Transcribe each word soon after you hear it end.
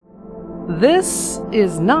This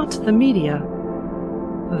is not the media.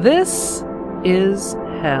 This is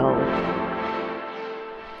hell.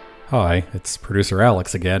 Hi, it's producer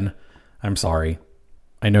Alex again. I'm sorry.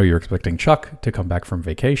 I know you're expecting Chuck to come back from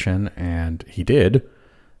vacation, and he did,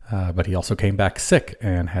 but he also came back sick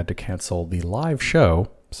and had to cancel the live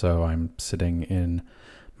show, so I'm sitting in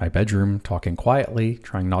my bedroom talking quietly,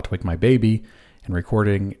 trying not to wake my baby, and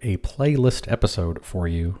recording a playlist episode for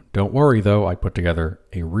you. Don't worry, though, I put together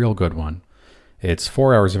a real good one. It's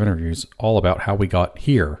 4 hours of interviews all about how we got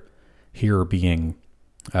here. Here being,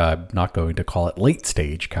 not going to call it late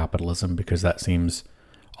stage capitalism because that seems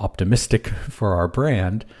optimistic for our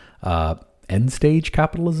brand. End stage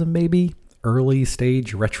capitalism, maybe? Early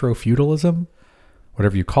stage retro feudalism?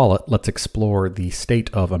 Whatever you call it, let's explore the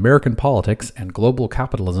state of American politics and global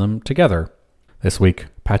capitalism together. This week,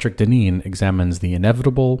 Patrick Deneen examines the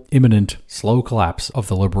inevitable, imminent, slow collapse of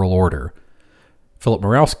the liberal order. Philip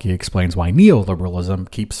Morawski explains why neoliberalism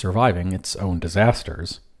keeps surviving its own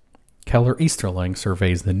disasters. Keller Easterling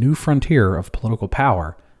surveys the new frontier of political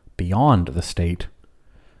power beyond the state.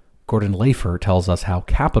 Gordon Lafer tells us how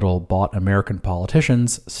capital bought American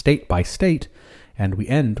politicians state by state, and we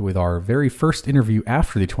end with our very first interview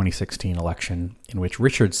after the 2016 election, in which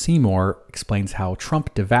Richard Seymour explains how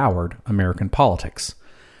Trump devoured American politics.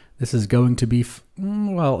 This is going to be,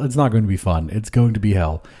 well, it's not going to be fun. It's going to be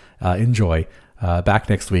hell. Enjoy. Back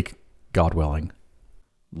next week, God willing.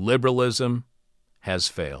 Liberalism has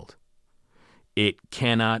failed. It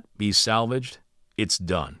cannot be salvaged. It's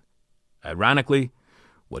done. Ironically,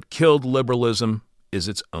 what killed liberalism is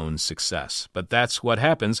its own success. But that's what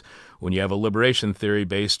happens when you have a liberation theory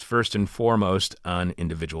based first and foremost on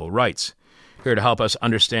individual rights. Here to help us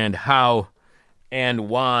understand how and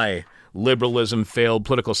why liberalism failed,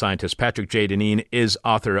 political scientist Patrick J. Deneen is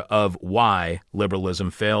author of Why Liberalism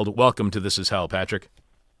Failed. Welcome to This Is Hell, Patrick.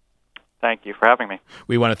 Thank you for having me.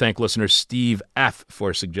 We want to thank listener Steve F.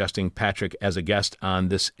 for suggesting Patrick as a guest on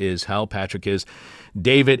This Is Hell. Patrick is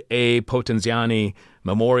David A. Potenziani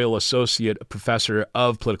Memorial Associate Professor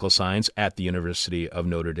of Political Science at the University of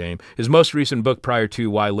Notre Dame. His most recent book prior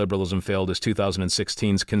to Why Liberalism Failed is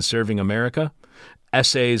 2016's Conserving America,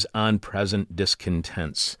 Essays on Present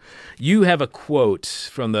Discontents. You have a quote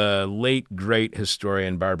from the late, great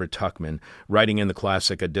historian Barbara Tuchman, writing in the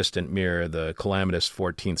classic A Distant Mirror, the calamitous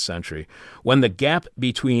 14th century. When the gap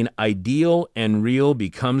between ideal and real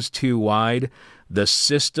becomes too wide, the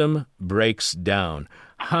system breaks down.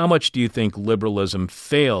 How much do you think liberalism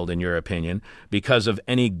failed, in your opinion, because of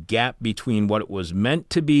any gap between what it was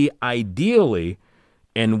meant to be ideally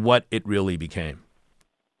and what it really became?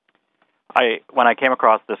 When I came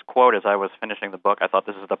across this quote as I was finishing the book, I thought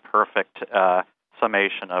this is the perfect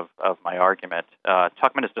summation of my argument.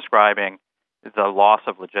 Tuchman is describing the loss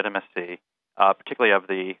of legitimacy, particularly of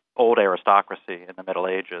the old aristocracy in the Middle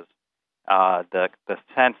Ages, the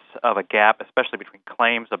sense of a gap, especially between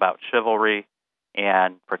claims about chivalry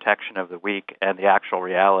and protection of the weak and the actual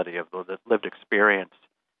reality of the lived experience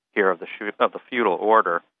here of the feudal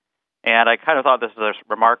order. And I kind of thought this is a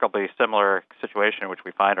remarkably similar situation in which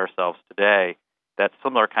we find ourselves today, that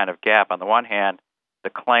similar kind of gap. On the one hand, the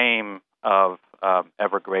claim of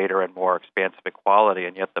ever greater and more expansive equality,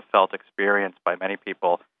 and yet the felt experience by many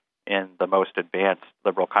people in the most advanced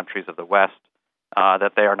liberal countries of the West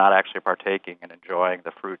that they are not actually partaking and enjoying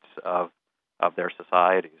the fruits of their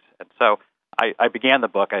societies. And so I began the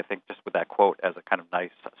book, I think, just with that quote as a kind of nice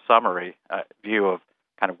summary view of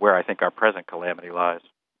kind of where I think our present calamity lies.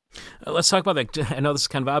 Let's talk about that. I know this is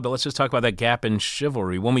kind of odd, but let's just talk about that gap in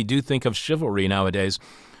chivalry. When we do think of chivalry nowadays,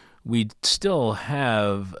 we still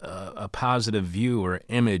have a positive view or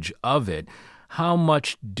image of it. How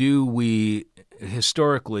much do we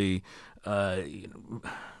historically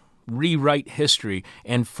rewrite history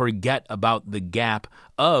and forget about the gap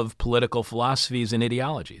of political philosophies and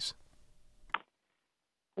ideologies?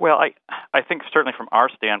 Well, I think certainly from our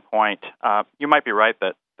standpoint, you might be right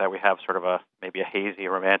that we have sort of maybe a hazy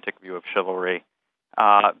romantic view of chivalry.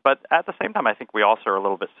 But at the same time, I think we also are a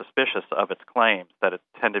little bit suspicious of its claims, that it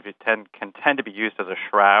can tend to be used as a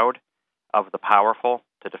shroud of the powerful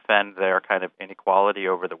to defend their kind of inequality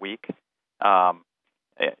over the weak.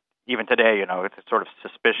 Even today, it's sort of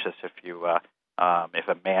suspicious if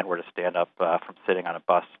a man were to stand up from sitting on a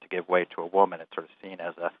bus to give way to a woman. It's sort of seen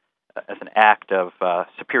as an act of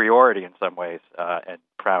superiority in some ways and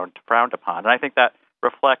frowned upon. And I think that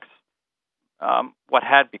reflects what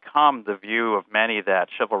had become the view of many that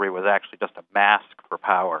chivalry was actually just a mask for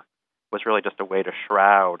power, was really just a way to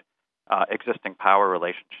shroud existing power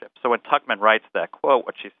relationships. So when Tuchman writes that quote,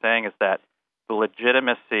 what she's saying is that the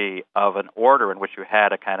legitimacy of an order in which you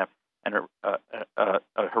had a kind of and a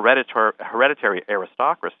hereditary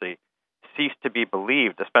aristocracy ceased to be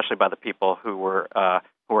believed, especially by the people who were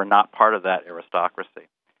not part of that aristocracy.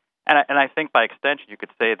 And I think by extension, you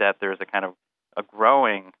could say that there's a kind of a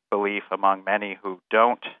growing belief among many who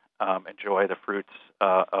don't enjoy the fruits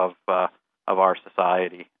of our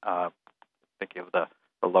society, thinking of the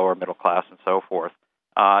lower middle class and so forth,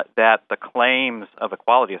 that the claims of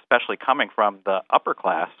equality, especially coming from the upper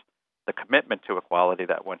class, the commitment to equality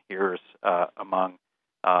that one hears among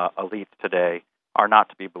elites today, are not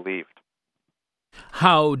to be believed.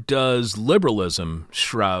 How does liberalism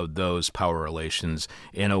shroud those power relations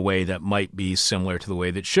in a way that might be similar to the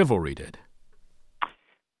way that chivalry did?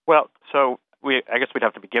 Well, so I guess we'd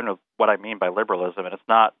have to begin with what I mean by liberalism, and it's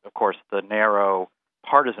not, of course, the narrow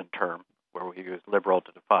partisan term where we use liberal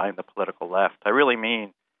to define the political left. I really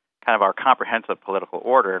mean kind of our comprehensive political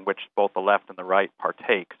order in which both the left and the right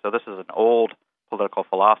partake. So this is an old political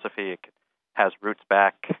philosophy. It has roots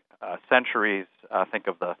back centuries. Think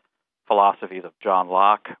of the philosophies of John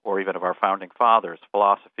Locke or even of our founding fathers,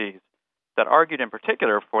 philosophies that argued in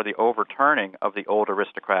particular for the overturning of the old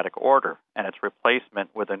aristocratic order and its replacement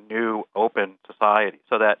with a new open society,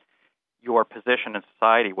 so that your position in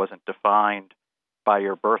society wasn't defined by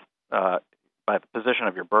your birth, by the position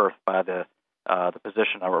of your birth, by the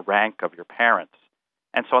position or rank of your parents.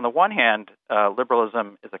 And so on the one hand,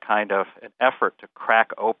 liberalism is a kind of an effort to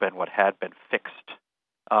crack open what had been fixed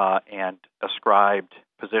and ascribed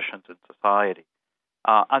positions in society.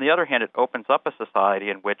 On the other hand, it opens up a society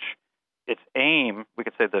in which its aim, we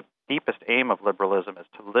could say the deepest aim of liberalism, is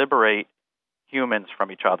to liberate humans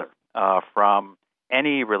from each other, from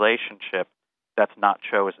any relationship that's not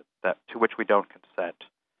chosen, to which we don't consent,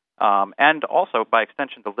 and also, by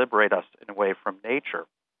extension, to liberate us in a way from nature.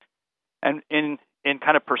 And in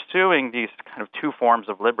kind of pursuing these kind of two forms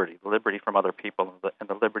of liberty, the liberty from other people and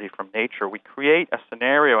the liberty from nature, we create a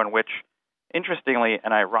scenario in which, interestingly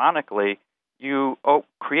and ironically, you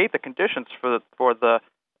create the conditions for the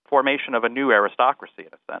formation of a new aristocracy, in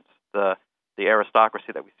a sense. The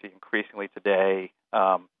aristocracy that we see increasingly today,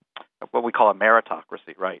 what we call a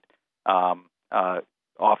meritocracy, right?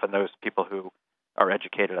 Often those people who are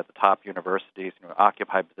educated at the top universities,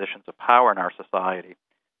 occupy positions of power in our society.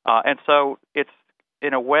 And so it's,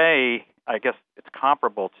 in a way, I guess it's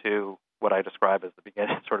comparable to what I describe as the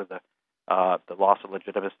beginning, sort of the loss of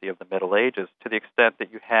legitimacy of the Middle Ages, to the extent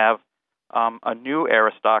that you have a new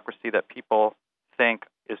aristocracy that people think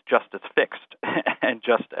is just as fixed and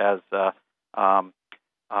just as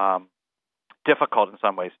difficult in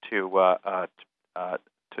some ways to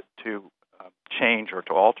change or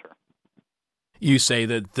to alter. You say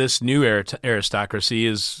that this new aristocracy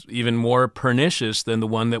is even more pernicious than the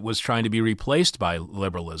one that was trying to be replaced by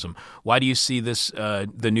liberalism. Why do you see this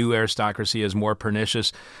the new aristocracy as more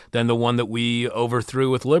pernicious than the one that we overthrew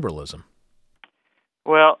with liberalism?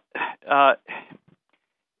 Well,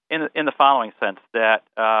 in the following sense, that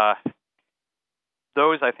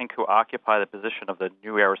those, I think, who occupy the position of the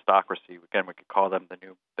new aristocracy, again, we could call them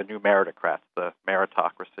the new meritocrats, the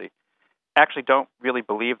meritocracy, actually don't really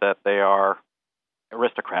believe that they are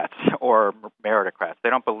aristocrats or meritocrats. They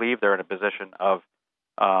don't believe they're in a position of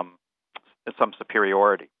some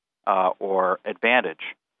superiority or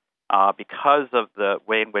advantage because of the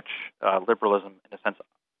way in which liberalism, in a sense,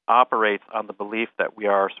 operates on the belief that we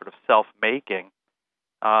are sort of self-making.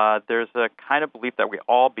 There's a kind of belief that we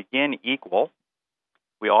all begin equal.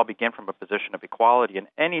 We all begin from a position of equality, and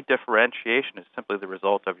any differentiation is simply the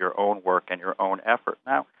result of your own work and your own effort.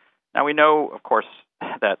 Now we know, of course,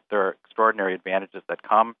 that there are extraordinary advantages that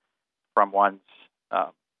come from one's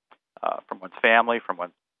family, from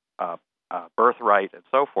one's birthright, and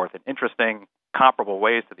so forth, in interesting, comparable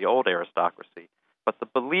ways to the old aristocracy. But the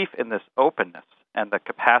belief in this openness and the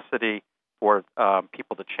capacity for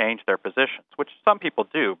people to change their positions, which some people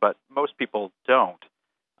do, but most people don't,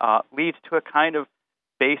 leads to a kind of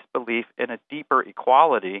base belief in a deeper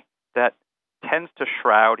equality that tends to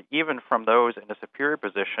shroud, even from those in a superior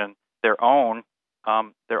position, their own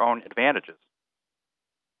advantages.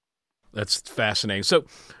 That's fascinating. So,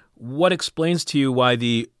 what explains to you why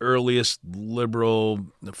the earliest liberal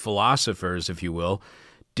philosophers, if you will,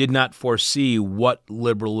 did not foresee what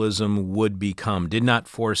liberalism would become, did not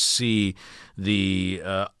foresee the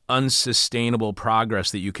unsustainable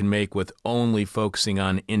progress that you can make with only focusing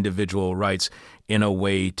on individual rights in a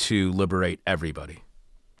way to liberate everybody?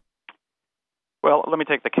 Well, let me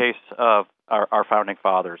take the case of our founding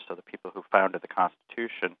fathers, so the people who founded the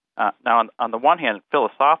Constitution. Now, on the one hand,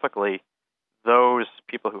 philosophically, those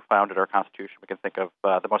people who founded our Constitution, we can think of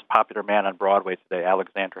the most popular man on Broadway today,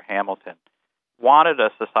 Alexander Hamilton, wanted a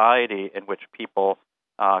society in which people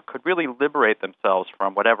could really liberate themselves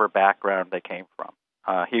from whatever background they came from.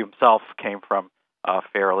 He himself came from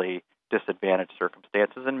fairly disadvantaged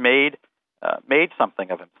circumstances and made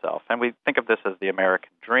something of himself. And we think of this as the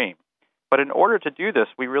American dream. But in order to do this,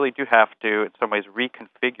 we really do have to, in some ways,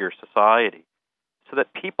 reconfigure society so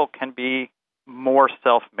that people can be more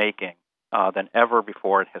self-making than ever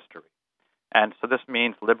before in history. And so this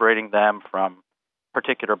means liberating them from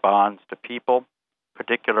particular bonds to people,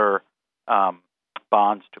 particular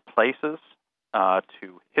bonds to places,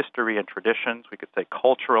 to history and traditions. We could say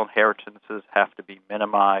cultural inheritances have to be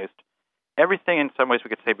minimized. Everything, in some ways, we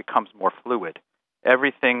could say becomes more fluid.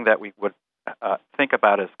 Everything that we would think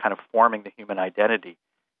about as kind of forming the human identity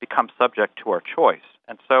becomes subject to our choice.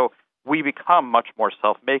 And so we become much more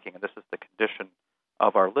self-making, and this is the condition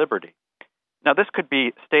of our liberty. Now, this could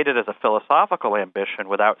be stated as a philosophical ambition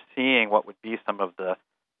without seeing what would be some of the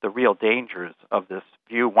real dangers of this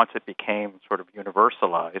view once it became sort of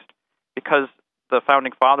universalized, because the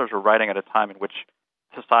Founding Fathers were writing at a time in which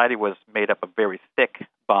society was made up of very thick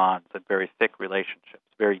bonds and very thick relationships,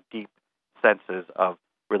 very deep senses of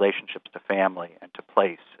relationships to family and to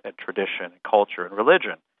place and tradition and culture and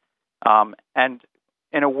religion. And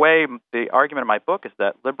in a way, the argument in my book is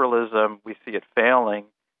that liberalism, we see it failing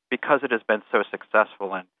because it has been so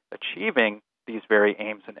successful in achieving these very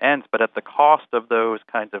aims and ends, but at the cost of those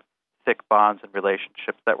kinds of thick bonds and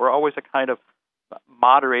relationships that were always a kind of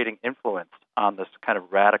moderating influence on this kind of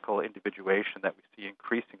radical individuation that we see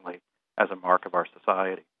increasingly as a mark of our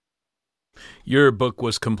society. Your book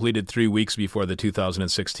was completed 3 weeks before the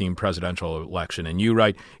 2016 presidential election, and you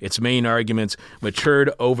write, its main arguments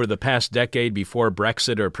matured over the past decade before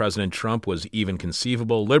Brexit or President Trump was even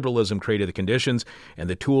conceivable. Liberalism created the conditions and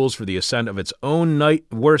the tools for the ascent of its own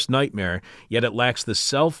worst nightmare, yet it lacks the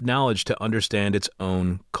self-knowledge to understand its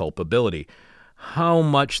own culpability. How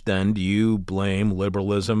much, then, do you blame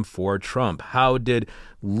liberalism for Trump? How did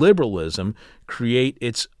liberalism create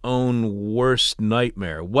its own worst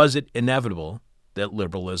nightmare? Was it inevitable that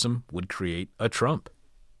liberalism would create a Trump?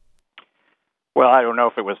 Well, I don't know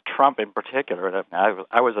if it was Trump in particular.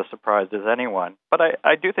 I was as surprised as anyone. But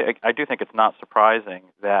I do think it's not surprising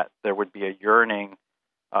that there would be a yearning,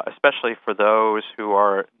 especially for those who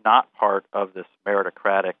are not part of this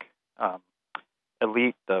meritocratic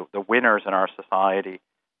elite, the winners in our society,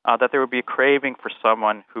 that there would be a craving for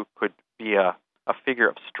someone who could be a figure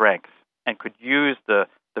of strength and could use the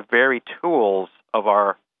very tools of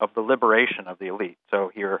the liberation of the elite.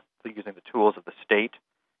 So here, using the tools of the state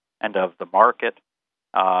and of the market,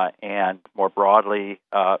 and more broadly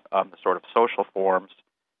on the sort of social forms,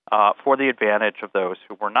 for the advantage of those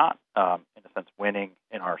who were not, in a sense, winning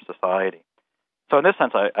in our society. So in this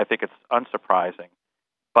sense, I think it's unsurprising,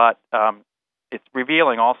 but it's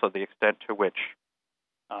revealing also the extent to which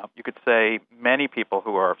you could say many people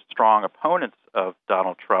who are strong opponents of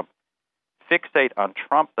Donald Trump fixate on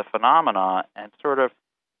Trump, the phenomena, and sort of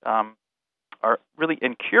are really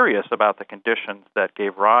incurious about the conditions that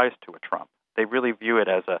gave rise to a Trump. They really view it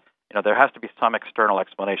as there has to be some external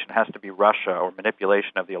explanation. It has to be Russia or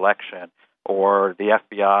manipulation of the election or the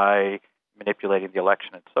FBI manipulating the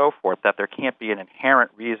election and so forth, that there can't be an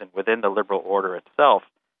inherent reason within the liberal order itself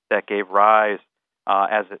that gave rise,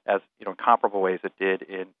 as in comparable ways it did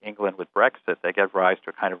in England with Brexit, that gave rise to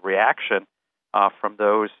a kind of reaction from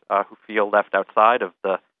those who feel left outside of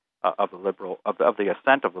the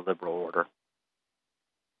ascent of the liberal order.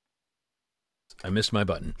 I missed my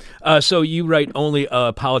button. So you write only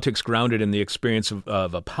politics grounded in the experience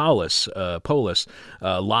of a polis,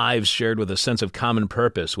 lives shared with a sense of common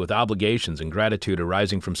purpose, with obligations and gratitude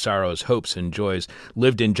arising from sorrows, hopes, and joys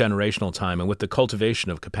lived in generational time, and with the cultivation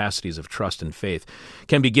of capacities of trust and faith,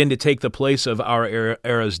 can begin to take the place of our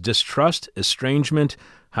era's distrust, estrangement,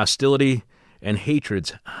 hostility, and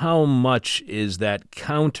hatreds. How much is that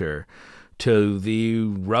counter to the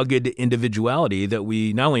rugged individuality that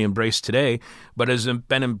we not only embrace today, but has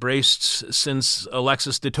been embraced since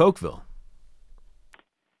Alexis de Tocqueville?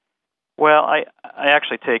 Well, I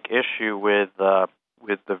actually take issue with the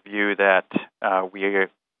view that we,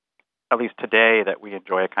 at least today, that we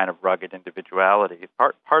enjoy a kind of rugged individuality.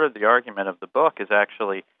 Part of the argument of the book is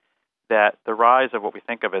actually that the rise of what we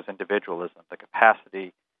think of as individualism, the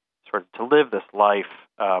capacity sort of to live this life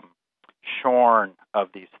shorn of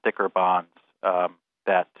these thicker bonds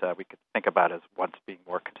that we could think about as once being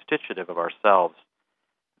more constitutive of ourselves,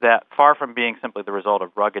 that far from being simply the result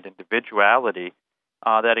of rugged individuality,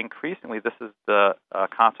 that increasingly this is the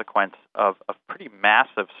consequence of a pretty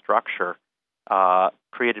massive structure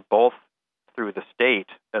created both through the state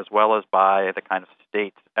as well as by the kind of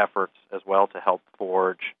state's efforts as well to help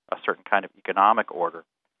forge a certain kind of economic order.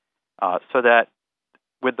 So that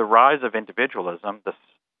with the rise of individualism, this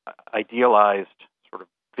idealized sort of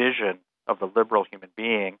vision of the liberal human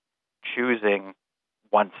being choosing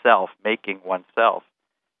oneself, making oneself,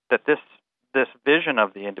 that this vision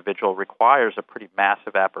of the individual requires a pretty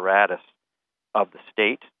massive apparatus of the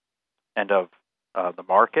state and of the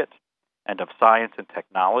market and of science and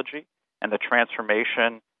technology and the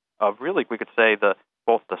transformation of really, we could say,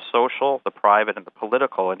 both the social, the private, and the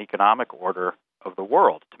political and economic order of the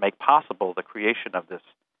world to make possible the creation of this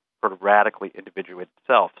sort of radically individuated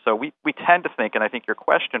self. So we tend to think, and I think your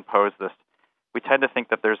question posed this, we tend to think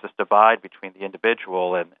that there's this divide between the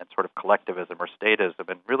individual and sort of collectivism or statism.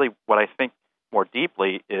 And really what I think more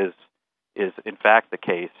deeply is in fact the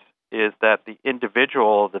case, is that the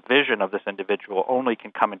individual, the vision of this individual only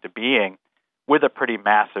can come into being with a pretty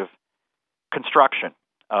massive construction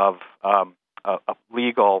of a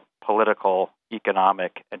legal, political,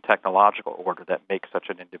 economic, and technological order that makes such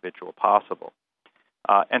an individual possible.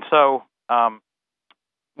 And so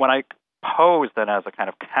when I pose then as a kind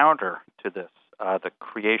of counter to this, the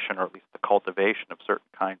creation or at least the cultivation of certain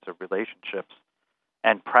kinds of relationships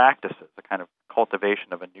and practices, a kind of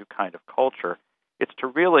cultivation of a new kind of culture, it's to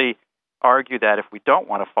really argue that if we don't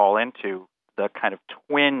want to fall into the kind of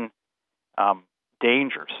twin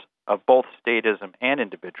dangers of both statism and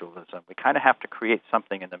individualism, we kind of have to create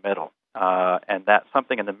something in the middle. And that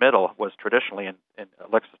something in the middle was traditionally, in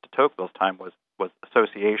Alexis de Tocqueville's time, was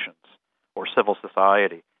associations or civil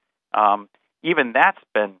society. Even that's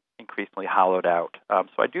been increasingly hollowed out.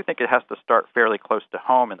 So I do think it has to start fairly close to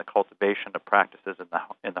home in the cultivation of practices in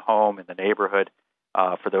the home, in the neighborhood,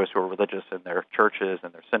 for those who are religious in their churches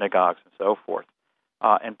and their synagogues and so forth,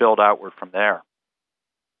 and build outward from there.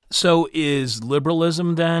 So is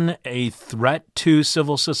liberalism then a threat to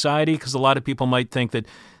civil society? Because a lot of people might think that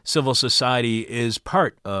civil society is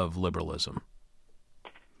part of liberalism.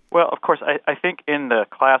 Well, of course, I think in the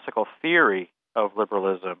classical theory of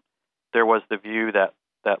liberalism, there was the view that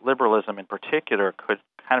liberalism in particular could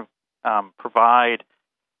kind of provide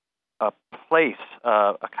a place,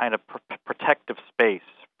 a kind of protective space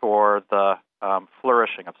for the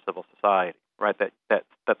flourishing of civil society, right? That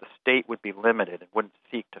the state would be limited and wouldn't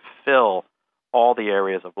seek to fill all the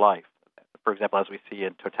areas of life. For example, as we see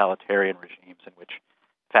in totalitarian regimes in which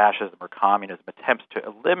fascism or communism attempts to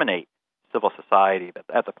eliminate civil society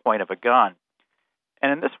at the point of a gun.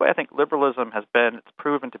 And in this way, I think liberalism it's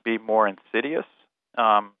proven to be more insidious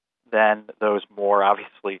than those more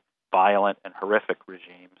obviously violent and horrific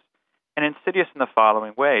regimes. And insidious in the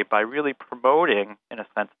following way: by really promoting, in a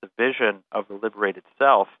sense, the vision of the liberated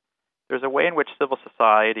self, there's a way in which civil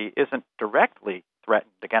society isn't directly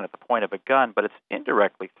threatened, again, at the point of a gun, but it's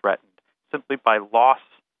indirectly threatened simply by loss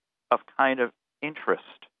of kind of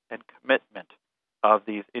interest and commitment of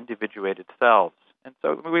these individuated selves. And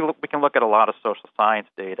so we can look at a lot of social science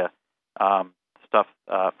data, stuff,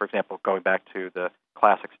 for example, going back to the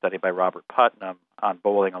classic study by Robert Putnam on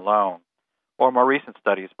bowling alone, or more recent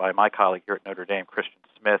studies by my colleague here at Notre Dame, Christian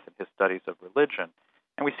Smith, and his studies of religion.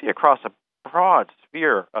 And we see across a broad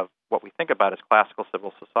sphere of what we think about as classical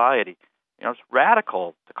civil society, it's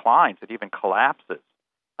radical declines and even collapses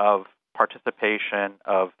of participation,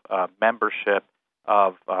 of membership,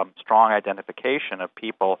 of strong identification of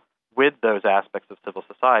people with those aspects of civil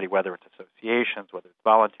society, whether it's associations, whether it's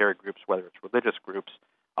voluntary groups, whether it's religious groups,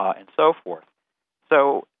 and so forth.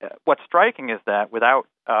 So what's striking is that without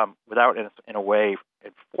in a way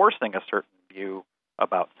enforcing a certain view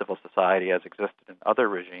about civil society as existed in other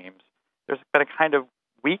regimes, there's been a kind of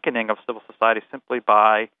weakening of civil society simply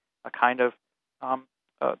by a kind of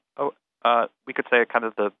we could say a kind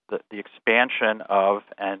of the expansion of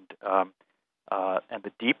and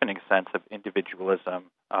the deepening sense of individualism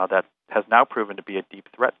that has now proven to be a deep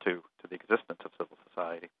threat to the existence of civil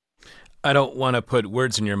society. I don't want to put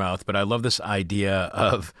words in your mouth, but I love this idea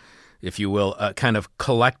of, if you will, a kind of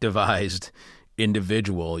collectivized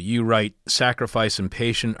individual. You write, sacrifice and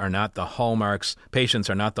patience are not the hallmarks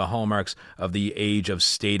of the age of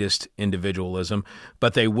statist individualism,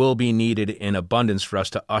 but they will be needed in abundance for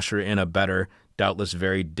us to usher in a better, doubtless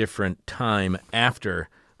very different time after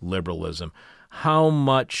liberalism. How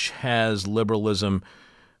much has liberalism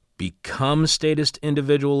become statist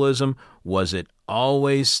individualism? Was it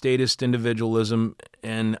always statist individualism?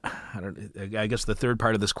 And I guess the third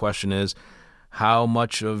part of this question is, how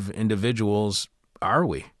much of individuals are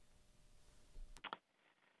we?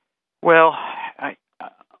 Well,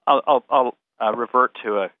 I'll revert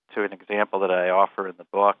to an example that I offer in the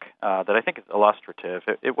book that I think is illustrative.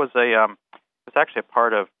 It was actually a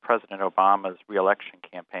part of President Obama's re-election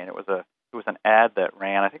campaign. It was an ad that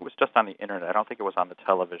ran. I think it was just on the internet. I don't think it was on the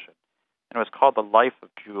television. And it was called "The Life of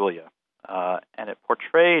Julia," and it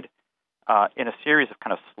portrayed in a series of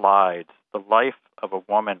kind of slides the life of a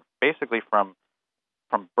woman, basically from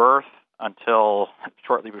birth until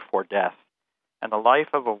shortly before death, and the life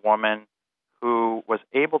of a woman who was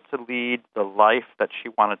able to lead the life that she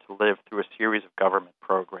wanted to live through a series of government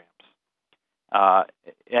programs.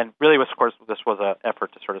 And really, of course, this was an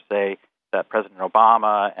effort to sort of say that President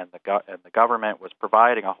Obama and the government was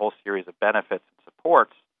providing a whole series of benefits and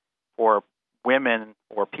supports for women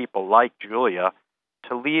or people like Julia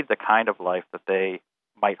to lead the kind of life that they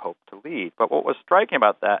might hope to lead. But what was striking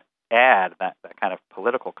about that ad, that kind of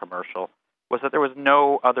political commercial, was that there was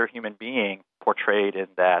no other human being portrayed in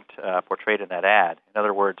that ad. In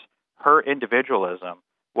other words, her individualism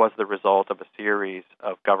was the result of a series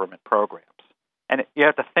of government programs. And you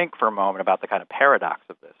have to think for a moment about the kind of paradox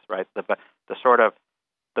of this, right? The sort of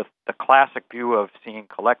the classic view of seeing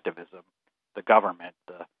collectivism, the government,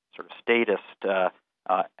 the sort of statist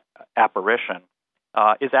apparition,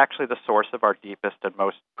 is actually the source of our deepest and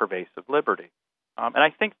most pervasive liberty. And I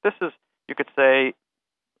think this is, you could say,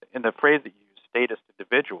 in the phrase that you use, statist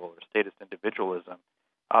individual or statist individualism,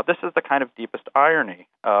 this is the kind of deepest irony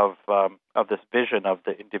of this vision of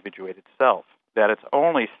the individuated self, that it's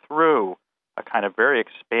only through a kind of very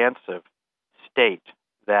expansive state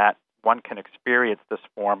that one can experience this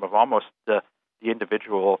form of almost the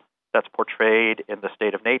individual that's portrayed in the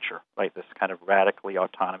state of nature, right? This kind of radically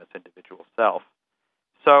autonomous individual self.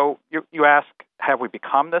 So you ask, have we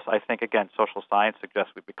become this? I think, again, social science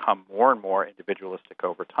suggests we become more and more individualistic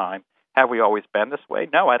over time. Have we always been this way?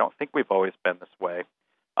 No, I don't think we've always been this way.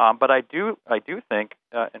 But I do think,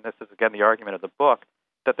 and this is, again, the argument of the book,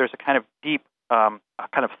 that there's a kind of deep, a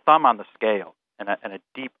kind of thumb on the scale and a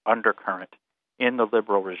deep undercurrent in the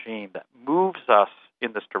liberal regime that moves us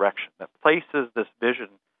in this direction, that places this vision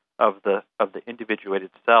of the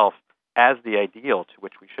individuated self as the ideal to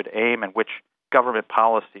which we should aim and which government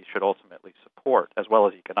policy should ultimately support, as well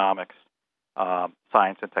as economics,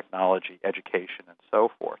 science and technology, education, and so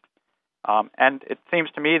forth. And it seems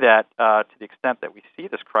to me that to the extent that we see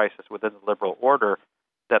this crisis within the liberal order,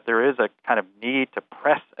 that there is a kind of need to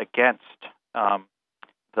press against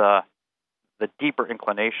the deeper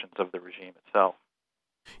inclinations of the regime itself.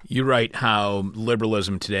 You write how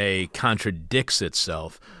liberalism today contradicts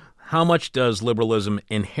itself. How much does liberalism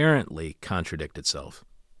inherently contradict itself?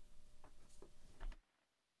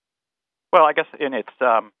 Well, I guess in its,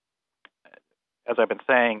 as I've been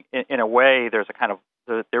saying, in a way, there's a kind of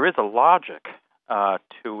there is a logic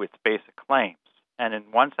to its basic claims, and in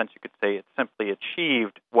one sense, you could say it simply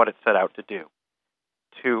achieved what it set out to do: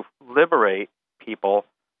 to liberate people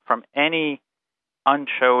from any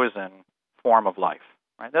unchosen form of life.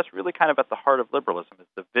 Right? That's really kind of at the heart of liberalism: is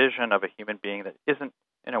the vision of a human being that isn't,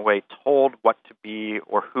 in a way, told what to be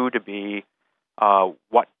or who to be,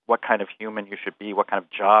 what kind of human you should be, what kind of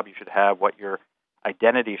job you should have, what your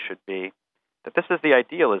identity should be. That this is the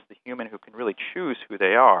ideal, is the human who can really choose who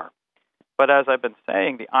they are. But as I've been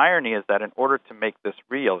saying, the irony is that in order to make this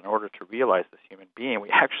real, in order to realize this human being, we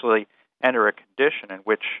actually enter a condition in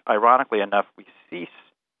which, ironically enough, we cease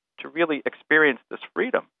to really experience this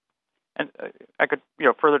freedom. And I could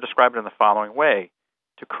further describe it in the following way: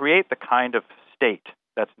 to create the kind of state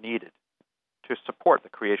that's needed to support the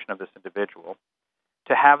creation of this individual,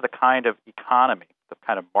 to have the kind of economy, the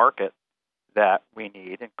kind of market that we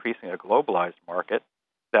need, increasingly a globalized market,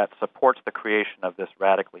 that supports the creation of this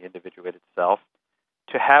radically individuated self,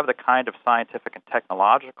 to have the kind of scientific and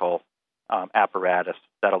technological apparatus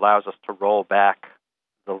that allows us to roll back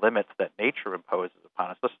the limits that nature imposes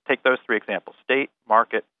upon us. Let's take those three examples: state,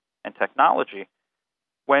 market, and technology.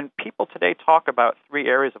 When people today talk about three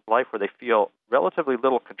areas of life where they feel relatively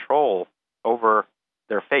little control over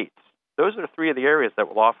their fates, those are three of the areas that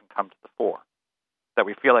will often come to the fore. That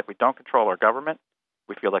we feel like we don't control our government,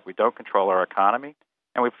 we feel like we don't control our economy,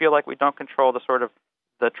 and we feel like we don't control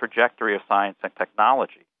the trajectory of science and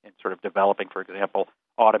technology in sort of developing, for example,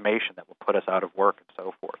 automation that will put us out of work and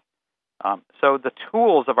so forth. So the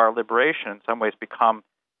tools of our liberation in some ways become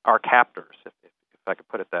our captors, if I could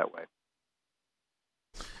put it that way.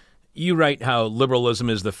 You write how liberalism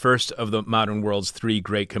is the first of the modern world's three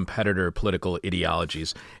great competitor political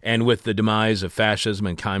ideologies, and with the demise of fascism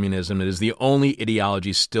and communism, it is the only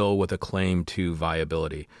ideology still with a claim to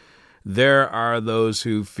viability. There are those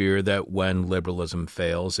who fear that when liberalism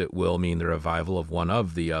fails, it will mean the revival of one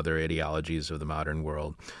of the other ideologies of the modern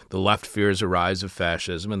world. The left fears a rise of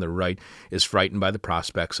fascism, and the right is frightened by the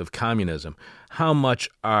prospects of communism. How much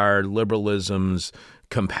are liberalism's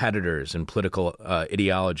competitors in political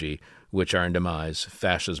ideology, which are in demise,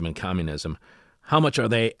 fascism and communism, how much are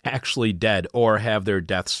they actually dead, or have their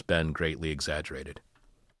deaths been greatly exaggerated?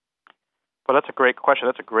 Well, that's a great question.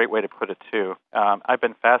 That's a great way to put it, too. I've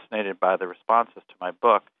been fascinated by the responses to my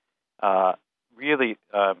book. Really,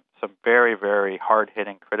 some very, very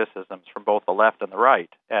hard-hitting criticisms from both the left and the right.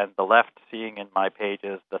 And the left seeing in my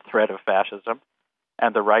pages the threat of fascism,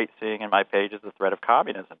 and the right seeing in my pages the threat of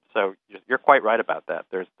communism. So you're quite right about that.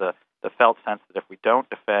 There's the felt sense that if we don't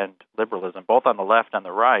defend liberalism, both on the left and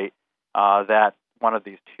the right, that one of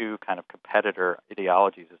these two kind of competitor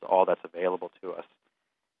ideologies is all that's available to us.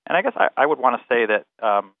 And I guess I would want to say that,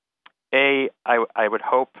 I would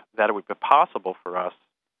hope that it would be possible for us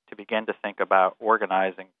to begin to think about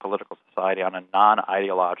organizing political society on a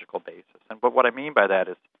non-ideological basis. But what I mean by that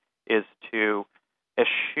is to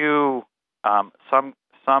eschew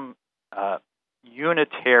some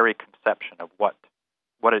unitary conception of what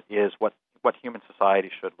it is, what human society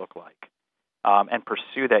should look like, and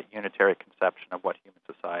pursue that unitary conception of what human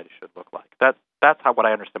society should look like. That's what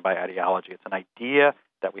I understand by ideology. It's an idea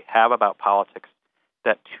that we have about politics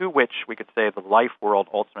that to which we could say the life world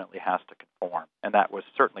ultimately has to conform. And that was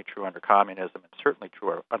certainly true under communism and certainly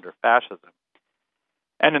true under fascism.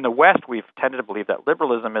 And in the West, we've tended to believe that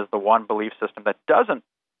liberalism is the one belief system that doesn't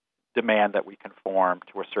demand that we conform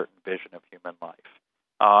to a certain vision of human life.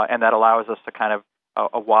 And that allows us to kind of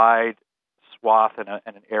a wide swath and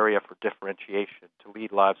an area for differentiation to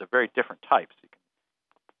lead lives of very different types. You can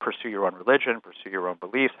pursue your own religion, pursue your own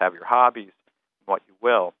beliefs, have your hobbies, what you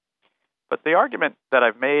will. But the argument that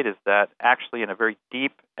I've made is that actually in a very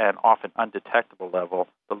deep and often undetectable level,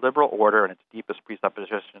 the liberal order in its deepest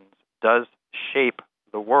presuppositions does shape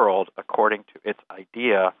the world according to its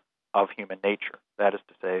idea of human nature. That is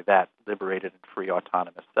to say, that liberated and free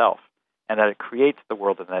autonomous self, and that it creates the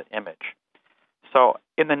world in that image. So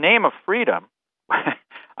in the name of freedom,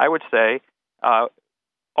 I would say,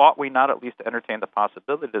 ought we not at least entertain the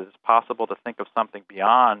possibility that it's possible to think of something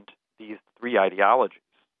beyond these three ideologies,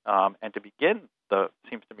 and to begin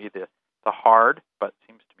seems to me the hard but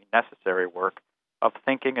seems to me necessary work of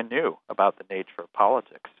thinking anew about the nature of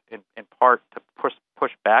politics, in part to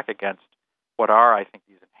push back against what are, I think,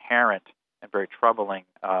 these inherent and very troubling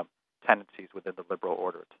tendencies within the liberal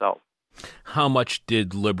order itself. How much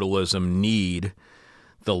did liberalism need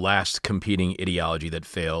the last competing ideology that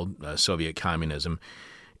failed, Soviet communism,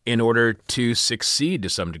 in order to succeed to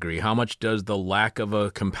some degree? How much does the lack of a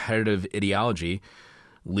competitive ideology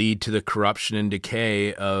lead to the corruption and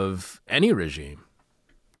decay of any regime?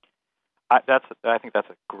 I think that's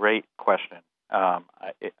a great question.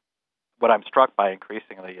 What I'm struck by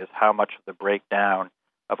increasingly is how much of the breakdown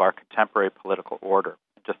of our contemporary political order,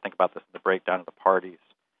 and just think about this in the breakdown of the parties,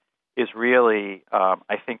 is really,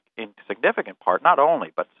 I think, in significant part, not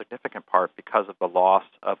only, but significant part because of the loss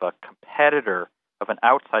of a competitor, of an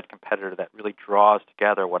outside competitor that really draws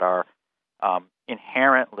together what are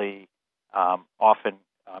inherently often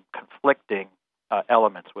conflicting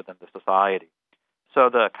elements within the society. So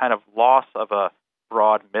the kind of loss of a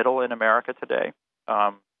broad middle in America today,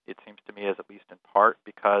 it seems to me, is at least in part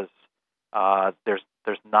because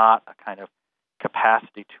there's not a kind of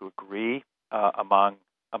capacity to agree among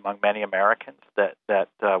many Americans that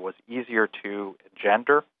was easier to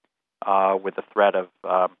engender with the threat of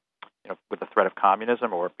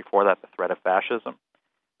communism, or before that the threat of fascism.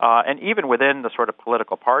 And even within the sort of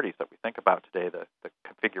political parties that we think about today, the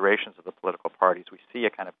configurations of the political parties, we see a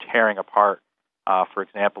kind of tearing apart. For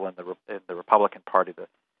example, in the Republican Party,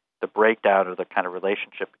 the breakdown of the kind of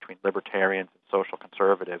relationship between libertarians and social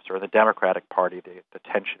conservatives, or the Democratic Party, the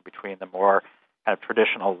tension between the more kind of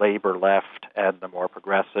traditional labor left and the more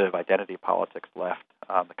progressive identity politics left,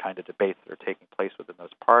 the kind of debates that are taking place within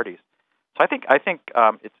those parties. So I think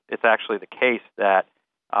it's actually the case that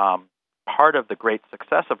part of the great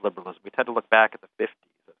success of liberalism, we tend to look back at the 50s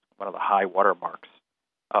as one of the high watermarks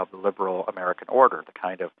of the liberal American order, the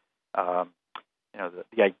kind of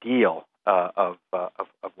the ideal of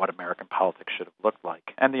what American politics should have looked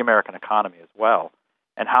like, and the American economy as well,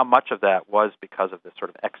 and how much of that was because of this sort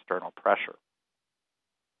of external pressure.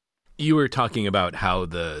 You were talking about how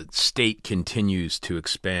the state continues to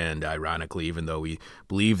expand, ironically, even though we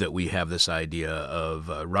believe that we have this idea of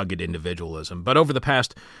rugged individualism. But over the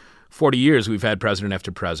past 40 years, we've had president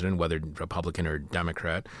after president, whether Republican or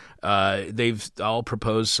Democrat. They've all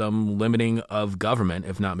proposed some limiting of government,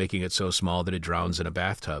 if not making it so small that it drowns in a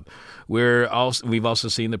bathtub. We've also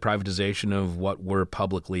seen the privatization of what were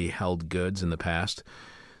publicly held goods in the past.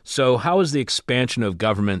 So how is the expansion of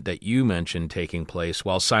government that you mentioned taking place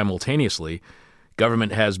while simultaneously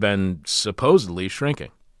government has been supposedly shrinking?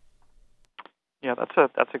 Yeah,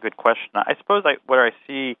 that's a good question. I suppose where I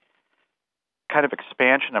see kind of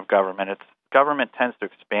expansion of government, government tends to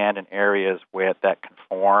expand in areas that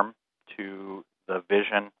conform to the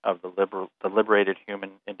vision of the liberated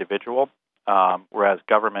human individual, whereas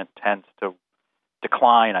government tends to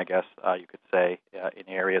decline, I guess you could say, in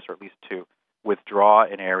areas, or at least to withdraw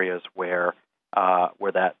in areas where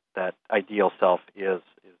that ideal self is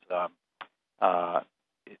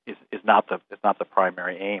not the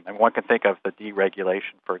primary aim. And one can think of the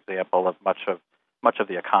deregulation, for example, of much of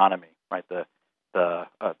the economy, right?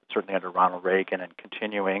 Certainly under Ronald Reagan and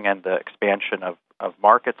continuing, and the expansion of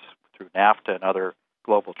markets through NAFTA and other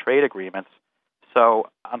global trade agreements. So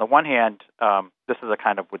on the one hand, this is a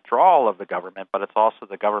kind of withdrawal of the government, but it's also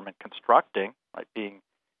the government constructing, right,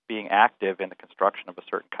 being active in the construction of a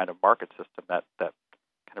certain kind of market system that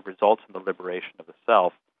kind of results in the liberation of the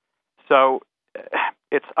self. So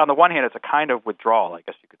it's, on the one hand, it's a kind of withdrawal, I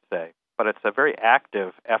guess you could say, but it's a very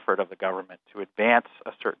active effort of the government to advance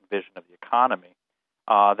a certain vision of the economy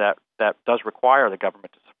that does require the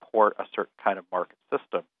government to support a certain kind of market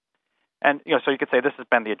system. And so you could say this has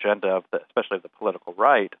been the agenda especially of the political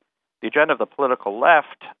right. The agenda of the political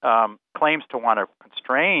left claims to want to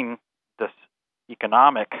constrain this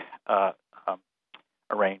economic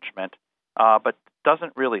arrangement, but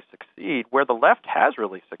doesn't really succeed. Where the left has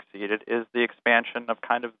really succeeded is the expansion of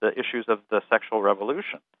kind of the issues of the sexual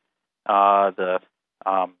revolution, the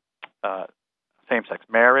same-sex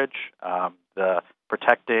marriage, the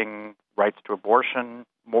protecting rights to abortion,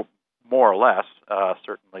 more or less,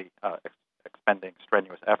 certainly expending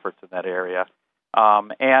strenuous efforts in that area,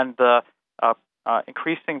 and the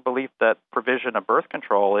increasing belief that provision of birth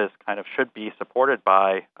control should be supported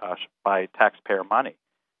by taxpayer money.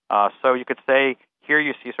 So you could say here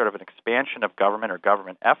you see sort of an expansion of government or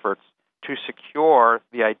government efforts to secure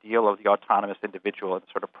the ideal of the autonomous individual in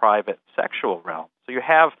sort of private sexual realm. So you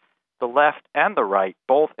have the left and the right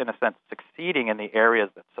both, in a sense, succeeding in the areas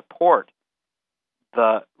that support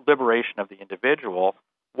the liberation of the individual,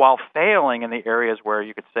 while failing in the areas where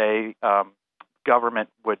you could say government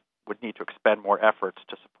would need to expend more efforts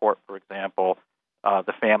to support, for example,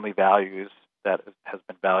 the family values that has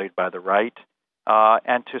been valued by the right,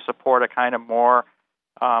 and to support a kind of more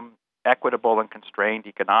equitable and constrained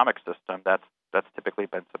economic system that's typically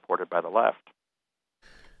been supported by the left.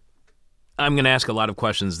 I'm going to ask a lot of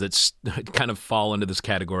questions that kind of fall into this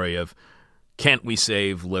category of, can't we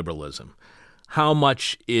save liberalism? How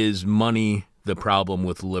much is money the problem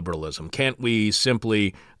with liberalism? Can't we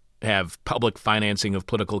simply have public financing of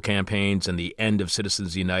political campaigns and the end of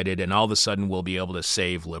Citizens United, and all of a sudden we'll be able to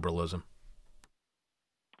save liberalism?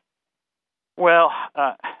 Well,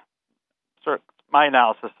 my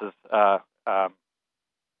analysis is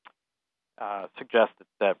suggested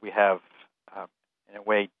that we have, in a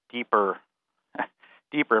way, deeper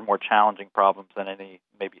and more challenging problems than any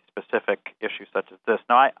maybe specific issue such as this.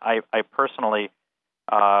 Now, I personally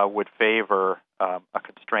would favor a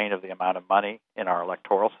constraint of the amount of money in our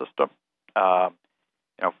electoral system.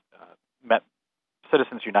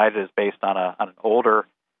 Citizens United is based on an older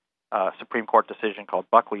Supreme Court decision called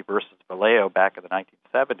Buckley versus Vallejo back in the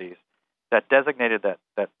 1970s that designated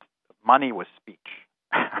that money was speech.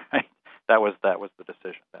 Right? That was the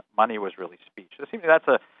decision. That money was really speech. It seems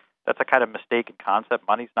that's a kind of mistaken concept.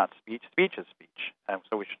 Money's not speech. Speech is speech, and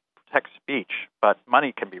so we should protect speech. But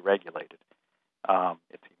money can be regulated.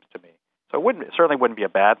 It seems to me. So it certainly wouldn't be a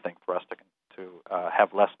bad thing for us to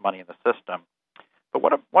have less money in the system. But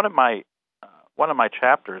one of my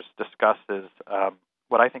chapters discusses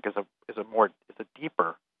what I think is a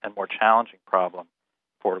deeper and more challenging problem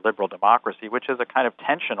for liberal democracy, which is a kind of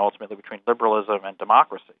tension ultimately between liberalism and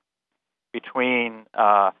democracy, between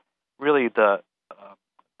really the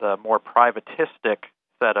more privatistic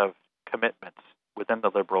set of commitments within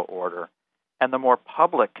the liberal order and the more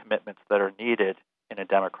public commitments that are needed in a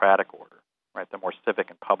democratic order, right? The more civic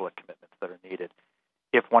and public commitments that are needed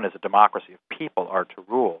if one is a democracy, if people are to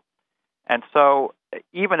rule. And so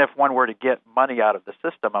even if one were to get money out of the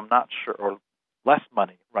system, I'm not sure, or less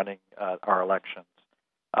money running our elections,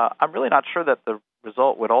 I'm really not sure that the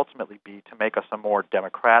result would ultimately be to make us a more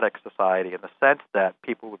democratic society in the sense that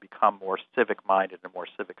people would become more civic-minded and more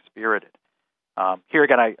civic-spirited. Here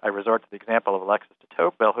again, I resort to the example of Alexis de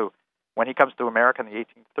Tocqueville, who, when he comes to America in the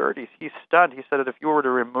 1830s, he's stunned. He said that if you were to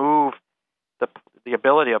remove the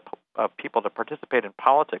ability of people to participate in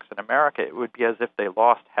politics in America, it would be as if they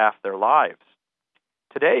lost half their lives.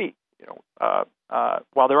 Today,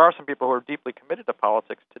 while there are some people who are deeply committed to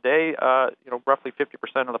politics, today, roughly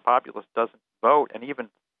 50% of the populace doesn't vote, and even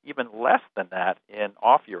less than that in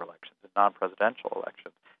off-year elections, in non-presidential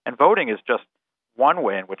elections. And voting is just one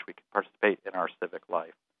way in which we can participate in our civic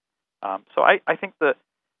life. So I think the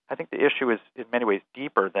issue is in many ways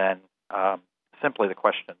deeper than simply the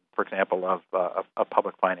question, for example, of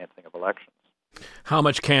public financing of elections. How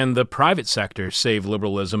much can the private sector save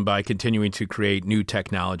liberalism by continuing to create new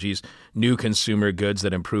technologies, new consumer goods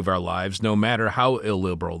that improve our lives, no matter how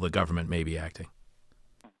illiberal the government may be acting?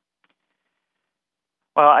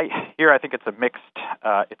 Well, I think it's a mixed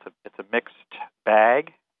it's a mixed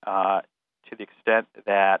bag to the extent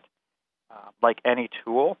that, like any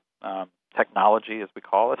tool, technology, as we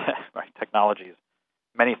call it, right? Technology is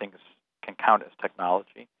many things can count as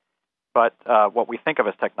technology, but what we think of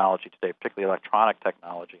as technology today, particularly electronic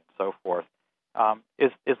technology and so forth,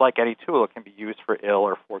 is like any tool. It can be used for ill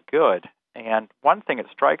or for good. And one thing that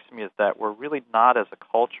strikes me is that we're really not, as a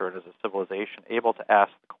culture and as a civilization, able to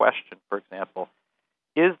ask the question, for example,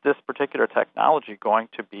 is this particular technology going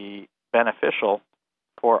to be beneficial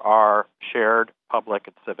for our shared public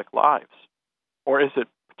and civic lives? Or is it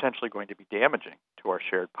potentially going to be damaging to our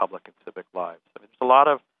shared public and civic lives? I mean,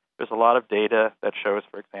 there's a lot of data that shows,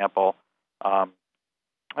 for example,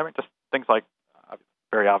 just things like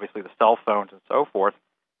very obviously the cell phones and so forth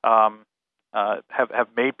have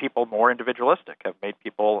made people more individualistic, have made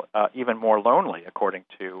people even more lonely, according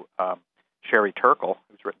to Sherry Turkle,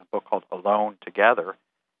 who's written a book called Alone Together.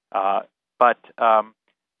 But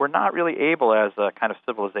we're not really able, as a kind of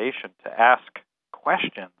civilization, to ask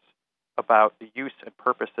questions about the use and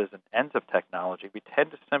purposes and ends of technology. We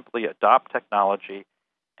tend to simply adopt technology,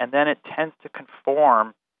 and then it tends to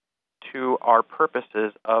conform to our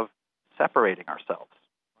purposes of separating ourselves.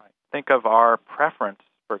 Right? Think of our preference,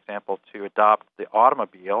 for example, to adopt the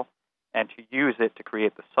automobile and to use it to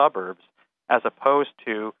create the suburbs, as opposed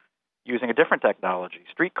to using a different technology,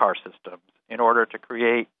 streetcar systems, in order to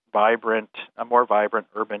create more vibrant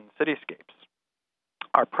urban cityscapes.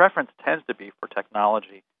 Our preference tends to be for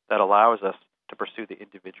technology that allows us to pursue the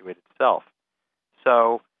individuated self.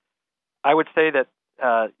 So I would say that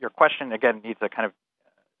your question, again, needs a kind of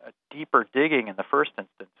a deeper digging in the first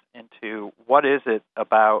instance into what is it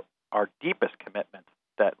about our deepest commitments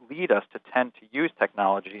that lead us to tend to use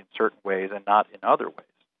technology in certain ways and not in other ways.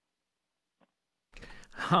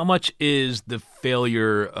 How much is the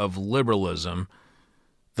failure of liberalism,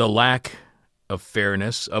 the lack of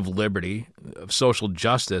fairness, of liberty, of social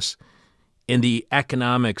justice, in the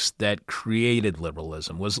economics that created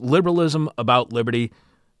liberalism? Was liberalism about liberty,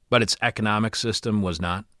 but its economic system was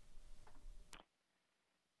not?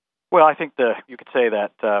 Well, I think you could say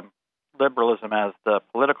that liberalism as the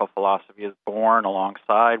political philosophy is born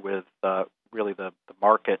alongside with really the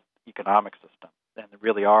market economic system, and they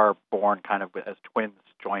really are born kind of as twins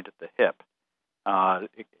joined at the hip.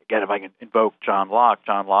 Again, if I can invoke John Locke,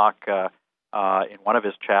 in one of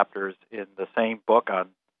his chapters in the same book on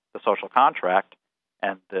the social contract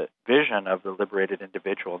and the vision of the liberated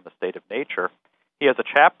individual in the state of nature, he has a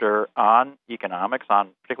chapter on economics,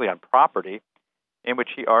 particularly on property, in which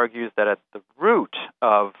he argues that at the root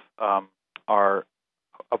of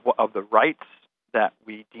the rights that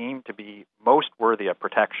we deem to be most worthy of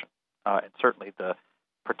protection, and certainly the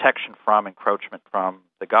protection from encroachment from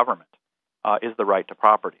the government, is the right to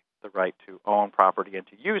property, the right to own property and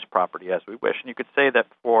to use property as we wish. And you could say that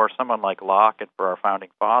for someone like Locke and for our founding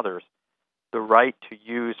fathers, the right to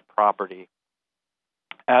use property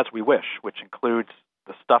as we wish, which includes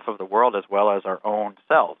the stuff of the world as well as our own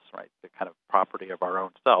selves, right? The kind of property of our own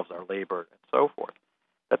selves, our labor, and so forth.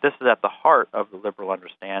 That this is at the heart of the liberal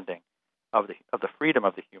understanding of the freedom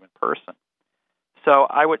of the human person. So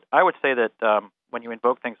I would say that when you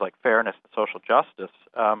invoke things like fairness and social justice,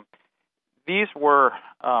 these were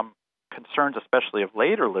concerns, especially of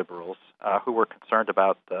later liberals, who were concerned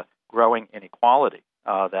about the growing inequality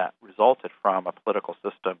that resulted from a political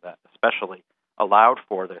system that especially allowed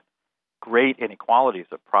for the great inequalities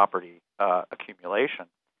of property accumulation.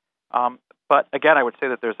 But again, I would say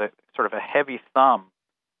that there's a sort of a heavy thumb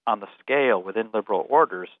on the scale within liberal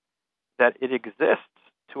orders that it exists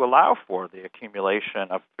to allow for the accumulation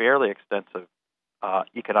of fairly extensive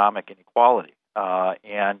economic inequality.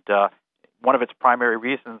 And one of its primary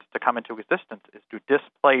reasons to come into existence is to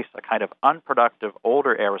displace a kind of unproductive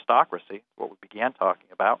older aristocracy, what we began talking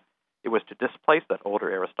about. It was to displace that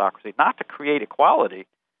older aristocracy, not to create equality,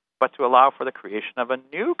 but to allow for the creation of a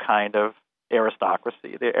new kind of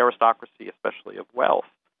aristocracy, the aristocracy especially of wealth.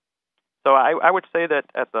 So I would say that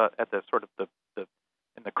at the sort of the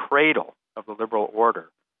in the cradle of the liberal order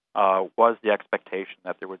was the expectation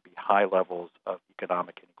that there would be high levels of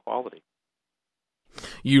economic inequality.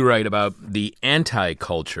 You write about the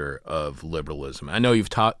anti-culture of liberalism. I know you've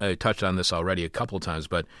touched on this already a couple of times,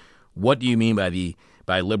 but what do you mean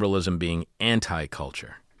by liberalism being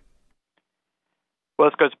anti-culture? Well,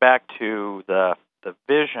 this goes back to the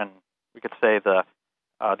vision. We could say the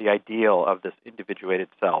ideal of this individuated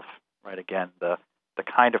self. Right. Again, the the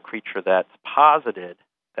kind of creature that's posited,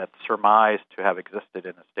 that's surmised to have existed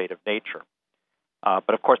in a state of nature.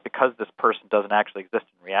 But of course, because this person doesn't actually exist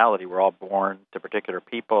in reality, we're all born to particular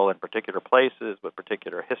people in particular places with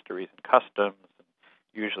particular histories and customs, and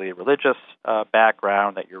usually a religious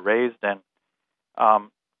background that you're raised in.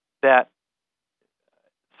 That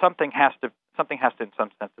something has to, in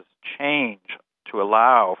some senses, change to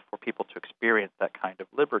allow for people to experience that kind of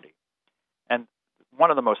liberty. And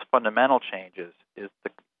one of the most fundamental changes is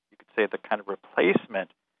you could say, the kind of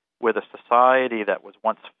replacement with a society that was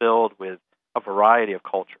once filled with a variety of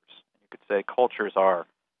cultures. You could say cultures are,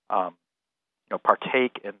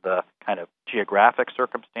 partake in the kind of geographic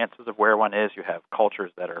circumstances of where one is. You have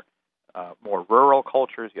cultures that are more rural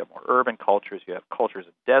cultures. You have more urban cultures. You have cultures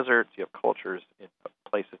in deserts. You have cultures in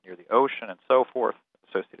places near the ocean and so forth,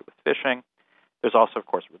 associated with fishing. There's also, of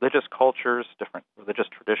course, religious cultures. Different religious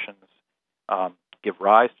traditions give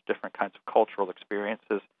rise to different kinds of cultural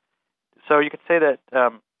experiences. So you could say that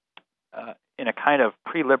in a kind of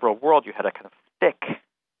pre-liberal world, you had a kind of thick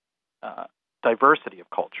diversity of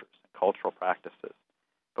cultures and cultural practices.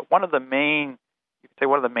 But one of the main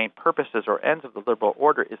purposes or ends of the liberal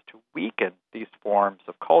order is to weaken these forms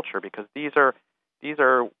of culture, because these are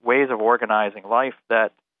ways of organizing life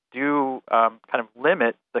that do kind of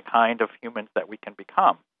limit the kind of humans that we can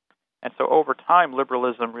become. And so over time,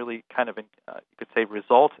 liberalism really kind of, you could say,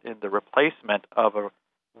 results in the replacement of a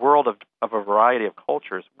world of a variety of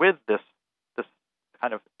cultures with this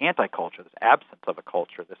kind of anti-culture, this absence of a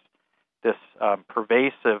culture, this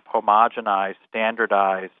pervasive, homogenized,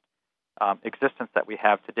 standardized existence that we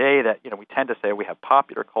have today. That we tend to say we have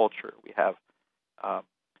popular culture, we have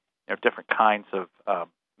different kinds of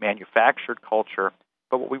manufactured culture,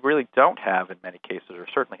 but what we really don't have in many cases, or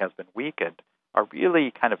certainly has been weakened, are really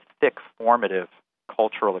kind of thick, formative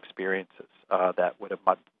cultural experiences that would have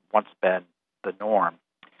once been the norm.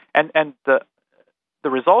 And the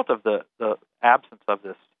result of the absence of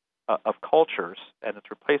this of cultures and its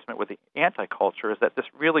replacement with the anti-culture is that this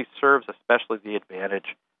really serves especially the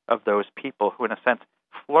advantage of those people who, in a sense,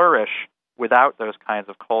 flourish without those kinds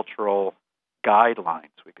of cultural guidelines,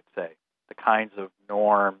 we could say, the kinds of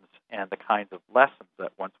norms and the kinds of lessons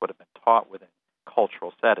that once would have been taught within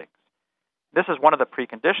cultural settings. This is one of the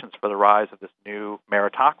preconditions for the rise of this new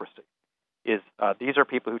meritocracy. These are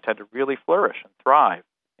people who tend to really flourish and thrive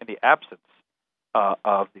in the absence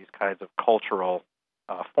of these kinds of cultural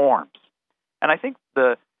forms. And I think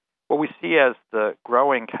what we see as the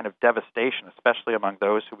growing kind of devastation, especially among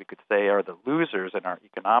those who we could say are the losers in our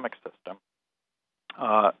economic system,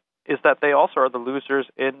 is that they also are the losers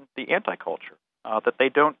in the anti-culture, that they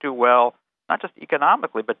don't do well, not just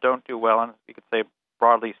economically, but don't do well in, we could say,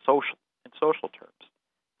 broadly in social terms,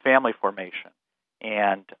 family formation,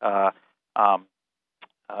 and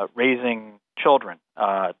raising children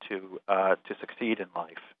to succeed in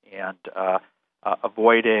life, and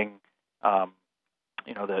avoiding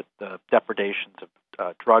the depredations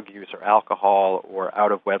of drug use or alcohol or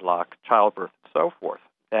out of wedlock childbirth and so forth.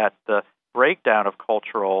 That the breakdown of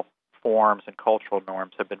cultural forms and cultural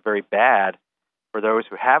norms have been very bad for those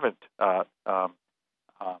who haven't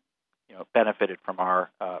benefited from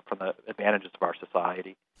the advantages of our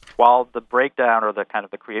society, while the breakdown or the kind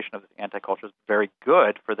of the creation of this anti-culture is very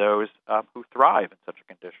good for those who thrive in such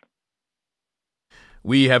a condition.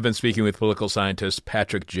 We have been speaking with political scientist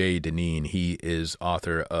Patrick J. Deneen. He is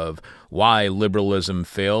author of Why Liberalism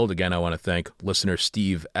Failed. Again, I want to thank listener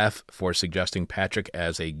Steve F. for suggesting Patrick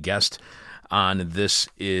as a guest on This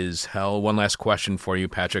Is Hell. One last question for you,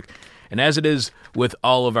 Patrick. And as it is with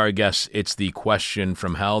all of our guests, it's the question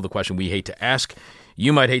from hell, the question we hate to ask,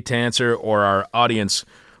 you might hate to answer, or our audience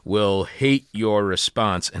will hate your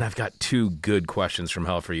response. And I've got two good questions from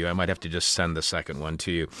hell for you. I might have to just send the second one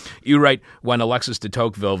to you. You write, when Alexis de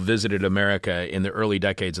Tocqueville visited America in the early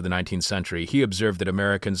decades of the 19th century, he observed that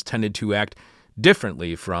Americans tended to act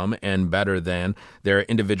differently from and better than their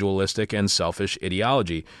individualistic and selfish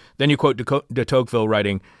ideology. Then you quote de Tocqueville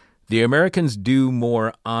writing, the Americans do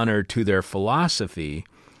more honor to their philosophy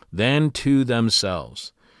than to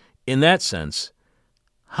themselves. In that sense,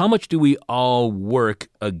 how much do we all work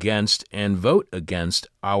against and vote against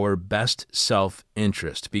our best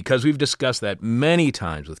self-interest? Because we've discussed that many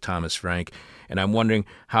times with Thomas Frank, and I'm wondering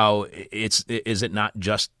how is it not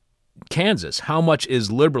just Kansas? How much is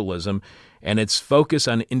liberalism and its focus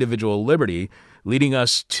on individual liberty leading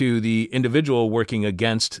us to the individual working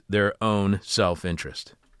against their own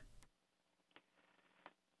self-interest?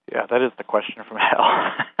 Yeah, that is the question from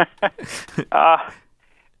hell.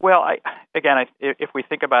 Well, if we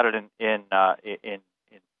think about it in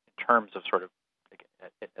terms of sort of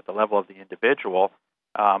at the level of the individual,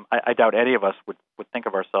 I doubt any of us would think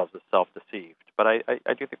of ourselves as self-deceived. But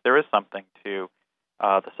I do think there is something to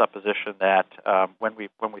the supposition that when we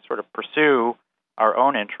sort of pursue our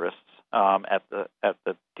own interests at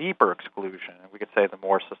the deeper exclusion, and we could say the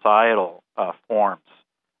more societal forms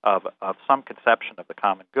of some conception of the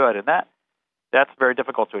common good, and that's very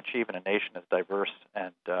difficult to achieve in a nation as diverse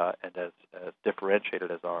and as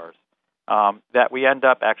differentiated as ours. That we end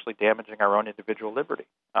up actually damaging our own individual liberty.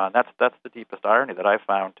 That's the deepest irony that I've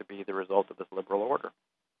found to be the result of this liberal order.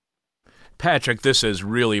 Patrick, this has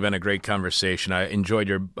really been a great conversation. I enjoyed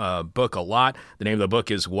your book a lot. The name of the book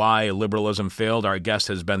is Why Liberalism Failed. Our guest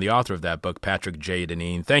has been the author of that book, Patrick J.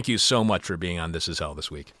 Deneen. Thank you so much for being on This Is Hell this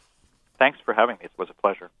week. Thanks for having me. It was a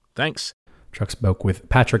pleasure. Thanks. Chuck spoke with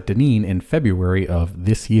Patrick Deneen in February of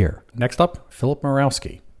this year. Next up, Philip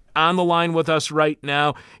Murawski. On the line with us right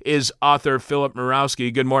now is author Philip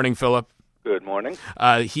Murawski. Good morning, Philip. Good morning.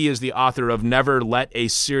 He is the author of Never Let a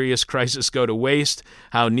Serious Crisis Go to Waste,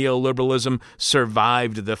 How Neoliberalism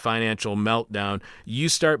Survived the Financial Meltdown. You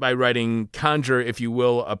start by writing, conjure, if you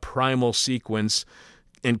will, a primal sequence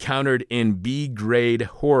encountered in B-grade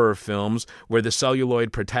horror films where the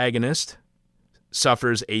celluloid protagonist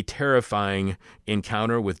suffers a terrifying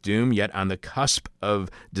encounter with doom, yet on the cusp of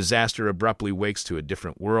disaster abruptly wakes to a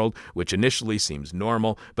different world, which initially seems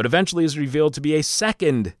normal, but eventually is revealed to be a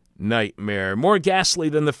second nightmare, more ghastly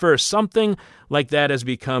than the first. Something like that has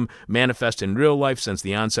become manifest in real life since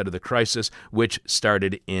the onset of the crisis, which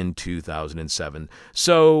started in 2007.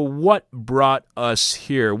 So what brought us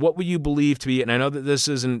here? What would you believe to be, and I know that this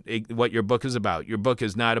isn't what your book is about. Your book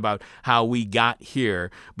is not about how we got here,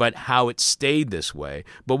 but how it stayed this way.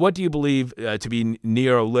 But what do you believe to be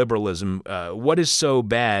neoliberalism? What is so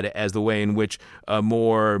bad as the way in which a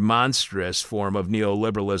more monstrous form of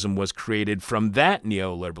neoliberalism was created from that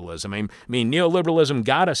neoliberalism? I mean, neoliberalism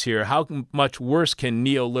got us here. How much worse can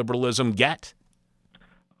neoliberalism get?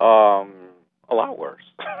 A lot worse.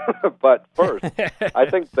 But first, I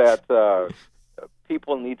think that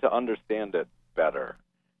people need to understand it better.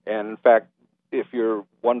 And in fact, if you're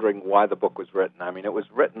wondering why the book was written, I mean, it was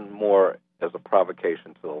written more as a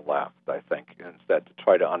provocation to the left, I think, instead to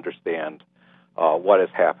try to understand what has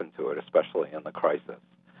happened to it, especially in the crisis.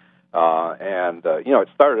 It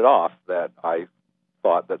started off that I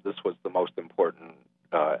thought that this was the most important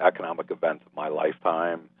economic event of my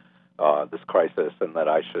lifetime, this crisis, and that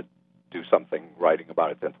I should do something writing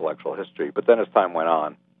about its intellectual history. But then as time went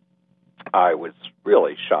on, I was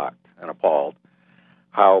really shocked and appalled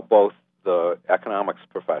how both the economics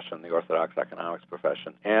profession, the orthodox economics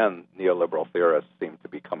profession, and neoliberal theorists seem to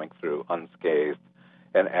be coming through unscathed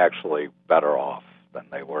and actually better off than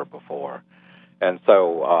they were before. And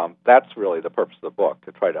so that's really the purpose of the book,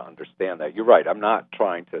 to try to understand that. You're right. I'm not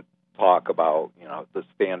trying to talk about, the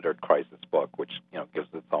standard crisis book, which, gives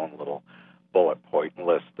its own little bullet point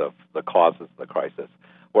list of the causes of the crisis.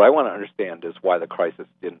 What I want to understand is why the crisis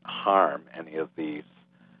didn't harm any of these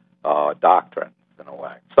doctrines in a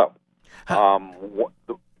way. So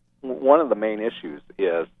one of the main issues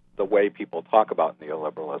is the way people talk about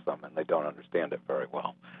neoliberalism, and they don't understand it very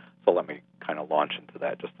well. So let me kind of launch into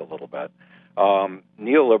that just a little bit.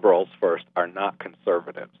 Neoliberals, first, are not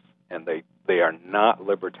conservatives, and they are not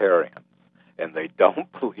libertarians, and they don't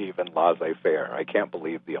believe in laissez-faire. I can't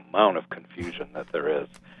believe the amount of confusion that there is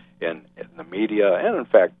in the media, and in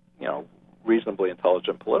fact, reasonably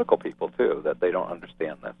intelligent political people, too, that they don't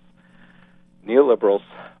understand this. Neoliberals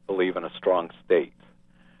believe in a strong state.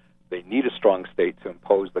 They need a strong state to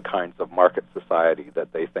impose the kinds of market society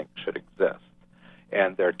that they think should exist.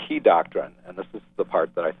 And their key doctrine, and this is the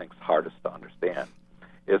part that I think is hardest to understand,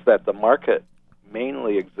 is that the market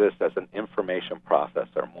mainly exists as an information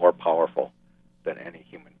processor more powerful than any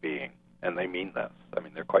human being. And they mean this. I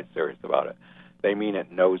mean, they're quite serious about it. They mean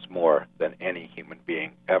it knows more than any human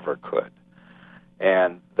being ever could.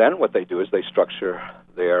 And then what they do is they structure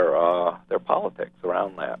their politics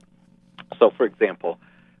around that. So, for example,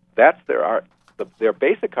 that's their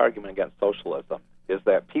basic argument against socialism is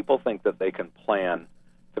that people think that they can plan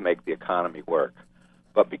to make the economy work,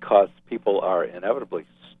 but because people are inevitably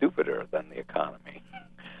stupider than the economy,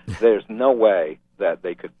 there's no way that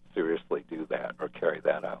they could seriously do that or carry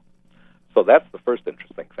that out. So that's the first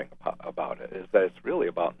interesting thing about it, is that it's really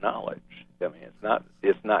about knowledge. I mean,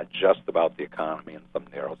 it's not just about the economy in some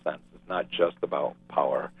narrow sense. It's not just about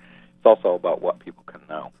power. It's also about what people can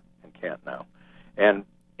know and can't know. And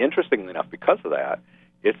interestingly enough, because of that,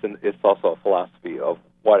 it's also a philosophy of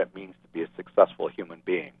what it means to be a successful human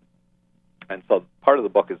being. And so part of the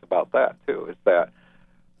book is about that, too, is that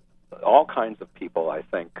all kinds of people, I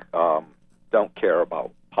think, don't care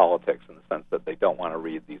about politics in the sense that they don't want to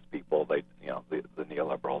read these people. The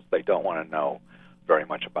neoliberals. They don't want to know very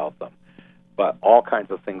much about them. But all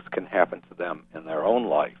kinds of things can happen to them in their own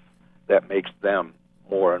life that makes them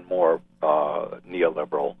more and more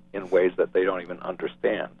neoliberal in ways that they don't even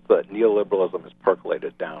understand. So that neoliberalism is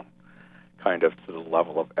percolated down kind of to the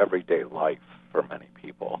level of everyday life for many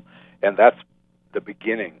people. And that's the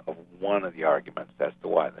beginning of one of the arguments as to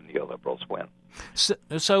why the neoliberals win.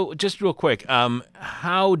 So just real quick,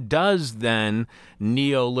 how does then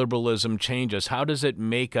neoliberalism change us? How does it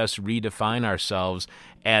make us redefine ourselves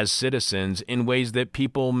as citizens in ways that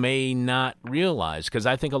people may not realize? Because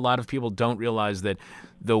I think a lot of people don't realize that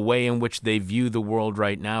the way in which they view the world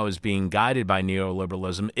right now is being guided by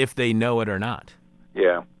neoliberalism, if they know it or not.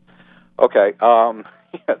 Yeah. Okay.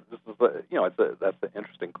 This is that's an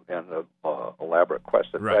interesting and elaborate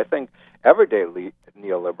question. Right. But I think everyday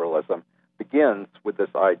neoliberalism begins with this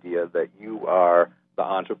idea that you are the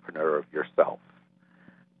entrepreneur of yourself.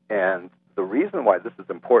 And the reason why this is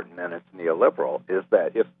important and it's neoliberal is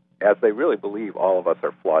that as they really believe all of us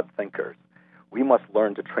are flawed thinkers, we must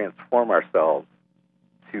learn to transform ourselves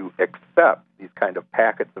to accept these kind of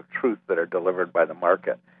packets of truth that are delivered by the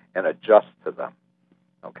market and adjust to them.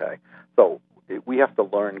 Okay? So we have to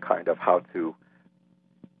learn kind of how to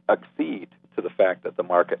accede to the fact that the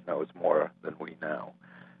market knows more than we know.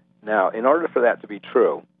 Now, in order for that to be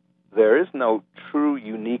true, there is no true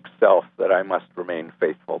unique self that I must remain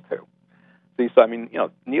faithful to. See, so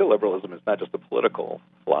neoliberalism is not just a political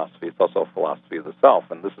philosophy, it's also a philosophy of the self,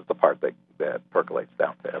 and this is the part that percolates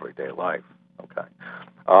down to everyday life. Okay.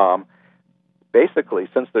 Basically,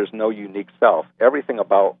 since there's no unique self, everything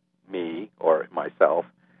about me or myself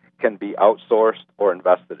can be outsourced or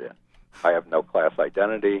invested in. I have no class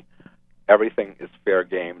identity. Everything is fair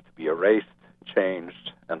game to be erased,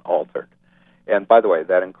 changed, and altered. And by the way,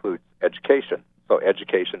 that includes education. So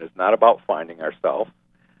education is not about finding ourselves.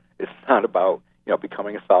 It's not about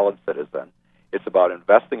becoming a solid citizen. It's about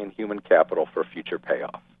investing in human capital for future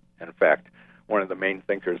payoff. In fact, one of the main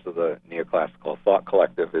thinkers of the neoclassical thought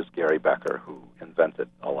collective is Gary Becker, who invented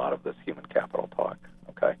a lot of this human capital talk.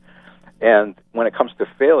 Okay, and when it comes to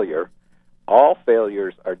failure, all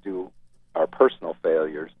failures are personal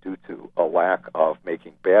failures due to a lack of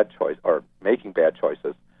making bad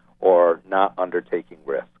choices or not undertaking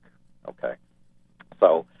risk. Okay,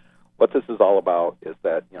 so what this is all about is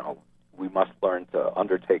that we must learn to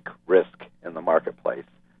undertake risk in the marketplace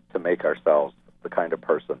to make ourselves the kind of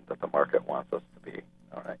person that the market wants us to be.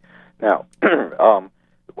 All right. Now,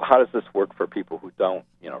 how does this work for people who don't,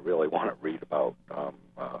 really want to read about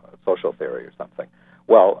social theory or something?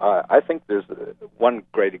 Well, I think there's one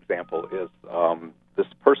great example is this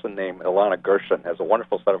person named Ilana Gershon has a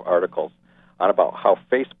wonderful set of articles on about how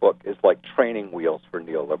Facebook is like training wheels for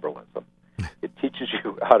neoliberalism. It teaches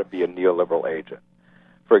you how to be a neoliberal agent.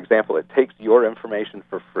 For example, it takes your information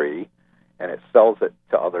for free and it sells it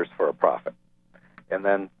to others for a profit. And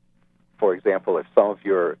then, for example, if some of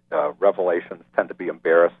your revelations tend to be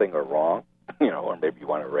embarrassing or wrong, or maybe you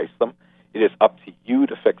want to erase them, it is up to you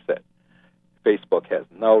to fix it. Facebook has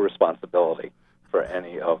no responsibility for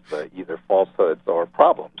any of the either falsehoods or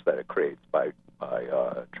problems that it creates by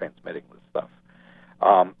transmitting this stuff.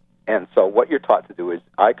 And so what you're taught to do is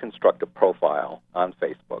I construct a profile on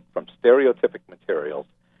Facebook from stereotypic materials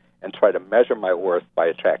and try to measure my worth by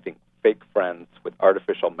attracting fake friends with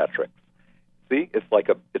artificial metrics. See, it's like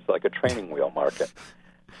a training wheel market.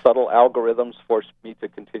 Subtle algorithms force me to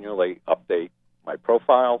continually update my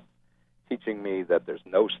profiles, teaching me that there's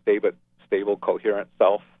no stable, coherent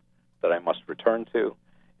self that I must return to.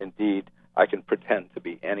 Indeed, I can pretend to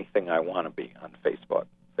be anything I want to be on Facebook.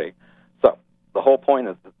 See? So the whole point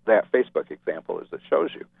of that Facebook example is it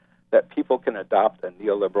shows you that people can adopt a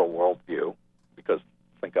neoliberal worldview, because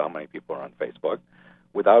think how many people are on Facebook,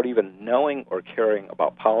 without even knowing or caring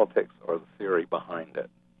about politics or the theory behind it.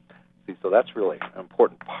 See, so that's really an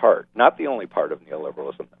important part. Not the only part of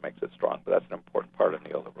neoliberalism that makes it strong, but that's an important part of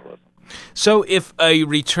neoliberalism. So if a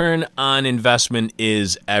return on investment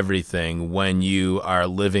is everything when you are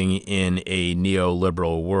living in a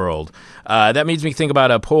neoliberal world, that makes me think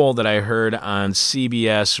about a poll that I heard on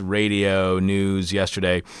CBS radio news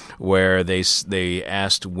yesterday where they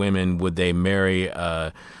asked women would they marry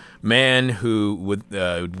a man who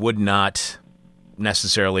would not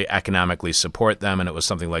necessarily economically support them, and it was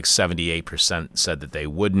something like 78% said that they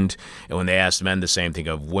wouldn't. And when they asked men the same thing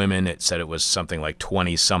of women, it said it was something like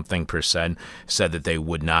 20-something% said that they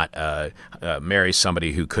would not marry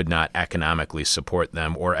somebody who could not economically support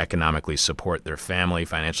them or economically support their family,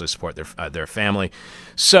 financially support their family.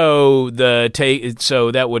 So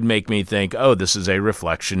that would make me think, oh, this is a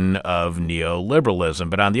reflection of neoliberalism.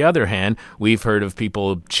 But on the other hand, we've heard of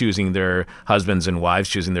people choosing their husbands and wives,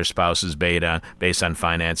 choosing their spouses based on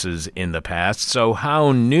finances in the past. So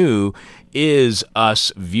how new is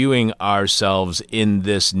us viewing ourselves in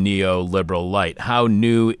this neoliberal light? How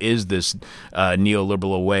new is this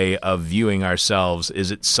neoliberal way of viewing ourselves?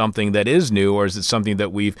 Is it something that is new, or is it something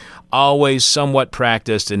that we've always somewhat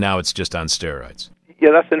practiced and now it's just on steroids?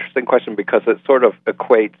 Yeah, that's an interesting question because it sort of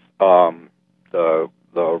equates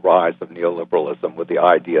the rise of neoliberalism with the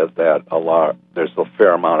idea that there's a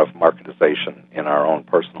fair amount of marketization in our own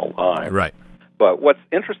personal lives. Right. But what's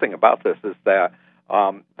interesting about this is that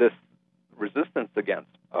this resistance against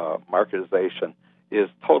marketization is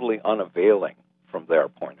totally unavailing from their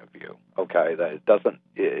point of view. Okay, that it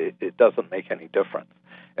doesn't make any difference,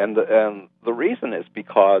 and the reason is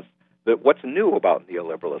because what's new about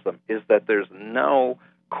neoliberalism is that there's no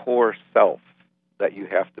core self that you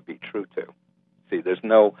have to be true to. See, there's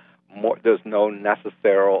no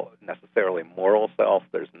necessarily moral self.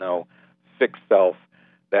 There's no fixed self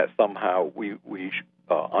that somehow we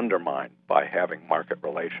undermine by having market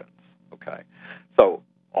relations. Okay, so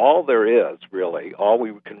all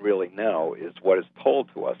we can really know is what is told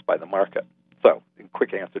to us by the market. So, in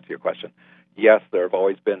quick answer to your question, yes, there have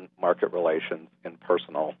always been market relations in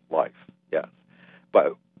personal life, yes.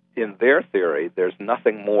 But in their theory, there's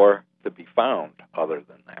nothing more to be found other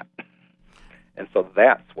than that. And so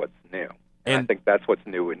that's what's new. And I think that's what's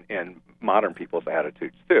new in modern people's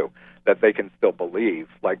attitudes, too, that they can still believe,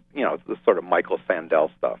 like, the sort of Michael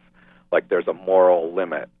Sandel stuff, like there's a moral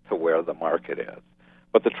limit to where the market is.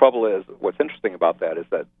 But the trouble is, what's interesting about that is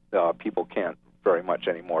that people can't very much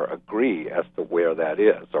anymore agree as to where that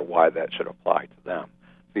is or why that should apply to them.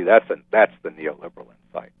 See, that's the neoliberal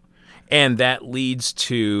insight. And that leads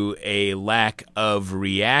to a lack of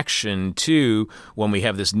reaction to when we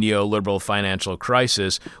have this neoliberal financial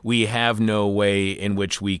crisis. We have no way in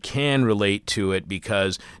which we can relate to it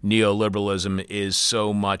because neoliberalism is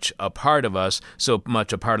so much a part of us, so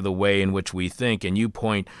much a part of the way in which we think. And you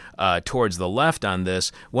point towards the left on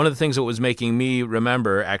this. One of the things that was making me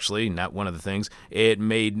remember, actually, not one of the things,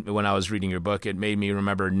 when I was reading your book, it made me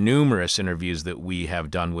remember numerous interviews that we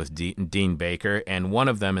have done with Dean Baker. And one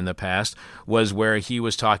of them in the past was where he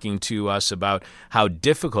was talking to us about how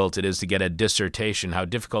difficult it is to get a dissertation, how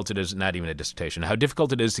difficult it is, not even a dissertation, how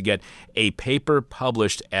difficult it is to get a paper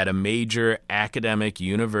published at a major academic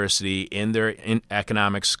university in their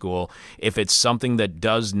economics school if it's something that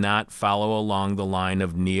does not follow along the line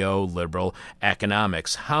of neoliberal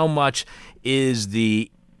economics. How much is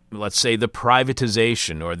let's say the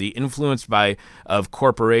privatization or the influence of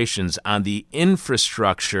corporations on the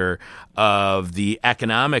infrastructure of the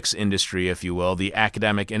economics industry, if you will, the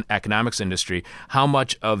economics industry, how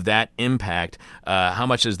much of that impact, how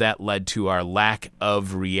much has that led to our lack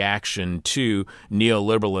of reaction to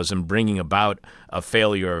neoliberalism bringing about a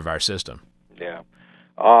failure of our system? Yeah.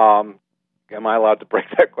 Am I allowed to break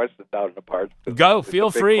that question down into parts? Go,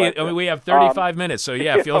 feel free. Question. I mean, we have 35 minutes, so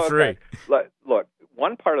yeah, feel free. Look,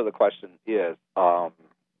 one part of the question is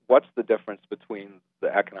what's the difference between the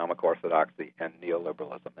economic orthodoxy and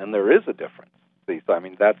neoliberalism? And there is a difference. See, so I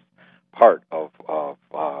mean that's part of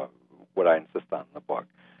what I insist on in the book.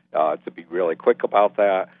 To be really quick about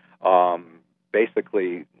that,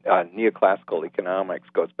 basically, neoclassical economics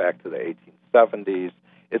goes back to the 1870s.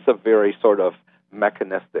 It's a very sort of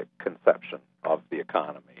mechanistic conception of the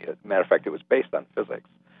economy. As a matter of fact, it was based on physics,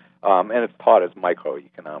 and it's taught as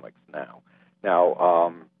microeconomics now.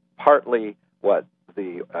 Now, partly what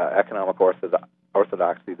the economic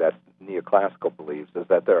orthodoxy that's neoclassical believes is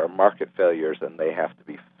that there are market failures and they have to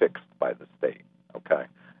be fixed by the state, okay?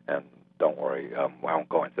 And don't worry, I won't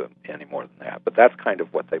go into any more than that, but that's kind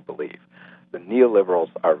of what they believe. The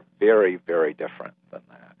neoliberals are very, very different than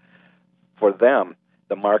that. For them,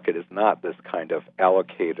 the market is not this kind of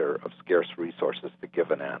allocator of scarce resources to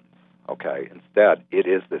given ends, okay? Instead, it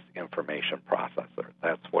is this information processor.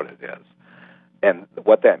 That's what it is. And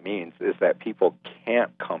what that means is that people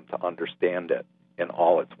can't come to understand it in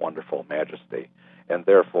all its wonderful majesty, and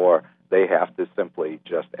therefore they have to simply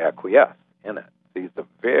just acquiesce in it. It's a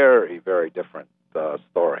very, very different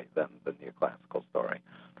story than the neoclassical story.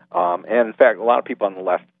 And in fact, a lot of people on the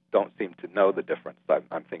left don't seem to know the difference.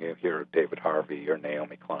 I'm thinking here of David Harvey or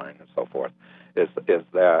Naomi Klein and so forth, is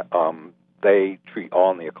that they treat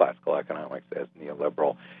all neoclassical economics as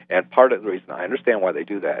neoliberal. And part of the reason I understand why they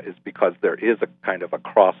do that is because there is a kind of a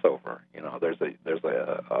crossover. You know, there's a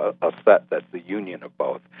set that's the union of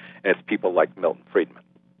both, and it's people like Milton Friedman.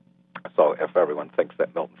 So if everyone thinks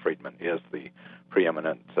that Milton Friedman is the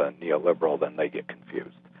preeminent neoliberal, then they get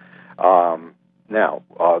confused. Now,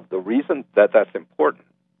 the reason that that's important,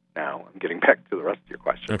 now I'm getting back to the rest of your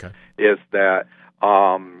question, is that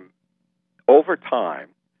over time,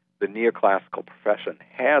 the neoclassical profession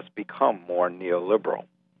has become more neoliberal.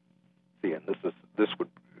 See, and this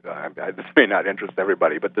may not interest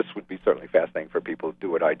everybody, but this would be certainly fascinating for people who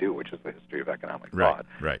do what I do, which is the history of economic thought.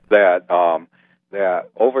 Right. That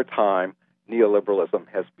over time, neoliberalism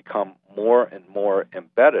has become more and more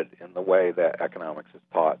embedded in the way that economics is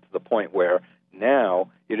taught, to the point where now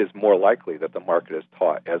it is more likely that the market is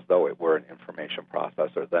taught as though it were an information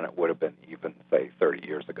processor than it would have been even, say, 30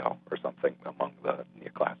 years ago or something among the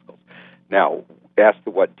neoclassicals. Now, as to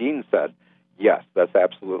what Dean said, yes, that's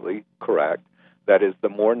absolutely correct. That is, the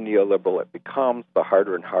more neoliberal it becomes, the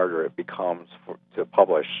harder and harder it becomes to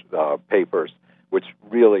publish papers which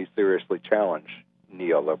really seriously challenge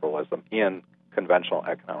neoliberalism in conventional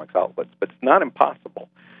economics outlets. But it's not impossible.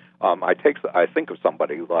 I think of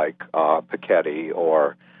somebody like Piketty,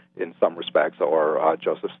 or in some respects, or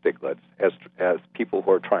Joseph Stiglitz as people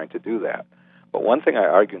who are trying to do that. But one thing I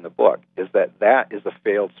argue in the book is that is a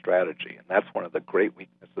failed strategy, and that's one of the great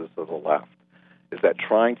weaknesses of the left, is that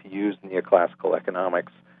trying to use neoclassical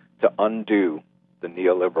economics to undo the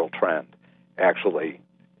neoliberal trend actually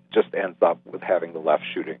just ends up with having the left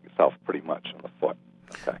shooting itself pretty much in the foot.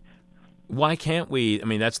 Okay. Why can't we? I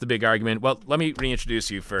mean, that's the big argument. Well, let me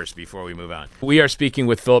reintroduce you first before we move on. We are speaking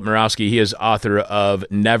with Philip Murawski. He is author of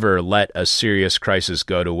Never Let a Serious Crisis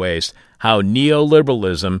Go to Waste: How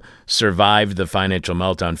Neoliberalism Survived the Financial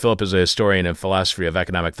Meltdown. Philip is a historian and philosophy of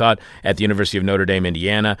economic thought at the University of Notre Dame,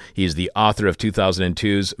 Indiana. He's the author of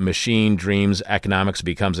 2002's Machine Dreams Economics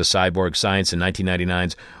Becomes a Cyborg Science, and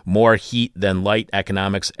 1999's More Heat Than Light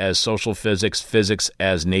Economics as Social Physics, Physics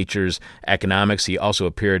as Nature's Economics. He also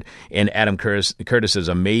appeared in Adam Curtis's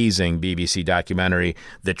amazing BBC documentary,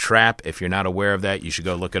 The Trap. If you're not aware of that, you should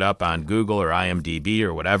go look it up on Google or IMDb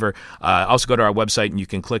or whatever. Also go to our website and you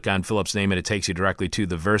can click on Philip's name and it takes you directly to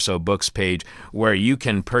the Verso Books page where you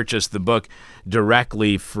can purchase the book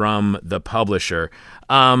directly from the publisher.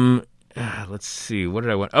 Let's see, what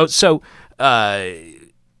did I want?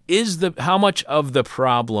 How much of the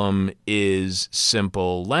problem is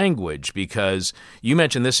simple language? Because you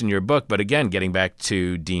mentioned this in your book, but again, getting back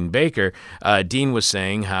to Dean Baker, Dean was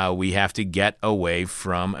saying how we have to get away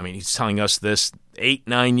from, he's telling us this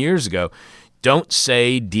 8-9 years ago, don't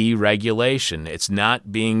say deregulation. It's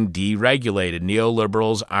not being deregulated.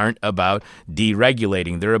 Neoliberals aren't about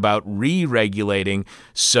deregulating. They're about re-regulating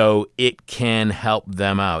so it can help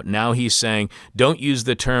them out. Now he's saying, don't use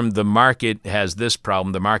the term the market has this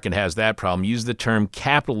problem, the market has that problem. Use the term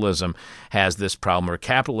capitalism has this problem or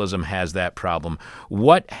capitalism has that problem.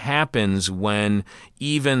 What happens when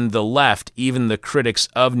even the left, even the critics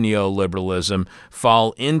of neoliberalism,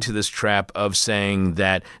 fall into this trap of saying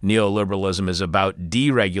that neoliberalism is about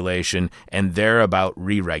deregulation and they're about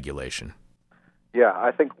re-regulation? Yeah,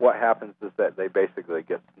 I think what happens is that they basically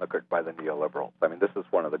get snookered by the neoliberals. This is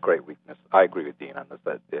one of the great weaknesses. I agree with Dean on this,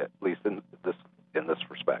 that at least in this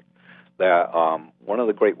respect, that one of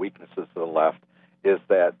the great weaknesses of the left is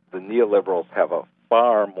that the neoliberals have a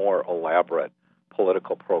far more elaborate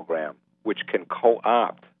political program which can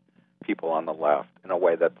co-opt people on the left in a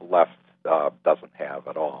way that the left doesn't have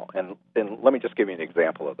at all. And let me just give you an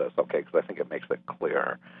example of this, okay, because I think it makes it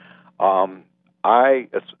clear. I,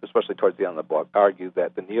 especially towards the end of the book, argue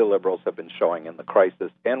that the neoliberals have been showing in the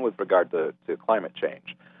crisis and with regard to climate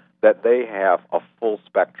change that they have a full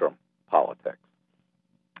spectrum politics.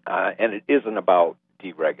 And it isn't about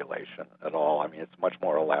deregulation at all. It's much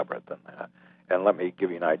more elaborate than that. And let me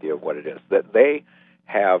give you an idea of what it is. That they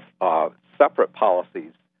have separate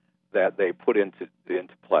policies that they put into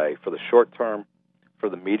play for the short term, for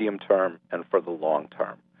the medium term, and for the long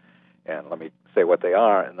term. And let me say what they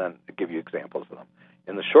are and then give you examples of them.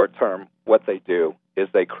 In the short term, what they do is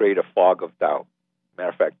they create a fog of doubt. Matter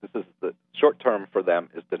of fact, this is the short term for them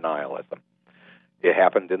is denialism. It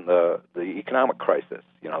happened in the economic crisis.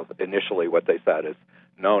 Initially what they said is,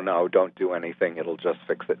 no, don't do anything, it'll just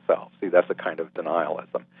fix itself. See, that's a kind of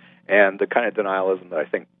denialism. And the kind of denialism that I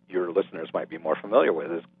think your listeners might be more familiar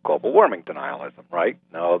with is global warming denialism, right?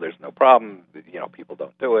 No, there's no problem, people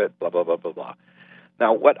don't do it, blah, blah, blah, blah, blah.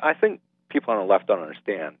 Now, what I think people on the left don't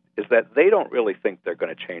understand is that they don't really think they're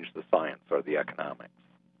going to change the science or the economics.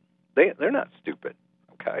 They're not stupid,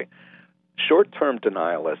 okay? Short-term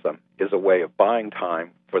denialism is a way of buying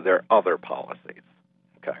time for their other policies,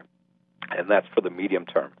 okay? And that's for the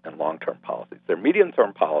medium-term and long-term policies. Their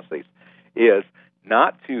medium-term policies is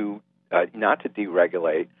not to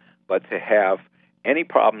deregulate, but to have any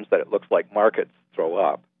problems that it looks like markets throw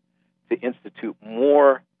up, to institute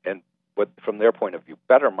more and, what, from their point of view,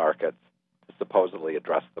 better markets to supposedly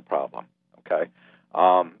address the problem, okay?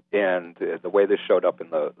 And the way this showed up in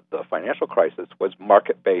the financial crisis was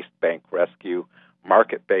market-based bank rescue,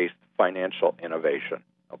 market-based financial innovation,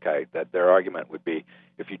 okay? That their argument would be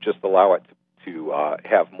if you just allow it to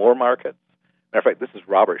have more markets. Matter of fact, this is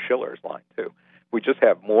Robert Schiller's line, too. We just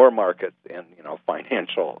have more markets in,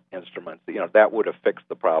 financial instruments, that would have fixed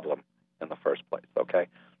the problem in the first place, okay?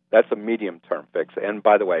 That's a medium-term fix. And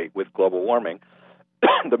by the way, with global warming,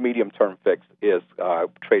 the medium-term fix is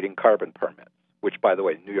trading carbon permits, which, by the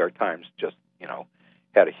way, the New York Times just,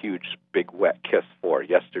 had a huge, big, wet kiss for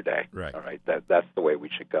yesterday. Right. All right, that's the way we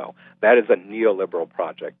should go. That is a neoliberal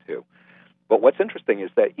project, too. But what's interesting is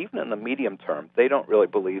that even in the medium term, they don't really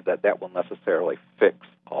believe that will necessarily fix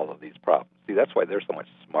all of these problems. See, that's why they're so much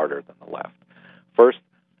smarter than the left. First,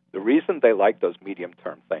 the reason they like those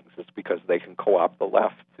medium-term things is because they can co-opt the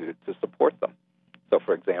left to support them. So,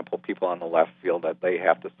 for example, people on the left feel that they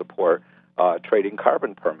have to support trading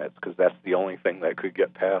carbon permits because that's the only thing that could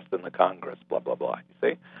get passed in the Congress, blah, blah, blah. You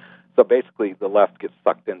see? So basically, the left gets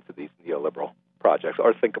sucked into these neoliberal projects.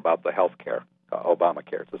 Or think about the health care,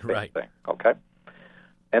 Obamacare. It's the same thing, okay?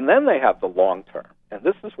 And then they have the long term, and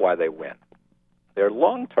this is why they win. Their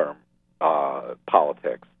long-term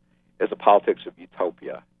politics is a politics of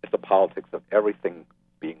utopia. It's a politics of everything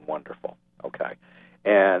being wonderful, okay?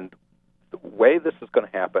 And the way this is going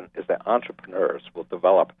to happen is that entrepreneurs will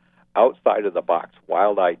develop outside-of-the-box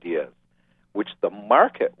wild ideas, which the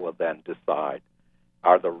market will then decide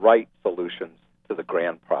are the right solutions to the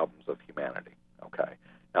grand problems of humanity, okay?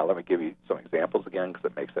 Now, let me give you some examples again because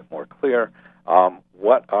it makes it more clear.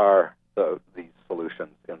 What are these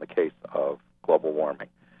solutions in the case of global warming?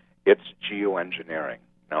 It's geoengineering.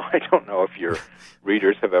 Now, I don't know if your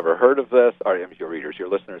readers have ever heard of this, or if your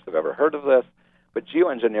listeners have ever heard of this, but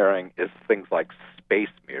geoengineering is things like space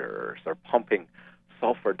mirrors or pumping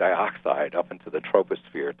sulfur dioxide up into the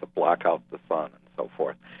troposphere to block out the sun and so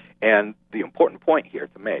forth. And the important point here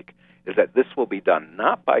to make is that this will be done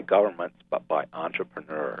not by governments, but by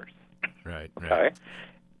entrepreneurs. Right. Okay?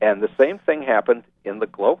 And the same thing happened in the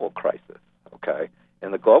global crisis, okay? In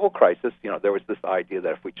the global crisis, there was this idea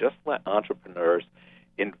that if we just let entrepreneurs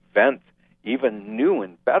invent even new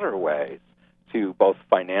and better ways to both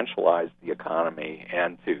financialize the economy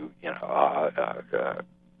and to,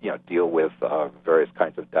 deal with various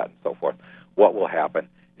kinds of debt and so forth, what will happen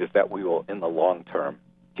is that we will, in the long term,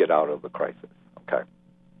 get out of the crisis, okay?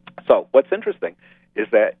 So what's interesting is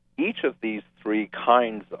that each of these three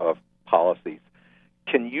kinds of policies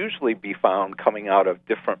can usually be found coming out of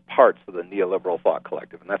different parts of the neoliberal thought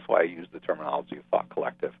collective, and that's why I use the terminology of thought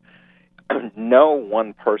collective. No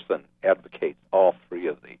one person advocates all three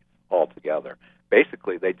of these altogether.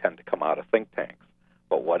 Basically, they tend to come out of think tanks.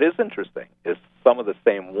 But what is interesting is some of the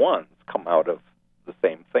same ones come out of the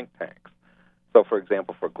same think tanks. So, for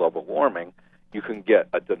example, for global warming, you can get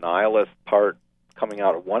a denialist part coming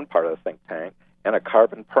out of one part of the think tank and a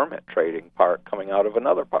carbon permit trading part coming out of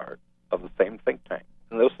another part of the same think tank.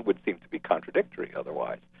 And those would seem to be contradictory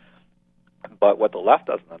otherwise. But what the left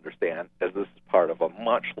doesn't understand is this is part of a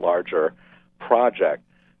much larger project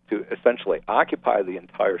to essentially occupy the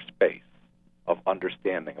entire space of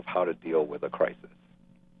understanding of how to deal with a crisis.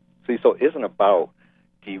 See, so it isn't about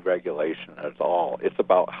deregulation at all. It's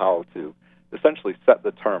about how to essentially set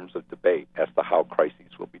the terms of debate as to how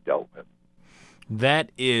crises will be dealt with.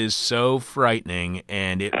 That is so frightening,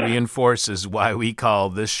 and it reinforces why we call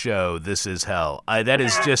this show "This Is Hell." That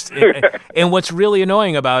is just, and what's really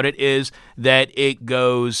annoying about it is that it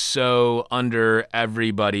goes so under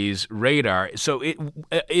everybody's radar. So it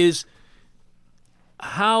is.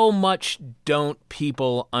 How much don't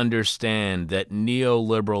people understand that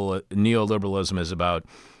neoliberalism is about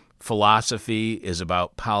philosophy, is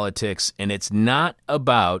about politics, and it's not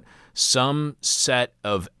about some set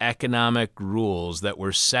of economic rules that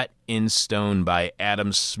were set in stone by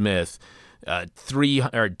Adam Smith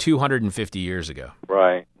 250 years ago.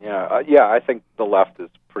 Right. Yeah. I think the left is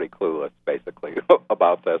pretty clueless, basically,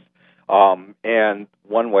 about this. And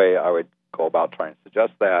one way I would go about trying to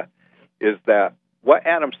suggest that is that what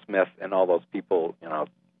Adam Smith and all those people,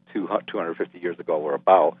 250 years ago were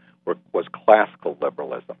about was classical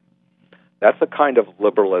liberalism. That's a kind of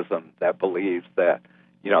liberalism that believes that,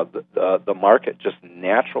 the market just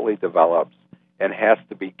naturally develops and has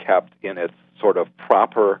to be kept in its sort of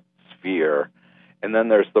proper fear. And then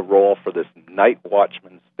there's the role for this night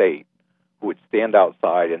watchman state who would stand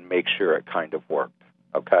outside and make sure it kind of worked.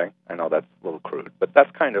 Okay? I know that's a little crude, but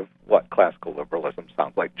that's kind of what classical liberalism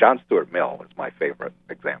sounds like. John Stuart Mill is my favorite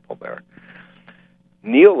example there.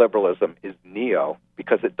 Neoliberalism is neo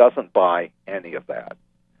because it doesn't buy any of that.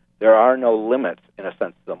 There are no limits, in a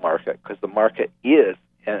sense, to the market, because the market is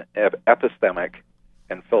an epistemic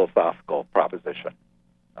and philosophical proposition.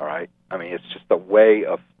 All right? I mean, it's just a way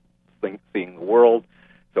of seeing the world.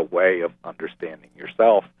 It's a way of understanding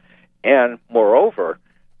yourself. And moreover,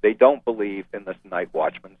 they don't believe in this night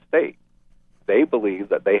watchman state. They believe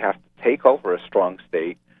that they have to take over a strong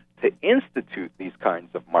state to institute these kinds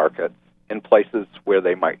of markets in places where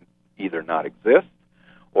they might either not exist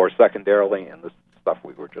or secondarily, in the stuff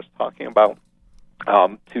we were just talking about,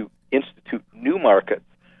 to institute new markets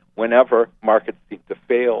whenever markets seem to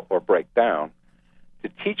fail or break down, to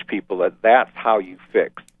teach people that that's how you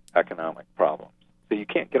fix economic problems. So you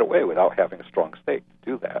can't get away without having a strong state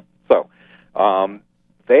to do that. So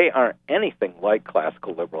they aren't anything like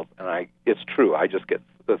classical liberals, and it's true. I just get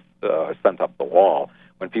this sent up the wall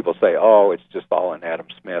when people say, oh, it's just all in Adam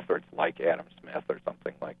Smith, or it's like Adam Smith, or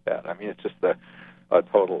something like that. I mean, it's just a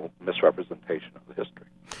total misrepresentation of the history.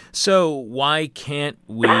 So why can't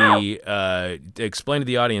we explain to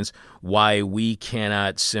the audience why we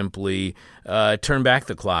cannot simply turn back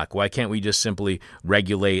the clock? Why can't we just simply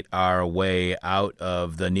regulate our way out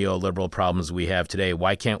of the neoliberal problems we have today?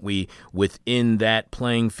 Why can't we, within that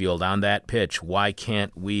playing field, on that pitch, why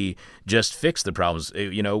can't we just fix the problems?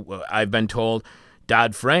 You know, I've been told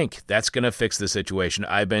Dodd-Frank, that's going to fix the situation.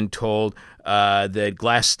 I've been told that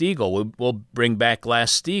Glass-Steagall, we'll bring back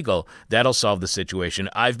Glass-Steagall. That'll solve the situation.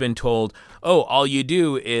 I've been told, all you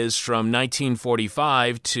do is from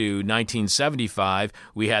 1945 to 1975,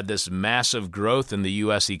 we had this massive growth in the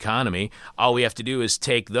U.S. economy. All we have to do is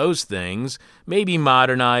take those things, maybe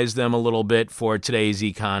modernize them a little bit for today's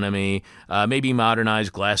economy, maybe modernize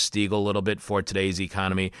Glass-Steagall a little bit for today's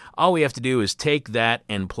economy. All we have to do is take that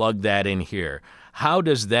and plug that in here. How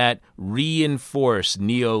does that reinforce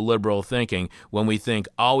neoliberal thinking when we think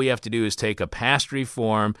all we have to do is take a past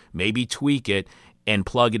reform, maybe tweak it, and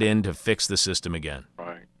plug it in to fix the system again?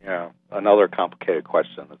 Right, yeah. Another complicated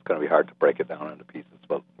question. It's going to be hard to break it down into pieces,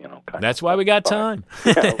 but, That's why we got time.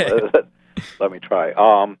 Let me try.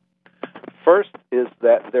 First is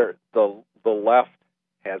that the left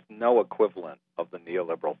has no equivalent of the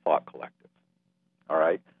neoliberal thought collective, all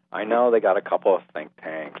right? I know they got a couple of think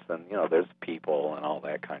tanks and, there's people and all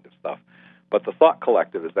that kind of stuff. But the thought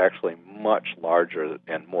collective is actually much larger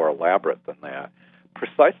and more elaborate than that,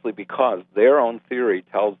 precisely because their own theory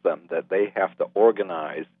tells them that they have to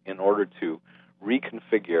organize in order to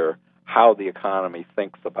reconfigure how the economy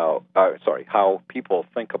how people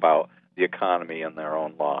think about the economy in their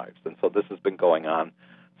own lives. And so this has been going on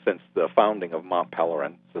since the founding of Mont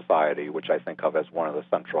Pelerin Society, which I think of as one of the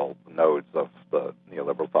central nodes of the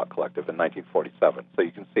neoliberal thought collective in 1947. So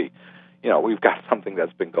you can see, we've got something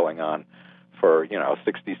that's been going on for,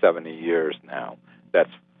 60, 70 years now that's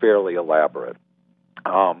fairly elaborate.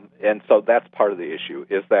 And so that's part of the issue,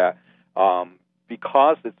 is that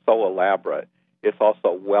because it's so elaborate, it's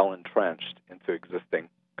also well entrenched into existing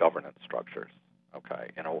governance structures. Okay,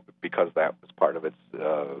 because that was part of its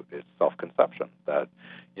self-conception, that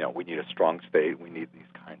we need a strong state, we need these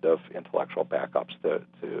kind of intellectual backups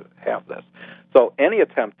to have this. So any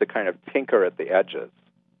attempt to kind of tinker at the edges,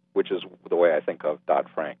 which is the way I think of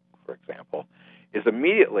Dodd-Frank, for example, is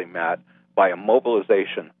immediately met by a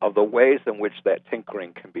mobilization of the ways in which that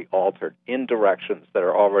tinkering can be altered in directions that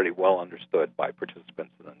are already well understood by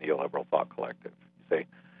participants in the neoliberal thought collective. You see,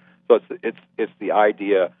 so it's the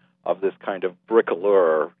idea of this kind of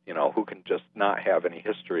bricoleur, who can just not have any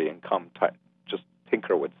history and just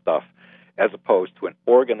tinker with stuff, as opposed to an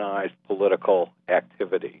organized political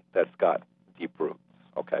activity that's got deep roots.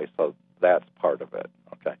 Okay, so that's part of it.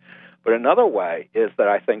 Okay, but another way is that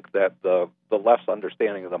I think that the left's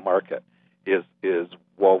understanding of the market is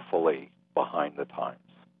woefully behind the times.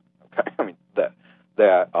 Okay, I mean that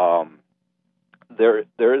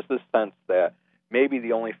there is this sense that maybe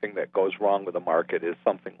the only thing that goes wrong with the market is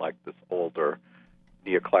something like this older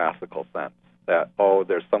neoclassical sense that,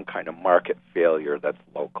 there's some kind of market failure that's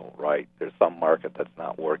local, right? There's some market that's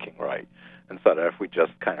not working right. And so that if we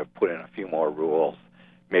just kind of put in a few more rules,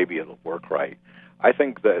 maybe it'll work right. I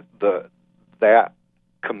think that that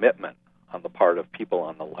commitment on the part of people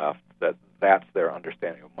on the left, that's their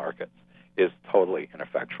understanding of markets, is totally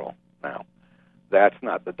ineffectual now. That's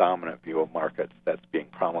not the dominant view of markets that's being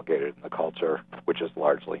promulgated in the culture, which is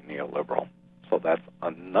largely neoliberal. So that's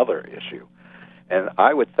another issue. And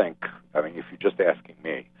I would think, if you're just asking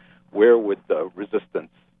me, where would the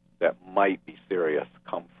resistance that might be serious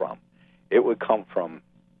come from? It would come from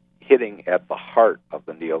hitting at the heart of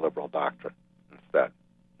the neoliberal doctrine instead,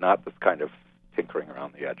 not this kind of tinkering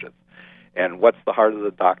around the edges. And what's the heart of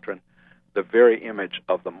the doctrine? The very image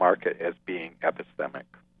of the market as being epistemic.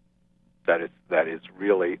 That is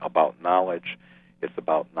really about knowledge. It's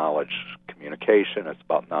about knowledge communication. It's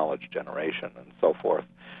about knowledge generation and so forth.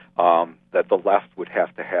 That the left would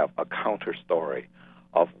have to have a counter story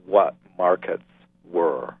of what markets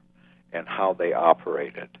were and how they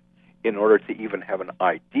operated in order to even have an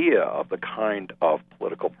idea of the kind of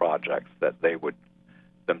political projects that they would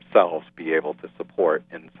themselves be able to support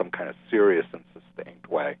in some kind of serious and sustained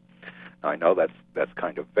way. Now, I know that's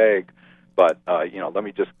kind of vague, but let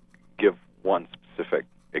me just give one specific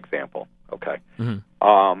example. Okay,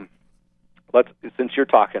 since you're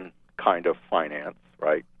talking kind of finance,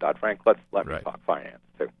 right, Dodd-Frank? Let me talk finance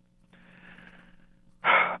too.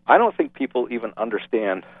 I don't think people even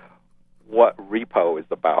understand what repo is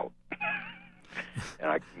about, and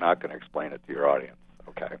I'm not going to explain it to your audience.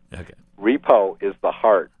 Okay. Repo is the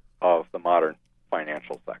heart of the modern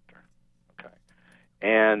financial sector. Okay,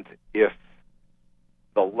 and if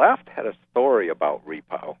the left had a story about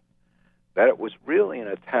repo, that it was really an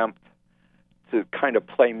attempt to kind of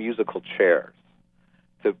play musical chairs,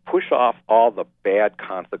 to push off all the bad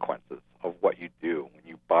consequences of what you do when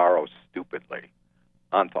you borrow stupidly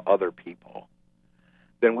onto other people,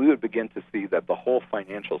 then we would begin to see that the whole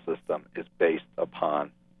financial system is based upon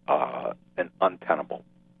an untenable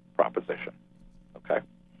proposition. Okay?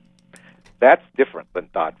 That's different than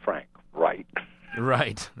Dodd-Frank, right?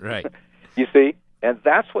 Right. You see? And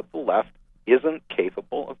that's what the left isn't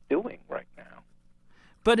capable of doing right now.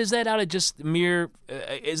 But is that out of just mere?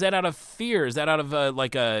 Is that out of fear? Is that out of No,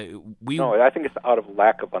 I think it's out of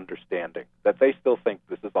lack of understanding. That they still think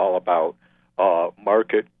this is all about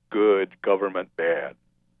market good, government bad.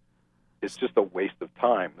 It's just a waste of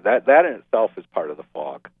time. That in itself is part of the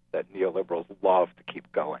fog that neoliberals love to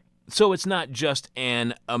keep going. So it's not just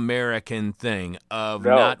an American thing of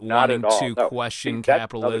not wanting to question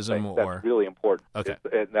capitalism, that's really important. Okay,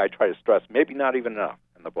 and I try to stress, maybe not even enough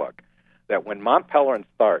in the book, that when Mont Pelerin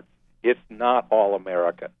starts, it's not all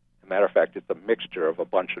American. As a matter of fact, it's a mixture of a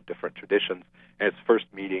bunch of different traditions, and its first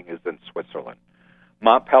meeting is in Switzerland.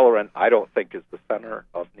 Mont Pelerin, I don't think, is the center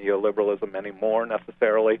of neoliberalism anymore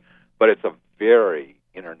necessarily, but it's a very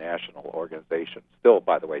international organization, still,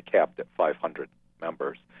 by the way, capped at 500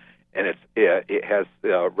 members. And it has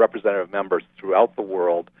representative members throughout the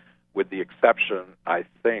world, with the exception, I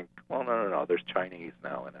think, well, no, there's Chinese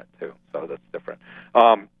now in it too, so that's different.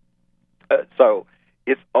 So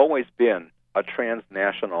it's always been a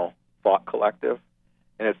transnational thought collective,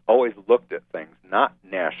 and it's always looked at things not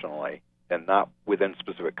nationally and not within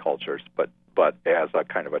specific cultures, but as a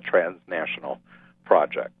kind of a transnational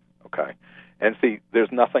project. Okay, and see,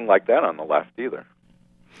 there's nothing like that on the left either.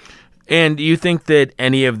 And do you think that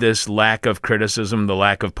any of this lack of criticism, the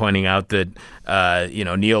lack of pointing out that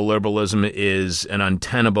neoliberalism is an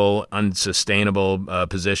untenable, unsustainable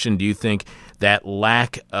position, do you think that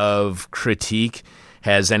lack of critique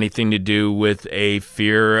has anything to do with a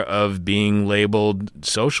fear of being labeled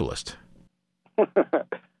socialist? Should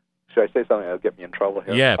I say something that'll get me in trouble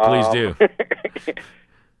here? Yeah, please do.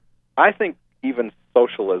 I think even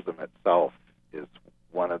socialism itself is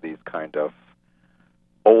one of these kind of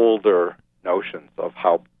older notions of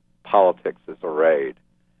how politics is arrayed,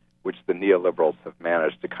 which the neoliberals have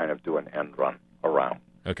managed to kind of do an end run around.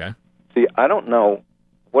 Okay. See, I don't know,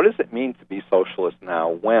 what does it mean to be socialist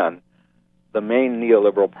now when the main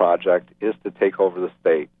neoliberal project is to take over the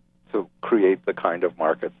state to create the kind of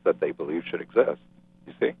markets that they believe should exist?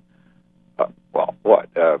 You see?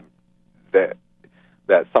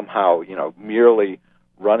 That somehow, merely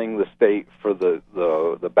running the state for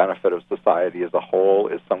the benefit of society as a whole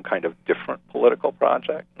is some kind of different political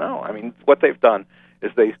project? No. I mean, what they've done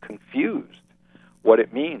is they've confused what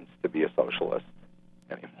it means to be a socialist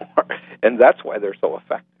anymore. And that's why they're so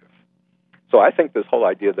effective. So I think this whole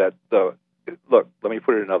idea that, look, let me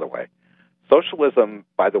put it another way. Socialism,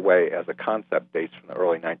 by the way, as a concept dates from the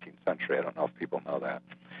early 19th century. I don't know if people know that.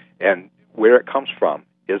 And where it comes from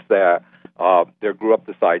is that there grew up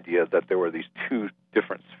this idea that there were these two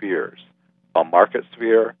different spheres, a market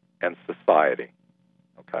sphere and society.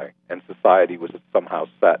 Okay? And society was somehow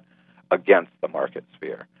set against the market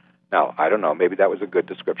sphere. Now, I don't know, maybe that was a good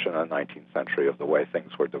description in the 19th century of the way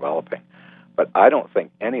things were developing. But I don't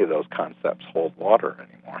think any of those concepts hold water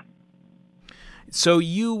anymore. So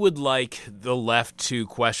you would like the left to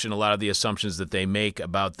question a lot of the assumptions that they make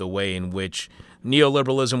about the way in which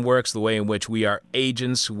neoliberalism works, the way in which we are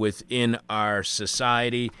agents within our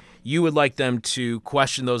society. you would like them to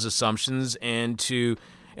question those assumptions, and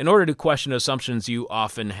in order to question assumptions, you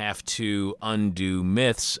often have to undo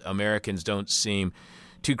myths. Americans don't seem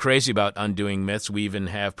too crazy about undoing myths. We even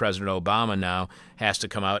have President Obama now has to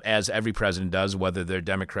come out, as every president does, whether they're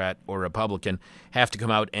Democrat or Republican, have to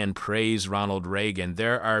come out and praise Ronald Reagan.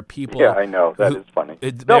 There are people... Yeah, I know. That is funny.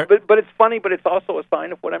 No, but it's funny, but it's also a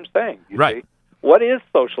sign of what I'm saying. You see? What is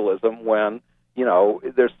socialism when,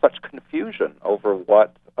 there's such confusion over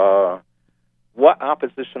what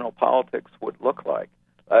oppositional politics would look like?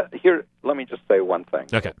 Here, let me just say one thing.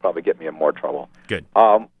 Okay. It'll probably get me in more trouble. Good.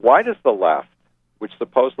 Why does the left, which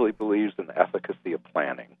supposedly believes in the efficacy of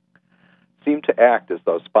planning, seem to act as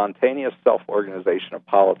though spontaneous self-organization of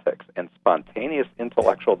politics and spontaneous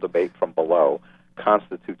intellectual debate from below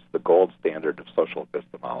constitutes the gold standard of social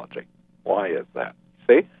epistemology? Why is that?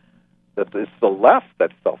 See? That it's the left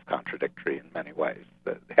that's self-contradictory in many ways,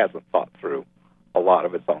 that hasn't thought through a lot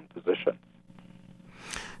of its own positions.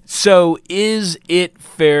 So is it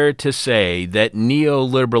fair to say that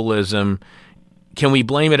neoliberalism, can we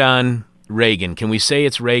blame it on Reagan? Can we say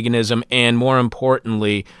it's Reaganism? And more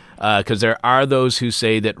importantly, because there are those who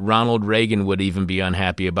say that Ronald Reagan would even be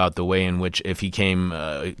unhappy about the way in which, if he came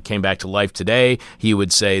back to life today, he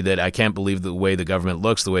would say that I can't believe the way the government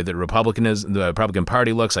looks, the way that the Republican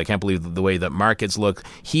Party looks. I can't believe the way that markets look.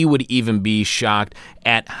 He would even be shocked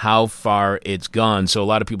at how far it's gone. So a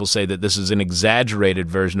lot of people say that this is an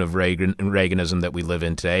exaggerated version of Reaganism that we live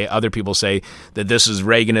in today. Other people say that this is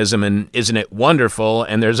Reaganism and isn't it wonderful?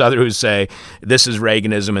 And there's others who say this is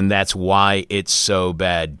Reaganism and that's why it's so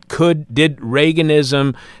bad. Did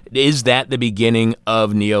Reaganism, is that the beginning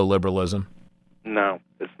of neoliberalism? No,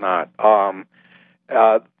 it's not.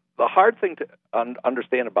 The hard thing to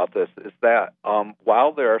understand about this is that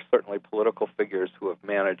while there are certainly political figures who have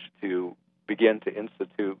managed to begin to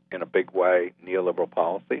institute in a big way neoliberal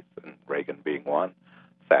policies, and Reagan being one,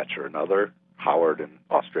 Thatcher another, Howard in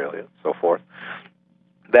Australia, so forth,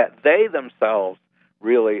 that they themselves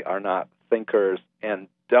really are not thinkers and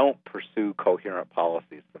don't pursue coherent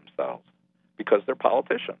policies themselves because they're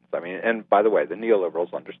politicians. I mean, and by the way, the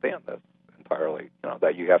neoliberals understand this entirely,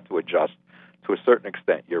 that you have to adjust to a certain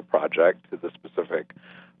extent your project to the specific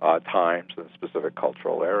times and specific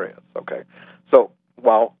cultural areas, okay? So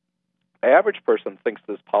while the average person thinks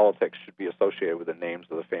this politics should be associated with the names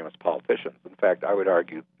of the famous politicians, in fact, I would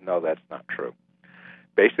argue, no, that's not true.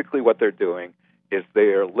 Basically what they're doing is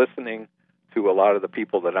they're listening to a lot of the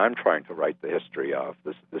people that I'm trying to write the history of,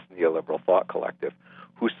 this neoliberal thought collective,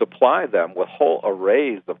 who supply them with whole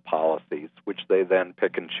arrays of policies, which they then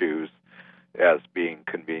pick and choose as being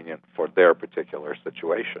convenient for their particular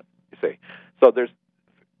situation, you see. So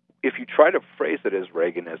if you try to phrase it as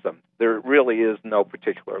Reaganism, there really is no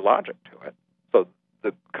particular logic to it. So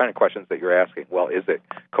the kind of questions that you're asking, well, is it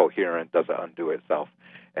coherent? Does it undo itself?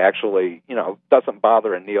 Actually, doesn't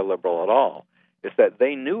bother a neoliberal at all. Is that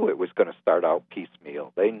they knew it was going to start out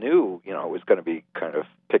piecemeal. They knew, it was going to be kind of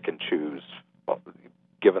pick and choose,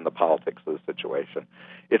 given the politics of the situation.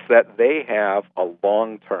 It's that they have a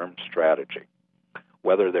long-term strategy,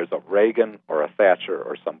 whether there's a Reagan or a Thatcher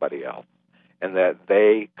or somebody else, and that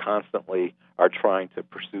they constantly are trying to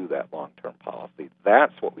pursue that long-term policy.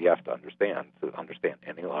 That's what we have to understand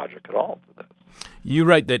any logic at all to this. You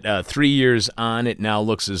write that 3 years on, it now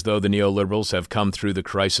looks as though the neoliberals have come through the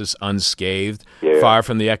crisis unscathed, far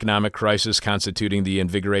from the economic crisis constituting the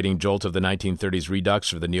invigorating jolt of the 1930s redux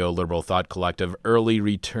for the neoliberal thought collective. Early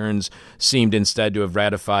returns seemed instead to have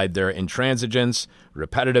ratified their intransigence,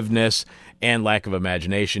 repetitiveness, and lack of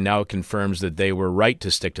imagination. Now it confirms that they were right to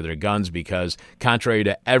stick to their guns because, contrary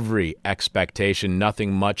to every expectation,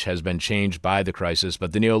 nothing much has been changed by the crisis.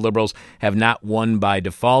 But the neoliberals have not won by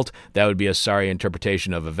default. That would be a sorry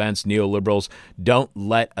interpretation of events. Neoliberals don't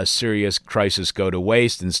let a serious crisis go to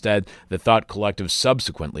waste. Instead, the thought collective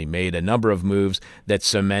subsequently made a number of moves that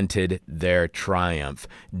cemented their triumph.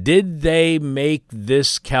 Did they make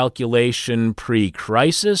this calculation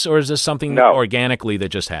pre-crisis, or is this something organically that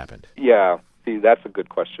just happened? Yeah. See, that's a good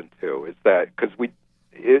question, too, is that because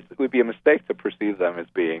it would be a mistake to perceive them as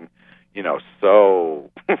being,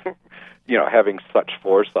 so, having such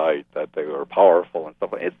foresight that they were powerful and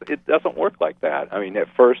stuff. It doesn't work like that. I mean, at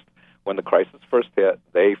first, when the crisis first hit,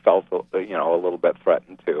 they felt, a little bit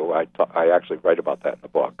threatened, too. I actually write about that in the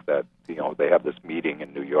book, that, they have this meeting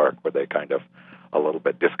in New York where they kind of a little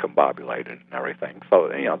bit discombobulated and everything.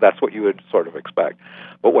 So, that's what you would sort of expect.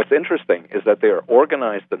 But what's interesting is that they are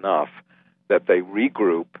organized enough that they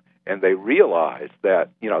regroup and they realize that,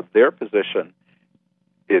 their position,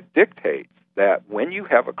 it dictates that when you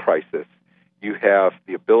have a crisis, you have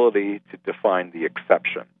the ability to define the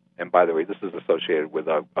exception. And by the way, this is associated with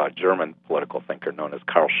a German political thinker known as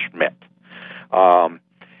Carl Schmitt.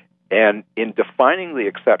 And in defining the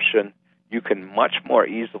exception, you can much more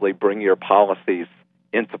easily bring your policies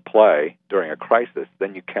into play during a crisis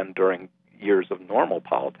than you can during years of normal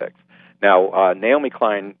politics. Now, Naomi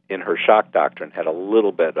Klein, in her shock doctrine, had a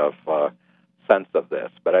little bit of sense of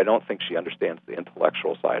this, but I don't think she understands the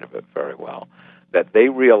intellectual side of it very well. That they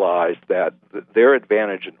realize that their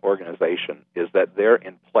advantage in organization is that they're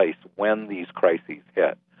in place when these crises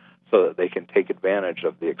hit, so that they can take advantage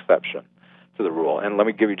of the exception to the rule. And let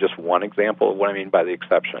me give you just one example of what I mean by the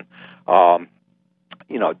exception.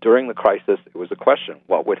 During the crisis, it was a question,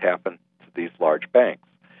 what would happen to these large banks?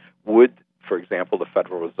 Would, for example, the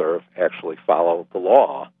Federal Reserve actually follow the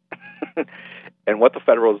law? And what the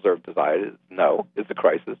Federal Reserve decided is, no, it's a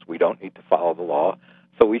crisis. We don't need to follow the law,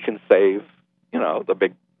 so we can save,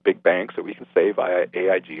 the big banks, or we can save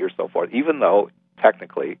AIG or so forth, even though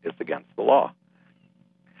technically it's against the law.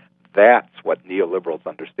 That's what neoliberals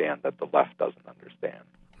understand that the left doesn't understand.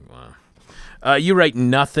 Wow. You write,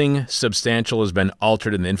 nothing substantial has been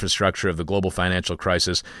altered in the infrastructure of the global financial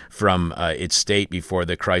crisis from its state before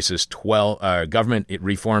the crisis. Government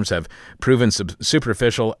reforms have proven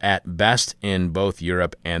superficial at best in both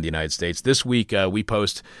Europe and the United States. This week, we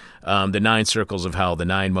post the 9 circles of hell, the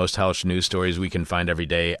 9 most hellish news stories we can find every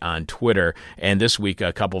day on Twitter. And this week,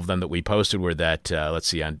 a couple of them that we posted were that,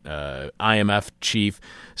 IMF chief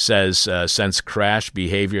says since crash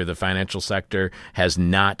behavior, the financial sector has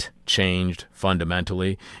not changed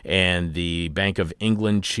fundamentally. And the Bank of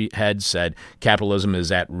England head said capitalism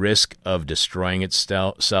is at risk of destroying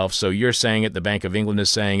itself. So you're saying it, the Bank of England is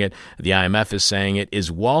saying it, the IMF is saying it. Is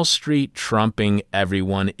Wall Street trumping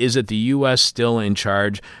everyone? Is it the U.S. still in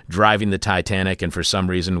charge, driving the Titanic, and for some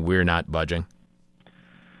reason we're not budging?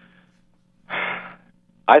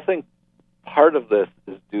 I think part of this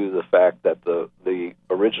is due to the fact that the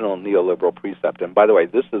original neoliberal precept, and by the way,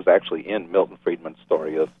 this is actually in Milton Friedman's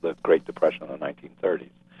story of the Great Depression in the 1930s,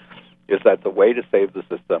 is that the way to save the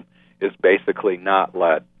system is basically not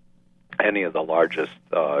let any of the largest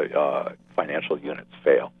financial units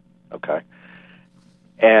fail, okay?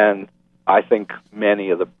 And I think many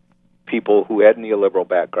of the people who had neoliberal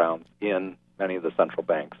backgrounds in many of the central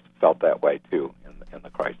banks felt that way too in the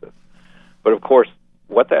crisis. But of course,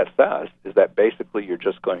 what that says is that basically you're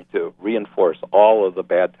just going to reinforce all of the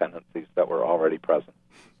bad tendencies that were already present.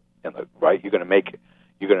 Right? You're going to make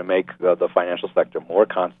the financial sector more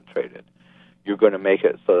concentrated. You're going to make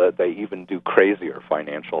it so that they even do crazier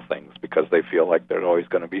financial things because they feel like they're always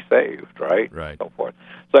going to be saved, right? Right. So forth.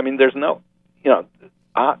 So I mean, there's no,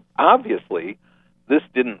 obviously, this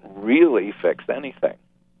didn't really fix anything.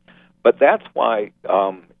 But that's why,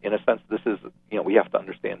 in a sense, this is, we have to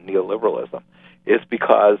understand neoliberalism, is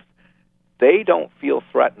because they don't feel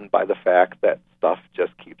threatened by the fact that stuff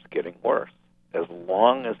just keeps getting worse. As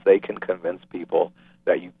long as they can convince people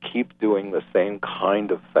that you keep doing the same kind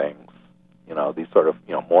of things, these sort of,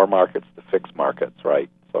 more markets to fix markets, right,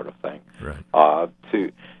 sort of thing, right.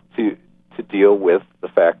 To deal with the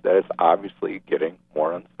fact that it's obviously getting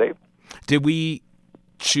more unstable. Did we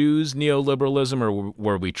choose neoliberalism, or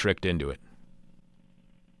were we tricked into it?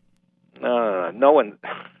 No one,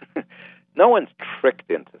 no one's tricked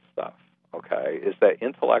into stuff. Okay, is that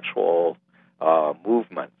intellectual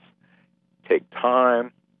movements take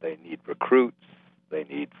time? They need recruits. They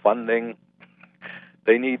need funding.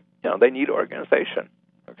 They need organization.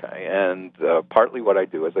 Okay, and partly what I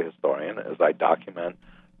do as a historian is I document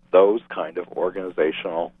those kind of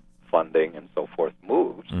organizational funding and so forth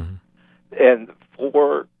moves. Mm-hmm. And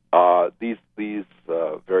for these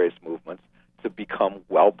various movements to become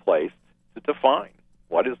well-placed to define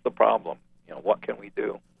what is the problem, what can we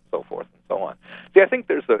do, so forth and so on. See, I think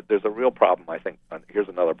there's a real problem. I think here's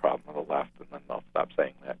another problem on the left, and then I'll stop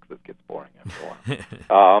saying that because it gets boring after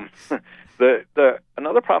a while.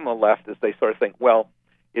 Another problem on the left is they sort of think, well,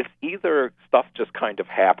 it's either stuff just kind of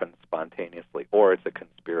happens spontaneously, or it's a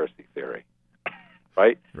conspiracy theory,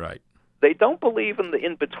 right? Right. They don't believe in the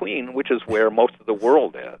in-between, which is where most of the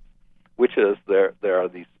world is, which is there are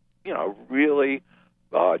these, really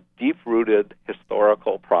deep-rooted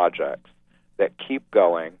historical projects that keep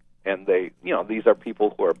going, and these are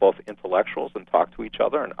people who are both intellectuals and talk to each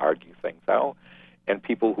other and argue things out, and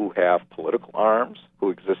people who have political arms who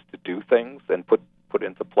exist to do things and put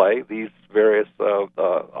into play these various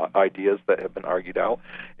ideas that have been argued out.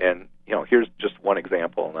 And, here's just one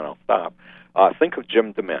example, and then I'll stop. Think of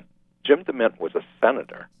Jim DeMint. Jim DeMint was a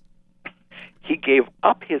senator. He gave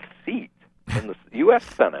up his seat in the U.S.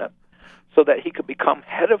 Senate so that he could become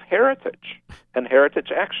head of Heritage and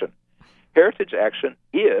Heritage Action. Heritage Action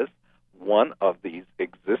is one of these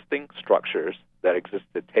existing structures that exist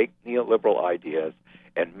to take neoliberal ideas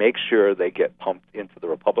and make sure they get pumped into the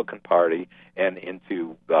Republican Party and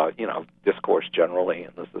into discourse generally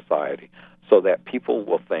in the society, so that people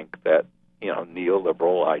will think that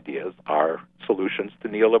neoliberal ideas are solutions to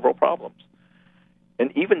neoliberal problems.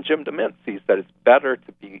 And even Jim DeMint sees that it's better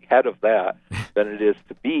to be head of that than it is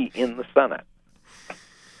to be in the Senate.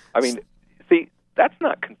 I mean, see, that's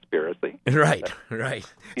not conspiracy. Right.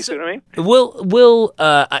 You see what I mean?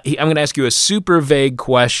 I'm going to ask you a super vague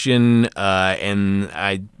question, and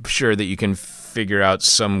I'm sure that you can figure out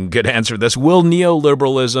some good answer to this. Will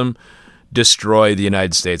neoliberalism destroy the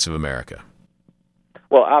United States of America?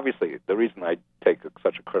 Well, obviously, the reason I take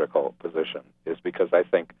such a critical position is because I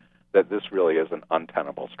think that this really is an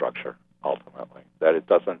untenable structure, ultimately. That it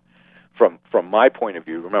doesn't, from my point of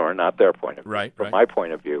view, remember, not their point of view, right. My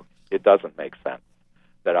point of view, it doesn't make sense.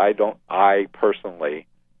 That I personally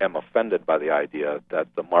am offended by the idea that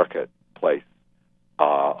the marketplace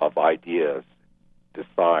of ideas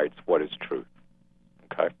decides what is truth.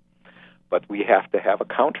 Okay? But we have to have a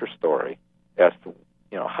counter story as to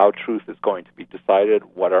how truth is going to be decided.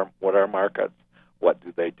 What are markets? What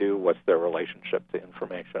do they do? What's their relationship to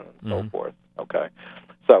information and so forth? Okay,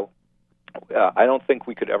 so I don't think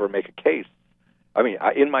we could ever make a case. I mean,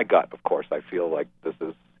 in my gut, of course, I feel like this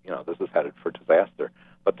is headed for disaster.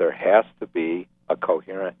 But there has to be a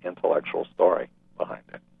coherent intellectual story behind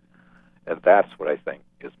it, and that's what I think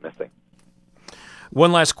is missing.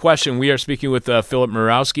 One last question. We are speaking with Philip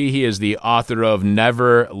Murawski. He is the author of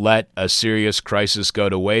Never Let a Serious Crisis Go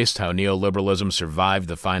to Waste, How Neoliberalism Survived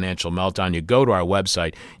the Financial Meltdown. You go to our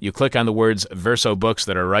website, you click on the words Verso Books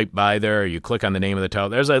that are right by there, you click on the name of the title.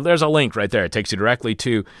 There's a link right there. It takes you directly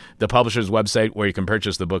to the publisher's website where you can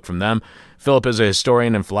purchase the book from them. Philip is a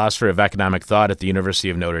historian and philosopher of economic thought at the University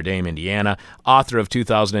of Notre Dame, Indiana, author of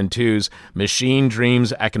 2002's Machine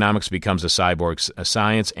Dreams, Economics Becomes a Cyborg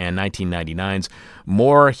Science, and 1999's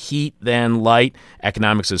More Heat Than Light,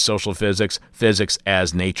 Economics as Social Physics, Physics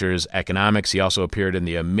as Nature's Economics. He also appeared in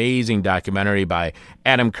the amazing documentary by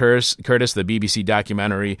Adam Curtis, the BBC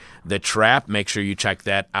documentary The Trap. Make sure you check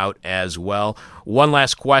that out as well. One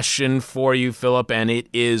last question for you, Philip, and it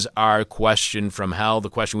is our question from hell, the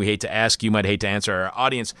question we hate to ask, you might hate to answer. Our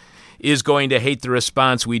audience is going to hate the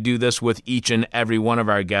response. We do this with each and every one of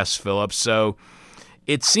our guests, Philip. So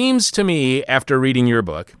it seems to me, after reading your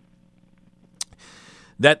book,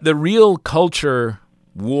 that the real culture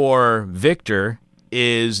war victor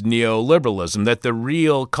is neoliberalism, that the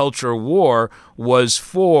real culture war was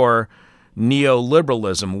for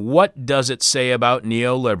neoliberalism. What does it say about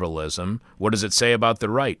neoliberalism? What does it say about the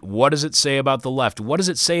right? What does it say about the left? What does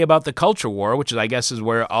it say about the culture war, which I guess is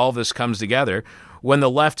where all this comes together, when the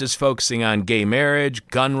left is focusing on gay marriage,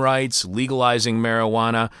 gun rights, legalizing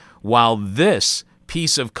marijuana, while this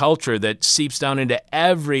piece of culture that seeps down into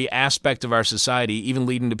every aspect of our society, even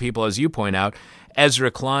leading to people, as you point out, Ezra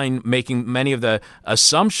Klein making many of the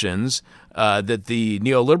assumptions that the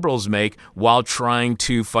neoliberals make while trying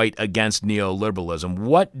to fight against neoliberalism.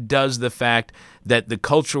 What does the fact that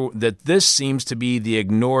that this seems to be the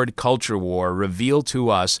ignored culture war reveal to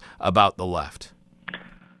us about the left?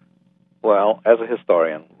 Well, as a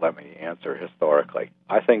historian, let me answer historically.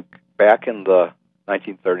 I think back in the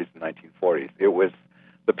 1930s and 1940s, it was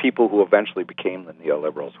the people who eventually became the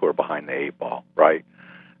neoliberals who were behind the eight ball, right?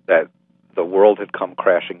 That the world had come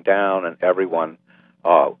crashing down and everyone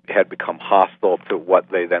had become hostile to what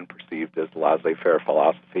they then perceived as laissez-faire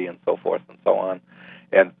philosophy and so forth and so on.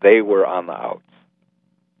 And they were on the outs.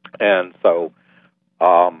 And so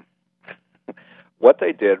what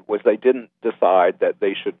they did was they didn't decide that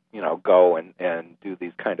they should, go and do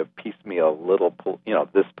these kind of piecemeal little,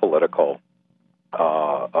 this political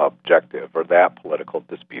objective or that political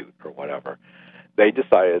dispute or whatever. They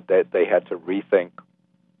decided that they had to rethink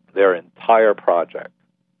their entire project.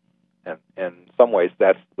 And in some ways,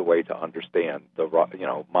 that's the way to understand the,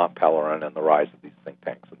 Mont Pelerin and the rise of these think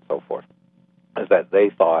tanks and so forth, is that they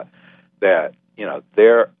thought that,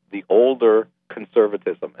 the older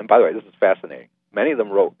conservatism, and by the way, this is fascinating. Many of them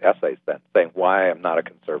wrote essays then saying why I'm not a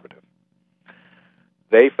conservative.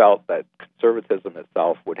 They felt that conservatism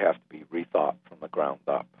itself would have to be rethought from the ground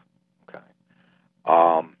up. Okay,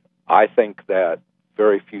 I think that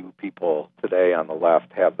very few people today on the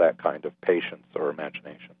left have that kind of patience or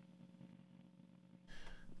imagination.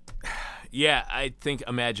 Yeah, I think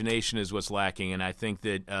imagination is what's lacking, and I think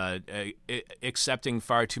that accepting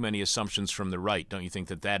far too many assumptions from the right, don't you think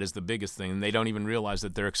that is the biggest thing, and they don't even realize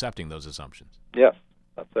that they're accepting those assumptions? Yes,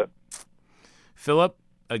 that's it. Philip,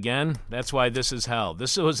 again, that's why this is hell.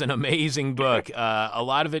 This was an amazing book. A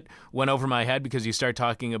lot of it went over my head because you start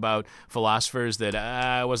talking about philosophers that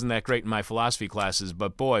I wasn't that great in my philosophy classes.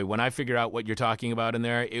 But boy, when I figure out what you're talking about in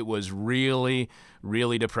there, it was really,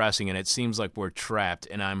 really depressing. And it seems like we're trapped.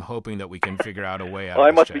 And I'm hoping that we can figure out a way out Well,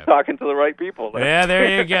 of I this must be talking to the right people then. Yeah,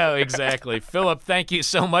 there you go. Exactly. Philip, thank you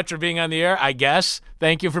so much for being on the air, I guess.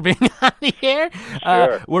 Thank you for being on the air.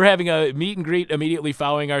 Sure. We're having a meet and greet immediately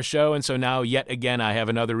following our show, and so now, yet again, I have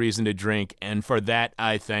another reason to drink, and for that,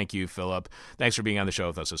 I thank you, Philip. Thanks for being on the show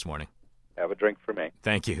with us this morning. Have a drink for me.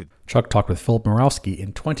 Thank you. Chuck talked with Philip Murawski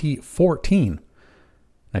in 2014.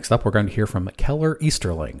 Next up, we're going to hear from Keller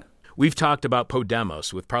Easterling. We've talked about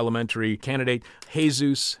Podemos with parliamentary candidate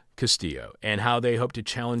Jesus Castillo and how they hope to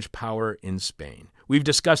challenge power in Spain. We've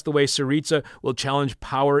discussed the way Syriza will challenge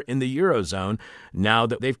power in the Eurozone now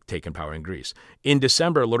that they've taken power in Greece. In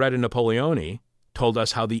December, Loretta Napoleoni told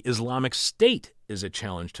us how the Islamic State is a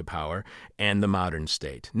challenge to power and the modern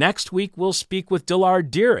state. Next week, we'll speak with Dilar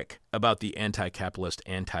Dirick about the anti-capitalist,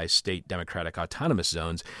 anti-state democratic autonomous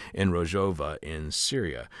zones in Rojava in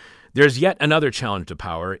Syria. There's yet another challenge to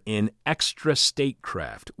power in extra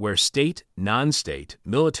statecraft, where state, non-state,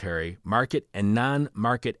 military, market, and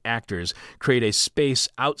non-market actors create a space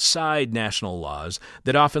outside national laws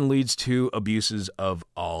that often leads to abuses of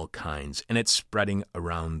all kinds, and it's spreading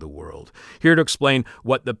around the world. Here to explain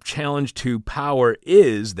what the challenge to power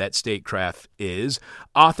is that statecraft is,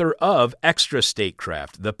 author of Extra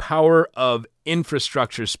Statecraft, The Power of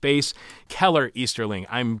Infrastructure Space, Keller Easterling.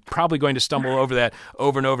 I'm probably going to stumble over that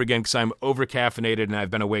over and over again because I'm over-caffeinated and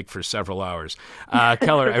I've been awake for several hours.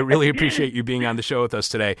 Keller, I really appreciate you being on the show with us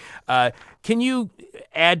today. Can you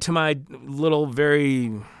add to my little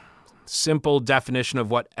very simple definition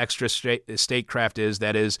of what extra statecraft is?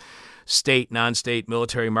 That is, state, non-state,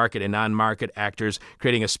 military, market, and non-market actors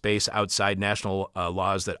creating a space outside national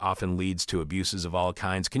laws that often leads to abuses of all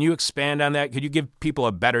kinds. Can you expand on that? Could you give people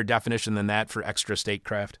a better definition than that for extra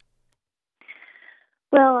statecraft?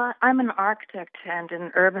 Well, I'm an architect and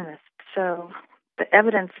an urbanist, so the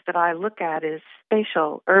evidence that I look at is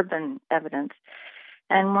spatial not evidence.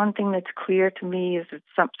 And one thing that's clear to me is that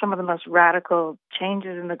some of the most radical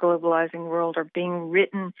changes in the globalizing world are being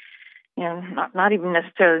written, not even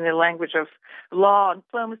necessarily in the language of law and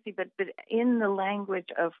diplomacy, but in the language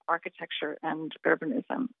of architecture and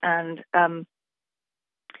urbanism. And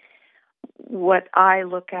what I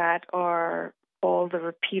look at are all the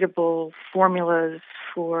repeatable formulas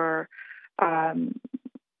for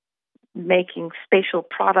making spatial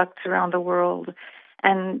products around the world,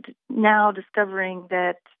 and now discovering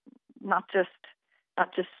that not just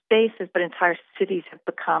spaces, but entire cities have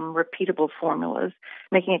become repeatable formulas,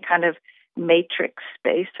 making a kind of matrix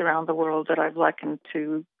space around the world that I've likened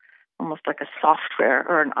to almost like a software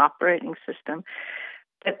or an operating system.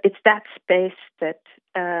 But it's that space that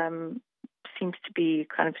seems to be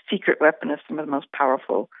kind of secret weapon of some of the most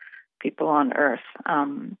powerful people on Earth.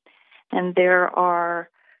 And there are,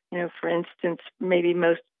 for instance, maybe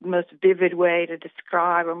most vivid way to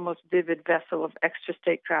describe, or most vivid vessel of extra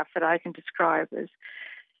statecraft that I can describe is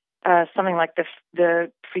something like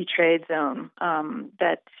the free trade zone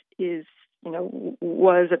that is,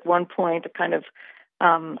 was at one point a kind of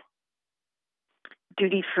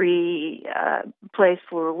duty-free place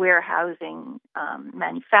for warehousing,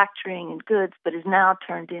 manufacturing and goods, but is now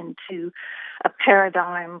turned into a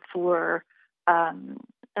paradigm for a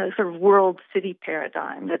sort of world city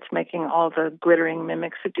paradigm that's making all the glittering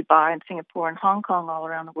mimics of Dubai and Singapore and Hong Kong all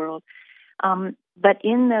around the world. But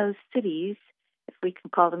in those cities, if we can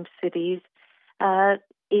call them cities,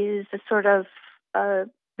 is a sort of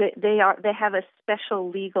they have a special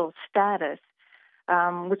legal status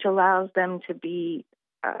which allows them to be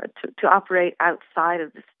to operate outside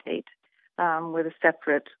of the state with a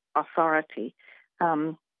separate authority,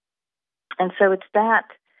 and so it's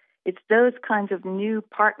those kinds of new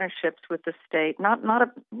partnerships with the state.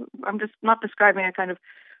 I'm just not describing a kind of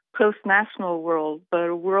post-national world, but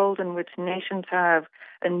a world in which nations have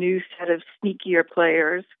a new set of sneakier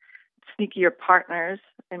players, sneakier partners.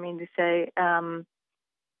 I mean to say, and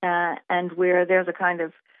where there's a kind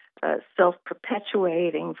of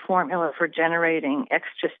self-perpetuating formula for generating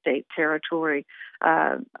extra state territory,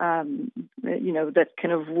 that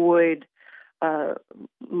can avoid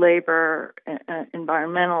labor,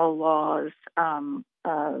 environmental laws,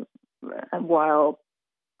 while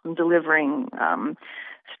delivering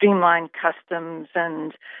streamlined customs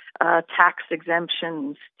and tax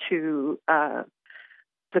exemptions to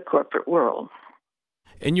the corporate world.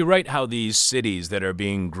 And you write how these cities that are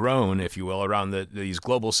being grown, if you will, around these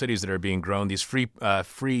global cities that are being grown, these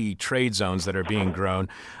free trade zones that are being grown,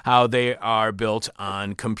 how they are built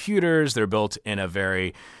on computers. They're built in a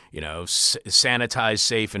very, sanitized,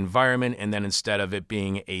 safe environment. And then instead of it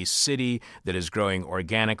being a city that is growing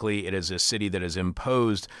organically, it is a city that is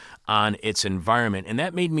imposed on its environment. And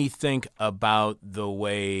that made me think about the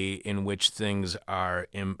way in which things are,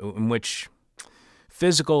 in which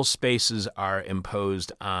physical spaces are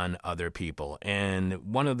imposed on other people. And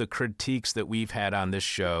one of the critiques that we've had on this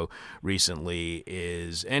show recently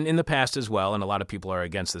is, and in the past as well, and a lot of people are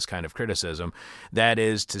against this kind of criticism, that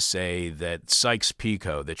is to say that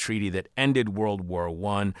Sykes-Picot, the treaty that ended World War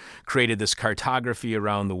I, created this cartography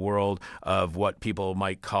around the world of what people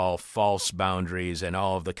might call false boundaries, and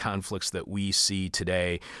all of the conflicts that we see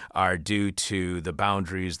today are due to the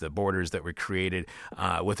boundaries, the borders that were created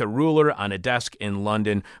with a ruler on a desk in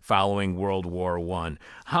London following World War I.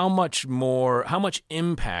 How much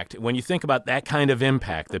impact, when you think about that kind of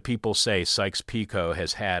impact that people say Sykes-Picot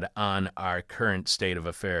has had on our current state of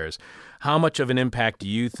affairs, how much of an impact do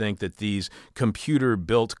you think that these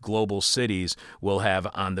computer-built global cities will have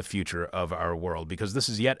on the future of our world? Because this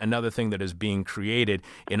is yet another thing that is being created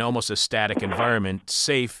in almost a static environment,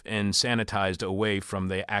 safe and sanitized away from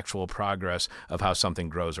the actual progress of how something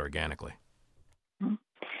grows organically.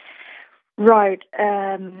 Right.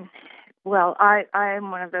 Well, I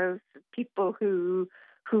am one of those people who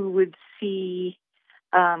would see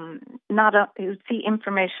who would see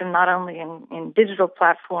information not only in digital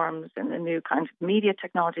platforms and the new kinds of media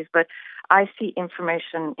technologies, but I see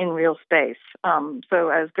information in real space. So,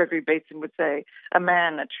 as Gregory Bateson would say, a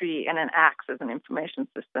man, a tree, and an axe as an information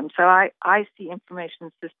system. So I see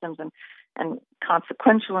information systems and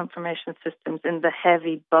consequential information systems in the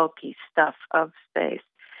heavy, bulky stuff of space.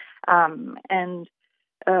 And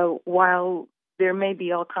while there may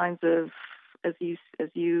be all kinds of, as you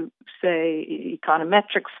say,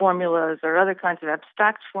 econometric formulas or other kinds of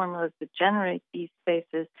abstract formulas that generate these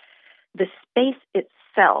spaces, the space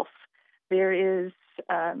itself, there is,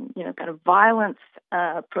 kind of violence,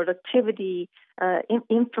 productivity,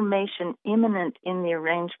 information immanent in the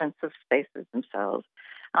arrangements of spaces themselves,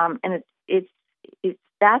 and it's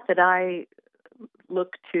that I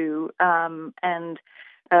look to and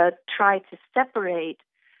try to separate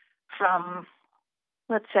from,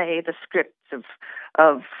 let's say, the scripts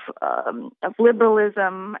of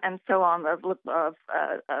liberalism and so on, of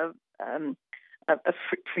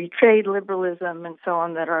free trade liberalism and so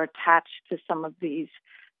on that are attached to some of these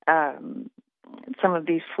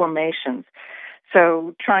formations.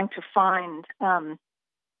 So, trying to find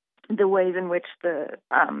the ways in which the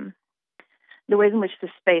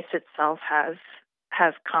space itself has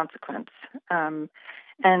consequence.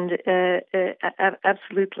 And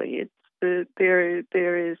absolutely,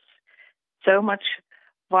 there is so much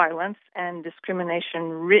violence and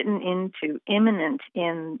discrimination written into, imminent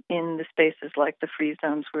in the spaces like the free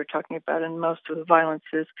zones we're talking about, and most of the violence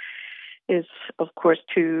is of course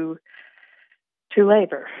to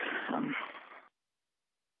labor.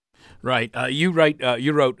 Right. You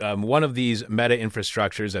wrote one of these meta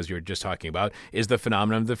infrastructures, as you were just talking about, is the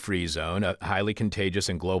phenomenon of the free zone, a highly contagious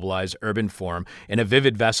and globalized urban form, and a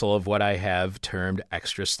vivid vessel of what I have termed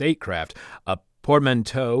extra statecraft, a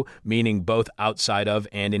portmanteau meaning both outside of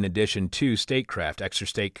and in addition to statecraft. Extra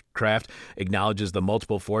statecraft acknowledges the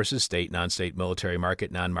multiple forces, state, non-state, military,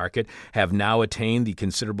 market, non-market, have now attained the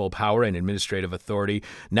considerable power and administrative authority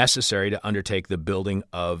necessary to undertake the building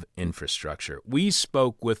of infrastructure. We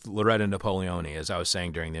spoke with Loretta Napoleoni, as I was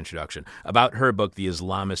saying during the introduction, about her book, The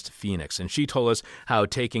Islamist Phoenix, and she told us how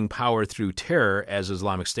taking power through terror, as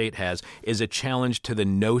Islamic State has, is a challenge to the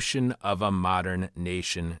notion of a modern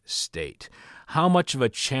nation state. How much of a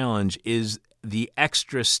challenge is the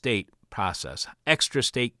extra state process, extra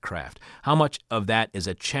statecraft? How much of that is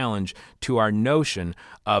a challenge to our notion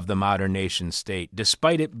of the modern nation state,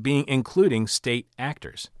 despite it being including state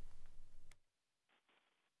actors?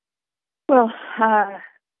 Well,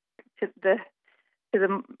 to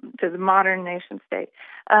the modern nation state.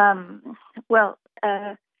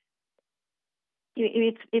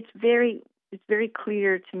 It's very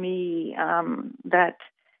clear to me that.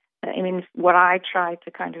 What I try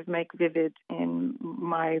to kind of make vivid in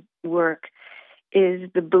my work is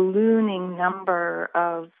the ballooning number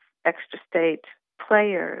of extra state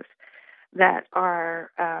players that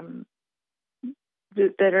are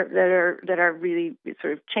really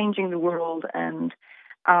sort of changing the world and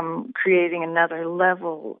creating another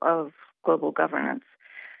level of global governance.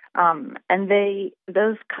 And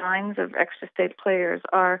those kinds of extra state players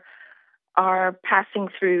are are passing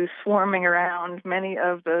through, swarming around many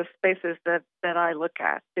of the spaces that I look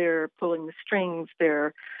at. They're pulling the strings.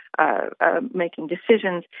 They're making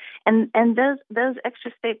decisions, and those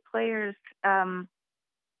extra state players,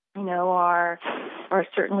 are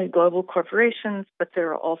certainly global corporations, but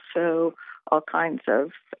there are also all kinds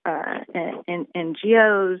of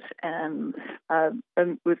NGOs and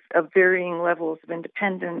with varying levels of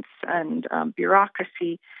independence and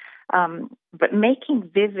bureaucracy. But making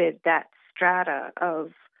vivid that strata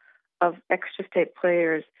of extra state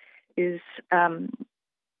players is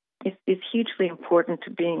hugely important to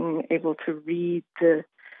being able to read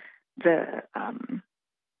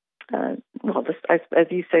as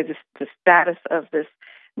you say, the status of this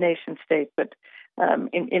nation state. But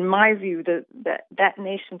in my view, that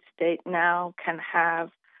nation state now can have,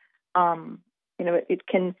 it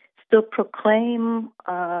can still proclaim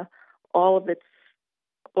all of its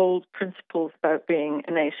old principles about being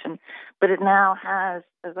a nation, but it now has,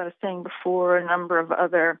 as I was saying before, a number of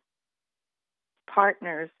other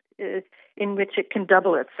partners in which it can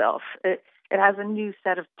double itself. It has a new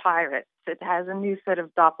set of pirates. It has a new set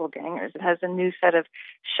of doppelgangers. It has a new set of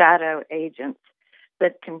shadow agents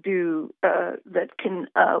that can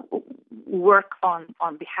work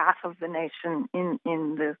on behalf of the nation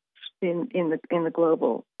in the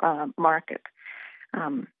global market.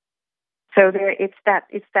 So it's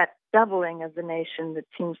that doubling of the nation that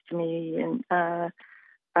seems to me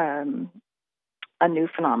a new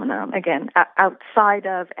phenomenon. Again, outside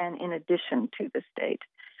of and in addition to the state.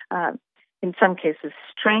 In some cases,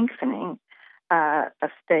 strengthening a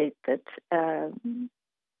state that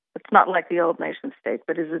it's not like the old nation state,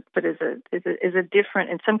 but is a different,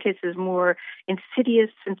 in some cases more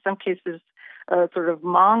insidious, in some cases sort of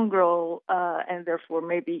mongrel, and therefore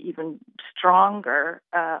maybe even stronger,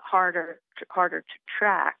 harder to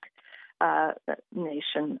track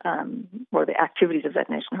nation, or the activities of that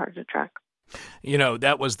nation harder to track.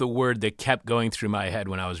 That was the word that kept going through my head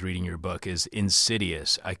when I was reading your book, is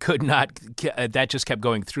insidious. I could not, that just kept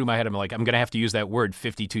going through my head. I'm like, I'm going to have to use that word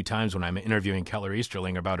 52 times when I'm interviewing Keller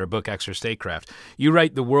Easterling about her book, Extra Statecraft. You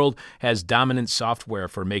write, the world has dominant software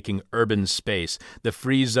for making urban space. The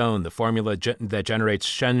free zone, the formula that generates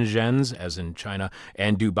Shenzhens, as in China,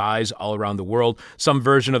 and Dubais all around the world. Some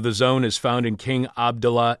version of the zone is found in King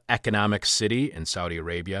Abdullah Economic City in Saudi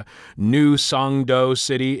Arabia, New Songdo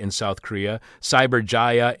City in South Korea,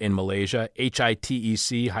 Cyberjaya in Malaysia,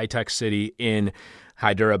 HITEC, High Tech City in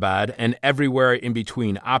Hyderabad, and everywhere in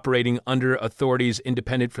between, operating under authorities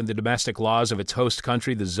independent from the domestic laws of its host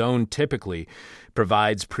country. The zone typically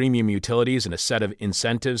provides premium utilities and a set of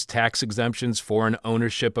incentives, tax exemptions, foreign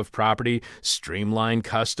ownership of property, streamlined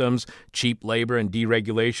customs, cheap labor, and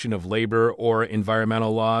deregulation of labor or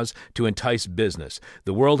environmental laws to entice business.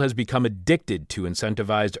 The world has become addicted to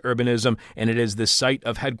incentivized urbanism, and it is the site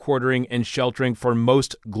of headquartering and sheltering for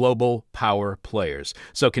most global power players.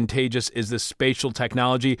 So contagious is this spatial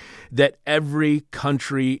technology that every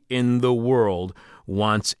country in the world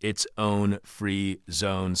wants its own free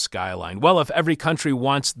zone skyline. Well, if every country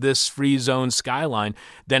wants this free zone skyline,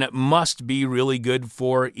 then it must be really good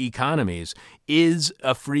for economies. Is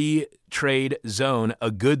a free trade zone a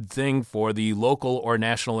good thing for the local or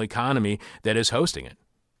national economy that is hosting it?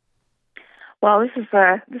 Well, this is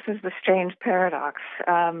the strange paradox.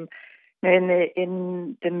 In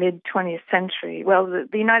the mid 20th century, the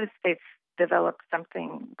United States developed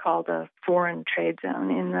something called a foreign trade zone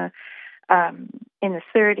in the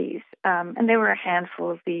 30s, and there were a handful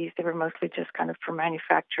of these. They were mostly just kind of for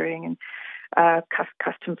manufacturing and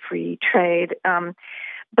custom-free trade.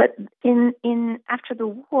 But after the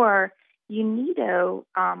war, UNIDO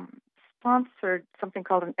sponsored something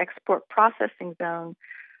called an export processing zone,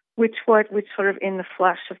 which sort of in the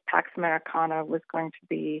flush of Pax Americana was going to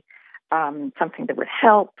be something that would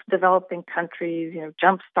help developing countries,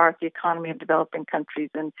 jumpstart the economy of developing countries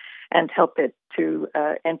and help it to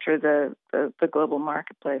enter the global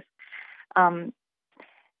marketplace.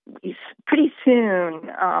 Pretty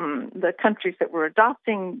soon, the countries that were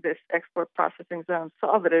adopting this export processing zone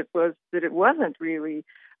saw that it wasn't really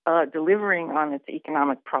delivering on its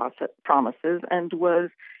economic promises, and was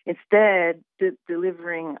instead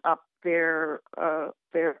delivering up their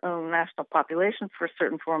own national population for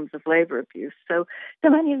certain forms of labor abuse. So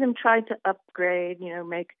many of them tried to upgrade,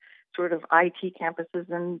 make sort of IT campuses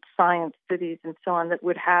and science cities and so on that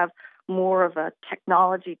would have more of a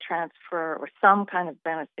technology transfer or some kind of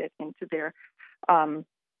benefit into their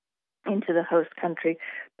into the host country.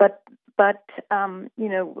 But by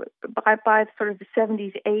sort of the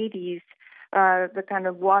 70s, 80s, the kind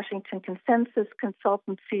of Washington consensus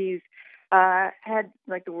consultancies had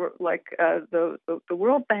the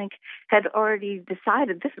World Bank had already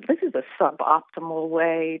decided this is a suboptimal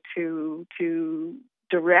way to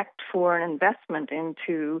direct foreign investment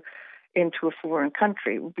into a foreign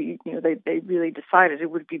country. They really decided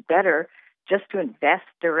it would be better just to invest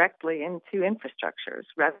directly into infrastructures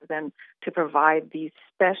rather than to provide these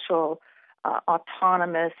special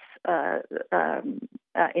autonomous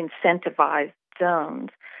incentivized zones.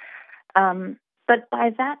 But by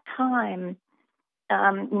that time,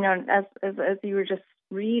 as you were just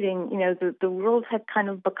reading, the world had kind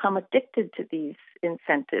of become addicted to these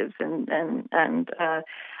incentives and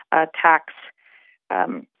tax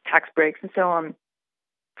breaks and so on,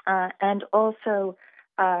 and also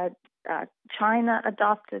China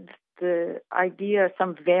adopted the idea,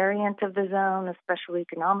 some variant of the zone, a special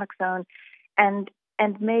economic zone, and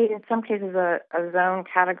made in some cases a zone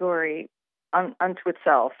category unto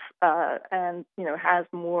itself, and has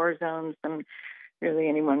more zones than really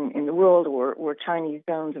anyone in the world, or Chinese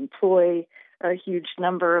zones employ a huge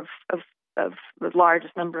number of the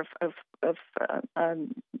largest number of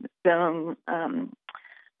zone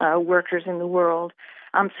workers in the world.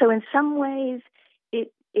 So in some ways,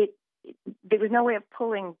 there was no way of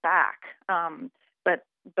pulling back.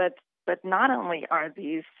 But not only are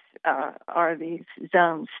these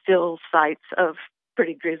zones still sites of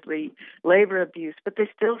pretty grisly labor abuse, but they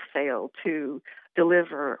still fail to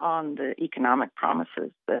deliver on the economic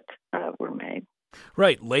promises that were made.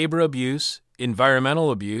 Right. Labor abuse,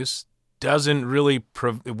 environmental abuse doesn't really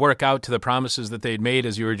work out to the promises that they'd made,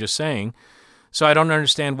 as you were just saying. So I don't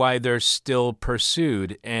understand why they're still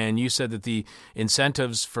pursued. And you said that the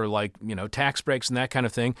incentives for tax breaks and that kind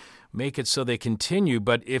of thing make it so they continue.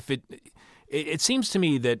 But if it seems to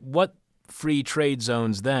me that what free trade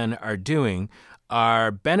zones then are doing are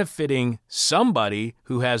benefiting somebody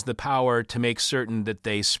who has the power to make certain that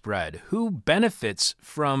they spread. Who benefits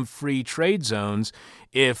from free trade zones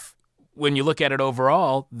if, when you look at it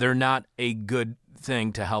overall, they're not a good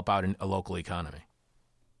thing to help out in a local economy?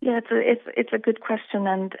 Yeah, it's a good question,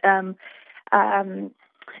 and I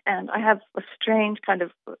have a strange kind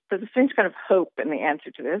of hope in the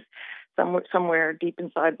answer to this, somewhere deep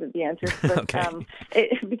inside the answer. But, okay.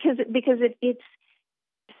 Because it's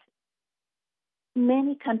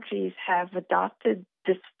many countries have adopted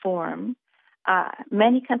this form.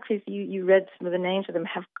 Many countries, you read some of the names of them,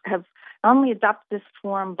 have not only adopted this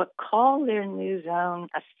form but call their new zone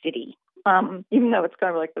a city. Even though it's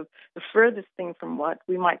kind of like the furthest thing from what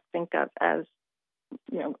we might think of as,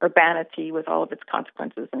 urbanity with all of its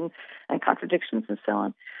consequences and contradictions and so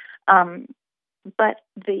on. But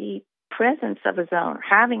the presence of a zone,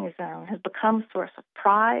 having a zone, has become a source of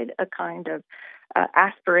pride, a kind of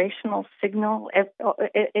aspirational signal.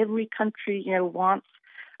 Every country, wants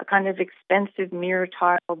a kind of expensive,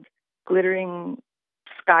 mirror-tiled, glittering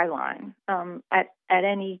skyline at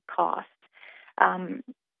any cost.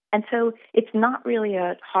 And so it's not really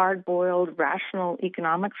a hard-boiled, rational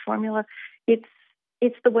economic formula. It's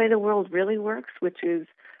the way the world really works, which is,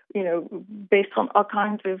 based on all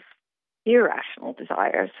kinds of irrational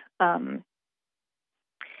desires. I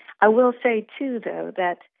will say too, though,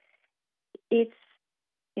 that it's,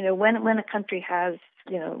 when a country has,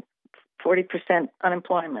 40%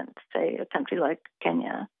 unemployment, say a country like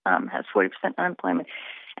Kenya has 40% unemployment,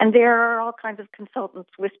 and there are all kinds of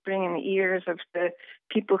consultants whispering in the ears of the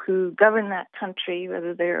people who govern that country,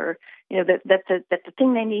 whether they're, that the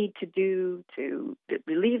thing they need to do to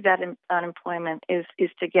relieve that unemployment is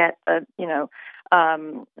to get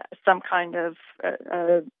some kind of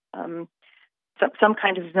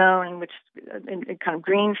zone in which, a kind of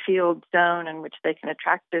greenfield zone in which they can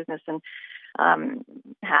attract business and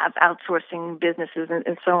have outsourcing businesses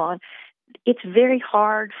and so on. It's very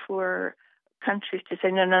hard for countries to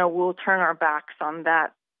say, no, we'll turn our backs on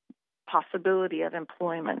that possibility of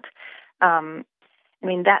employment.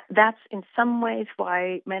 That's in some ways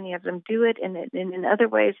why many of them do it, and in other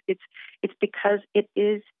ways, it's because it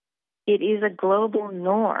is a global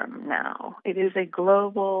norm now. It is a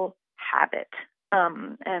global habit,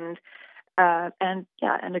 and a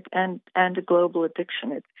global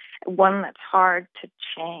addiction. It's one that's hard to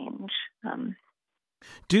change.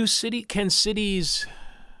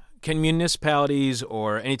 Can municipalities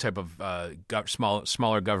or any type of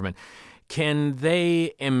smaller government, can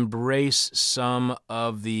they embrace some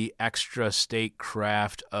of the extra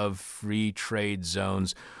statecraft of free trade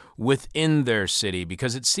zones within their city?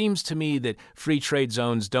 Because it seems to me that free trade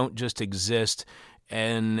zones don't just exist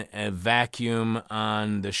in a vacuum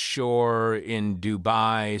on the shore in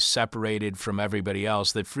Dubai, separated from everybody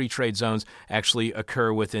else, that free trade zones actually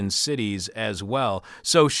occur within cities as well.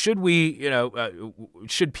 So should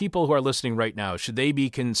should people who are listening right now, should they be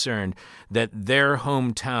concerned that their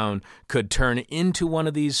hometown could turn into one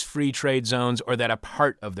of these free trade zones, or that a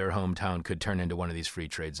part of their hometown could turn into one of these free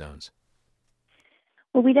trade zones?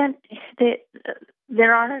 Well, we don't.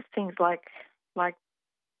 There are things like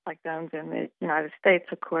zones in the United States,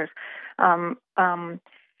 of course, and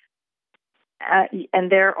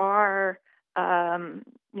there are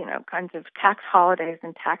kinds of tax holidays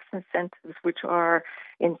and tax incentives, which are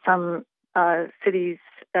in some cities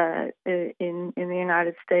in the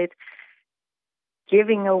United States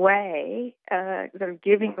giving away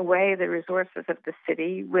the resources of the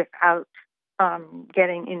city without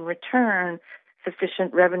getting in return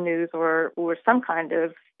sufficient revenues or some kind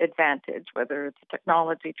of advantage, whether it's a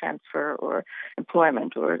technology transfer or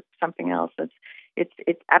employment or something else.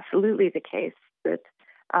 It's absolutely the case that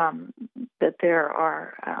there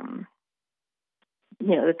are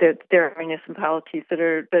that there are municipalities that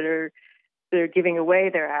are giving away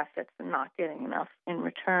their assets and not getting enough in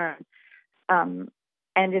return. And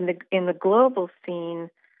in the global scene,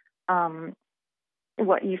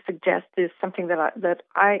 what you suggest is something that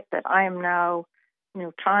I am now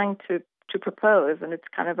trying to propose, and it's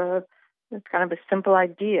kind of a simple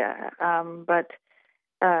idea, but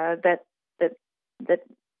that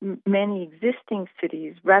many existing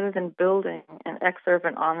cities, rather than building an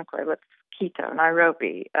ex-urban enclave, like Quito,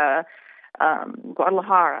 Nairobi,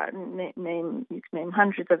 Guadalajara, you can name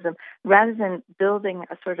hundreds of them, rather than building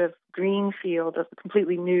a sort of green field of a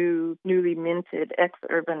completely newly minted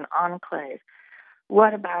ex-urban enclave,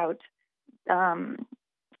 what about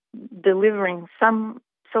delivering some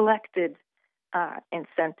selected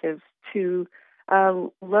incentives to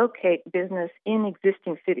locate business in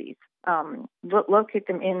existing cities, locate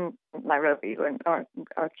them in Nairobi or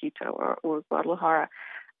Quito or Guadalajara,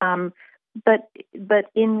 but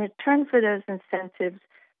in return for those incentives,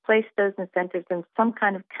 place those incentives in some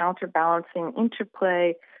kind of counterbalancing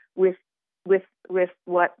interplay with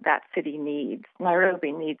what that city needs.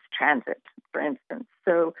 Nairobi needs transit, for instance.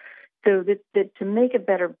 So that to make a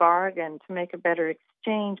better bargain, to make a better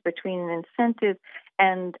exchange between an incentive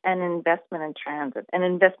and an investment in transit. An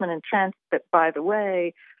investment in transit that, by the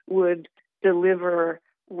way, would deliver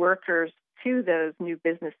workers to those new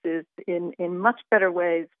businesses in much better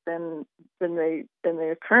ways than they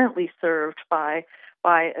are currently served by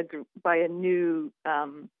a new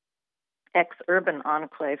ex-urban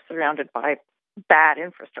enclave surrounded by bad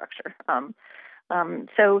infrastructure.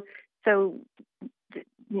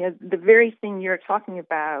 The very thing you're talking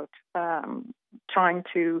about, trying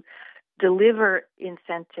to deliver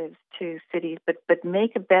incentives to cities, but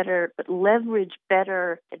leverage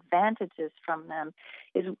better advantages from them,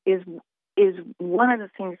 is one of the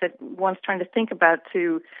things that one's trying to think about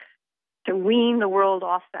to wean the world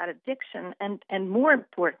off that addiction, and more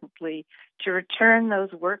importantly, to return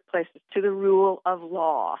those workplaces to the rule of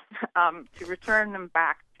law, to return them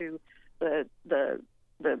back to the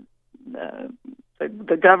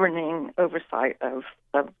governing oversight of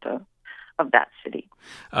that city.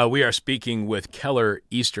 We are speaking with Keller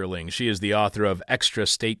Easterling. She is the author of Extra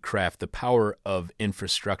Statecraft: The Power of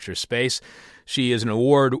Infrastructure Space. She is an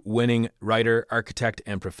award-winning writer, architect,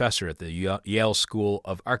 and professor at the Yale School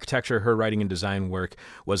of Architecture. Her writing and design work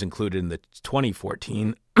was included in the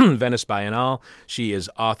 2014 Venice Biennale. She is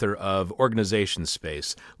author of Organization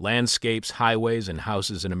Space: Landscapes, Highways, and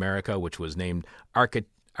Houses in America, which was named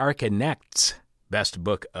Archinect's Best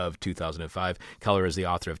Book of 2005. Keller is the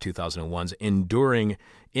author of 2001's Enduring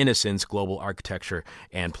Innocence, Global Architecture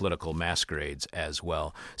and Political Masquerades as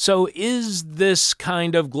well. So is this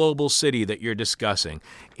kind of global city that you're discussing,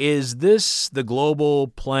 is this the global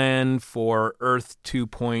plan for Earth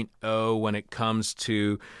 2.0 when it comes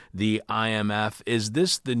to the IMF? Is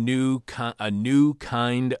this a new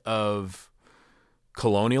kind of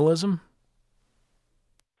colonialism?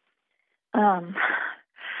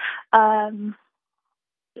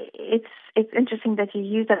 It's interesting that you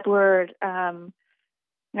use that word. I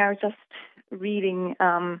was just reading.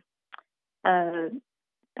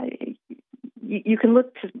 You can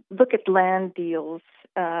look at land deals,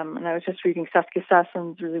 and I was just reading Saskia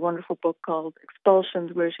Sassen's really wonderful book called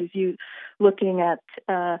Expulsions, where she's looking at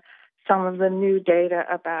some of the new data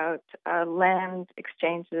about land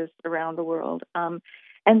exchanges around the world, and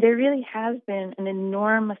there really has been an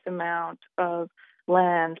enormous amount of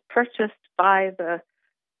land purchased by the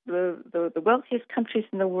wealthiest countries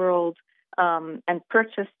in the world, and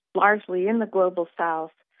purchased largely in the global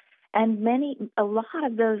south, a lot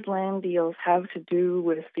of those land deals have to do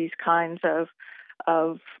with these kinds of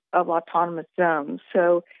autonomous zones.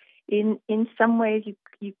 So in some ways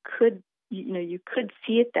you could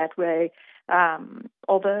see it that way,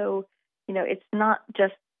 although it's not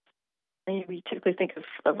just, we typically think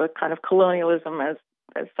of a kind of colonialism as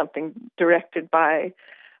something directed by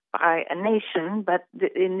a nation, but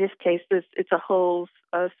in this case it's a whole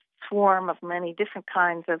swarm of many different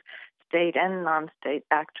kinds of state and non-state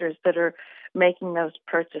actors that are making those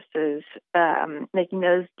purchases, making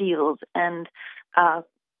those deals, and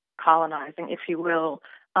colonizing, if you will,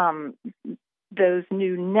 those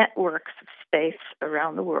new networks of space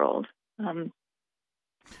around the world.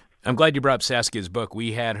 I'm glad you brought up Saskia's book.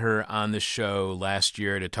 We had her on the show last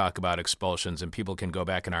year to talk about expulsions, and people can go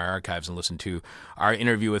back in our archives and listen to our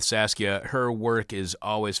interview with Saskia. Her work is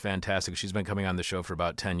always fantastic. She's been coming on the show for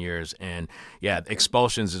about 10 years, and yeah,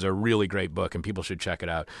 Expulsions is a really great book, and people should check it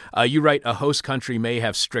out. You write, a host country may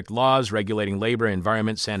have strict laws regulating labor,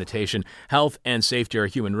 environment, sanitation, health, and safety or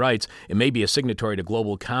human rights. It may be a signatory to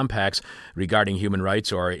global compacts regarding human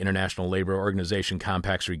rights or International Labor Organization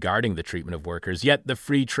compacts regarding the treatment of workers, yet the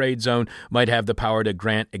free trade zone might have the power to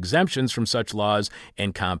grant exemptions from such laws,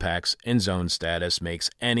 and compacts in zone status makes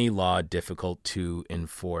any law difficult to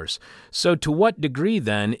enforce. So to what degree,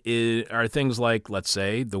 then, are things like, let's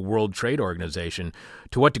say, the World Trade Organization,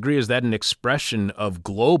 to what degree is that an expression of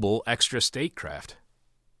global extra statecraft?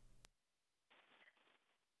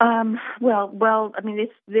 Well, I mean,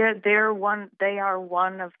 they're one. They are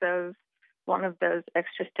one of those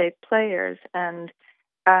extra state players, and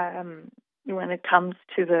when it comes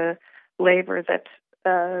to the labor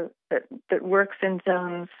that works in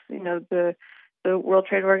zones, the World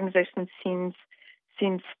Trade Organization seems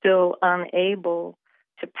still unable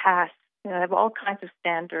to pass. They have all kinds of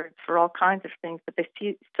standards for all kinds of things, but they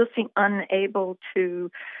still seem unable to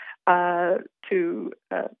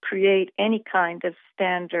create any kind of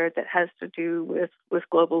standard that has to do with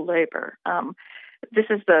global labor. This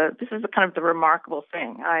is the kind of the remarkable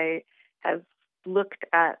thing. I have looked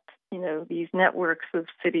at these networks of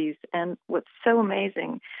cities, and what's so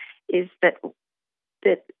amazing is that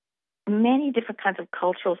many different kinds of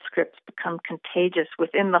cultural scripts become contagious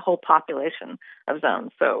within the whole population of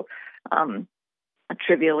zones. So a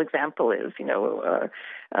trivial example is a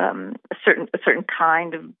certain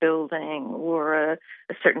kind of building, or a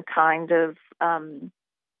certain kind of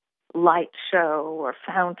light show, or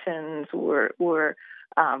fountains, or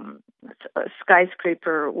a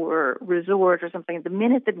skyscraper or resort or something. The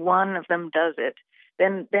minute that one of them does it,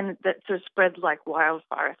 then that sort of spreads like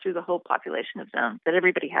wildfire through the whole population of zones, that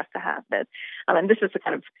everybody has to have that. And this is the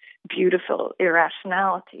kind of beautiful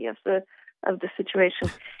irrationality of the situation.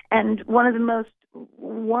 And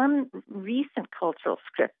one recent cultural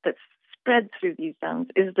script that's spread through these zones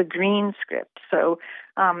is the green script. So,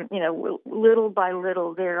 little by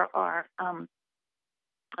little, there are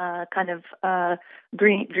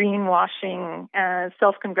greenwashing,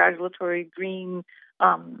 self-congratulatory green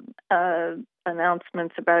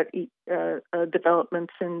announcements about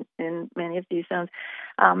developments in many of these zones.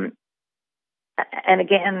 And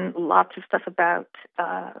again, lots of stuff about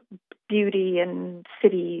beauty and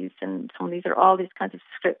cities, and some of these are all these kinds of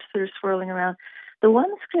scripts that are swirling around. The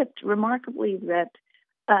one script, remarkably, that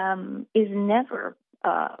is never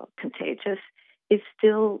contagious is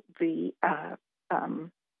still the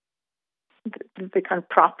kind of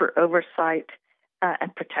proper oversight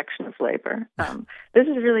and protection of labor. This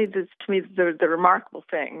is really, to me, the remarkable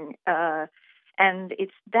thing, and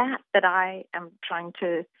it's that I am trying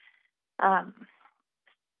to.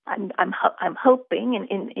 I'm hoping,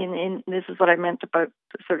 and this is what I meant about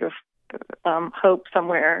sort of hope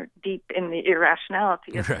somewhere deep in the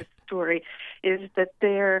irrationality of this story, is that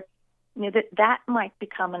that might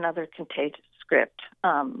become another contagious script.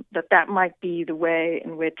 That might be the way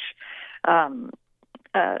in which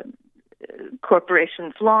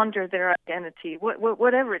corporations launder their identity,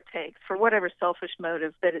 whatever it takes, for whatever selfish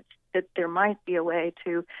motive, that there might be a way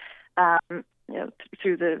to,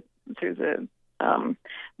 through the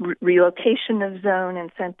relocation of zone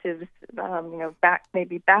incentives, back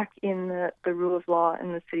in the rule of law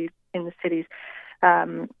in the cities,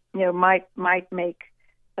 might make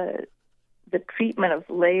the treatment of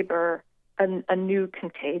labor a new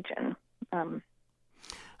contagion.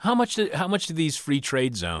 How much do these free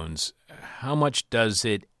trade zones, how much does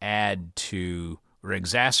it add to or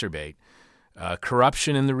exacerbate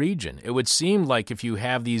corruption in the region. It would seem like if you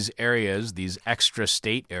have these areas, these extra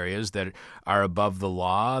state areas that are above the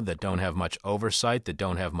law, that don't have much oversight, that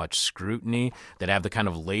don't have much scrutiny, that have the kind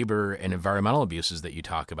of labor and environmental abuses that you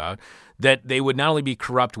talk about, that they would not only be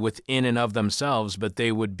corrupt within and of themselves, but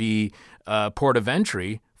they would be a port of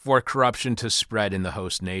entry for corruption to spread in the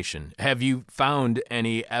host nation. Have you found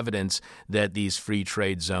any evidence that these free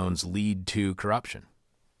trade zones lead to corruption?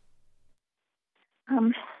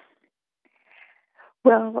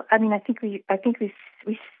 Well, I mean, I think we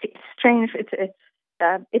it's strange.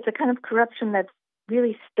 It's a kind of corruption that's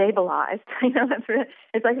really stabilized.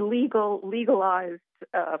 It's like legalized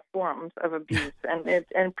forms of abuse,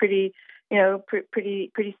 and pretty,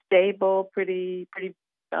 pretty stable, pretty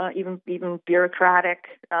even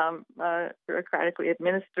bureaucratically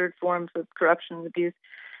administered forms of corruption and abuse.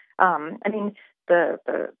 I mean, the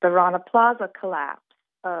Rana Plaza collapse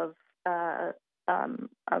of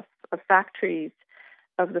factories.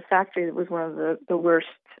 Of the factory that was one of the worst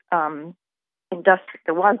the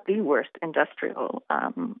worst industrial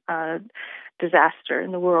disaster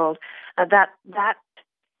in the world. That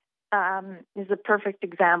is a perfect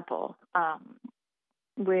example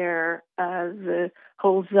where the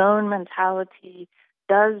whole zone mentality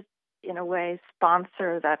does, in a way,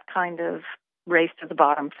 sponsor that kind of race to the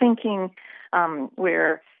bottom thinking,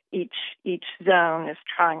 where each zone is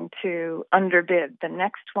trying to underbid the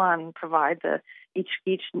next one, provide the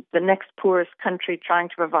next poorest country trying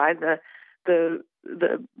to provide the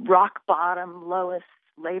rock bottom lowest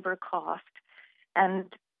labor cost,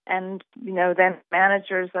 and then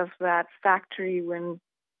managers of that factory when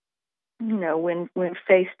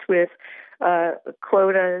faced with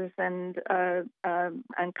quotas and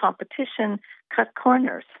competition, cut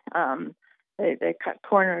corners. They cut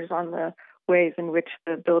corners on the ways in which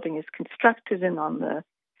the building is constructed and on the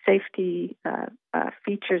safety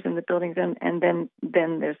features in the buildings, and then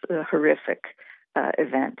there's a horrific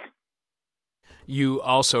event. You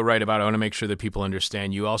also write about, I want to make sure that people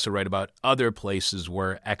understand, you also write about other places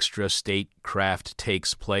where extra statecraft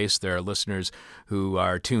takes place. There are listeners who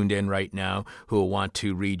are tuned in right now who will want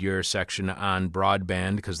to read your section on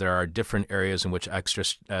broadband, because there are different areas in which extra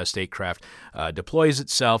statecraft deploys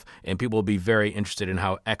itself, and people will be very interested in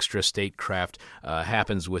how extra statecraft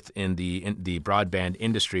happens within the broadband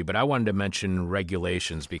industry. But I wanted to mention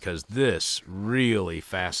regulations, because this really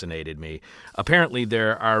fascinated me. Apparently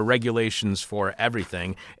there are regulations for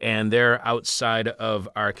everything, and they're outside of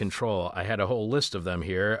our control. I had a whole list of them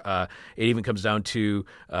here. It even comes down to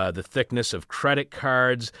the thickness of credit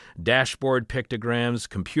cards, dashboard pictograms,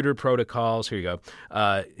 computer protocols. Here you go.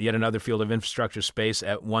 Yet another field of infrastructure space,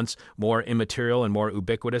 at once more immaterial and more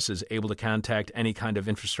ubiquitous, is able to contact any kind of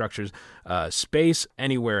infrastructure space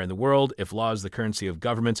anywhere in the world. If law is the currency of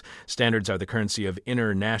governments, standards are the currency of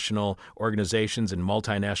international organizations, and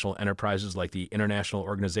multinational enterprises like the International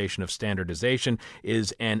Organization of Standardization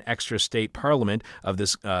is an extra state parliament of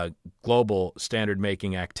this global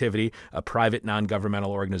standard-making activity, a private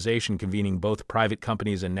non-governmental organization convening both private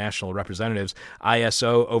companies and national representatives.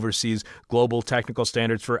 ISO oversees global technical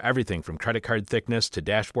standards for everything from credit card thickness to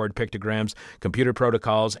dashboard pictograms, computer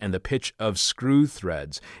protocols, and the pitch of screw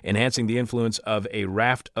threads, enhancing the influence of a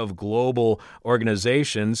raft of global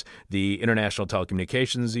organizations: the International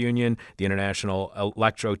Telecommunications Union, the International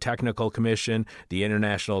Electrotechnical Commission, the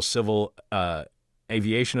International Civil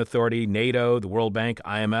Aviation Authority, NATO, the World Bank,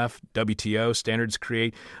 IMF, WTO. Standards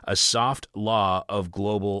create a soft law of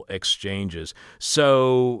global exchanges.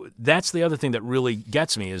 So that's the other thing that really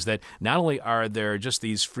gets me, is that not only are there just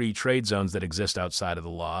these free trade zones that exist outside of the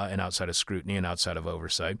law and outside of scrutiny and outside of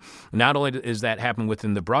oversight, not only does that happen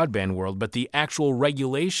within the broadband world, but the actual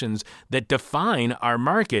regulations that define our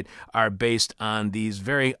market are based on these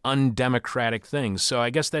very undemocratic things. So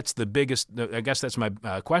I guess that's my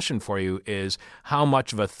question for you, is how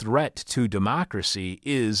much of a threat to democracy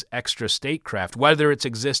is extra statecraft, whether it's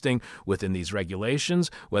existing within these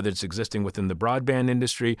regulations, whether it's existing within the broadband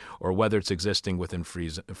industry, or whether it's existing within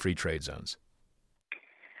free trade zones?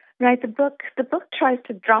 Right. The book tries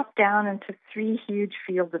to drop down into three huge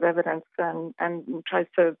fields of evidence, and tries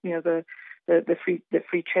to, the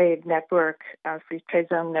free trade network, free trade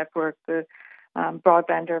zone network, the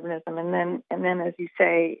broadband urbanism, and then, as you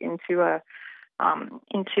say, into a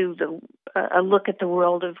look at the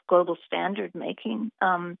world of global standard making,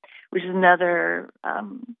 which is another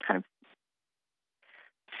kind of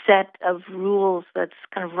set of rules that's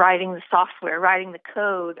kind of writing the software, writing the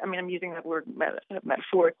code. I mean, I'm using that word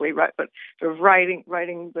metaphorically, right? But sort of writing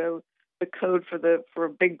the code for a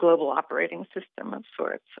big global operating system of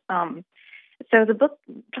sorts. So the book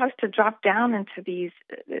tries to drop down into these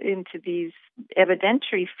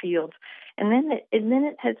evidentiary fields And then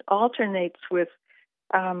it has alternates with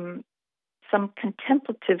some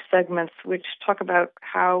contemplative segments which talk about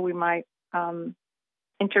how we might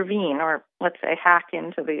intervene, or let's say hack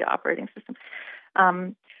into the operating system.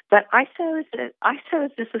 But ISO is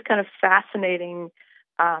just this kind of fascinating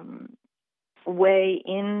way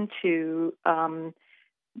into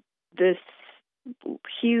this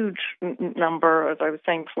huge number, as I was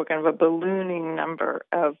saying before, kind of a ballooning number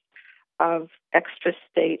of extra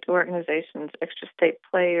state organizations, extra state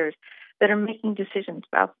players that are making decisions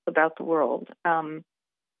about the world. And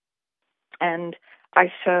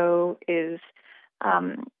ISO is,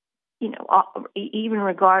 even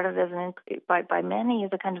regarded as by many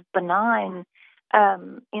as a kind of benign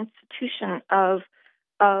institution of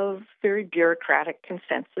very bureaucratic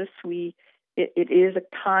consensus. It is a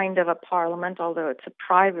kind of a parliament, although it's a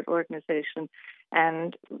private organization,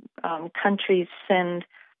 and countries send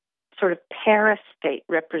sort of para-state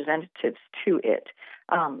representatives to it.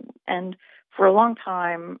 And for a long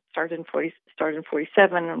time, started in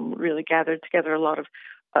 47, and really gathered together a lot of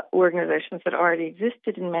organizations that already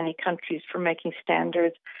existed in many countries for making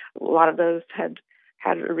standards. A lot of those had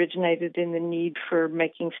originated in the need for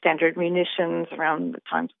making standard munitions around the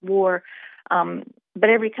times of war. But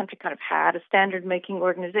every country kind of had a standard-making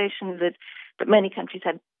organization that many countries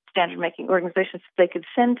had standard-making organizations that they could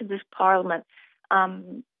send to this parliament,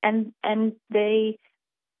 and they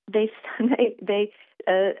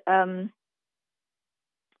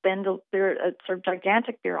they're a sort of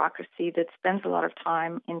gigantic bureaucracy that spends a lot of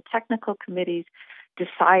time in technical committees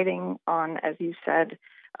deciding on, as you said,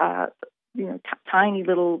 tiny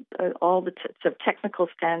little all the sort of technical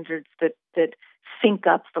standards that sync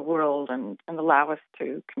up the world and allow us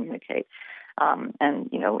to communicate. And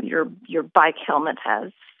your bike helmet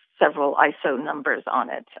has several ISO numbers on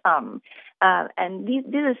it, and this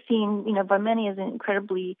is seen by many as an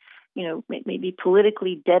incredibly maybe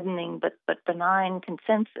politically deadening but benign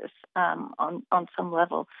consensus on some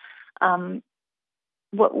level.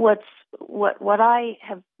 What I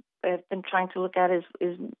have been trying to look at is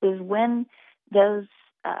when those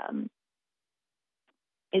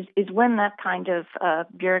is when that kind of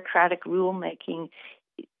bureaucratic rulemaking,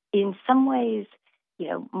 in some ways,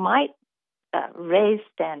 might raise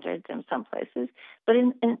standards in some places, but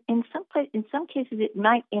in some cases it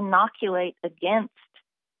might inoculate against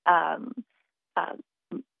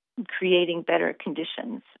creating better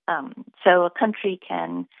conditions. So a country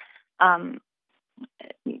can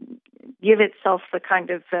give itself the kind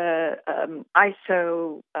of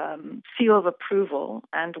ISO seal of approval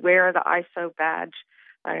and wear the ISO badge.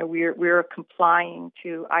 We're complying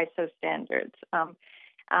to ISO standards,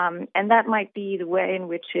 and that might be the way in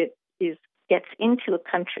which it gets into a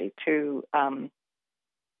country to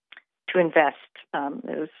invest.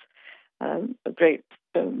 There's a great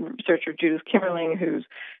researcher, Judith Kimmerling,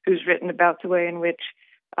 who's written about the way in which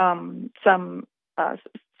some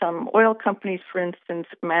oil companies, for instance,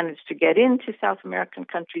 managed to get into South American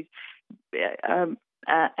countries and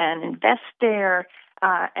invest there,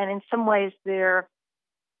 and in some ways their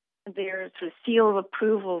sort of seal of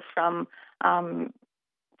approval from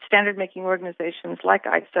standard-making organizations like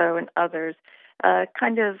ISO and others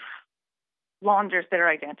kind of launders their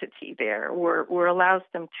identity there, or allows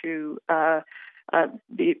them to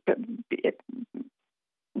be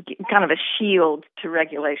kind of a shield to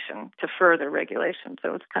regulation, to further regulation.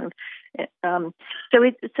 So it's kind of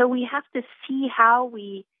so we have to see how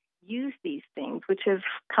we use these things, which have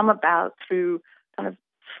come about through kind of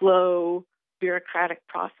slow bureaucratic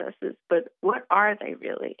processes. But what are they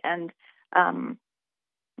really? And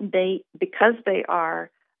because they are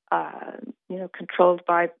controlled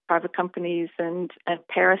by private companies and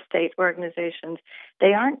para-state organizations,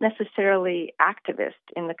 they aren't necessarily activist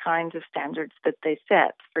in the kinds of standards that they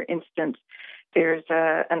set. For instance, there's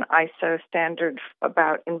an ISO standard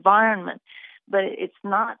about environment, but it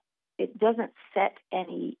doesn't set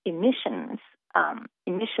any emission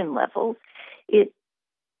levels. It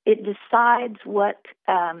decides what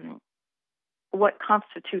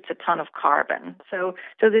constitutes a ton of carbon. So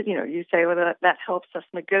that you say, well, that helps us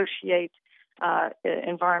negotiate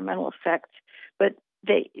environmental effects, but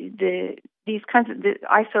these kinds of the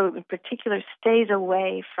ISO in particular stays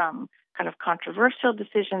away from kind of controversial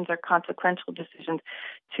decisions or consequential decisions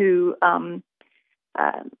to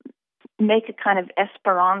make a kind of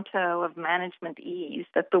Esperanto of management ease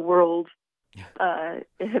that the world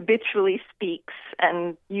habitually speaks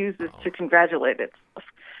and uses to congratulate itself.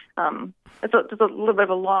 It's a little bit of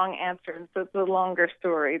a long answer, and so it's a longer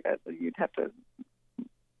story that you'd have to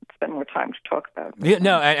spend more time to talk about. Yeah,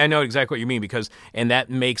 no, I know exactly what you mean, and that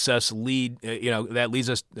makes us lead. That leads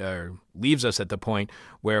us, leaves us at the point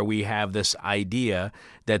where we have this idea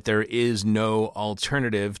that there is no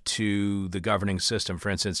alternative to the governing system. For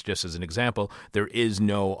instance, just as an example, there is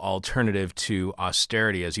no alternative to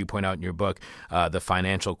austerity. As you point out in your book, the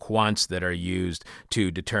financial quants that are used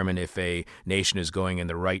to determine if a nation is going in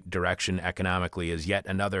the right direction economically is yet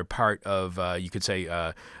another part of, you could say,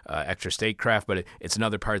 extra statecraft, but it's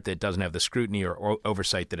another part that doesn't have the scrutiny or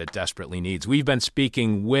oversight that it desperately needs. We've been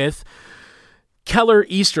speaking with Keller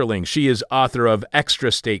Easterling. She is author of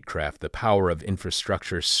Extra Statecraft, The Power of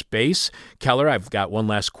Infrastructure Space. Keller, I've got one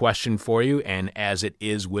last question for you, and as it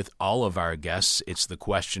is with all of our guests, it's the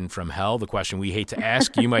question from hell, the question we hate to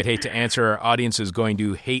ask. You might hate to answer. Our audience is going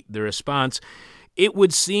to hate the response. It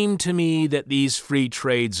would seem to me that these free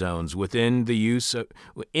trade zones within the use of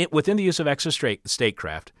extra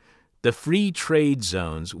statecraft, the free trade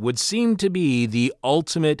zones would seem to be the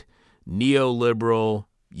ultimate neoliberal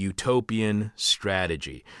utopian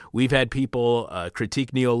strategy. We've had people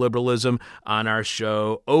critique neoliberalism on our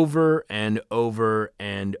show over and over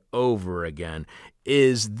and over again.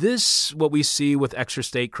 Is this what we see with extra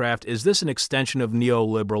statecraft? Is this an extension of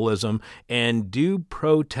neoliberalism? And do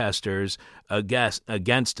protesters against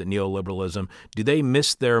neoliberalism, do they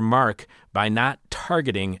miss their mark by not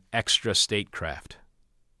targeting extra statecraft?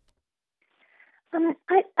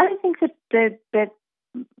 I think that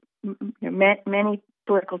many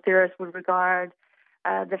political theorists would regard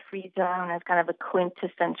the free zone as kind of a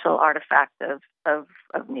quintessential artifact of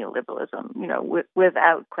neoliberalism.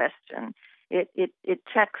 Without question, it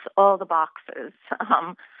checks all the boxes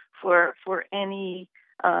for any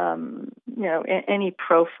any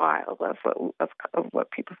profile of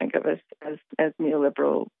what people think of as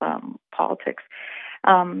neoliberal politics.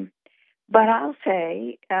 But I'll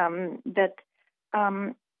say that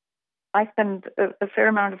I spend a fair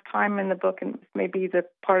amount of time in the book, and maybe the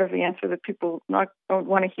part of the answer that people don't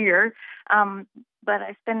want to hear. But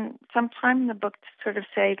I spend some time in the book to sort of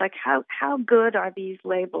say, like, how good are these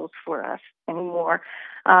labels for us anymore?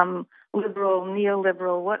 Liberal,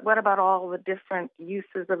 neoliberal. What about all the different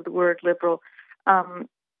uses of the word liberal?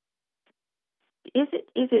 Is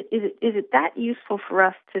it that useful for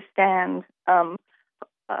us to stand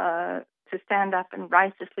up and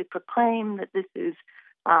righteously proclaim that this is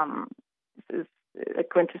a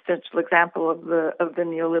quintessential example of the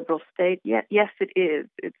neoliberal state? Yes, it is.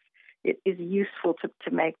 It is useful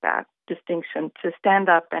to make that distinction, to stand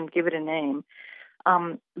up and give it a name.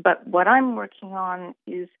 But what I'm working on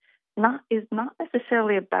is not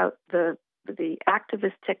necessarily about the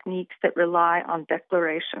activist techniques that rely on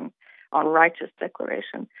declaration, on righteous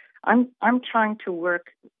declaration. I'm trying to work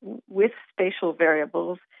with spatial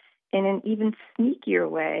variables in an even sneakier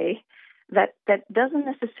way that doesn't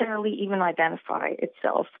necessarily even identify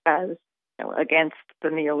itself as against the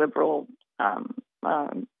neoliberal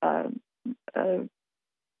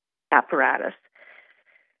apparatus.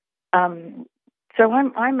 So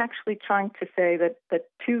I'm actually trying to say that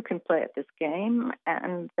two can play at this game,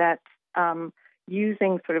 and that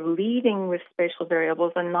using sort of leading with spatial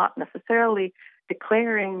variables and not necessarily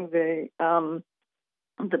declaring the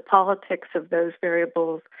politics of those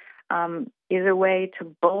variables is a way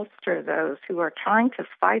to bolster those who are trying to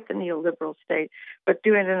fight the neoliberal state, but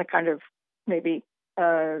do it in a kind of maybe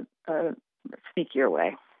sneakier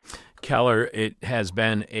way. Keller, it has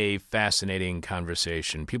been a fascinating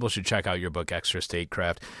conversation. People should check out your book, Extra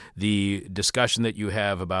Statecraft. The discussion that you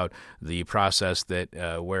have about the process that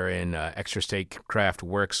wherein extra statecraft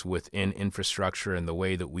works within infrastructure and the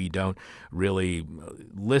way that we don't really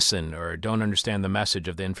listen or don't understand the message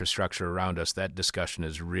of the infrastructure around us, that discussion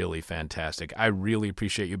is really fantastic. I really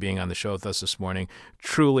appreciate you being on the show with us this morning.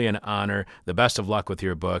 Truly an honor. The best of luck with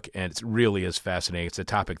your book, and it really is fascinating. It's a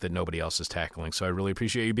topic that nobody else is tackling, so I really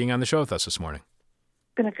appreciate you being on the show with us this morning.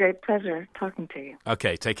 It's been a great pleasure talking to you.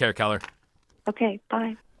 Okay, take care, Keller. Okay,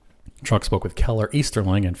 bye. Chuck spoke with Keller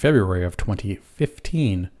Easterling in February of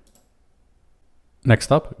 2015. Next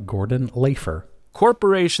up, Gordon Lafer.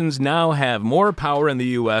 Corporations now have more power in the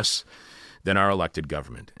U.S. than our elected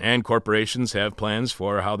government, and corporations have plans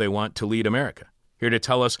for how they want to lead America. Here to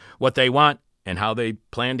tell us what they want and how they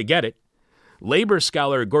plan to get it, labor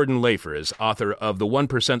scholar Gordon Lafer is author of The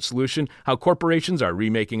 1% Solution, How Corporations Are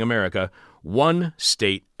Remaking America, One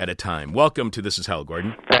State at a Time. Welcome to This Is Hell,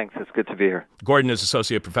 Gordon. Thanks. It's good to be here. Gordon is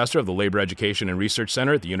Associate Professor of the Labor Education and Research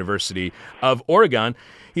Center at the University of Oregon.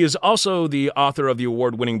 He is also the author of the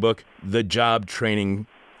award-winning book, The Job Training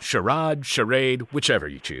Charade, whichever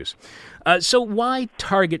you choose. So why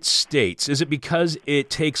target states? Is it because it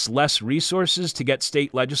takes less resources to get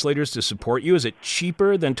state legislators to support you? Is it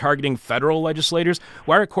cheaper than targeting federal legislators?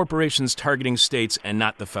 Why are corporations targeting states and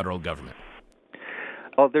not the federal government?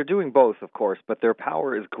 Oh, they're doing both, of course, but their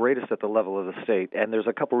power is greatest at the level of the state, and there's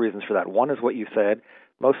a couple reasons for that. One is what you said.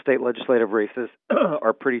 Most state legislative races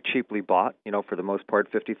are pretty cheaply bought. For the most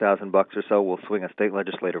part, $50,000 or so will swing a state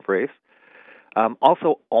legislative race.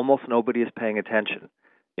 Also, almost nobody is paying attention.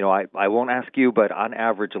 I won't ask you, but on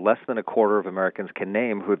average, less than a quarter of Americans can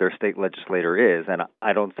name who their state legislator is, and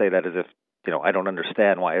I don't say that as if, I don't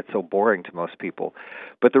understand why it's so boring to most people.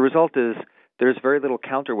 But the result is there's very little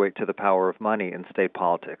counterweight to the power of money in state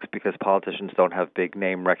politics because politicians don't have big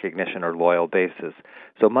name recognition or loyal bases.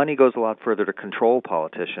 So money goes a lot further to control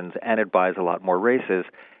politicians, and it buys a lot more races.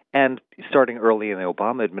 And starting early in the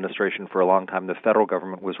Obama administration, for a long time, the federal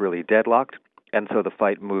government was really deadlocked, and so the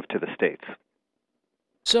fight moved to the states.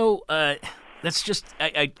 So that's just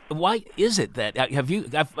why is it that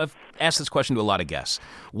I've asked this question to a lot of guests.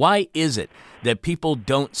 Why is it that people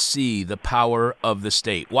don't see the power of the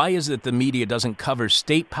state? Why is it the media doesn't cover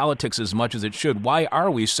state politics as much as it should? Why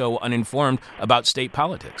are we so uninformed about state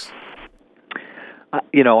politics?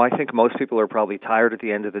 I think most people are probably tired at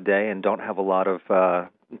the end of the day and don't have a lot of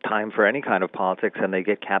time for any kind of politics, and they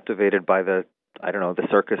get captivated by the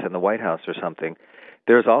circus in the White House or something.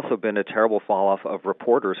 There's also been a terrible fall-off of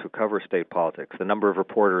reporters who cover state politics. The number of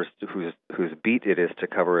reporters whose beat it is to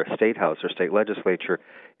cover a state house or state legislature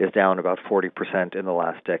is down about 40% in the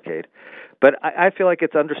last decade. But I feel like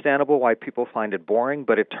it's understandable why people find it boring,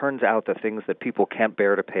 but it turns out the things that people can't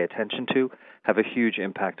bear to pay attention to have a huge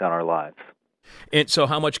impact on our lives. And so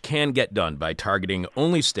how much can get done by targeting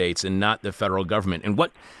only states and not the federal government? And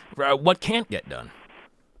what can't get done?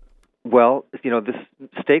 Well, the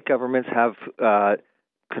state governments have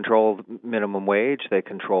control minimum wage, they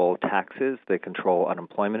control taxes, they control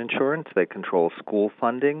unemployment insurance, they control school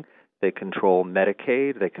funding, they control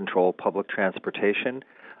Medicaid, they control public transportation.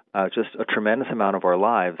 Just a tremendous amount of our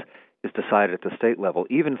lives is decided at the state level.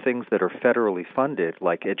 Even things that are federally funded,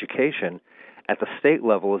 like education, at the state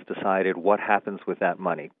level is decided what happens with that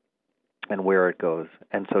money and where it goes.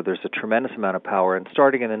 And so there's a tremendous amount of power. And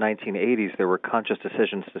starting in the 1980s, there were conscious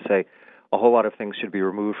decisions to say a whole lot of things should be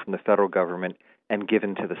removed from the federal government and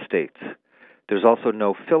given to the states. There's also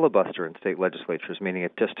no filibuster in state legislatures, meaning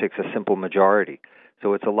it just takes a simple majority.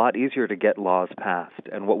 So it's a lot easier to get laws passed.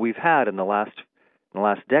 And what we've had in the last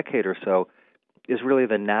decade or so is really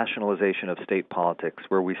the nationalization of state politics,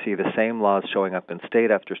 where we see the same laws showing up in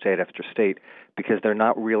state after state after state because they're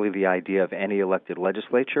not really the idea of any elected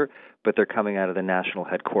legislature, but they're coming out of the national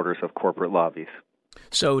headquarters of corporate lobbies.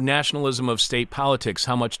 So nationalism of state politics,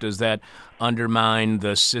 how much does that undermine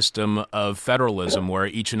the system of federalism where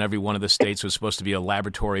each and every one of the states was supposed to be a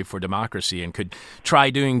laboratory for democracy and could try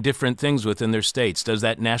doing different things within their states? Does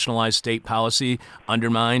that nationalized state policy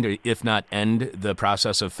undermine, or if not end, the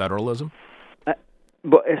process of federalism?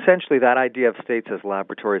 But essentially, that idea of states as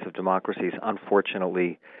laboratories of democracies,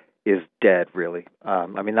 unfortunately, is dead, really.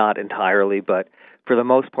 Not entirely, but for the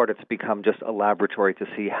most part, it's become just a laboratory to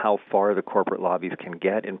see how far the corporate lobbies can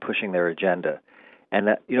get in pushing their agenda. And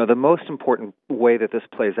the most important way that this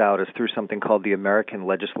plays out is through something called the American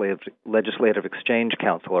Legislative Exchange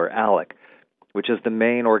Council, or ALEC, which is the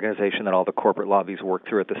main organization that all the corporate lobbies work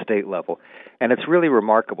through at the state level. And it's really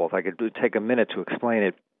remarkable. If I could take a minute to explain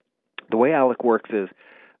it, the way ALEC works is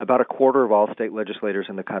about a quarter of all state legislators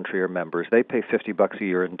in the country are members. They pay $50 a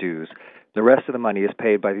year in dues. The rest of the money is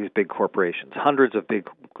paid by these big corporations, hundreds of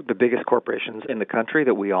the biggest corporations in the country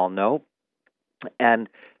that we all know. And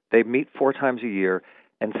they meet 4 times a year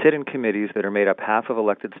and sit in committees that are made up half of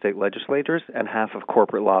elected state legislators and half of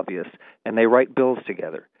corporate lobbyists. And they write bills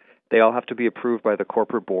together. They all have to be approved by the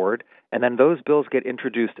corporate board. And then those bills get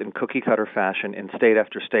introduced in cookie-cutter fashion in state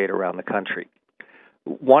after state around the country.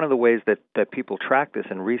 One of the ways that people track this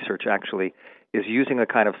in research actually is using a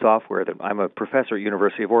kind of software that I'm a professor at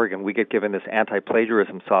University of Oregon. We get given this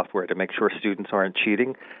anti-plagiarism software to make sure students aren't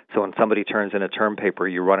cheating. So when somebody turns in a term paper,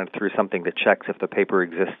 you run it through something that checks if the paper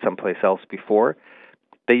exists someplace else before.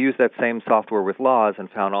 They use that same software with laws and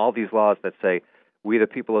found all these laws that say, we the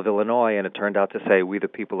people of Illinois, and it turned out to say, we the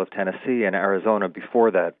people of Tennessee and Arizona before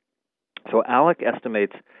that. So ALEC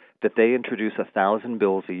estimates that they introduce 1,000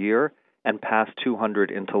 bills a year and pass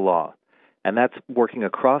 200 into law. And that's working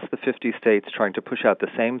across the 50 states trying to push out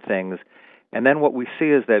the same things. And then what we see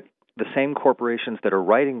is that the same corporations that are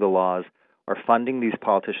writing the laws are funding these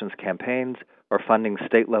politicians' campaigns, are funding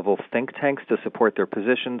state-level think tanks to support their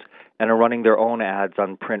positions, and are running their own ads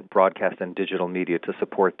on print, broadcast, and digital media to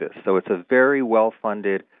support this. So it's a very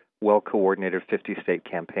well-funded, well-coordinated 50-state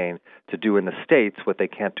campaign to do in the states what they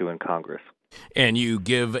can't do in Congress. And you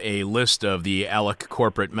give a list of the ALEC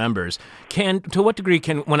corporate members. To what degree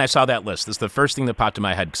when I saw that list, this is the first thing that popped in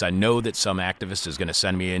my head because I know that some activist is going to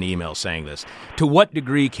send me an email saying this. To what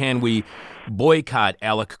degree can we boycott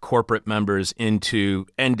ALEC corporate members into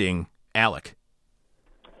ending ALEC?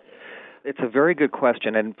 It's a very good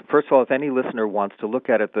question. And first of all, if any listener wants to look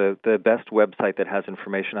at it, the best website that has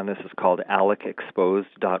information on this is called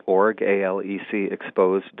alecexposed.org, A-L-E-C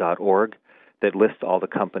exposed.org, that lists all the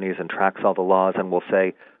companies and tracks all the laws and will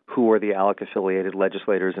say who are the ALEC-affiliated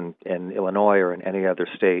legislators in Illinois or in any other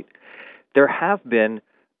state. There have been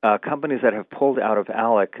companies that have pulled out of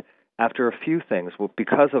ALEC after a few things,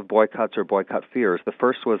 because of boycotts or boycott fears. The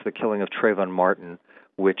first was the killing of Trayvon Martin,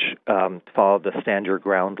 which followed the Stand Your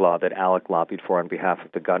Ground law that ALEC lobbied for on behalf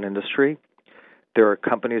of the gun industry. There are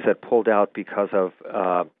companies that pulled out because of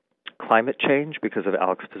climate change, because of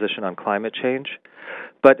ALEC's position on climate change.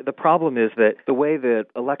 But the problem is that the way that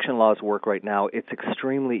election laws work right now, it's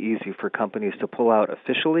extremely easy for companies to pull out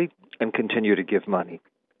officially and continue to give money.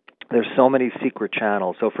 There's so many secret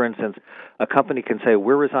channels. So, for instance, a company can say,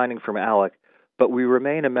 we're resigning from ALEC, but we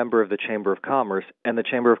remain a member of the Chamber of Commerce, and the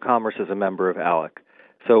Chamber of Commerce is a member of ALEC.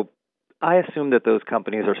 So I assume that those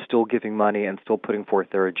companies are still giving money and still putting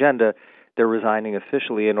forth their agenda. They're resigning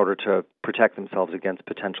officially in order to protect themselves against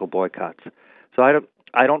potential boycotts. So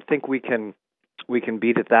I don't think we can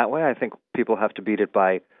beat it that way. I think people have to beat it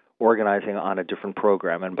by organizing on a different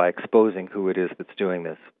program and by exposing who it is that's doing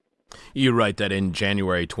this. You write that in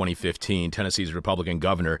January 2015, Tennessee's Republican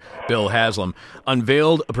governor, Bill Haslam,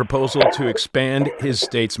 unveiled a proposal to expand his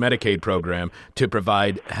state's Medicaid program to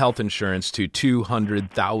provide health insurance to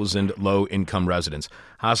 200,000 low-income residents.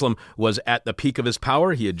 Haslam was at the peak of his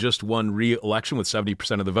power. He had just won re-election with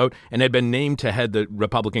 70% of the vote and had been named to head the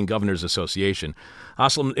Republican Governors Association.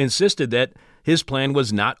 Haslam insisted that his plan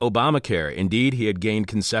was not Obamacare. Indeed, he had gained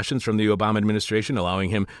concessions from the Obama administration,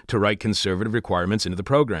 allowing him to write conservative requirements into the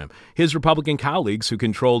program. His Republican colleagues, who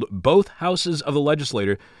controlled both houses of the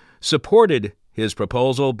legislature, supported his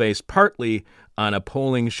proposal based partly on a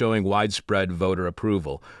polling showing widespread voter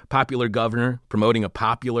approval. Popular governor promoting a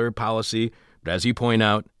popular policy, but as you point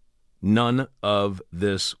out, none of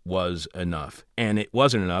this was enough. And it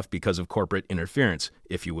wasn't enough because of corporate interference,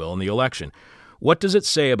 if you will, in the election. What does it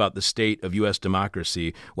say about the state of U.S.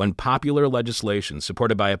 democracy when popular legislation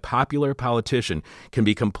supported by a popular politician can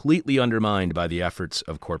be completely undermined by the efforts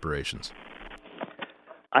of corporations?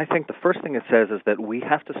 I think the first thing it says is that we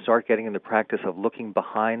have to start getting in the practice of looking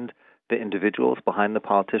behind the individuals, behind the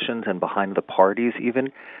politicians, and behind the parties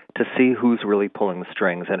even, to see who's really pulling the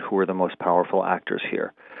strings and who are the most powerful actors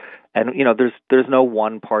here. And, you know, there's no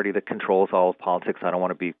one party that controls all of politics. I don't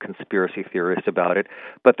want to be conspiracy theorist about it.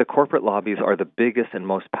 But the corporate lobbies are the biggest and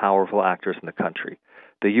most powerful actors in the country.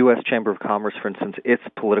 The U.S. Chamber of Commerce, for instance, its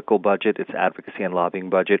political budget, its advocacy and lobbying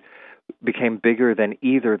budget, became bigger than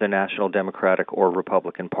either the National Democratic or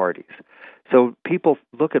Republican parties. So people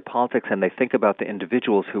look at politics and they think about the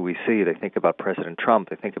individuals who we see. They think about President Trump.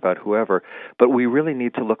 They think about whoever. But we really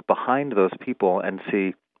need to look behind those people and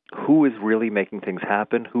see who is really making things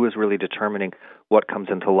happen, who is really determining what comes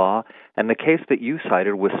into law. And the case that you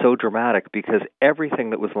cited was so dramatic because everything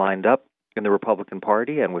that was lined up in the Republican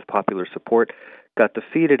Party and with popular support got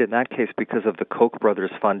defeated in that case because of the Koch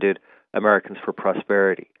brothers funded Americans for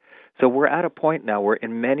Prosperity. So we're at a point now where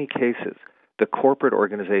in many cases the corporate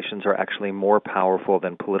organizations are actually more powerful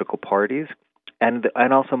than political parties and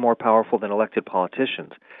also more powerful than elected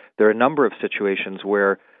politicians. There are a number of situations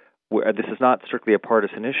where this is not strictly a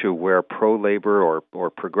partisan issue, where pro-labor or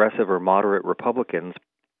progressive or moderate Republicans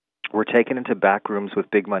were taken into back rooms with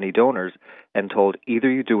big money donors and told either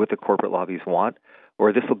you do what the corporate lobbies want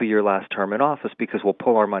or this will be your last term in office because we'll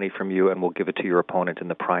pull our money from you and we'll give it to your opponent in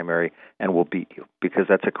the primary and we'll beat you because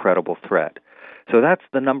that's a credible threat. So that's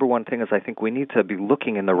the number one thing is I think we need to be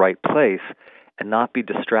looking in the right place and not be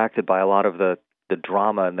distracted by a lot of the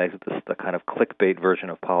drama and the kind of clickbait version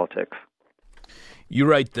of politics. You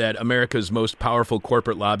write that America's most powerful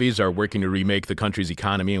corporate lobbies are working to remake the country's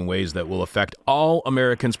economy in ways that will affect all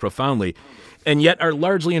Americans profoundly, and yet are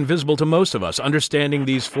largely invisible to most of us. Understanding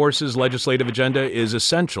these forces' legislative agenda is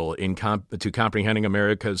essential to comprehending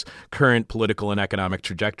America's current political and economic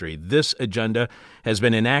trajectory. This agenda has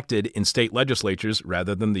been enacted in state legislatures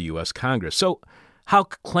rather than the U.S. Congress. So how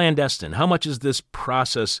clandestine? How much is this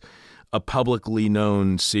process a publicly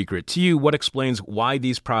known secret? To you, what explains why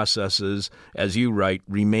these processes, as you write,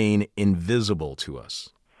 remain invisible to us?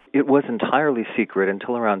 It was entirely secret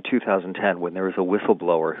until around 2010 when there was a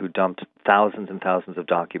whistleblower who dumped thousands and thousands of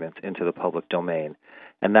documents into the public domain.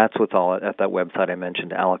 And that's what's all at that website I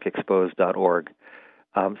mentioned, alecexposed.org.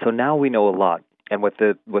 So now we know a lot. And what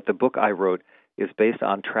the book I wrote is based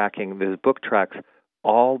on tracking. This book tracks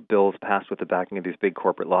all bills passed with the backing of these big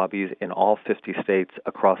corporate lobbies in all 50 states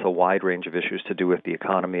across a wide range of issues to do with the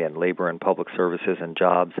economy and labor and public services and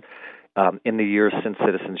jobs in the years since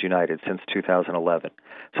Citizens United, since 2011.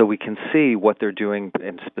 So we can see what they're doing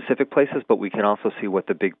in specific places, but we can also see what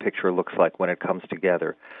the big picture looks like when it comes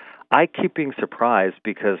together. I keep being surprised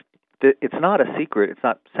because it's not a secret. It's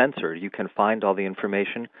not censored. You can find all the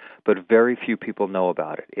information, but very few people know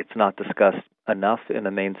about it. It's not discussed enough in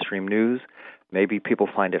the mainstream news. Maybe people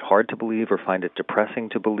find it hard to believe or find it depressing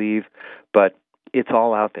to believe, but it's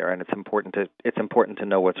all out there, and it's important to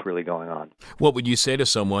know what's really going on. What would you say to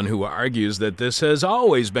someone who argues that this has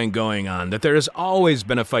always been going on, that there has always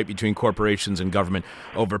been a fight between corporations and government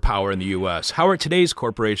over power in the U.S.? How are today's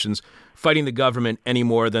corporations fighting the government any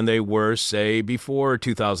more than they were, say, before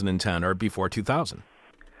 2010 or before 2000?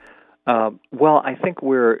 Well, I think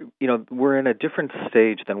we're in a different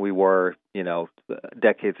stage than we were,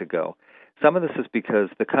 decades ago. Some of this is because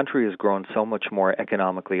the country has grown so much more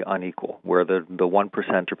economically unequal, where the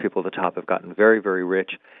 1% or people at the top have gotten very, very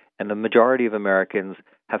rich, and the majority of Americans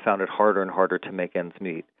have found it harder and harder to make ends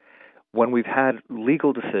meet. When we've had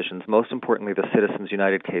legal decisions, most importantly the Citizens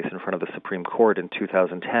United case in front of the Supreme Court in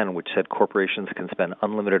 2010, which said corporations can spend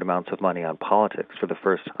unlimited amounts of money on politics for the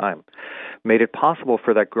first time, made it possible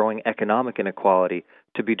for that growing economic inequality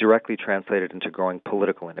to be directly translated into growing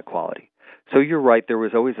political inequality. So you're right, there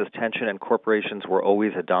was always this tension, and corporations were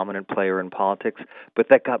always a dominant player in politics, but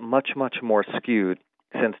that got much, much more skewed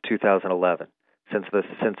since 2011, since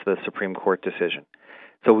the Supreme Court decision.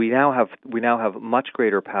 So we now have much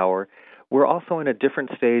greater power. We're also in a different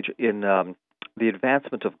stage in the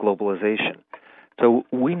advancement of globalization. So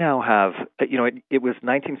we now have, it was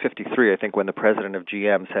 1953, I think, when the president of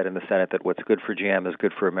GM said in the Senate that what's good for GM is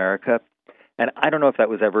good for America. And I don't know if that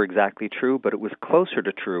was ever exactly true, but it was closer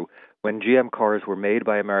to true when GM cars were made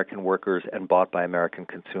by American workers and bought by American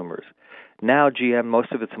consumers. Now GM,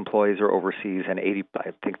 most of its employees are overseas, and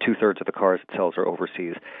I think two-thirds of the cars it sells are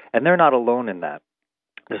overseas. And they're not alone in that.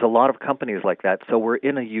 There's a lot of companies like that, so we're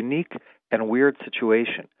in a unique and weird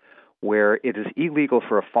situation where it is illegal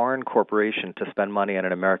for a foreign corporation to spend money on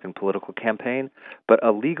an American political campaign, but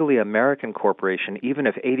a legally American corporation, even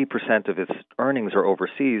if 80% of its earnings are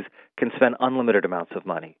overseas, can spend unlimited amounts of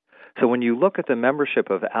money. So when you look at the membership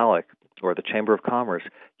of ALEC, or the Chamber of Commerce,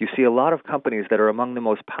 you see a lot of companies that are among the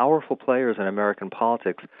most powerful players in American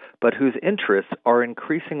politics, but whose interests are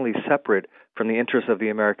increasingly separate from the interests of the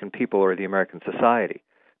American people or the American society.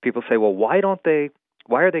 People say, well, why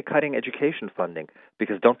are they cutting education funding?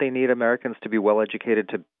 Because don't they need Americans to be well educated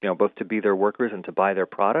to, both to be their workers and to buy their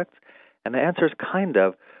products? And the answer is kind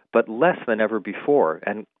of, but less than ever before.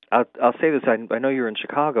 And I'll say this, I know you're in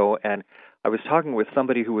Chicago, and I was talking with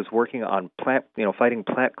somebody who was working on fighting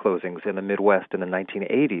plant closings in the Midwest in the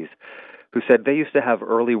 1980s, who said they used to have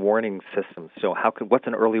early warning systems. So what's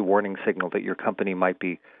an early warning signal that your company might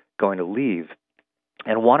be going to leave?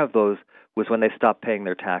 And one of those was when they stopped paying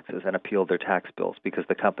their taxes and appealed their tax bills, because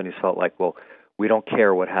the companies felt like, well, we don't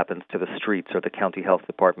care what happens to the streets or the county health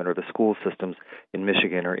department or the school systems in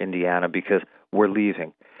Michigan or Indiana because we're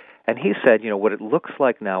leaving. And he said, what it looks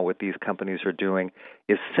like now what these companies are doing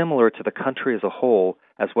is similar to the country as a whole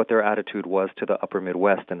as what their attitude was to the upper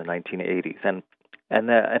Midwest in the 1980s. And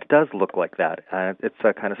it does look like that. It's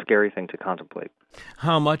a kind of scary thing to contemplate.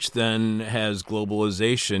 How much, then, has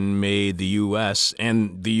globalization made the U.S.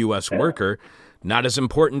 and the U.S. worker not as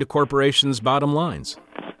important to corporations' bottom lines?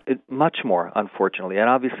 Much more, unfortunately. And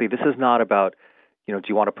obviously, this is not about, do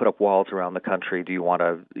you want to put up walls around the country? Do you want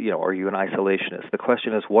to, are you an isolationist? The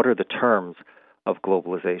question is, what are the terms of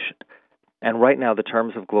globalization? And right now, the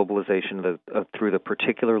terms of globalization through the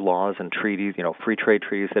particular laws and treaties, free trade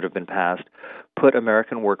treaties that have been passed, put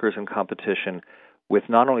American workers in competition with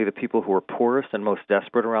not only the people who are poorest and most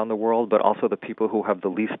desperate around the world, but also the people who have the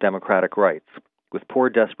least democratic rights, with poor,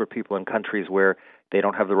 desperate people in countries where they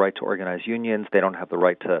don't have the right to organize unions, they don't have the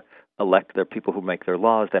right to elect their people who make their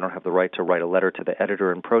laws, they don't have the right to write a letter to the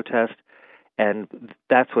editor and protest. And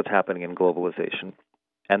that's what's happening in globalization.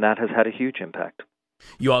 And that has had a huge impact.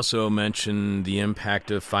 You also mentioned the impact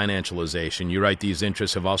of financialization. You write these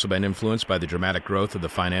interests have also been influenced by the dramatic growth of the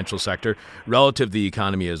financial sector relative to the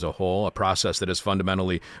economy as a whole, a process that has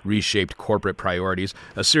fundamentally reshaped corporate priorities.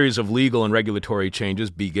 A series of legal and regulatory changes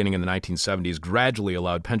beginning in the 1970s gradually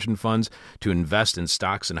allowed pension funds to invest in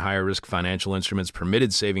stocks and higher-risk financial instruments,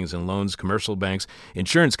 permitted savings and loans, commercial banks,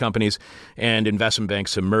 insurance companies, and investment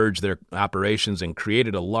banks to merge their operations and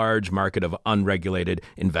created a large market of unregulated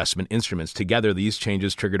investment instruments. Together, these changes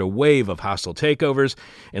changes triggered a wave of hostile takeovers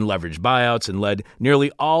and leveraged buyouts and led nearly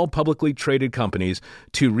all publicly traded companies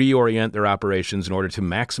to reorient their operations in order to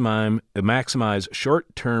maximize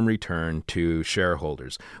short-term return to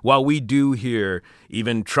shareholders. While we do hear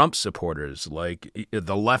even Trump supporters, like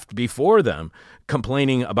the left before them,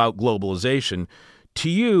 complaining about globalization, to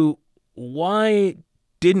you, why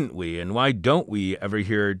didn't we and why don't we ever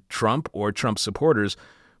hear Trump or Trump supporters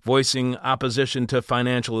voicing opposition to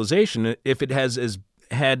financialization if it has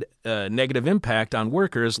had a negative impact on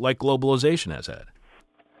workers like globalization has had?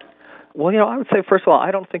 Well, I would say, first of all,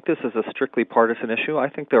 I don't think this is a strictly partisan issue. I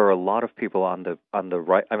think there are a lot of people on the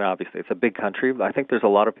right. I mean, obviously, it's a big country, but I think there's a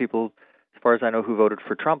lot of people, as far as I know, who voted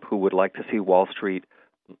for Trump who would like to see Wall Street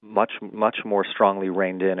much more strongly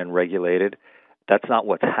reined in and regulated. That's not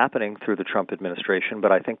what's happening through the Trump administration,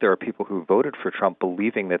 but I think there are people who voted for Trump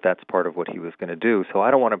believing that that's part of what he was going to do. So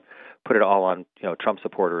I don't want to put it all on Trump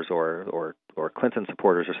supporters or Clinton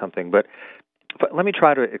supporters or something. But let me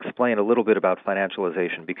try to explain a little bit about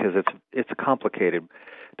financialization because it's complicated.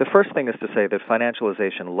 The first thing is to say that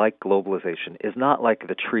financialization, like globalization, is not like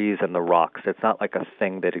the trees and the rocks. It's not like a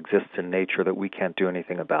thing that exists in nature that we can't do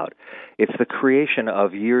anything about. It's the creation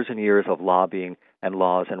of years and years of lobbying and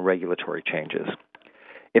laws and regulatory changes.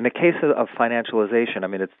 In the case of financialization, I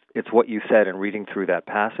mean, it's what you said in reading through that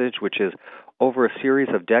passage, which is over a series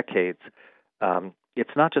of decades,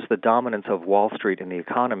 it's not just the dominance of Wall Street in the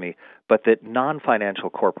economy, but that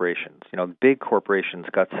non-financial corporations, big corporations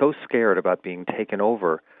got so scared about being taken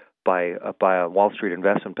over by a Wall Street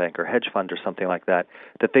investment bank or hedge fund or something like that,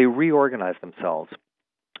 that they reorganized themselves.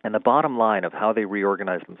 And the bottom line of how they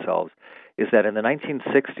reorganized themselves is that in the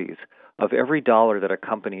 1960s, of every dollar that a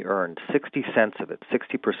company earned, 60 cents of it,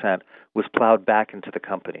 60%, was plowed back into the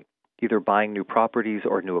company, either buying new properties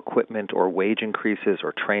or new equipment or wage increases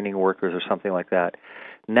or training workers or something like that.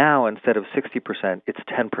 Now, instead of 60%, it's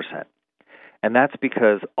 10%. And that's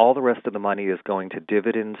because all the rest of the money is going to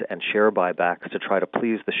dividends and share buybacks to try to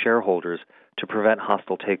please the shareholders to prevent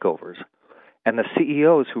hostile takeovers. And the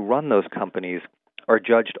CEOs who run those companies are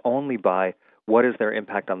judged only by what is their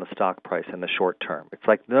impact on the stock price in the short term. It's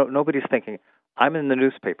like nobody's thinking, I'm in the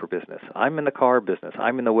newspaper business, I'm in the car business,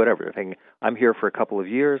 I'm in the whatever. They're thinking, I'm here for a couple of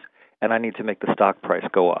years, and I need to make the stock price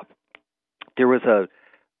go up. There was a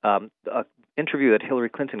interview that Hillary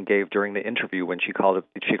Clinton gave during the interview when she called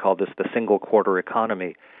this the single quarter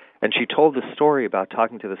economy, and she told the story about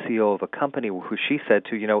talking to the CEO of a company who she said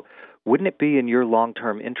to, wouldn't it be in your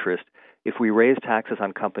long-term interest if we raised taxes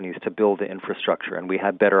on companies to build the infrastructure and we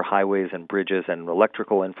had better highways and bridges and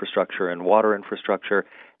electrical infrastructure and water infrastructure,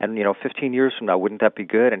 and 15 years from now, wouldn't that be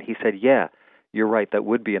good? And he said, yeah, you're right, that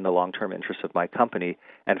would be in the long-term interest of my company,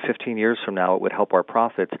 and 15 years from now it would help our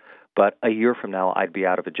profits, but a year from now I'd be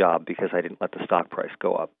out of a job because I didn't let the stock price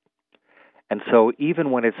go up. And so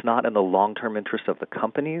even when it's not in the long-term interest of the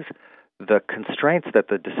companies, the constraints that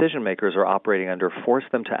the decision makers are operating under force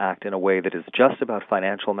them to act in a way that is just about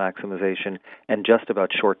financial maximization and just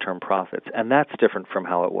about short-term profits. And that's different from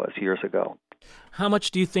how it was years ago. How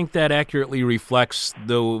much do you think that accurately reflects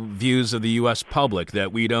the views of the U.S. public,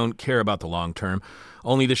 that we don't care about the long term,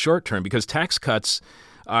 only the short term? Because tax cuts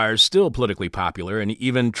are still politically popular, and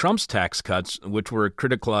even Trump's tax cuts, which were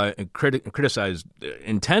criticized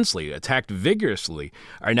intensely, attacked vigorously,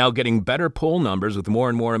 are now getting better poll numbers with more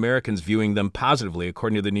and more Americans viewing them positively,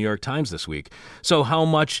 according to the New York Times this week. So how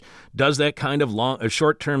much does that kind of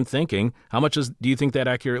short-term thinking, how much do you think that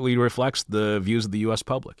accurately reflects the views of the U.S.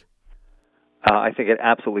 public? I think it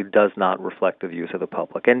absolutely does not reflect the views of the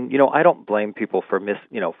public. And, I don't blame people for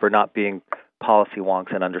not being policy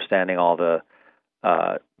wonks and understanding all the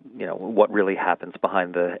what really happens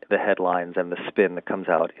behind the headlines and the spin that comes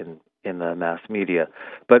out in the mass media.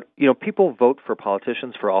 But, people vote for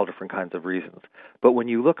politicians for all different kinds of reasons. But when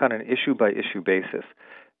you look on an issue-by-issue basis,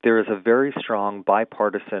 there is a very strong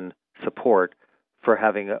bipartisan support for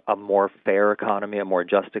having a more fair economy, a more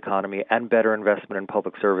just economy, and better investment in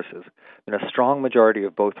public services. And a strong majority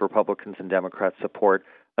of both Republicans and Democrats support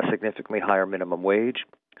a significantly higher minimum wage,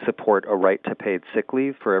 support a right to paid sick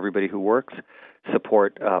leave for everybody who works,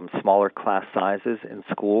 support smaller class sizes in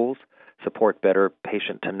schools, support better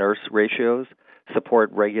patient-to-nurse ratios,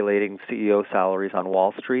 support regulating CEO salaries on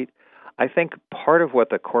Wall Street. I think part of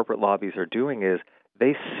what the corporate lobbies are doing is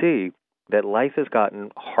they see that life has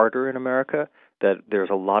gotten harder in America, that there's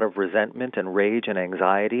a lot of resentment and rage and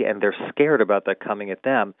anxiety, and they're scared about that coming at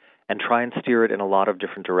them and try and steer it in a lot of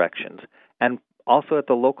different directions. And also at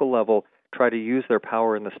the local level, try to use their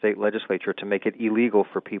power in the state legislature to make it illegal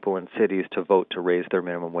for people in cities to vote to raise their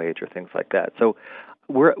minimum wage or things like that. So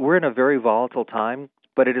we're in a very volatile time,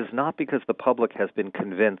 but it is not because the public has been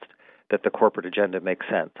convinced that the corporate agenda makes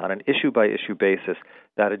sense. On an issue-by-issue basis,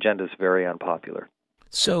 that agenda is very unpopular.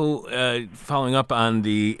 So, following up on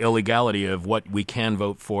the illegality of what we can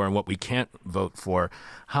vote for and what we can't vote for,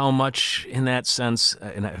 how much in that sense,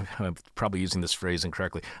 and I'm probably using this phrase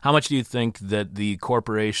incorrectly, how much do you think that the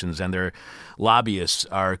corporations and their lobbyists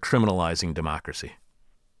are criminalizing democracy?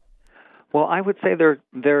 Well, I would say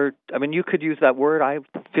I mean, you could use that word. I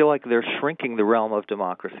feel like they're shrinking the realm of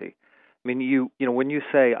democracy. I mean, you know, when you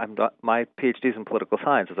say my PhD is in political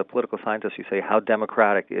science, as a political scientist, you say how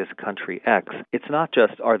democratic is country X. It's not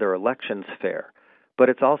just are their elections fair, but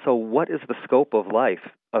it's also what is the scope of life,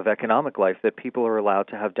 of economic life, that people are allowed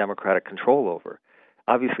to have democratic control over.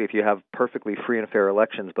 Obviously, if you have perfectly free and fair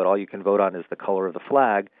elections, but all you can vote on is the color of the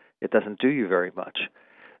flag, it doesn't do you very much.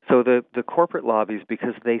 So the corporate lobbies,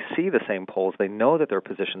 because they see the same polls, they know that their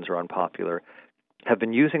positions are unpopular, have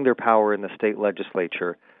been using their power in the state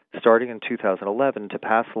legislature starting in 2011 to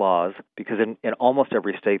pass laws, because in almost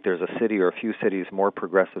every state there's a city or a few cities more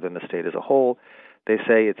progressive than the state as a whole. They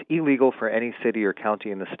say it's illegal for any city or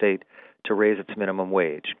county in the state to raise its minimum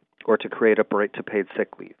wage, or to create a right to paid sick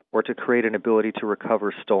leave, or to create an ability to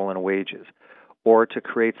recover stolen wages, or to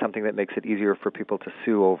create something that makes it easier for people to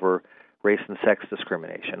sue over race and sex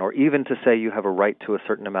discrimination, or even to say you have a right to a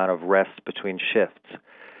certain amount of rest between shifts.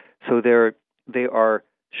 So they are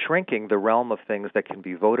shrinking the realm of things that can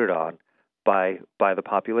be voted on by the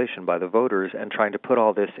population, by the voters, and trying to put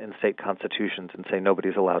all this in state constitutions and say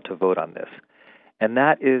nobody's allowed to vote on this. And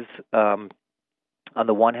that is, on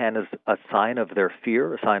the one hand, is a sign of their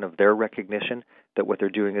fear, a sign of their recognition that what they're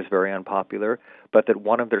doing is very unpopular, but that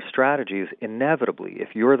one of their strategies, inevitably, if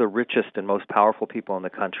you're the richest and most powerful people in the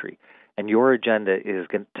country, and your agenda is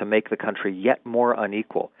to make the country yet more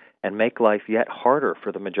unequal and make life yet harder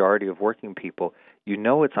for the majority of working people, you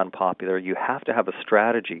know it's unpopular. You have to have a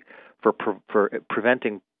strategy for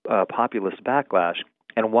preventing populist backlash.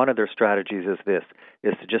 And one of their strategies is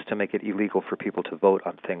to make it illegal for people to vote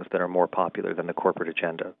on things that are more popular than the corporate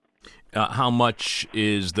agenda. How much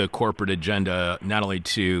is the corporate agenda not only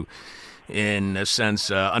to, in a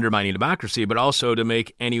sense, undermining democracy, but also to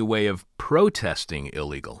make any way of protesting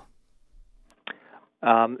illegal?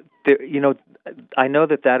 I know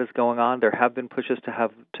that is going on. There have been pushes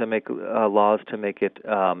to make laws to make it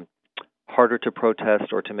harder to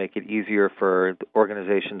protest or to make it easier for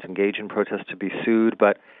organizations engaged in protest to be sued,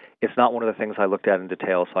 but it's not one of the things I looked at in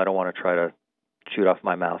detail, so I don't want to try to shoot off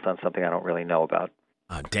my mouth on something I don't really know about.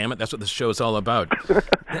 Damn it, that's what this show is all about.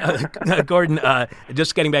 Gordon,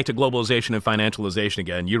 just getting back to globalization and financialization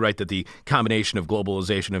again, you write that the combination of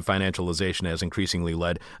globalization and financialization has increasingly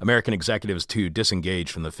led American executives to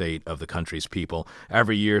disengage from the fate of the country's people.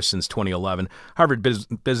 Every year since 2011, Harvard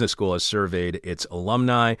Business School has surveyed its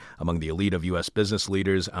alumni among the elite of U.S. business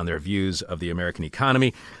leaders on their views of the American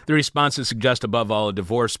economy. The responses suggest, above all, a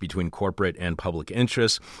divorce between corporate and public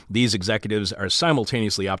interests. These executives are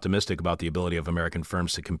simultaneously optimistic about the ability of American firms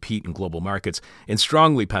to compete in global markets and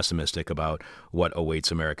strongly pessimistic about what awaits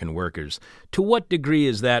American workers. To what degree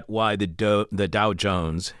is that why the Dow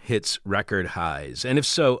Jones hits record highs? And if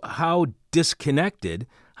so, how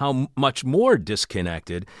much more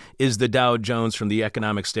disconnected is the Dow Jones from the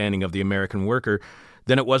economic standing of the American worker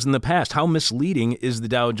than it was in the past? How misleading is the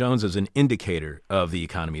Dow Jones as an indicator of the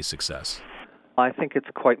economy's success? I think it's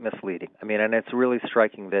quite misleading. I mean, and it's really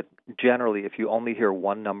striking that generally if you only hear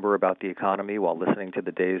one number about the economy while listening to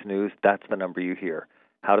the day's news, that's the number you hear.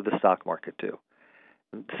 How did the stock market do?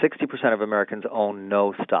 60% of Americans own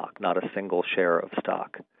no stock, not a single share of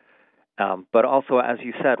stock. But also, as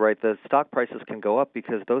you said, right, the stock prices can go up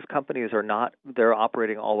because those companies they're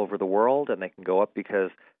operating all over the world, and they can go up because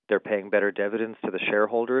they're paying better dividends to the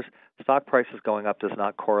shareholders. Stock prices going up does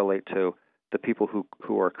not correlate to the people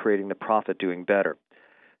who are creating the profit doing better.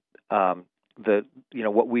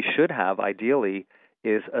 What we should have ideally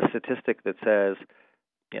is a statistic that says,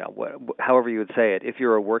 however you would say it, if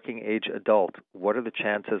you're a working age adult, what are the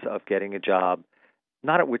chances of getting a job,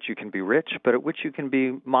 not at which you can be rich, but at which you can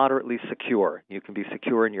be moderately secure. You can be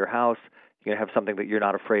secure in your house. You can have something that you're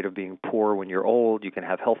not afraid of being poor when you're old. You can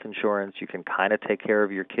have health insurance. You can kind of take care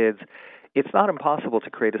of your kids. It's not impossible to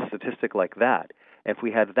create a statistic like that. If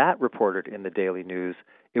we had that reported in the daily news,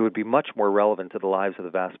 it would be much more relevant to the lives of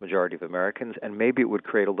the vast majority of Americans, and maybe it would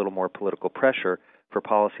create a little more political pressure for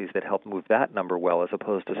policies that help move that number well, as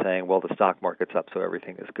opposed to saying, well, the stock market's up, so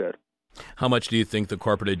everything is good. How much do you think the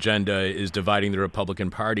corporate agenda is dividing the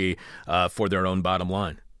Republican Party for their own bottom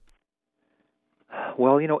line?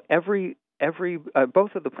 Well,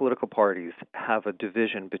 both of the political parties have a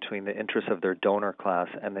division between the interests of their donor class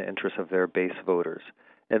and the interests of their base voters.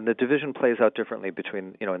 And the division plays out differently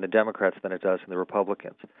between, in the Democrats than it does in the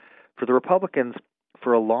Republicans. For the Republicans,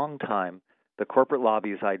 for a long time, the corporate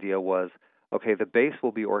lobby's idea was, okay, the base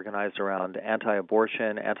will be organized around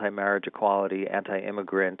anti-abortion, anti-marriage equality,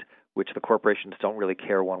 anti-immigrant, which the corporations don't really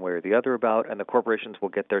care one way or the other about, and the corporations will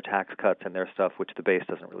get their tax cuts and their stuff, which the base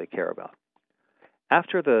doesn't really care about.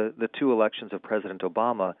 After the two elections of President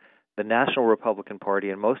Obama, the National Republican Party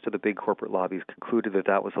and most of the big corporate lobbies concluded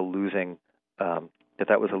that was a losing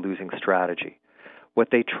strategy. What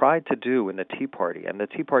they tried to do in the Tea Party, and the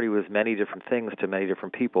Tea Party was many different things to many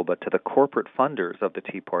different people, but to the corporate funders of the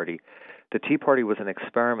Tea Party was an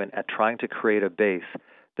experiment at trying to create a base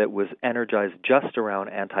that was energized just around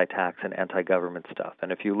anti-tax and anti-government stuff.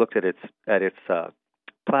 And if you looked at its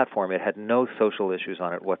platform, it had no social issues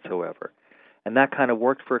on it whatsoever. And that kind of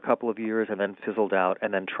worked for a couple of years and then fizzled out,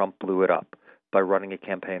 and then Trump blew it up by running a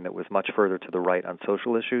campaign that was much further to the right on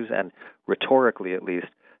social issues and rhetorically, at least,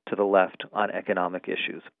 to the left on economic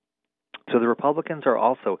issues. So the Republicans are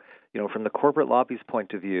also, from the corporate lobby's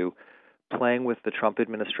point of view, playing with the Trump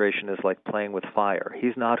administration is like playing with fire.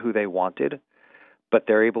 He's not who they wanted, but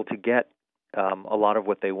they're able to get a lot of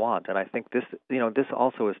what they want. And I think this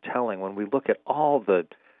also is telling when we look at all the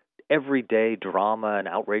everyday drama and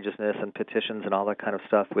outrageousness and petitions and all that kind of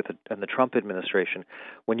stuff and the Trump administration.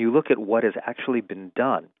 When you look at what has actually been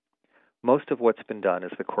done, most of what's been done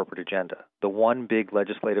is the corporate agenda. The one big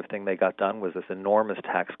legislative thing they got done was this enormous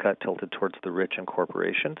tax cut tilted towards the rich and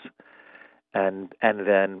corporations, and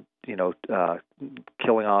then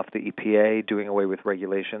killing off the EPA, doing away with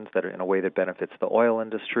regulations that are in a way that benefits the oil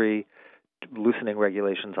industry, loosening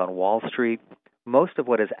regulations on Wall Street. Most of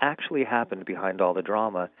what has actually happened behind all the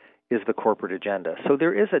drama is the corporate agenda. So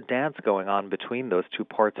there is a dance going on between those two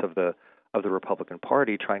parts of the Republican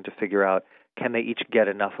Party, trying to figure out, can they each get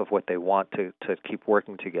enough of what they want to keep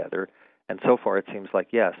working together? And so far it seems like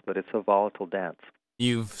yes, but it's a volatile dance.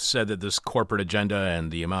 You've said that this corporate agenda and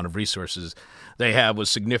the amount of resources they have was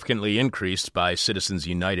significantly increased by Citizens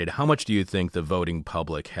United. How much do you think the voting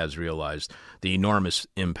public has realized the enormous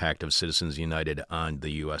impact of Citizens United on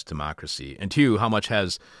the U.S. democracy? And two, how much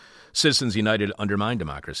has Citizens United undermined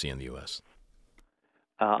democracy in the U.S.?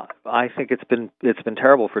 I think it's been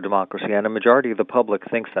terrible for democracy, and a majority of the public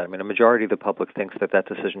thinks that. I mean, a majority of the public thinks that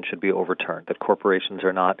decision should be overturned, that corporations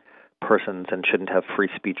are not persons and shouldn't have free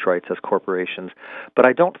speech rights as corporations. But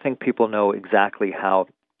I don't think people know exactly how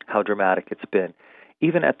dramatic it's been.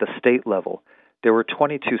 Even at the state level, there were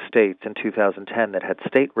 22 states in 2010 that had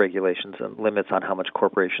state regulations and limits on how much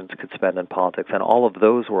corporations could spend in politics, and all of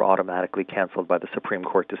those were automatically canceled by the Supreme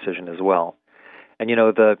Court decision as well. And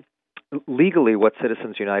legally, what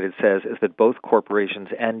Citizens United says is that both corporations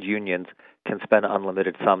and unions can spend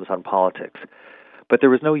unlimited sums on politics. But there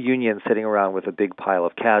was no union sitting around with a big pile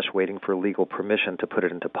of cash waiting for legal permission to put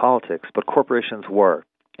it into politics, but corporations were.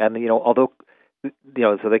 And,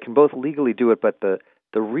 so they can both legally do it, but the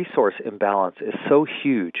resource imbalance is so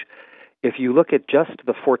huge. If you look at just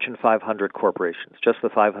the Fortune 500 corporations, just the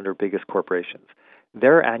 500 biggest corporations,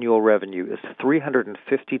 their annual revenue is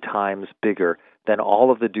 350 times bigger than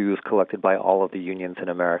all of the dues collected by all of the unions in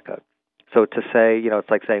America. So to say, it's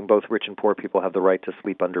like saying both rich and poor people have the right to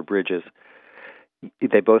sleep under bridges.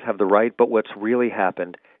 They both have the right, but what's really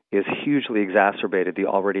happened is hugely exacerbated the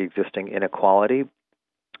already existing inequality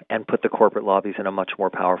and put the corporate lobbies in a much more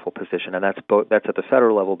powerful position. And that's at the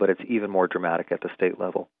federal level, but it's even more dramatic at the state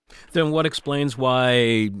level. Then what explains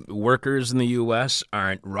why workers in the U.S.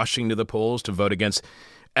 aren't rushing to the polls to vote against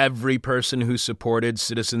every person who supported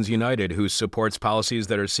Citizens United, who supports policies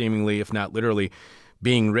that are seemingly, if not literally,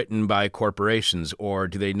 being written by corporations? Or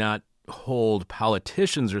do they not hold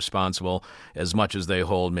politicians responsible as much as they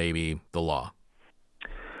hold maybe the law?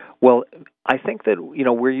 Well, I think that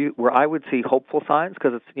where I would see hopeful signs,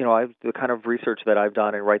 because it's the kind of research that I've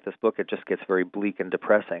done and write this book, it just gets very bleak and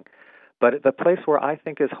depressing. But the place where I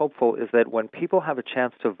think is hopeful is that when people have a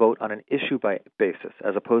chance to vote on an issue basis,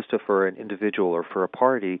 as opposed to for an individual or for a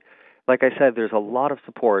party, like I said, there's a lot of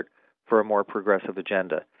support for a more progressive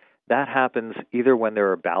agenda. That happens either when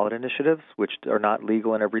there are ballot initiatives, which are not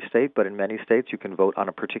legal in every state, but in many states you can vote on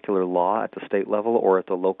a particular law at the state level or at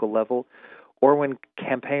the local level, or when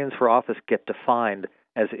campaigns for office get defined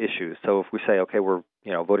as issues. So if we say, okay, we're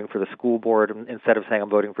voting for the school board, instead of saying I'm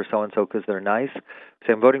voting for so-and-so because they're nice,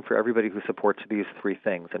 say I'm voting for everybody who supports these three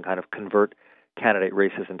things, and kind of convert candidate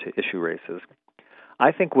races into issue races.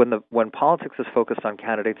 I think when politics is focused on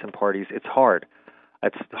candidates and parties, it's hard.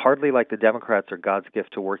 It's hardly like the Democrats are God's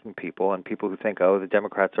gift to working people and people who think, the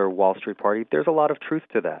Democrats are a Wall Street party. There's a lot of truth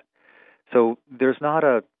to that. So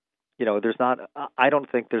I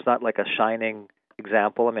don't think there's not like a shining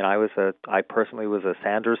example. I mean, I personally was a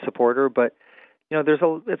Sanders supporter, but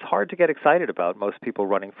it's hard to get excited about most people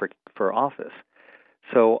running for office.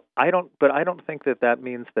 So I don't think that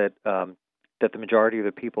means that that the majority of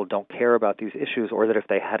the people don't care about these issues, or that if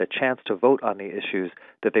they had a chance to vote on the issues,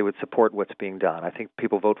 that they would support what's being done. I think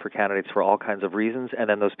people vote for candidates for all kinds of reasons, and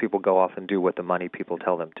then those people go off and do what the money people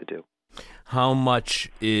tell them to do. How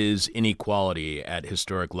much is inequality at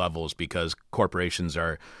historic levels because corporations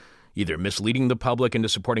are either misleading the public into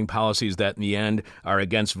supporting policies that in the end are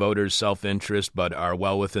against voters' self-interest but are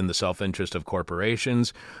well within the self-interest of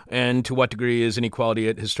corporations? And to what degree is inequality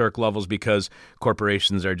at historic levels because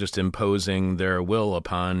corporations are just imposing their will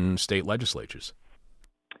upon state legislatures?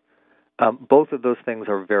 Both of those things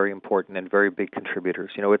are very important and very big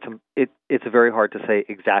contributors. It's very hard to say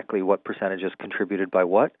exactly what percentage is contributed by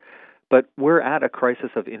what, but we're at a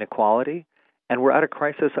crisis of inequality, and we're at a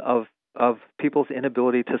crisis of people's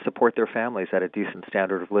inability to support their families at a decent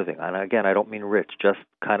standard of living. And again, I don't mean rich, just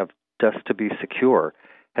to be secure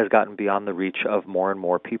has gotten beyond the reach of more and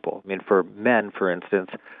more people. I mean, for men, for instance,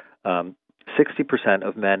 60%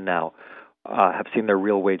 of men now have seen their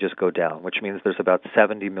real wages go down, which means there's about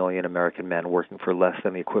 70 million American men working for less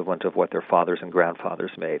than the equivalent of what their fathers and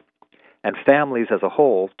grandfathers made. And families as a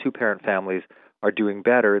whole, two-parent families, are doing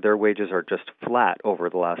better. Their wages are just flat over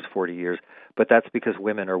the last 40 years, but that's because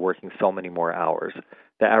women are working so many more hours.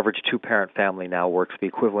 The average two-parent family now works the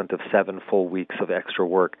equivalent of 7 full weeks of extra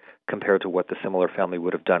work compared to what the similar family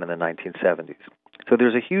would have done in the 1970s. So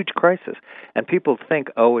there's a huge crisis, and people think,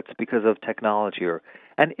 it's because of technology,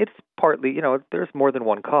 and it's partly, there's more than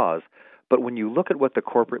one cause, but when you look at what the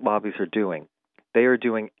corporate lobbies are doing, they are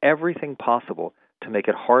doing everything possible to make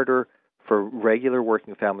it harder for regular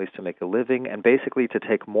working families to make a living, and basically to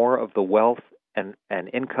take more of the wealth and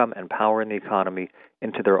income and power in the economy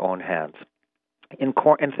into their own hands. In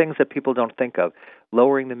things that people don't think of,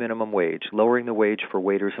 lowering the minimum wage, lowering the wage for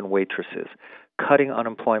waiters and waitresses, cutting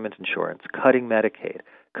unemployment insurance, cutting Medicaid,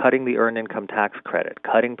 cutting the earned income tax credit,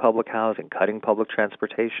 cutting public housing, cutting public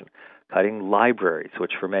transportation, cutting libraries,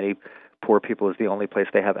 which for many poor people is the only place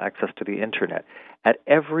they have access to the internet. At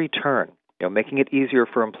every turn, making it easier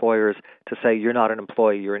for employers to say you're not an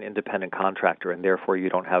employee, you're an independent contractor, and therefore you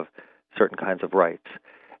don't have certain kinds of rights.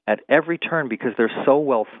 At every turn, because they're so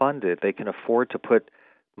well funded, they can afford to put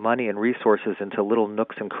money and resources into little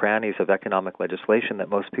nooks and crannies of economic legislation that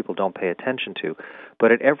most people don't pay attention to.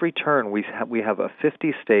 But at every turn, we have a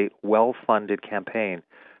 50-state, well-funded campaign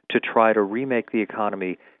to try to remake the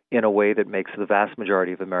economy in a way that makes the vast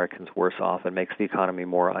majority of Americans worse off and makes the economy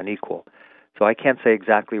more unequal. So I can't say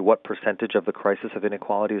exactly what percentage of the crisis of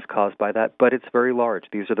inequality is caused by that, but it's very large.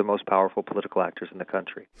 These are the most powerful political actors in the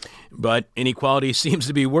country. But inequality seems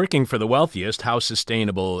to be working for the wealthiest. How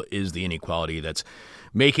sustainable is the inequality that's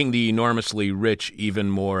making the enormously rich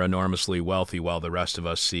even more enormously wealthy, while the rest of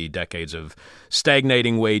us see decades of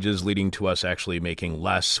stagnating wages leading to us actually making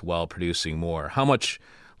less while producing more? How much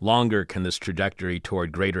longer can this trajectory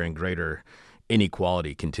toward greater and greater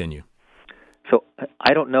inequality continue? So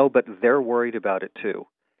I don't know, but they're worried about it too.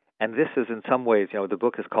 And this is in some ways, the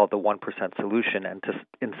book is called The 1% Solution. And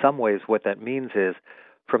in some ways what that means is,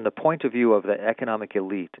 from the point of view of the economic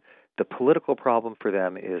elite, the political problem for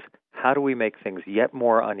them is, how do we make things yet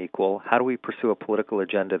more unequal? How do we pursue a political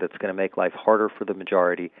agenda that's going to make life harder for the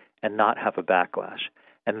majority and not have a backlash?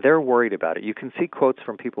 And they're worried about it. You can see quotes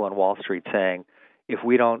from people on Wall Street saying, if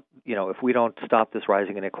we don't stop this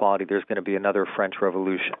rising inequality, there's going to be another French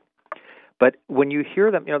Revolution. But when you hear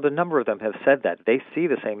them, the number of them have said that. They see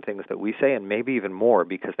the same things that we say, and maybe even more,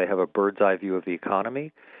 because they have a bird's eye view of the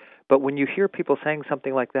economy. But when you hear people saying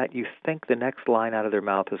something like that, you think the next line out of their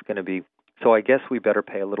mouth is going to be, so I guess we better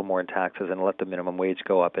pay a little more in taxes and let the minimum wage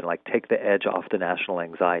go up and take the edge off the national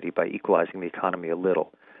anxiety by equalizing the economy a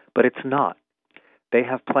little. But it's not. They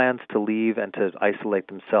have plans to leave and to isolate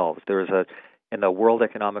themselves. In the World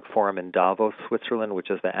Economic Forum in Davos, Switzerland, which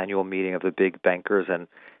is the annual meeting of the big bankers and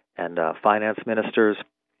finance ministers,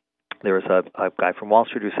 there was a guy from Wall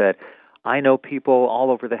Street who said, I know people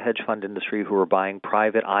all over the hedge fund industry who are buying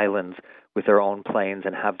private islands with their own planes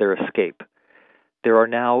and have their escape. There are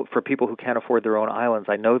now, for people who can't afford their own islands,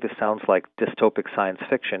 I know this sounds like dystopic science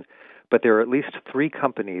fiction, but there are at least 3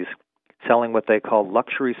 companies selling what they call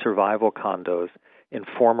luxury survival condos in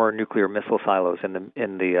former nuclear missile silos in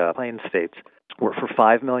the plain states, where for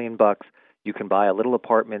 $5 million you can buy a little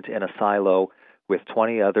apartment in a silo with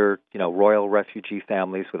 20 other, royal refugee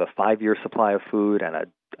families with a 5-year supply of food and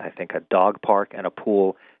I think a dog park and a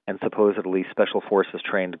pool and supposedly special forces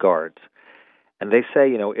trained guards. And they say,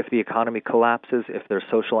 if the economy collapses, if there's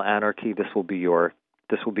social anarchy, this will be your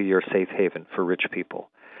safe haven for rich people.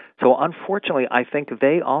 So unfortunately, I think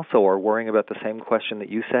they also are worrying about the same question that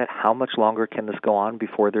you said. How much longer can this go on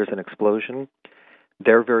before there's an explosion?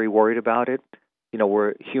 They're very worried about it.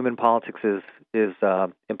 Where human politics is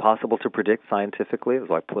impossible to predict scientifically. That's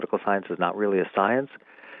why political science is not really a science.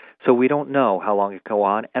 So we don't know how long it can go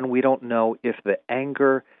on, and we don't know if the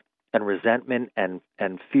anger and resentment and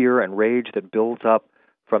fear and rage that builds up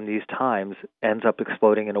from these times ends up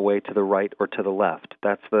exploding in a way to the right or to the left.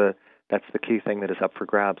 That's the key thing that is up for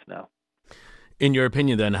grabs now. In your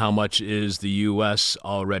opinion, then, how much is the U.S.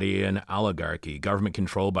 already an oligarchy, government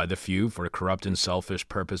controlled by the few for corrupt and selfish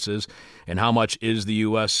purposes? And how much is the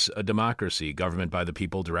U.S. a democracy, government by the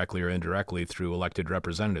people directly or indirectly through elected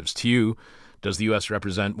representatives? To you, does the U.S.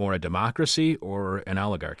 represent more a democracy or an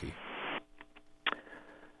oligarchy?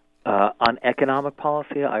 On economic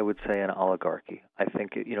policy, I would say an oligarchy. I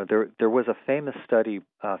think there was a famous study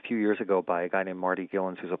a few years ago by a guy named Marty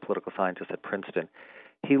Gillens, who's a political scientist at Princeton.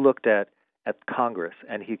 He looked at Congress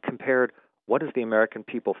and he compared what does the American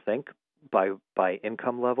people think by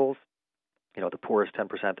income levels, the poorest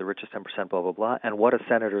 10%, the richest 10%, blah blah blah, and what do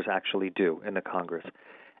senators actually do in the Congress.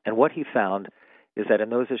 And what he found is that in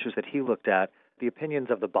those issues that he looked at, the opinions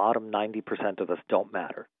of the bottom 90% of us don't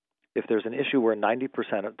matter. If there's an issue where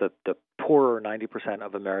 90% of the poorer 90%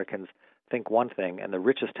 of Americans think one thing and the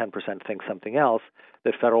richest 10% think something else,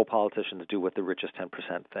 that federal politicians do what the richest 10%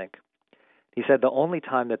 think. He said the only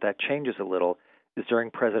time that changes a little is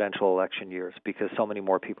during presidential election years because so many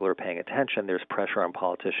more people are paying attention. There's pressure on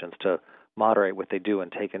politicians to moderate what they do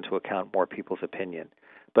and take into account more people's opinion.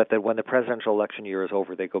 But that when the presidential election year is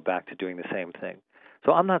over, they go back to doing the same thing.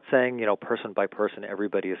 So I'm not saying, person by person,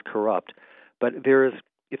 everybody is corrupt. But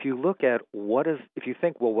if you look at if you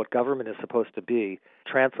think, what government is supposed to be,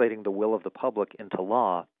 translating the will of the public into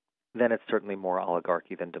law, then it's certainly more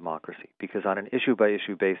oligarchy than democracy. Because on an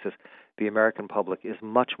issue-by-issue basis, the American public is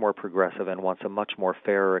much more progressive and wants a much more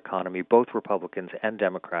fairer economy, both Republicans and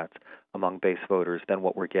Democrats, among base voters, than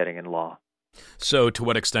what we're getting in law. So to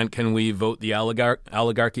what extent can we vote the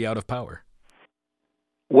oligarchy out of power?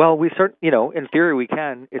 Well, in theory we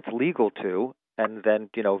can. It's legal to. And then,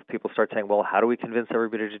 people start saying, well, how do we convince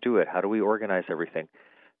everybody to do it? How do we organize everything?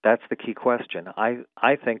 That's the key question.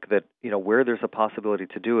 I think that, where there's a possibility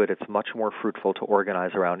to do it, it's much more fruitful to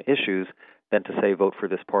organize around issues than to say vote for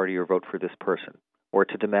this party or vote for this person, or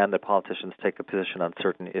to demand that politicians take a position on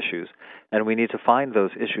certain issues. And we need to find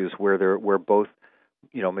those issues where both,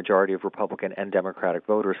 majority of Republican and Democratic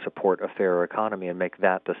voters support a fairer economy and make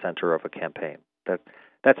that the center of a campaign.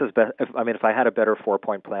 That's as best. If I had a better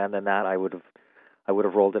 4-point plan than that, I would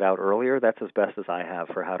have rolled it out earlier. That's as best as I have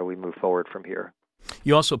for how do we move forward from here.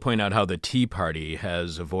 You also point out how the Tea Party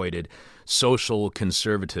has avoided social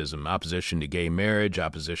conservatism, opposition to gay marriage,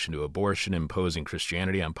 opposition to abortion, imposing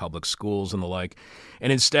Christianity on public schools and the like,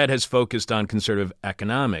 and instead has focused on conservative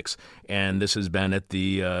economics. And this has been at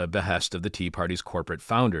the behest of the Tea Party's corporate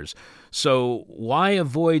founders. So why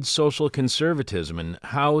avoid social conservatism, and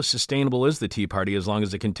how sustainable is the Tea Party as long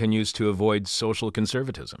as it continues to avoid social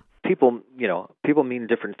conservatism? People mean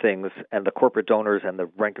different things, and the corporate donors and the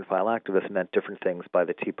rank-and-file activists meant different things by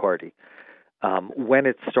the Tea Party. When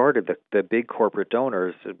it started, the big corporate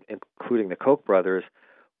donors, including the Koch brothers,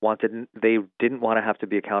 they didn't want to have to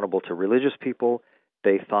be accountable to religious people.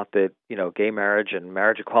 They thought that gay marriage and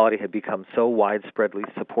marriage equality had become so widespreadly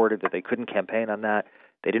supported that they couldn't campaign on that.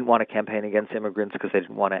 They didn't want to campaign against immigrants because they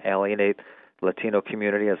didn't want to alienate the Latino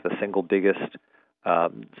community as the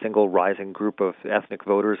single rising group of ethnic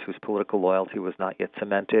voters whose political loyalty was not yet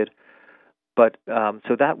cemented. But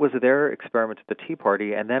so that was their experiment at the Tea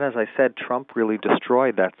Party. And then, as I said, Trump really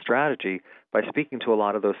destroyed that strategy by speaking to a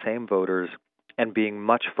lot of those same voters and being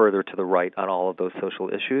much further to the right on all of those social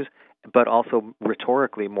issues, but also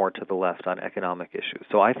rhetorically more to the left on economic issues.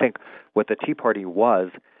 So I think what the Tea Party was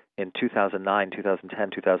in 2009, 2010,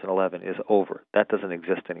 2011 is over. That doesn't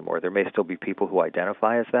exist anymore. There may still be people who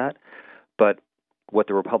identify as that, but what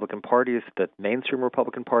the Republican Party is, the mainstream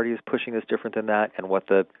Republican Party is pushing is different than that, and what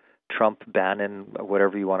the Trump, Bannon,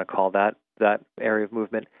 whatever you want to call that area of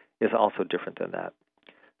movement is also different than that.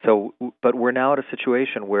 So, but we're now at a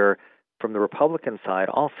situation where, from the Republican side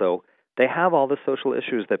also, they have all the social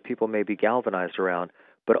issues that people may be galvanized around,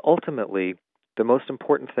 but ultimately, the most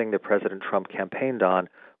important thing that President Trump campaigned on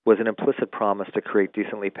was an implicit promise to create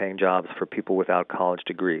decently paying jobs for people without college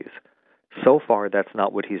degrees. So far, that's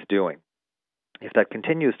not what he's doing. If that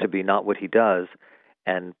continues to be not what he does,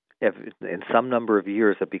 and if in some number of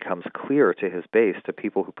years it becomes clear to his base, to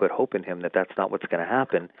people who put hope in him, that that's not what's going to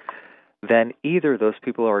happen, then either those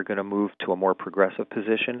people are going to move to a more progressive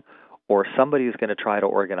position, or somebody is going to try to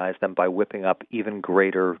organize them by whipping up even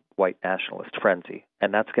greater white nationalist frenzy.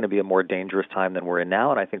 And that's going to be a more dangerous time than we're in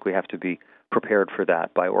now, and I think we have to be prepared for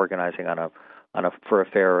that by organizing for a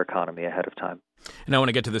fairer economy ahead of time. And I want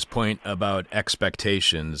to get to this point about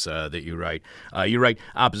expectations that you write. You write,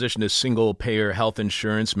 opposition to single-payer health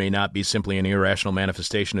insurance may not be simply an irrational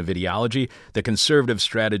manifestation of ideology. The conservative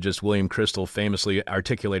strategist William Kristol famously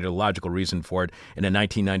articulated a logical reason for it in a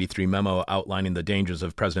 1993 memo outlining the dangers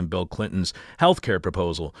of President Bill Clinton's health care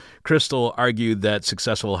proposal. Kristol argued that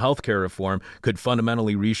successful health care reform could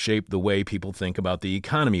fundamentally reshape the way people think about the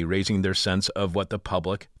economy, raising their sense of what the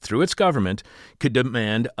public, through its government, could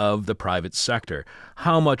demand of the private sector.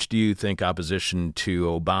 How much do you think opposition to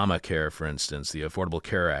Obamacare, for instance, the Affordable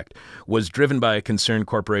Care Act, was driven by a concern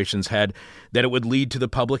corporations had that it would lead to the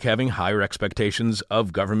public having higher expectations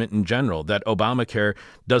of government in general, that Obamacare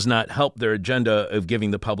does not help their agenda of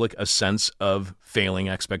giving the public a sense of failing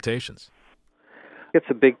expectations? It's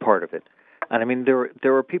a big part of it. And I mean,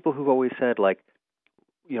 there are people who've always said, like,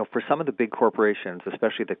 for some of the big corporations,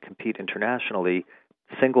 especially that compete internationally,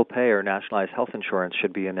 single-payer nationalized health insurance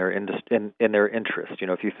should be in their interest.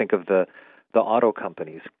 If you think of the auto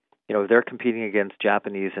companies, they're competing against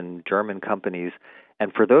Japanese and German companies,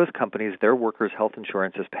 and for those companies, their workers' health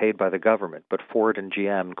insurance is paid by the government, but Ford and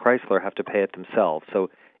GM and Chrysler have to pay it themselves. So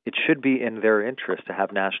it should be in their interest to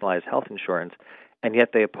have nationalized health insurance, and yet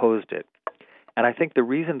they opposed it. And I think the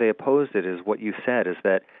reason they opposed it is what you said, is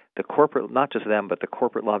that the corporate, not just them, but the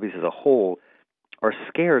corporate lobbies as a whole, are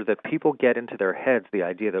scared that people get into their heads the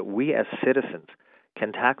idea that we as citizens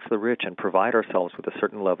can tax the rich and provide ourselves with a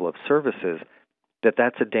certain level of services,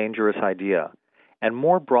 that's a dangerous idea. And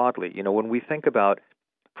more broadly, when we think about,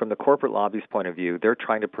 from the corporate lobby's point of view, they're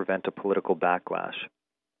trying to prevent a political backlash.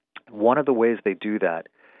 One of the ways they do that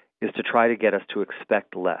is to try to get us to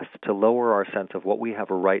expect less, to lower our sense of what we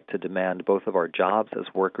have a right to demand, both of our jobs as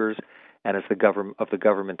workers and as the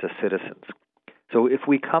government as citizens. So if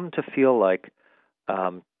we come to feel like,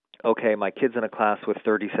 okay, my kid's in a class with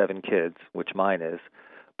 37 kids, which mine is,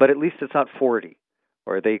 but at least it's not 40.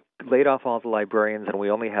 Or they laid off all the librarians and we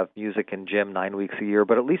only have music and gym 9 weeks a year,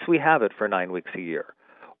 but at least we have it for 9 weeks a year.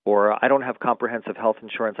 Or I don't have comprehensive health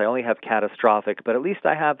insurance, I only have catastrophic, but at least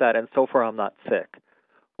I have that and so far I'm not sick.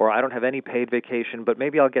 Or I don't have any paid vacation, but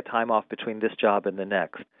maybe I'll get time off between this job and the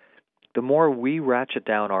next. The more we ratchet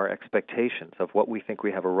down our expectations of what we think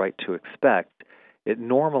we have a right to expect, it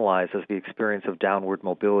normalizes the experience of downward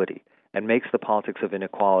mobility and makes the politics of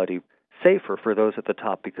inequality safer for those at the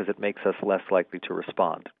top because it makes us less likely to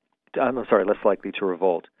less likely to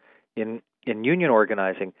revolt. In union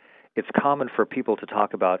organizing, it's common for people to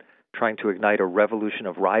talk about trying to ignite a revolution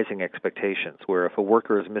of rising expectations, where if a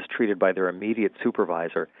worker is mistreated by their immediate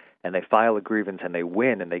supervisor and they file a grievance and they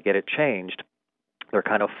win and they get it changed, they're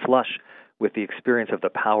kind of flush with the experience of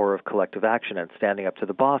the power of collective action and standing up to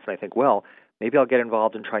the boss. And I think, well, maybe I'll get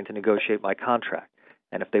involved in trying to negotiate my contract.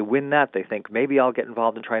 And if they win that, they think, maybe I'll get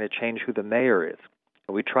involved in trying to change who the mayor is.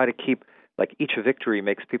 And we try to keep, each victory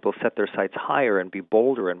makes people set their sights higher and be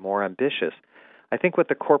bolder and more ambitious. I think what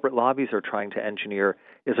the corporate lobbies are trying to engineer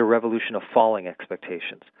is a revolution of falling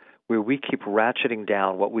expectations, where we keep ratcheting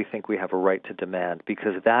down what we think we have a right to demand,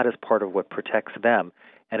 because that is part of what protects them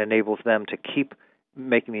and enables them to keep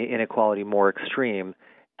making the inequality more extreme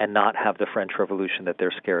and not have the French Revolution that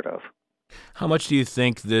they're scared of. How much do you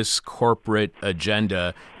think this corporate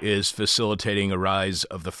agenda is facilitating a rise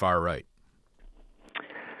of the far right?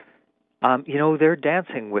 They're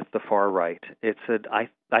dancing with the far right.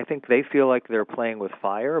 I think they feel like they're playing with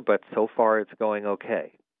fire, but so far it's going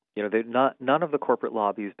okay. None of the corporate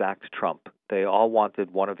lobbies backed Trump. They all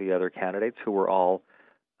wanted one of the other candidates who were all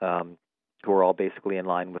basically in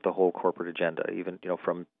line with the whole corporate agenda, even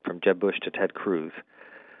from Jeb Bush to Ted Cruz.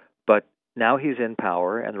 But now he's in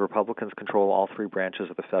power, and the Republicans control all three branches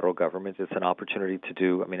of the federal government. It's an opportunity to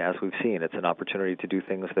do, as we've seen, it's an opportunity to do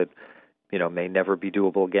things that, may never be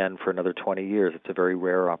doable again for another 20 years. It's a very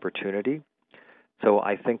rare opportunity. So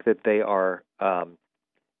I think that they are,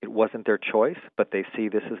 it wasn't their choice, but they see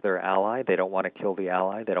this as their ally. They don't want to kill the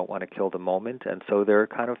ally. They don't want to kill the moment. And so they're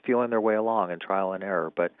kind of feeling their way along in trial and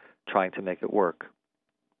error, but trying to make it work.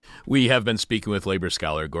 We have been speaking with labor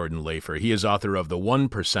scholar Gordon Lafer. He is author of The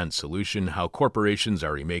 1% Solution, How Corporations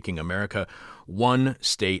Are Remaking America, One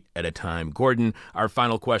State at a Time. Gordon, our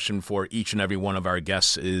final question for each and every one of our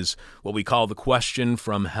guests is what we call the question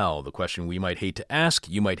from hell, the question we might hate to ask,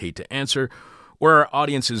 you might hate to answer, or our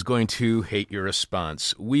audience is going to hate your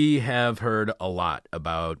response. We have heard a lot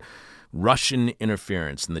about Russian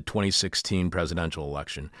interference in the 2016 presidential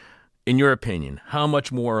election. In your opinion, how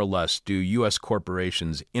much more or less do U.S.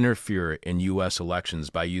 corporations interfere in U.S. elections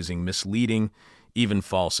by using misleading, even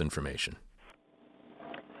false information?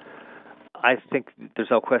 I think there's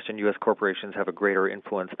no question U.S. corporations have a greater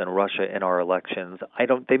influence than Russia in our elections. I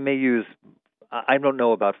don't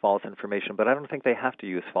know about false information, but I don't think they have to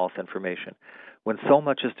use false information. When so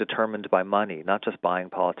much is determined by money, not just buying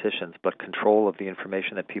politicians, but control of the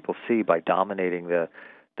information that people see by dominating the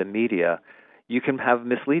media, you can have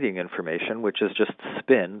misleading information, which is just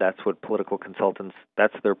spin. That's what political consultants,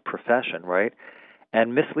 that's their profession, right?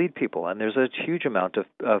 And mislead people. And there's a huge amount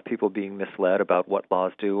of people being misled about what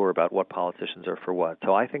laws do or about what politicians are for what.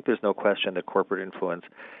 So I think there's no question that corporate influence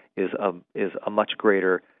is a much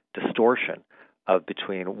greater distortion of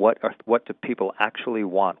between what do people actually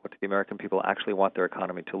want, what do the American people actually want their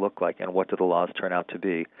economy to look like, and what do the laws turn out to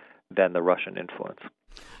be, than the Russian influence.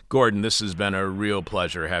 Gordon, this has been a real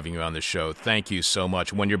pleasure having you on the show. Thank you so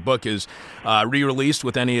much. When your book is re-released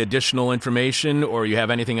with any additional information or you have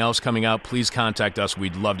anything else coming out, please contact us.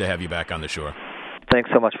 We'd love to have you back on the show. Thanks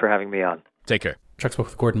so much for having me on. Take care. Chuck spoke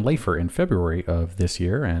with Gordon Lafer in February of this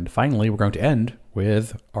year. And finally, we're going to end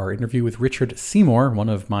with our interview with Richard Seymour, one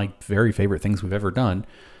of my very favorite things we've ever done,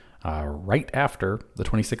 right after the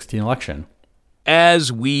 2016 election.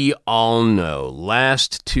 As we all know,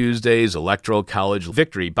 last Tuesday's Electoral College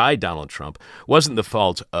victory by Donald Trump wasn't the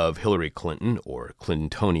fault of Hillary Clinton or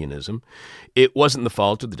Clintonianism. It wasn't the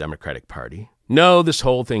fault of the Democratic Party. No, this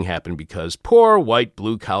whole thing happened because poor white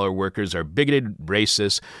blue-collar workers are bigoted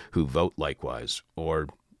racists who vote likewise, or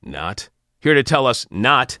not. Here to tell us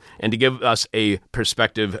not, and to give us a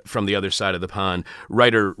perspective from the other side of the pond,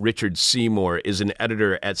 writer Richard Seymour is an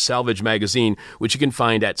editor at Salvage Magazine, which you can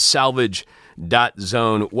find at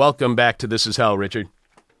salvage.zone. Welcome back to This Is Hell, Richard.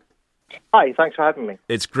 Hi, thanks for having me.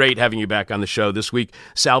 It's great having you back on the show. This week,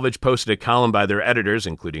 Salvage posted a column by their editors,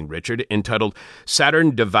 including Richard, entitled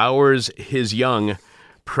Saturn Devours His Young,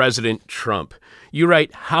 President Trump. You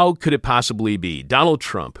write, how could it possibly be? Donald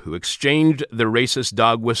Trump, who exchanged the racist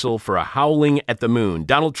dog whistle for a howling at the moon.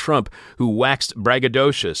 Donald Trump, who waxed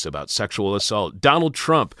braggadocious about sexual assault. Donald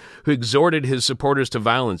Trump, who exhorted his supporters to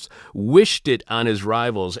violence, wished it on his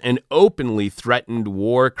rivals, and openly threatened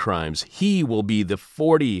war crimes. He will be the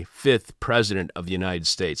 45th president of the United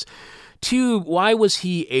States. Two, why was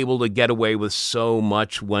he able to get away with so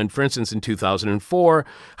much when, for instance, in 2004,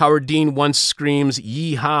 Howard Dean once screams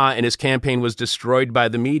 "Yee-haw" and his campaign was destroyed by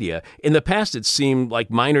the media? In the past, it seemed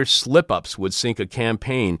like minor slip-ups would sink a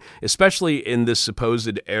campaign, especially in this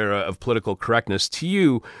supposed era of political correctness. To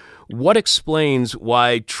you, what explains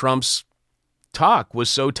why Trump's talk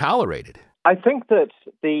was so tolerated? I think that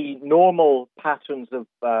the normal patterns of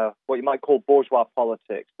what you might call bourgeois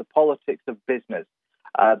politics, the politics of business,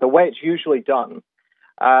 the way it's usually done,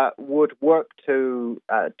 would work to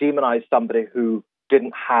demonize somebody who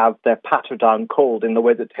didn't have their patter down cold in the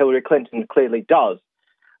way that Hillary Clinton clearly does.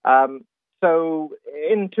 So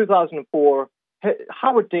in 2004,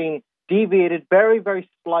 Howard Dean deviated very, very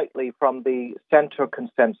slightly from the center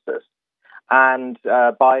consensus, and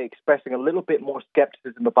by expressing a little bit more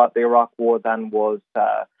skepticism about the Iraq War than was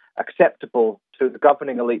acceptable to the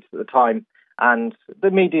governing elites at the time. And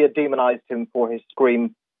the media demonized him for his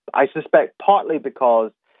scream, I suspect partly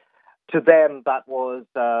because to them that was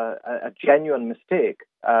a genuine mistake.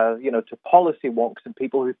 To policy wonks and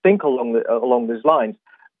people who think along those lines,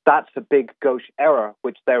 that's a big gauche error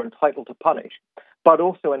which they're entitled to punish. But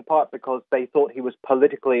also in part because they thought he was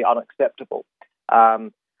politically unacceptable.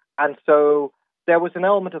 And so there was an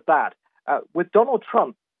element of that. With Donald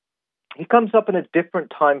Trump, he comes up in a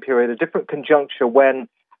different time period, a different conjuncture when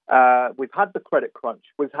we've had the credit crunch.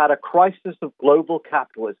 We've had a crisis of global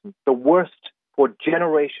capitalism, the worst for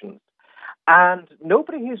generations. And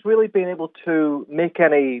nobody has really been able to make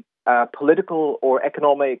any political or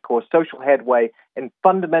economic or social headway in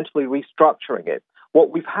fundamentally restructuring it.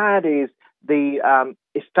 What we've had is the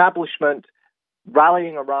establishment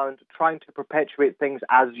rallying around trying to perpetuate things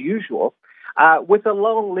as usual, with a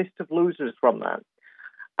long list of losers from that.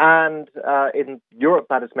 And in Europe,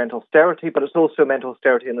 that has meant austerity, but it's also meant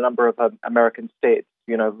austerity in a number of American states,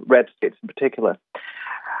 red states in particular.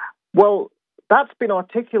 Well, that's been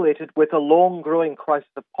articulated with a long-growing crisis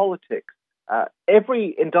of politics.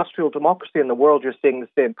 Every industrial democracy in the world, you're seeing the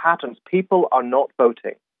same patterns. People are not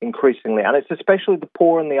voting increasingly, and it's especially the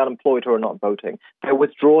poor and the unemployed who are not voting. They're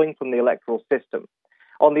withdrawing from the electoral system.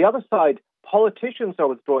 On the other side, politicians are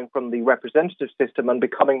withdrawing from the representative system and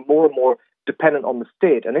becoming more and more dependent on the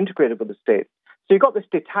state and integrated with the state. So you've got this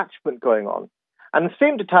detachment going on. And the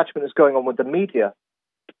same detachment is going on with the media.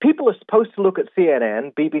 People are supposed to look at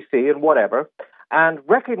CNN, BBC, and whatever, and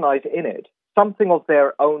recognize in it something of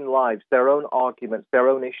their own lives, their own arguments, their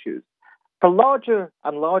own issues. For larger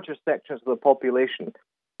and larger sections of the population,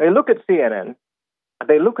 they look at CNN,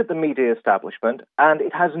 they look at the media establishment, and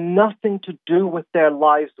it has nothing to do with their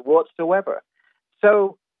lives whatsoever.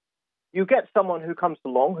 So you get someone who comes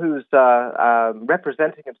along who's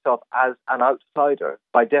representing himself as an outsider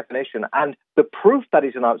by definition, and the proof that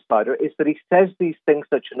he's an outsider is that he says these things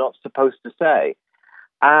that you're not supposed to say.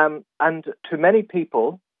 And to many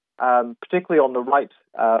people, particularly on the right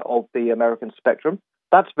of the American spectrum,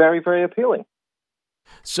 that's very, very appealing.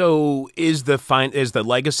 So is the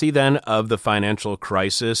legacy then of the financial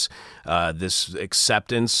crisis this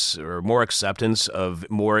acceptance or more acceptance of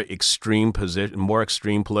more extreme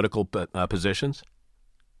political positions?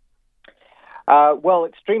 Well,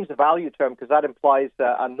 extreme is a value term because that implies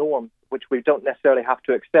a norm which we don't necessarily have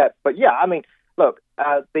to accept. But yeah, I mean, look,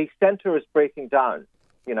 the center is breaking down.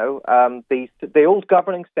 You know, the old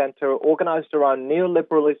governing center organized around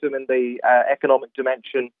neoliberalism in the economic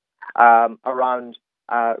dimension, around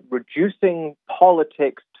reducing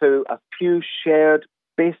politics to a few shared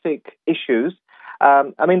basic issues.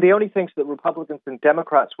 I mean, the only things that Republicans and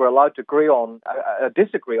Democrats were allowed to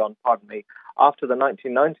disagree on, after the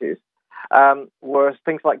 1990s, were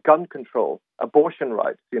things like gun control, abortion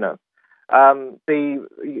rights,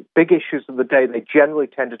 the big issues of the day they generally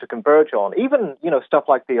tended to converge on. Even, stuff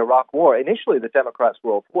like the Iraq War. Initially, the Democrats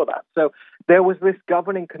were all for that. So there was this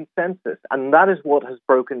governing consensus, and that is what has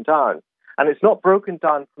broken down. And it's not broken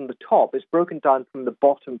down from the top, it's broken down from the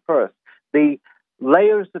bottom first. The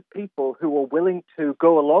layers of people who were willing to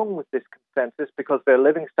go along with this consensus because their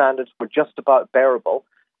living standards were just about bearable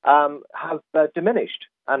have diminished.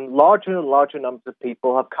 And larger numbers of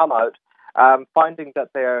people have come out finding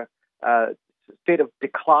that their state of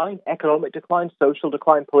decline, economic decline, social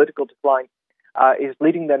decline, political decline, is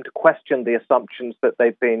leading them to question the assumptions that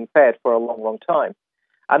they've been fed for a long, long time.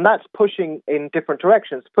 And that's pushing in different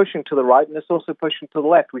directions, pushing to the right, and it's also pushing to the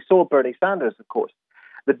left. We saw Bernie Sanders, of course.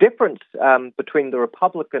 The difference between the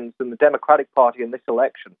Republicans and the Democratic Party in this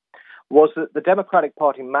election was that the Democratic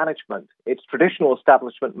Party management, its traditional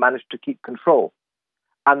establishment, managed to keep control,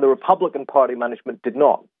 and the Republican Party management did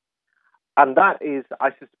not. And that is,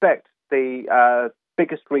 I suspect, the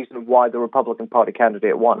biggest reason why the Republican Party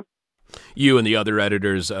candidate won. You and the other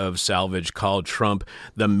editors of Salvage called Trump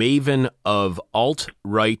the maven of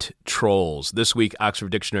alt-right trolls. This week,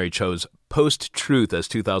 Oxford Dictionary chose post-truth as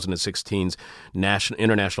 2016's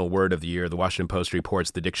International Word of the Year. The Washington Post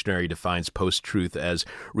reports the dictionary defines post-truth as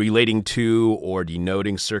relating to or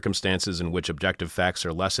denoting circumstances in which objective facts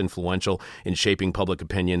are less influential in shaping public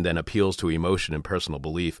opinion than appeals to emotion and personal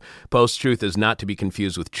belief. Post-truth is not to be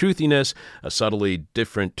confused with truthiness, a subtly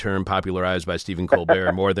different term popularized by Stephen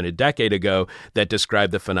Colbert more than a decade ago that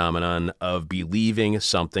described the phenomenon of believing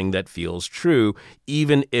something that feels true,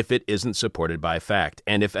 even if it isn't supported by fact.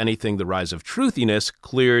 And if anything, the rise of truthiness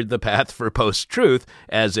cleared the path for post-truth,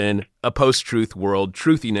 as in a post-truth world,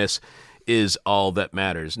 truthiness is all that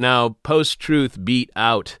matters. Now, post-truth beat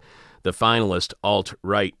out the finalist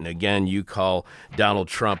alt-right. And again, you call Donald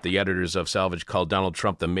Trump, the editors of Salvage call Donald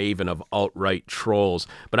Trump the maven of alt-right trolls.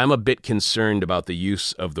 But I'm a bit concerned about the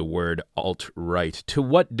use of the word alt-right. To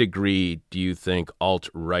what degree do you think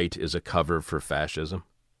alt-right is a cover for fascism?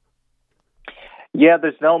 Yeah,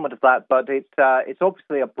 there's an element of that, but it's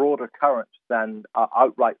obviously a broader current than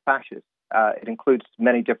outright fascist. It includes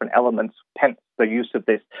many different elements, hence the use of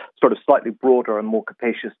this sort of slightly broader and more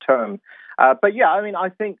capacious term. But yeah, I mean, I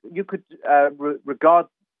think you could regard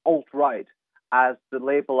alt-right as the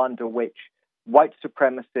label under which white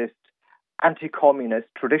supremacist, anti-communist,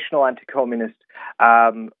 traditional anti-communist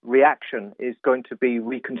reaction is going to be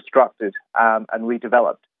reconstructed and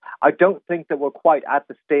redeveloped. I don't think that we're quite at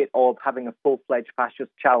the state of having a full-fledged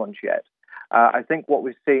fascist challenge yet. I think what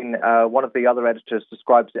we've seen, one of the other editors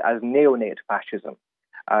describes it as neonate fascism.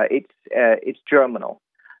 It's germinal.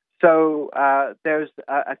 So there's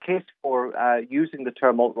a case for using the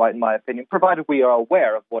term alt-right, in my opinion, provided we are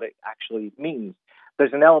aware of what it actually means.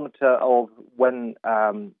 There's an element of when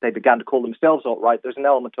they began to call themselves alt-right, there's an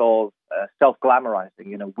element of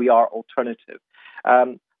self-glamorizing. We are alternative.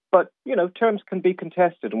 But, terms can be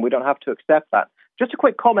contested, and we don't have to accept that. Just a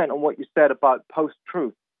quick comment on what you said about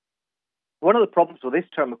post-truth. One of the problems with this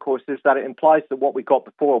term, of course, is that it implies that what we got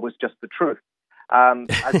before was just the truth.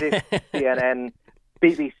 As if CNN,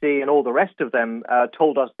 BBC, and all the rest of them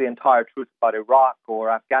told us the entire truth about Iraq or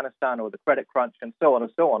Afghanistan or the credit crunch and so on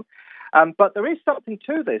and so on. But there is something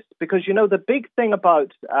to this because, the big thing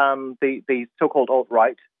about the so-called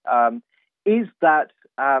alt-right is that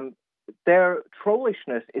their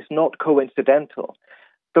trollishness is not coincidental.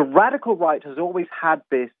 The radical right has always had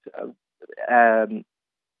this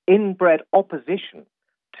inbred opposition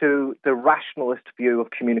to the rationalist view of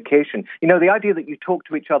communication. You know, the idea that you talk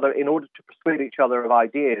to each other in order to persuade each other of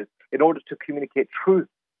ideas, in order to communicate truth,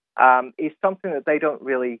 is something that they don't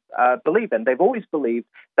really believe in. They've always believed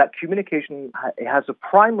that communication has a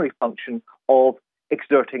primary function of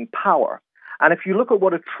exerting power. And if you look at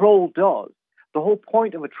what a troll does, the whole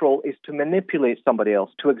point of a troll is to manipulate somebody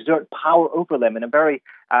else, to exert power over them in a very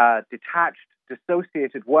detached,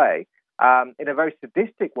 dissociated way, in a very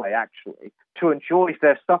sadistic way, actually, to enjoy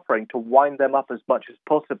their suffering, to wind them up as much as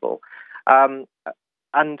possible. And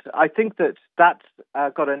I think that that's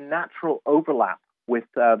got a natural overlap with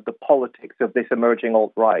the politics of this emerging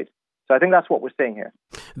alt-right. So I think that's what we're seeing here.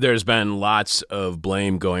 There's been lots of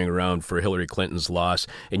blame going around for Hillary Clinton's loss,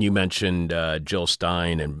 and you mentioned Jill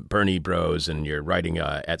Stein and Bernie Bros, and you're writing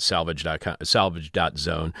at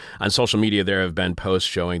salvage.zone. On social media, there have been posts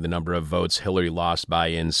showing the number of votes Hillary lost by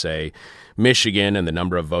in, say, Michigan, and the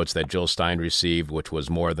number of votes that Jill Stein received, which was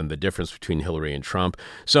more than the difference between Hillary and Trump.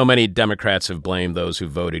 So many Democrats have blamed those who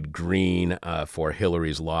voted Green for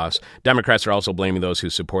Hillary's loss. Democrats are also blaming those who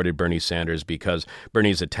supported Bernie Sanders because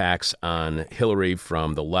Bernie's attacks on Hillary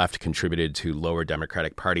from the left contributed to lower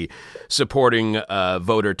Democratic Party supporting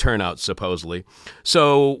voter turnout, supposedly.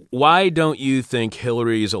 So why don't you think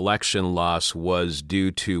Hillary's election loss was due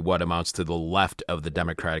to what amounts to the left of the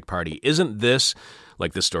Democratic Party? Isn't this,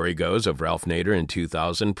 like the story goes of Ralph Nader in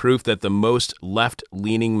 2000, proof that the most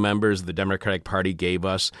left-leaning members of the Democratic Party gave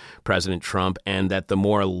us President Trump, and that the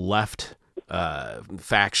more left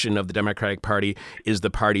faction of the Democratic Party is the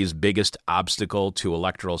party's biggest obstacle to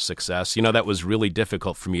electoral success? You know, that was really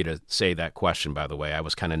difficult for me to say that question, by the way. I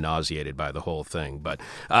was kind of nauseated by the whole thing. But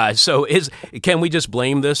can we just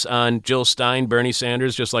blame this on Jill Stein, Bernie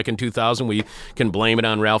Sanders, just like in 2000? We can blame it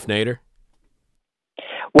on Ralph Nader?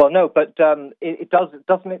 Well, no, but doesn't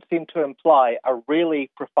it seem to imply a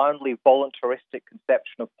really profoundly voluntaristic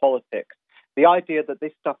conception of politics? The idea that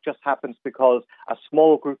this stuff just happens because a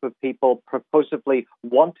small group of people purposively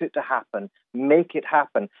want it to happen, make it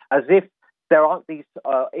happen, as if there aren't these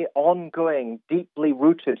ongoing, deeply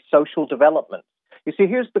rooted social developments. You see,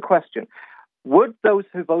 here's the question. Would those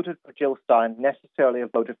who voted for Jill Stein necessarily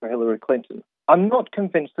have voted for Hillary Clinton? I'm not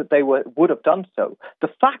convinced that they would have done so. The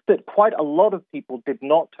fact that quite a lot of people did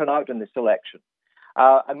not turn out in this election,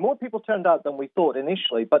 and more people turned out than we thought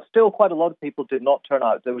initially, but still quite a lot of people did not turn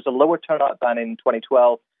out. There was a lower turnout than in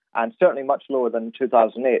 2012 and certainly much lower than in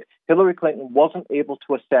 2008. Hillary Clinton wasn't able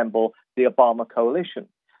to assemble the Obama coalition.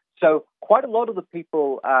 So quite a lot of the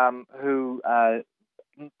people who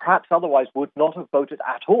perhaps otherwise would not have voted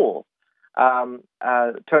at all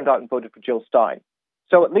turned out and voted for Jill Stein.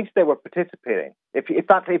 So at least they were participating. If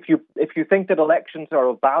you think that elections are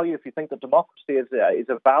of value, if you think that democracy is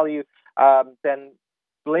of value, then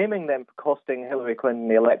blaming them for costing Hillary Clinton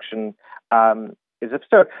the election is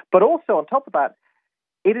absurd. But also, on top of that,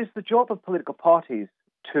 it is the job of political parties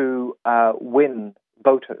to win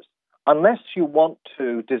voters. Unless you want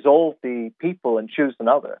to dissolve the people and choose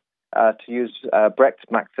another, to use Brecht's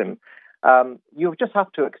maxim, you just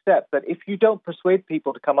have to accept that if you don't persuade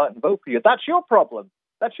people to come out and vote for you, that's your problem.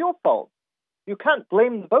 That's your fault. You can't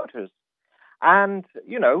blame the voters. And,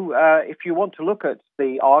 you know, if you want to look at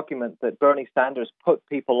the argument that Bernie Sanders put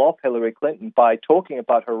people off Hillary Clinton by talking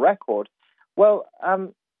about her record, well,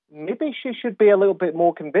 maybe she should be a little bit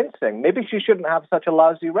more convincing. Maybe she shouldn't have such a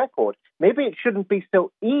lousy record. Maybe it shouldn't be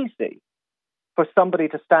so easy for somebody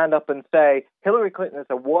to stand up and say, Hillary Clinton is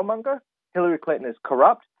a warmonger, Hillary Clinton is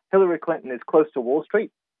corrupt, Hillary Clinton is close to Wall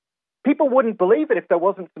Street. People wouldn't believe it if there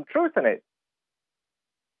wasn't some truth in it.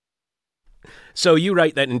 So you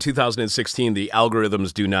write that in 2016, the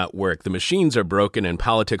algorithms do not work. The machines are broken and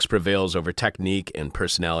politics prevails over technique and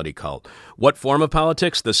personality cult. What form of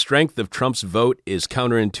politics? The strength of Trump's vote is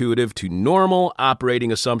counterintuitive to normal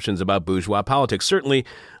operating assumptions about bourgeois politics, certainly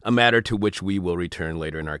a matter to which we will return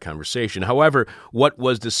later in our conversation. However, what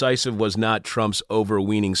was decisive was not Trump's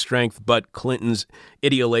overweening strength, but Clinton's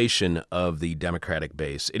ideolation of the Democratic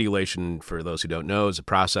base. Ideolation, for those who don't know, is a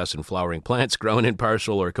process in flowering plants grown in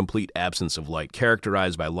partial or complete absence of light,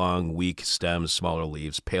 characterized by long, weak stems, smaller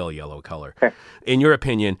leaves, pale yellow color. In your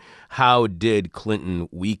opinion, how did Clinton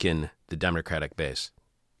weaken the Democratic base?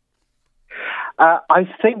 I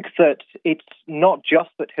think that it's not just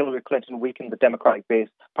that Hillary Clinton weakened the Democratic base.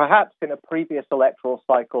 Perhaps in a previous electoral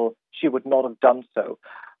cycle, she would not have done so.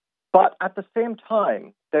 But at the same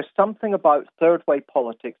time, there's something about third-way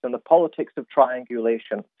politics and the politics of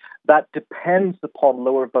triangulation that depends upon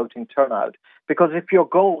lower voting turnout. Because if your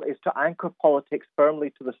goal is to anchor politics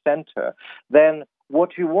firmly to the center, then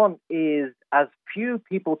what you want is as few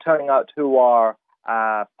people turning out who are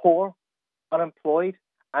poor, unemployed,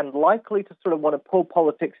 and likely to sort of want to pull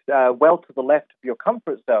politics well to the left of your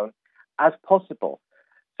comfort zone as possible.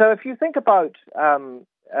 So if you think about,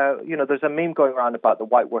 there's a meme going around about the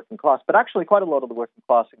white working class, but actually quite a lot of the working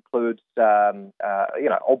class includes,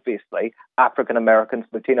 obviously African Americans,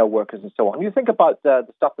 Latino workers, and so on. You think about the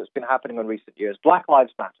stuff that's been happening in recent years: Black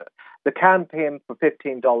Lives Matter, the campaign for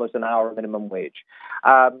 $15 an hour minimum wage,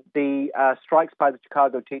 the strikes by the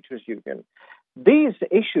Chicago Teachers Union. These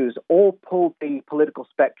issues all pulled the political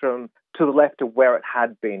spectrum to the left of where it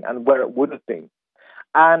had been and where it would have been.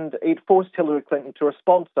 And it forced Hillary Clinton to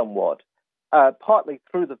respond somewhat, partly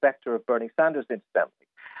through the vector of Bernie Sanders, incidentally.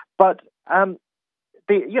 But,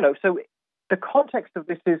 so the context of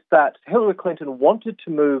this is that Hillary Clinton wanted to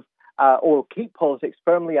move or keep politics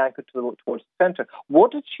firmly anchored towards the center.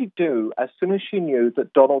 What did she do as soon as she knew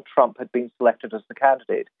that Donald Trump had been selected as the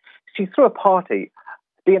candidate? She threw a party.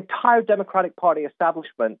 The entire Democratic Party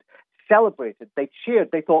establishment celebrated. They cheered.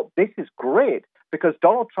 They thought, this is great because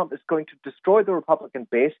Donald Trump is going to destroy the Republican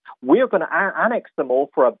base. We're going to annex them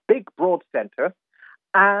all for a big, broad center.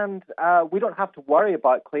 And we don't have to worry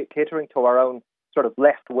about catering to our own sort of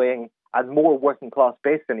left-wing and more working-class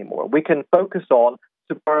base anymore. We can focus on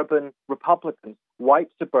suburban Republicans, white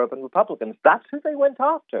suburban Republicans. That's who they went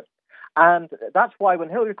after. And that's why when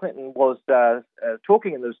Hillary Clinton was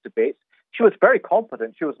talking in those debates, she was very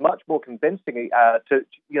confident. She was much more convincing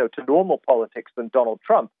to normal politics than Donald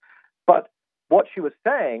Trump. But what she was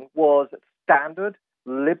saying was standard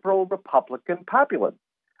liberal Republican pabulum.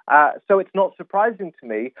 So it's not surprising to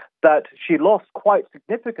me that she lost quite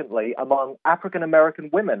significantly among African American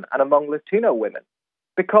women and among Latino women,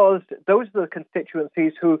 because those are the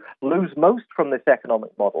constituencies who lose most from this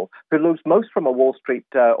economic model, who lose most from a Wall Street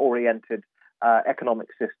oriented economic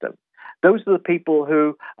system. Those are the people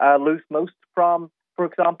who lose most from, for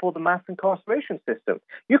example, the mass incarceration system.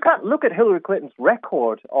 You can't look at Hillary Clinton's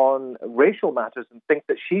record on racial matters and think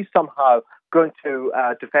that she's somehow going to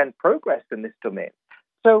defend progress in this domain.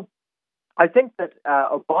 So I think that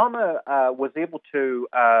Obama was able to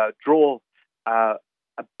draw a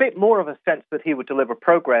bit more of a sense that he would deliver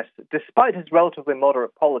progress despite his relatively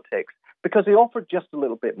moderate politics, because he offered just a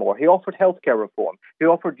little bit more. He offered healthcare reform. He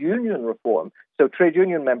offered union reform, so trade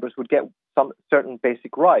union members would get some certain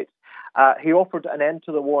basic rights. He offered an end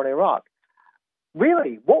to the war in Iraq.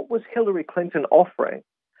 Really, what was Hillary Clinton offering?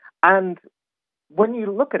 And when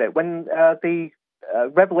you look at it, when the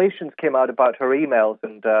revelations came out about her emails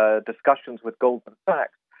and discussions with Goldman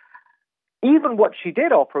Sachs, even what she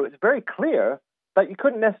did offer, it was very clear that you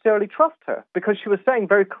couldn't necessarily trust her, because she was saying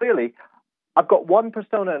very clearly, I've got one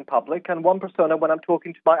persona in public and one persona when I'm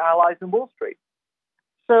talking to my allies in Wall Street.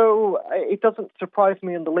 So it doesn't surprise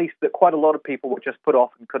me in the least that quite a lot of people were just put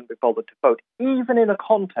off and couldn't be bothered to vote, even in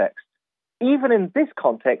this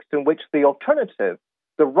context in which the alternative,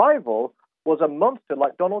 the rival, was a monster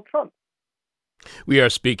like Donald Trump. We are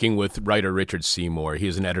speaking with writer Richard Seymour. He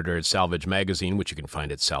is an editor at Salvage Magazine, which you can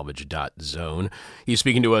find at salvage.zone. He's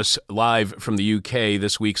speaking to us live from the UK.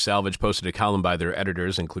 This week, Salvage posted a column by their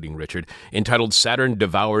editors, including Richard, entitled Saturn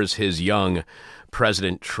Devours His Young.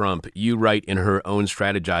 President Trump. You write in her own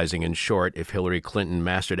strategizing, in short, if Hillary Clinton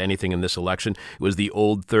mastered anything in this election, it was the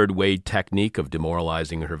old third-way technique of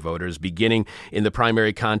demoralizing her voters. Beginning in the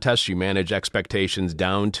primary contest, she managed expectations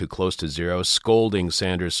down to close to zero, scolding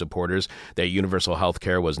Sanders supporters that universal health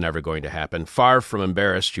care was never going to happen. Far from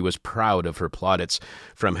embarrassed, she was proud of her plaudits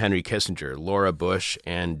from Henry Kissinger, Laura Bush,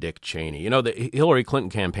 and Dick Cheney. You know, the Hillary Clinton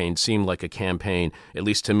campaign seemed like a campaign, at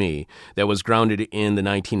least to me, that was grounded in the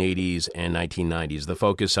 1980s and 1990s. The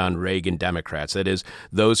focus on Reagan Democrats, that is,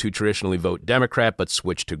 those who traditionally vote Democrat but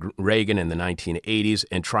switched to Reagan in the 1980s,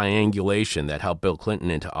 and triangulation that helped Bill Clinton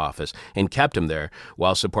into office and kept him there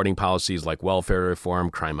while supporting policies like welfare reform,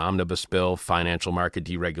 crime omnibus bill, financial market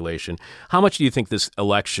deregulation. How much do you think this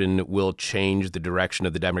election will change the direction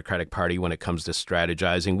of the Democratic Party when it comes to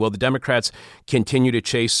strategizing? Will the Democrats continue to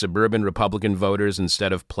chase suburban Republican voters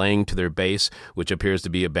instead of playing to their base, which appears to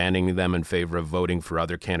be abandoning them in favor of voting for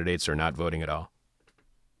other candidates or not voting at all?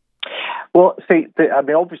 Well, see,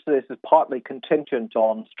 obviously this is partly contingent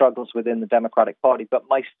on struggles within the Democratic Party, but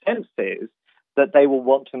my sense is that they will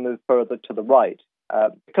want to move further to the right.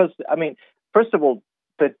 Because, first of all,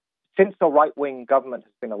 since a right-wing government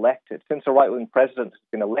has been elected, since a right-wing president has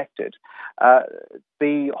been elected,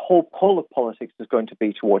 the whole pull of politics is going to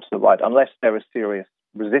be towards the right, unless there is serious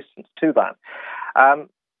resistance to that.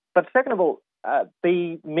 But second of all,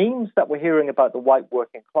 the memes that we're hearing about the white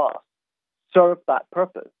working class serve that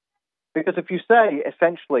purpose. Because if you say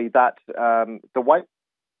essentially that the white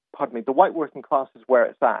working class is where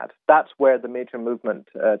it's at, that's where the major movement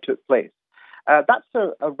took place. That's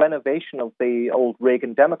a renovation of the old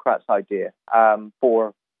Reagan Democrats idea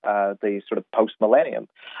for the sort of post-millennium.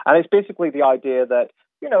 And it's basically the idea that,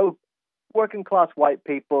 working class white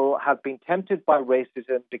people have been tempted by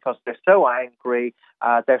racism because they're so angry,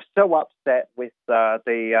 they're so upset with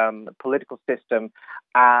the political system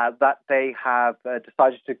that they have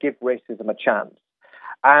decided to give racism a chance.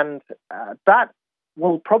 And that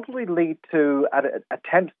will probably lead to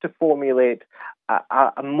attempts to formulate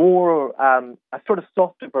a more, a sort of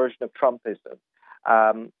softer version of Trumpism.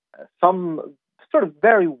 Some sort of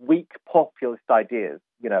very weak populist ideas.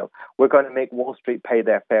 We're going to make Wall Street pay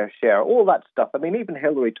their fair share, all that stuff. I mean, even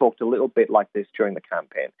Hillary talked a little bit like this during the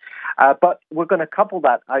campaign. But we're going to couple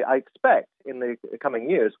that, I expect, in the coming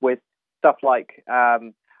years with stuff like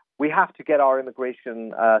we have to get our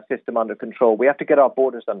immigration system under control. We have to get our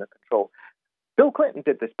borders under control. Bill Clinton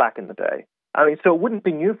did this back in the day. I mean, so it wouldn't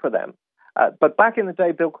be new for them. But back in the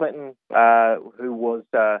day, Bill Clinton, who was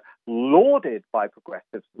lauded by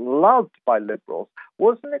progressives, loved by liberals,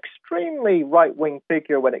 was an extremely right-wing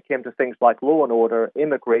figure when it came to things like law and order,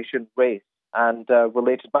 immigration, race, and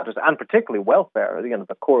related matters, and particularly welfare,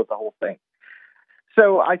 the core of the whole thing.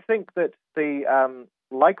 So I think that the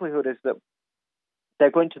likelihood is that they're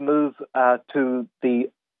going to move to the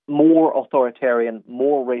more authoritarian,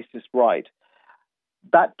 more racist right.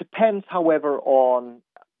 That depends, however, on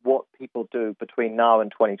what people do between now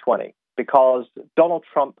and 2020, because Donald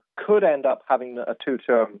Trump could end up having a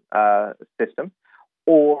two-term system,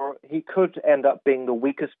 or he could end up being the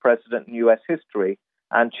weakest president in U.S. history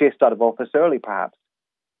and chased out of office early, perhaps.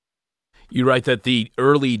 You write that the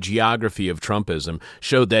early geography of Trumpism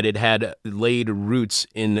showed that it had laid roots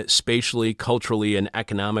in spatially, culturally, and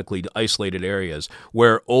economically isolated areas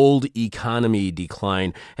where old economy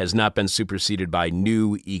decline has not been superseded by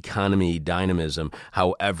new economy dynamism,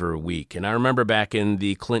 however weak. And I remember back in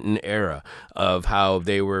the Clinton era of how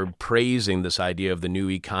they were praising this idea of the new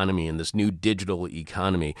economy and this new digital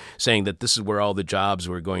economy, saying that this is where all the jobs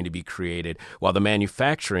were going to be created, while the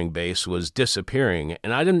manufacturing base was disappearing.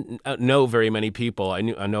 And I didn't know very many people. I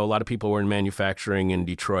know a lot of people were in manufacturing in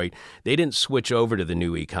Detroit. They didn't switch over to the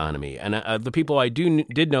new economy. And the people I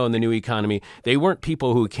did know in the new economy, they weren't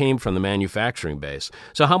people who came from the manufacturing base.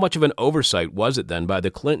 So how much of an oversight was it then by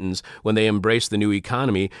the Clintons when they embraced the new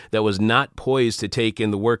economy that was not poised to take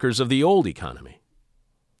in the workers of the old economy?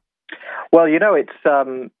 Well,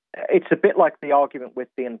 it's a bit like the argument with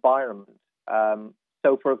the environment.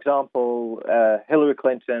 So, for example, Hillary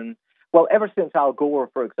Clinton. Well, ever since Al Gore,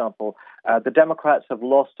 for example, the Democrats have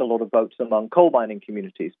lost a lot of votes among coal mining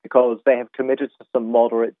communities because they have committed to some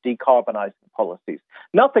moderate decarbonizing policies.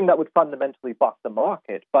 Nothing that would fundamentally buck the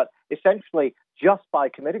market, but essentially just by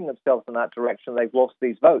committing themselves in that direction, they've lost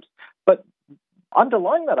these votes. But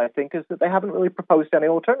underlying that, I think, is that they haven't really proposed any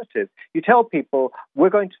alternative. You tell people, we're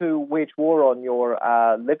going to wage war on your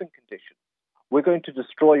living conditions. We're going to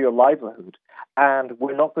destroy your livelihood, and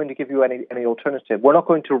we're not going to give you any alternative. We're not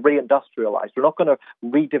going to reindustrialize. We're not going to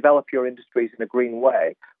redevelop your industries in a green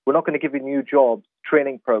way. We're not going to give you new jobs,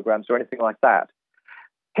 training programs, or anything like that.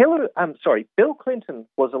 Bill Clinton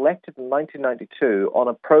was elected in 1992 on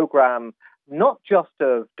a program not just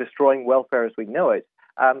of destroying welfare as we know it.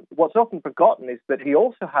 What's often forgotten is that he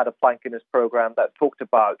also had a plank in his program that talked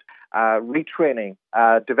about retraining,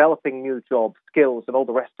 developing new jobs, skills, and all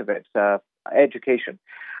the rest of it, education.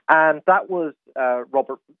 And that was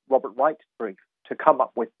Robert Wright's brief to come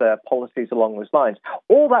up with policies along those lines.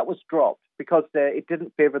 All that was dropped because it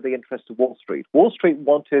didn't favor the interests of Wall Street. Wall Street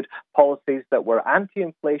wanted policies that were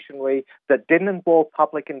anti-inflationary, that didn't involve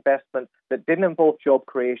public investment, that didn't involve job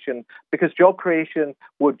creation, because job creation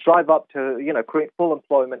would drive up to, create full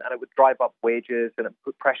employment, and it would drive up wages, and it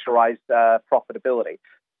would pressurize profitability.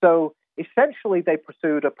 So essentially, they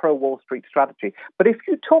pursued a pro-Wall Street strategy. But if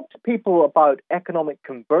you talk to people about economic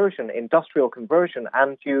conversion, industrial conversion,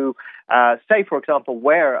 and you say, for example,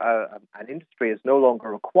 where an industry is no longer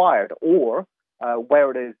required or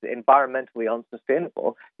where it is environmentally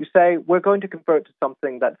unsustainable, you say, we're going to convert to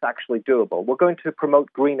something that's actually doable. We're going to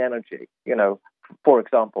promote green energy, for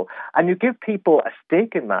example. And you give people a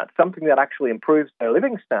stake in that, something that actually improves their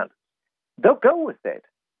living standards. They'll go with it.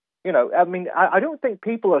 I don't think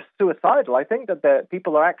people are suicidal. I think that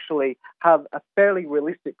people are actually have a fairly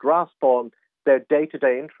realistic grasp on their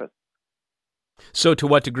day-to-day interests. So to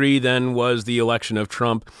what degree, then, was the election of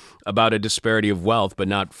Trump about a disparity of wealth, but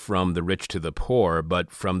not from the rich to the poor,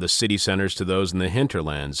 but from the city centers to those in the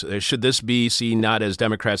hinterlands? Should this be seen not as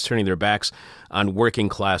Democrats turning their backs on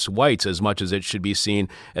working-class whites as much as it should be seen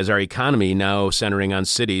as our economy now centering on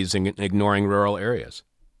cities and ignoring rural areas?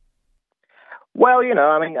 Well,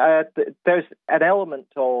 there's an element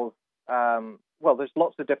of there's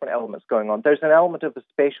lots of different elements going on. There's an element of the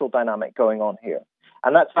spatial dynamic going on here.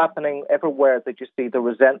 And that's happening everywhere that you see the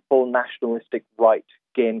resentful nationalistic right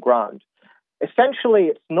gain ground. Essentially,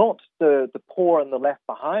 it's not the poor and the left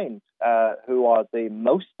behind who are the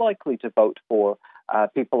most likely to vote for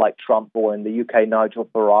people like Trump, or in the UK, Nigel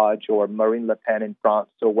Farage, or Marine Le Pen in France,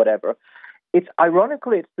 or whatever. It's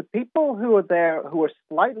the people who are there who are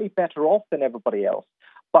slightly better off than everybody else,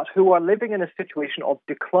 but who are living in a situation of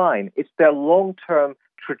decline. It's their long-term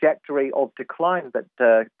trajectory of decline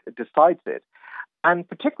that decides it. And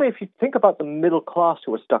particularly if you think about the middle class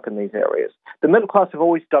who are stuck in these areas, the middle class have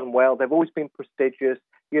always done well. They've always been prestigious.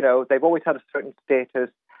 They've always had a certain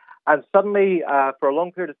status. And suddenly, for a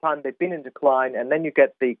long period of time, they've been in decline. And then you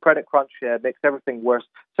get the credit crunch makes everything worse.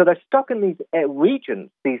 So they're stuck in these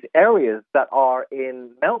regions, these areas that are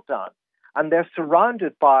in meltdown. And they're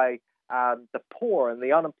surrounded by the poor and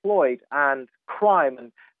the unemployed and crime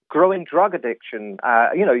and growing drug addiction.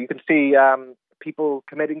 You can see people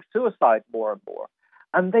committing suicide more and more.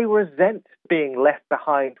 And they resent being left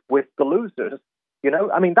behind with the losers.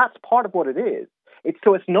 That's part of what it is.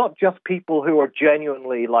 It's not just people who are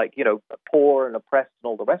genuinely poor and oppressed and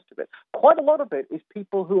all the rest of it. Quite a lot of it is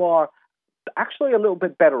people who are actually a little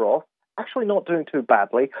bit better off, actually not doing too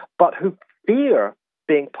badly, but who fear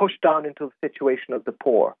being pushed down into the situation of the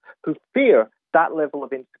poor, who fear that level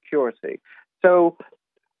of insecurity. So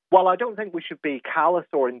while I don't think we should be callous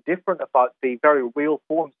or indifferent about the very real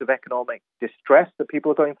forms of economic distress that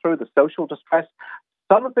people are going through, the social distress,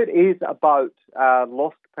 some of it is about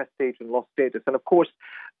lost prestige and lost status. And of course,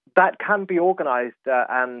 that can be organized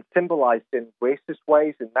and symbolized in racist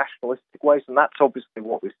ways, in nationalistic ways, and that's obviously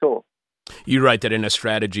what we saw. You write that in a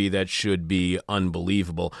strategy that should be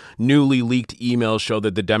unbelievable. Newly leaked emails show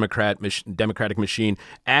that the Democratic machine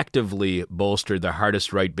actively bolstered the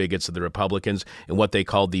hardest right bigots of the Republicans in what they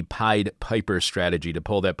called the Pied Piper strategy to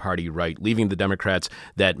pull that party right, leaving the Democrats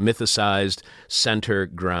that mythicized center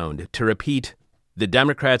ground. To repeat, the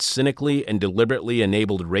Democrats cynically and deliberately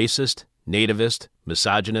enabled racist, nativist,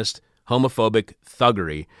 misogynist, homophobic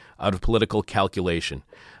thuggery out of political calculation.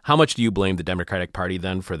 How much do you blame the Democratic Party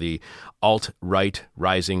then for the alt-right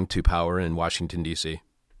rising to power in Washington, D.C.?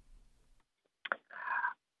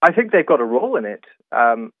 I think they've got a role in it.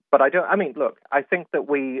 But I think that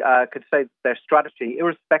we could say that their strategy,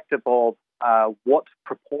 irrespective of what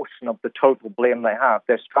proportion of the total blame they have,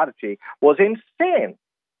 their strategy was insane.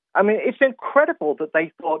 It's incredible that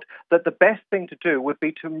they thought that the best thing to do would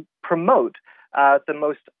be to promote the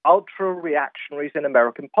most ultra-reactionaries in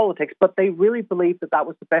American politics, but they really believed that that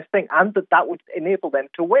was the best thing and that would enable them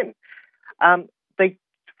to win. They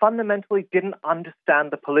fundamentally didn't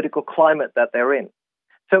understand the political climate that they're in.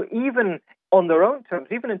 So even on their own terms,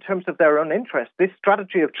 even in terms of their own interests, this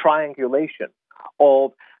strategy of triangulation,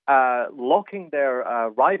 of locking their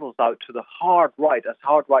rivals out to the hard right as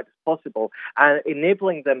possible, and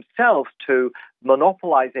enabling themselves to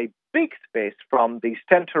monopolize a big space from the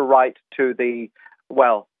center right to the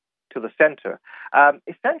center.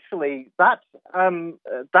 Essentially, that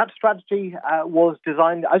strategy was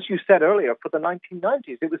designed, as you said earlier, for the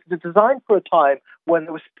 1990s. It was designed for a time when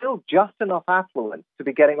there was still just enough affluence to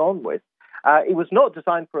be getting on with. It was not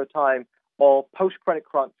designed for a time of post-credit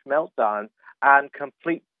crunch meltdown and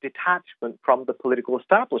complete detachment from the political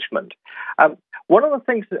establishment. One of the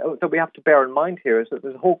things that we have to bear in mind here is that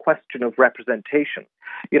there's a whole question of representation.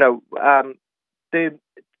 To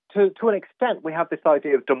an extent, we have this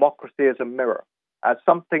idea of democracy as a mirror, as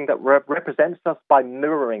something that represents us by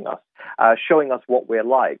mirroring us, showing us what we're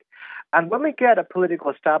like. And when we get a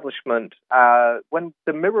political establishment, when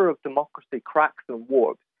the mirror of democracy cracks and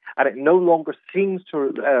warps, and it no longer seems to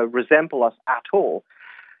resemble us at all,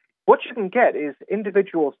 what you can get is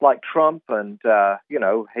individuals like Trump and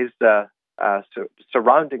his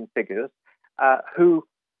surrounding figures who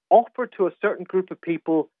offer to a certain group of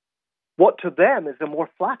people what to them is a more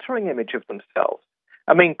flattering image of themselves.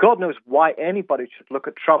 God knows why anybody should look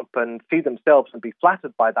at Trump and see themselves and be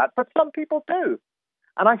flattered by that, but some people do.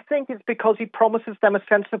 And I think it's because he promises them a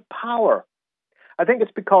sense of power. I think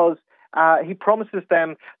it's because he promises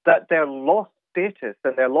them that their lost status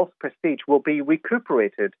and their lost prestige will be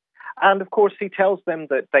recuperated. And of course, he tells them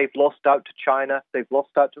that they've lost out to China, they've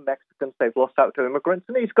lost out to Mexicans, they've lost out to immigrants,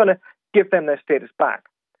 and he's going to give them their status back.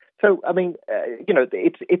 So,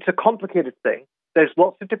 it's a complicated thing. There's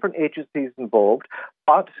lots of different agencies involved,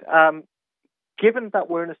 but given that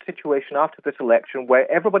we're in a situation after this election where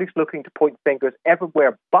everybody's looking to point fingers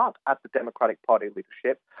everywhere but at the Democratic Party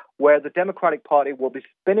leadership, where the Democratic Party will be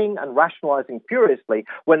spinning and rationalizing furiously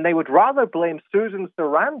when they would rather blame Susan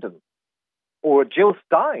Sarandon or Jill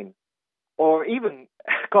Stein or even,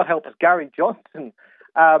 God help us, Gary Johnson,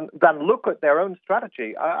 than look at their own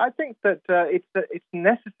strategy. I think that it's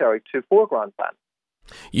necessary to foreground that.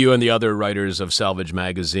 You and the other writers of Salvage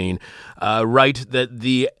Magazine write that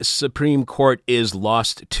the Supreme Court is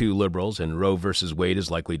lost to liberals and Roe versus Wade is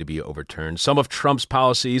likely to be overturned. Some of Trump's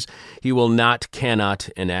policies he cannot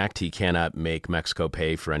enact. He cannot make Mexico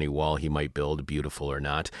pay for any wall he might build, beautiful or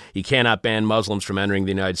not. He cannot ban Muslims from entering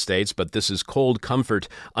the United States, but this is cold comfort,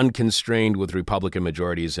 unconstrained with Republican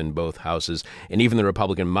majorities in both houses, and even the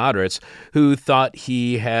Republican moderates who thought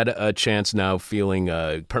he had a chance now feeling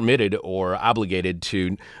permitted or obligated to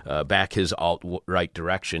back his alt-right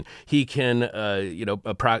direction. He can,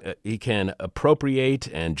 he can appropriate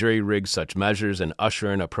and jury-rig such measures and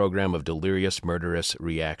usher in a program of delirious, murderous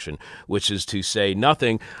reaction, which is to say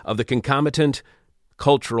nothing of the concomitant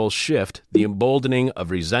cultural shift, the emboldening of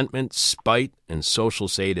resentment, spite, and social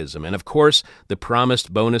sadism, and of course, the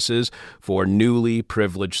promised bonuses for newly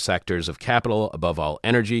privileged sectors of capital, above all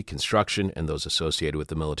energy, construction, and those associated with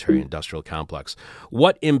the military-industrial complex.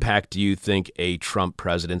 What impact do you think a Trump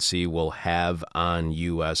presidency will have on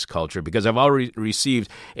U.S. culture? Because I've already received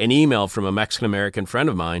an email from a Mexican-American friend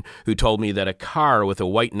of mine who told me that a car with a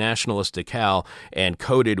white nationalist decal and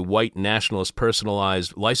coded white nationalist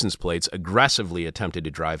personalized license plates aggressively attempted to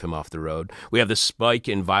drive him off the road. We have the spike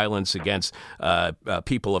in violence against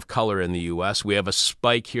people of color in the U.S. We have a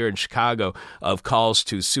spike here in Chicago of calls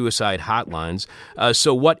to suicide hotlines.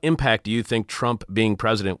 So what impact do you think Trump being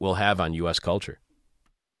president will have on U.S. culture?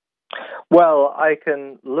 Well, I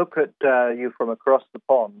can look at you from across the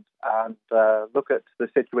pond and look at the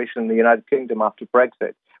situation in the United Kingdom after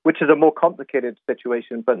Brexit, which is a more complicated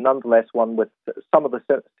situation, but nonetheless one with some of the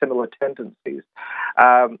similar tendencies.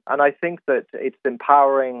 And I think that it's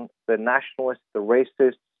empowering the nationalists, the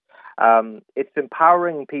racists. It's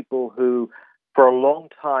empowering people who, for a long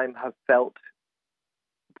time, have felt,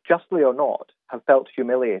 justly or not, have felt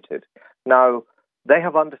humiliated. Now, they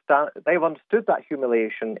have understood that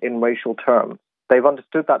humiliation in racial terms. They've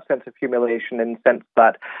understood that sense of humiliation in the sense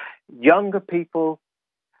that younger people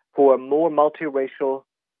who are more multiracial,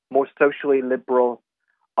 more socially liberal,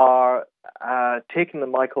 are taking the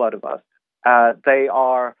Michael out of us. They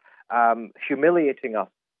are humiliating us.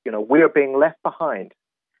 We are being left behind.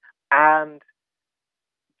 And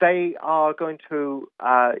they are going to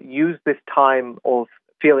use this time of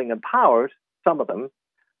feeling empowered, some of them,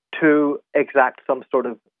 to exact some sort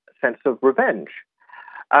of sense of revenge.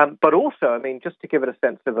 But also, just to give it a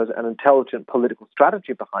sense of an intelligent political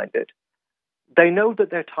strategy behind it, they know that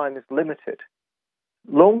their time is limited.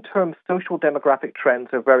 Long-term social demographic trends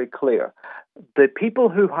are very clear. The people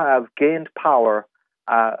who have gained power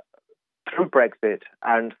through Brexit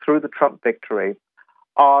and through the Trump victory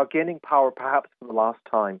are gaining power perhaps for the last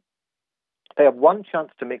time. They have one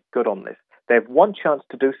chance to make good on this. They have one chance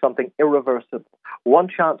to do something irreversible, one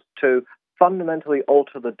chance to fundamentally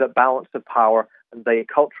alter the balance of power and the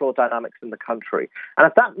cultural dynamics in the country. And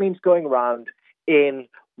if that means going around in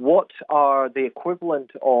what are the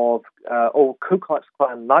equivalent of old Ku Klux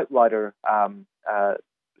Klan Night Rider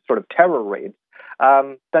sort of terror raids,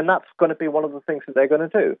 then that's going to be one of the things that they're going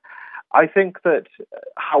to do. I think that,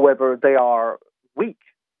 however, they are weak,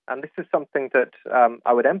 and this is something that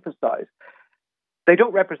I would emphasize. They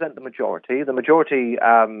don't represent the majority. The majority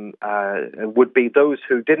would be those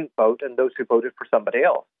who didn't vote and those who voted for somebody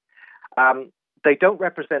else. They don't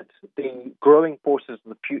represent the growing forces of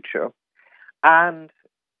the future. And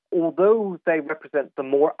although they represent the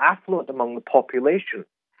more affluent among the population,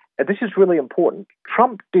 and this is really important,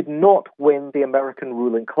 Trump did not win the American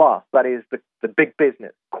ruling class. That is the big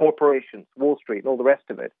business, corporations, Wall Street, and all the rest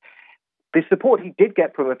of it. The support he did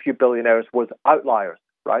get from a few billionaires was outliers,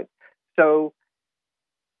 right? So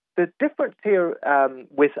the difference here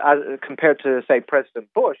compared to, say, President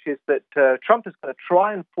Bush is that Trump is going to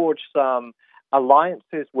try and forge some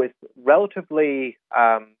alliances with relatively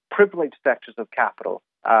privileged sectors of capital,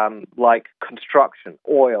 like construction,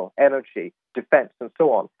 oil, energy, defense, and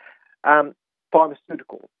so on,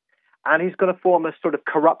 pharmaceuticals. And he's going to form a sort of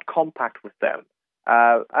corrupt compact with them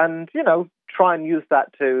and, try and use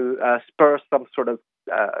that to spur some sort of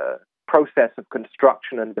process of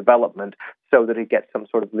construction and development so that he gets some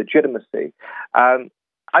sort of legitimacy.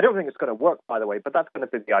 I don't think it's going to work, by the way, but that's going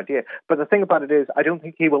to be the idea. But the thing about it is, I don't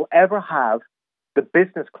think he will ever have the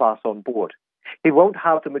business class on board. He won't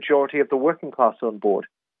have the majority of the working class on board.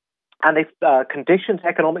 And if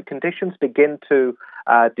economic conditions begin to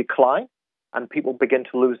decline and people begin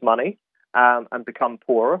to lose money and become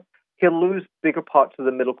poorer, he'll lose bigger parts of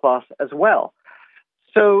the middle class as well.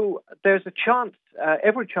 So there's a chance,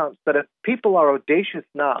 every chance, that if people are audacious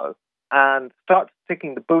now and start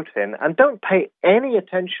sticking the boot in, and don't pay any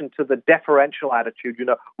attention to the deferential attitude,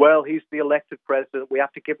 well, he's the elected president, we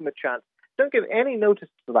have to give him a chance. Don't give any notice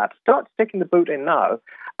to that. Start sticking the boot in now,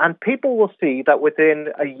 and people will see that within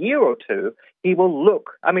a year or two, he will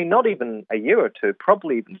look, not even a year or two,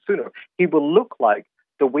 probably even sooner, he will look like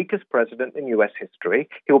the weakest president in U.S. history.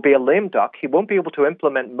 He will be a lame duck. He won't be able to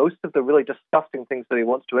implement most of the really disgusting things that he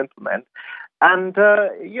wants to implement. And,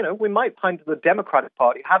 we might find the Democratic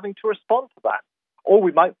Party having to respond to that. Or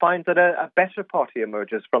we might find that a better party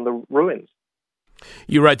emerges from the ruins.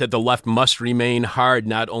 You write that the left must remain hard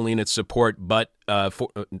not only in its support but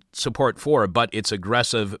its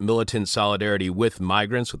aggressive militant solidarity with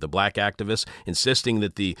migrants, with the black activists, insisting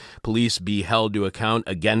that the police be held to account,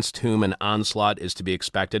 against whom an onslaught is to be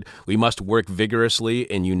expected. We must work vigorously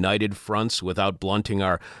in united fronts without blunting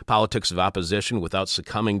our politics of opposition, without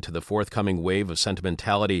succumbing to the forthcoming wave of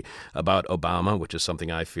sentimentality about Obama, which is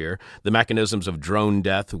something I fear. The mechanisms of drone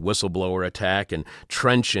death, whistleblower attack, and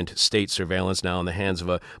trenchant state surveillance now in the hands of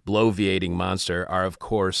a bloviating monster are, of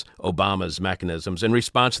course, Obama's mechanisms. In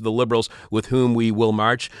response to the liberals with whom we will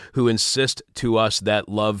march, who insist to us that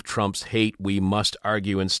love trumps hate, we must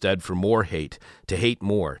argue instead for more hate, to hate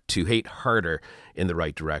more, to hate harder in the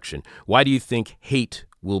right direction. Why do you think hate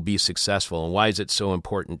will be successful, and why is it so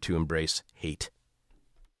important to embrace hate?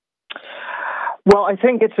 Well, I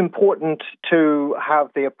think it's important to have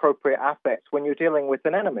the appropriate affects when you're dealing with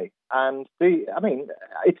an enemy. And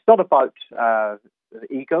it's not about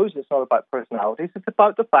egos, it's not about personalities, it's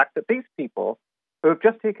about the fact that these people who have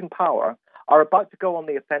just taken power are about to go on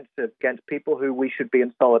the offensive against people who we should be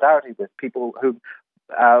in solidarity with, people who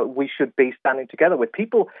we should be standing together with,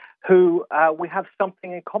 people who we have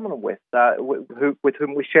something in common with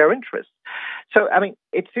whom we share interests. So,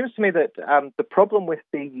 it seems to me that the problem with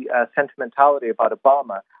the sentimentality about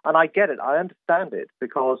Obama, and I get it, I understand it,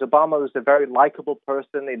 because Obama was a very likable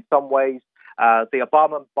person in some ways. The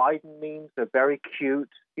Obama and Biden memes are very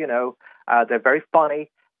cute, they're very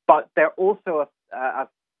funny, but they're also a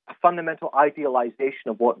fundamental idealization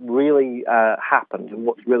of what really happened and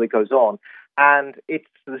what really goes on. And it's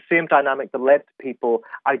the same dynamic that led to people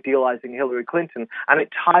idealizing Hillary Clinton. And it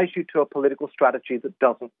ties you to a political strategy that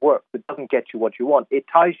doesn't work, that doesn't get you what you want. It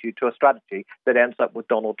ties you to a strategy that ends up with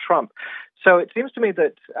Donald Trump. So it seems to me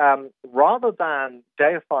that rather than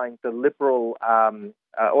deifying the liberal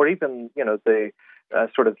or even, the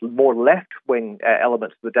sort of more left-wing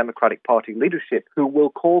elements of the Democratic Party leadership who will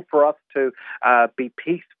call for us to be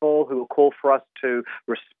peaceful, who will call for us to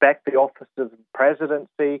respect the office of the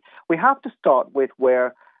presidency. We have to start with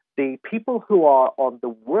where the people who are on the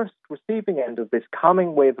worst receiving end of this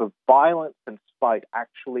coming wave of violence and spite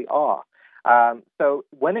actually are. So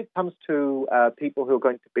when it comes to people who are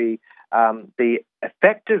going to be the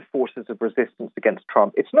effective forces of resistance against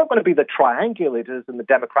Trump, it's not going to be the triangulators in the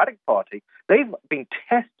Democratic Party. They've been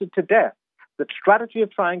tested to death. The strategy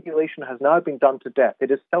of triangulation has now been done to death.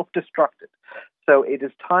 It is self-destructive. So it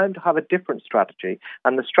is time to have a different strategy.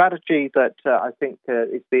 And the strategy that I think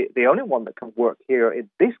is the only one that can work here in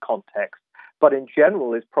this context, but in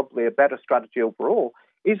general is probably a better strategy overall,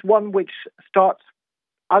 is one which starts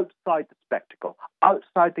outside the spectacle,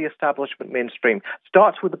 outside the establishment mainstream,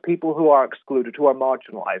 starts with the people who are excluded, who are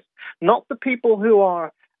marginalized, not the people who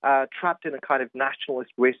are trapped in a kind of nationalist,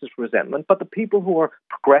 racist resentment, but the people who are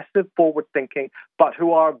progressive, forward-thinking, but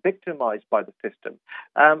who are victimized by the system.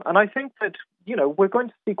 And I think that, we're going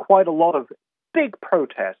to see quite a lot of big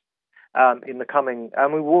protests in the coming,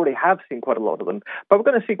 and we already have seen quite a lot of them, but we're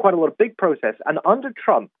going to see quite a lot of big protests. And under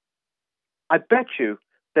Trump, I bet you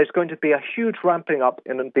there's going to be a huge ramping up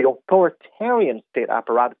in the authoritarian state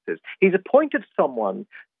apparatuses. He's appointed someone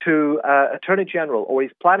to Attorney General, or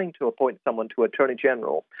he's planning to appoint someone to Attorney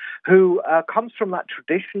General, who comes from that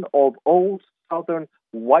tradition of old Southern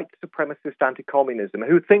white supremacist anti-communism,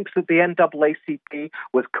 who thinks that the NAACP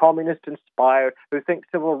was communist-inspired, who thinks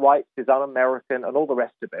civil rights is un-American, and all the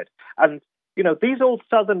rest of it. And, these old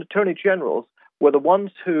Southern Attorney Generals were the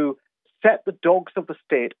ones who set the dogs of the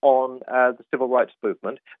state on the civil rights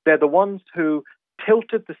movement. They're the ones who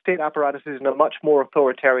tilted the state apparatuses in a much more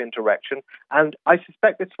authoritarian direction. And I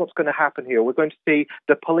suspect that's what's going to happen here. We're going to see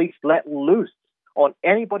the police let loose on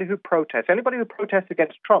anybody who protests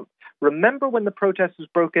against Trump. Remember when the protesters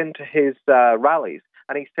broke into his rallies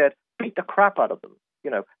and he said, beat the crap out of them.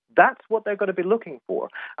 That's what they're going to be looking for.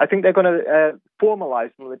 I think they're going to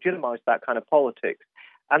formalize and legitimize that kind of politics.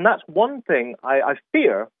 And that's one thing I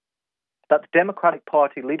fear that the Democratic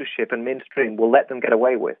Party leadership and mainstream will let them get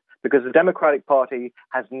away with, because the Democratic Party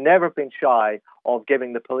has never been shy of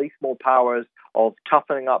giving the police more powers, of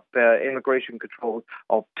toughening up immigration controls,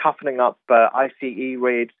 of toughening up ICE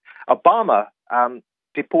raids. Obama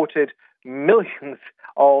deported millions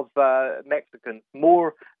of Mexicans,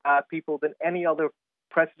 more people than any other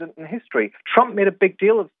president in history. Trump made a big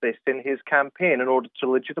deal of this in his campaign in order to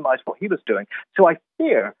legitimize what he was doing. So I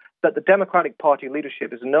fear that the Democratic Party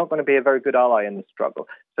leadership is not going to be a very good ally in this struggle.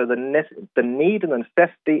 So the need and the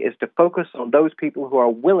necessity is to focus on those people who are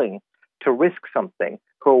willing to risk something,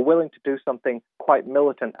 who are willing to do something quite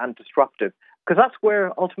militant and disruptive, because that's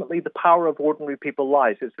where ultimately the power of ordinary people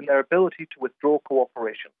lies. It's in their ability to withdraw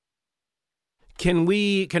cooperation. Can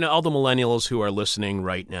all the millennials who are listening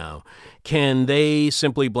right now, can they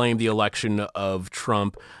simply blame the election of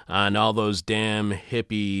Trump on all those damn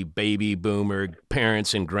hippie baby boomer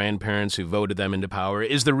parents and grandparents who voted them into power?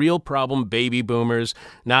 Is the real problem baby boomers,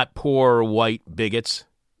 not poor white bigots?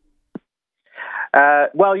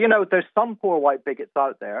 Well, there's some poor white bigots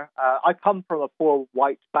out there. I come from a poor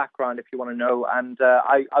white background, if you want to know, and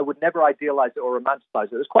I would never idealize it or romanticize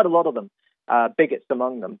it. There's quite a lot of them. Bigots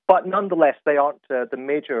among them. But nonetheless, they aren't the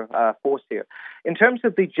major force here. In terms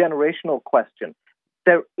of the generational question,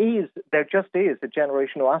 there just is a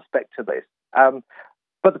generational aspect to this.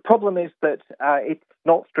 But the problem is that it's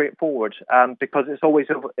not straightforward because it's always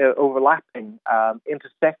overlapping,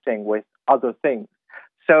 intersecting with other things.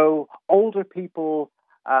 So older people,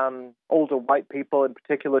 older white people in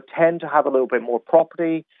particular, tend to have a little bit more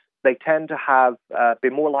property. They tend to be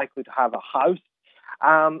more likely to have a house.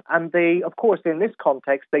 And they, of course, in this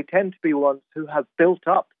context, they tend to be ones who have built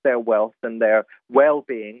up their wealth and their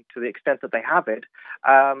well-being to the extent that they have it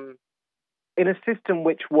in a system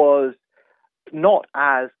which was not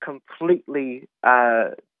as completely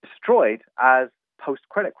destroyed as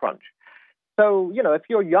post-credit crunch. So, if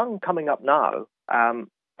you're young coming up now,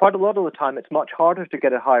 quite a lot of the time it's much harder to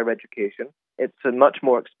get a higher education. It's much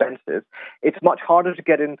more expensive. It's much harder to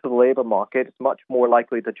get into the labor market. It's much more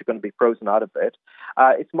likely that you're going to be frozen out of it.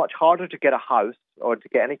 It's much harder to get a house or to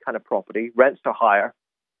get any kind of property. Rents are higher.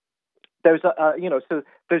 There's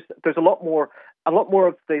there's a lot more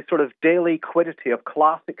of the sort of daily quiddity of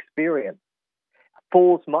class experience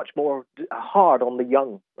falls much more hard on the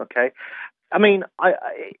young. Okay, I mean,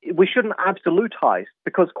 we shouldn't absolutize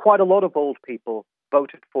because quite a lot of old people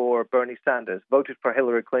voted for Bernie Sanders, voted for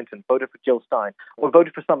Hillary Clinton, voted for Jill Stein, or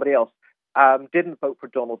voted for somebody else, didn't vote for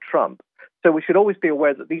Donald Trump. So we should always be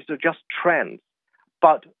aware that these are just trends.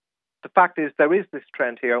 But the fact is there is this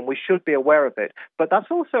trend here, and we should be aware of it. But that's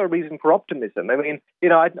also a reason for optimism. I mean,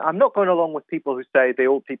 I'm not going along with people who say the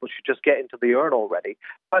old people should just get into the urn already.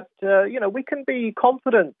 But, we can be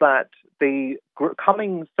confident that the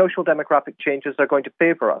coming social demographic changes are going to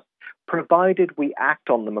favor us, provided we act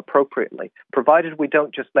on them appropriately, provided we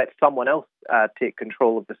don't just let someone else take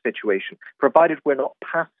control of the situation, provided we're not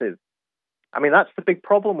passive. I mean, that's the big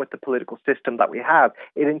problem with the political system that we have.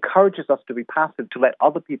 It encourages us to be passive, to let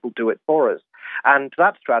other people do it for us. And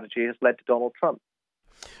that strategy has led to Donald Trump.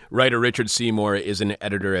 Writer Richard Seymour is an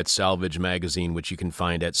editor at Salvage magazine, which you can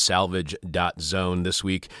find at salvage.zone. This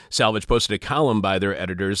week, Salvage posted a column by their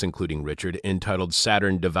editors, including Richard, entitled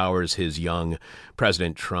Saturn Devours His Young,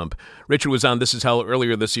 President Trump. Richard was on This Is Hell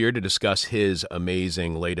earlier this year to discuss his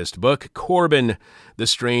amazing latest book, Corbyn, The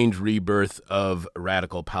Strange Rebirth of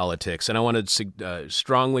Radical Politics. And I want to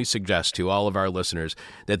strongly suggest to all of our listeners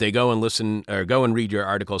that they go and read your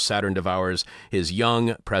article, Saturn Devours His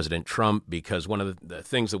Young, President Trump, because one of the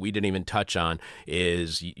things that we didn't even touch on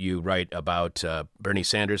is you write about Bernie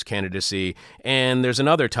Sanders' candidacy, and there's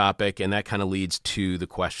another topic, and that kind of leads to the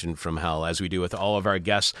question from hell, as we do with all of our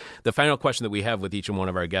guests. The final question that we have with each and one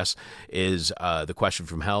of our guests is the question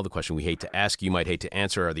from hell, the question we hate to ask, you might hate to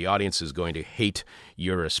answer, or the audience is going to hate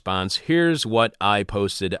your response. Here's what I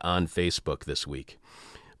posted on Facebook this week.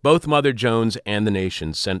 Both Mother Jones and The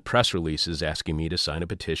Nation sent press releases asking me to sign a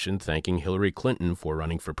petition thanking Hillary Clinton for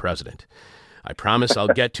running for president. I promise I'll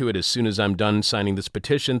get to it as soon as I'm done signing this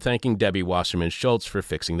petition, thanking Debbie Wasserman Schultz for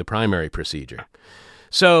fixing the primary procedure.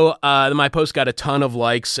 So my post got a ton of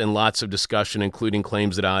likes and lots of discussion, including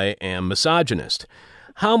claims that I am misogynist.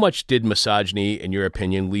 How much did misogyny, in your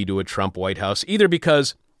opinion, lead to a Trump White House? Either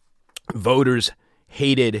because voters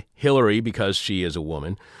hated Hillary because she is a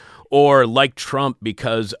woman, or like Trump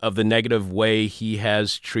because of the negative way he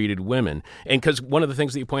has treated women. And because one of the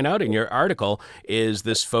things that you point out in your article is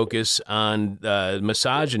this focus on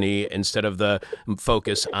misogyny instead of the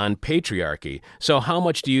focus on patriarchy. So how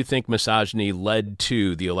much do you think misogyny led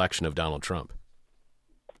to the election of Donald Trump?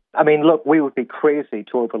 I mean, look, we would be crazy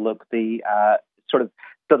to overlook the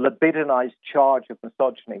the libidinized charge of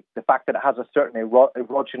misogyny, the fact that it has a certain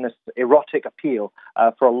erogenous, erotic appeal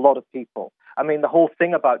for a lot of people. I mean, the whole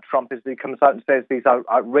thing about Trump is he comes out and says these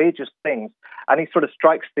outrageous things, and he sort of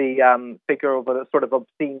strikes the figure of a sort of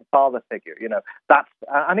obscene father figure.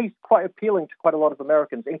 And he's quite appealing to quite a lot of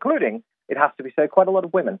Americans, including, it has to be said, quite a lot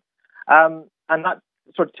of women. And that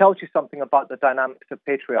sort of tells you something about the dynamics of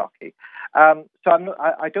patriarchy.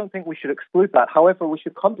 I don't think we should exclude that. However, we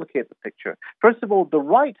should complicate the picture. First of all, the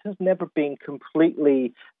right has never been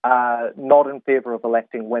completely not in favor of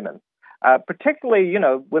electing women. Particularly,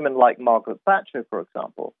 women like Margaret Thatcher, for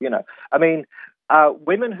example.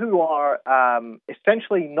 Women who are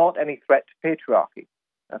essentially not any threat to patriarchy.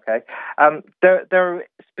 Okay, there are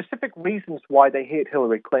specific reasons why they hate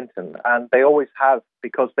Hillary Clinton, and they always have,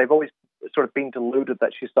 because they've always sort of been deluded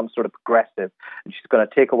that she's some sort of progressive and she's going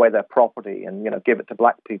to take away their property and give it to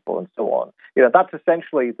black people and so on. That's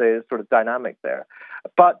essentially the sort of dynamic there.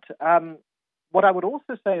 But what I would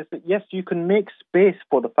also say is that, yes, you can make space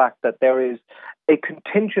for the fact that there is a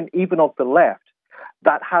contingent, even of the left,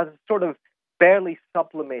 that has sort of barely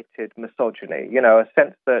sublimated misogyny, a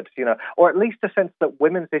sense that, or at least a sense that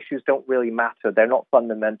women's issues don't really matter. They're not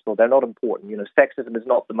fundamental. They're not important. Sexism is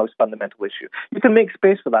not the most fundamental issue. You can make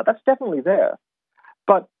space for that. That's definitely there.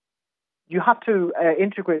 But you have to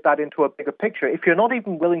integrate that into a bigger picture. If you're not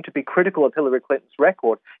even willing to be critical of Hillary Clinton's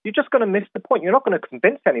record, you're just going to miss the point. You're not going to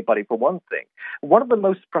convince anybody, for one thing. One of the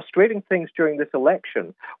most frustrating things during this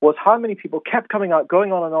election was how many people kept coming out,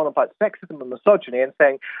 going on and on about sexism and misogyny and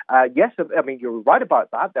saying, yes, you're right about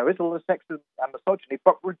that. There is a lot of sexism and misogyny,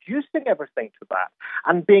 but reducing everything to that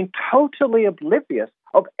and being totally oblivious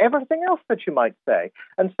of everything else that you might say.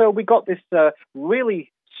 And so we got this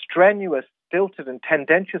really strenuous, stilted and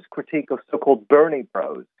tendentious critique of so-called Bernie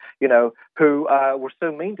bros, who were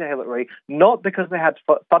so mean to Hillary, not because they had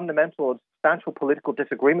fundamental and substantial political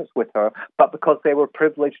disagreements with her, but because they were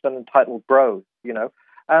privileged and entitled bros,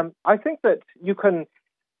 I think that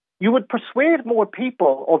you would persuade more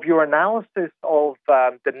people of your analysis of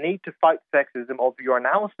the need to fight sexism, of your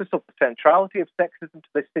analysis of the centrality of sexism to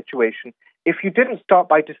this situation, if you didn't start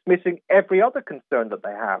by dismissing every other concern that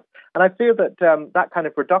they have. And I feel that that kind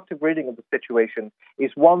of reductive reading of the situation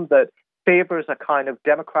is one that favors a kind of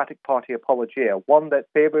Democratic Party apologia, one that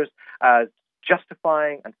favors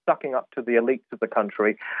justifying and sucking up to the elites of the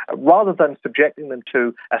country, rather than subjecting them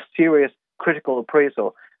to a serious critical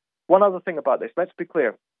appraisal. One other thing about this, let's be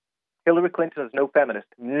clear. Hillary Clinton is no feminist,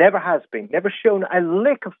 never has been, never shown a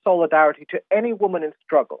lick of solidarity to any woman in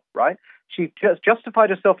struggle, right? She just justified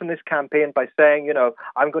herself in this campaign by saying,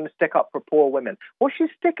 I'm going to stick up for poor women. Was she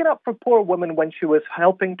sticking up for poor women when she was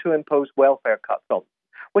helping to impose welfare cuts on them?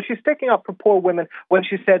 Was she sticking up for poor women when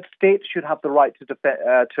she said states should have the right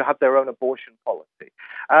to have their own abortion policy?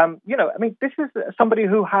 This is somebody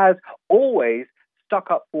who has always stuck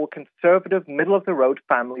up for conservative, middle-of-the-road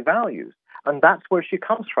family values. And that's where she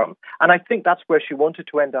comes from. And I think that's where she wanted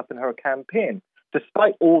to end up in her campaign,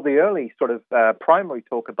 despite all the early sort of primary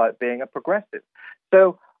talk about being a progressive.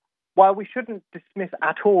 So while we shouldn't dismiss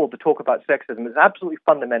at all the talk about sexism, it's absolutely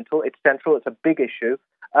fundamental, it's central, it's a big issue.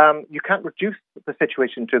 You can't reduce the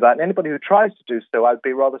situation to that. And anybody who tries to do so, I'd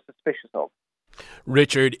be rather suspicious of.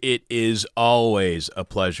 Richard, it is always a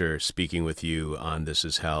pleasure speaking with you on This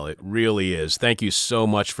Is Hell. It really is. Thank you so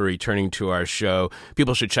much for returning to our show.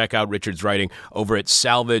 People should check out Richard's writing over at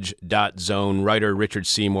salvage.zone. Writer Richard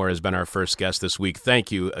Seymour has been our first guest this week. Thank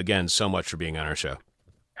you again so much for being on our show.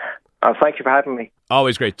 Thank you for having me.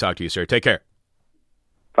 Always great to talk to you, sir. Take care.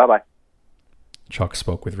 Bye-bye. Chuck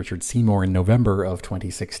spoke with Richard Seymour in November of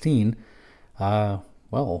 2016. That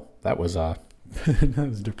was that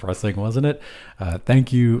was depressing, wasn't it?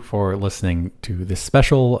 Thank you for listening to this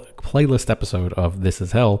special playlist episode of This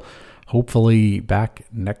Is Hell. Hopefully back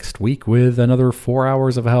next week with another 4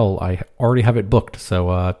 hours of hell. I already have it booked,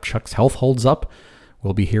 so Chuck's health holds up.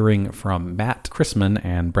 We'll be hearing from Matt Chrisman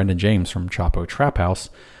and Brendan James from Chapo Trap House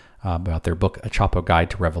about their book, A Chapo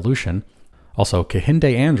Guide to Revolution. Also,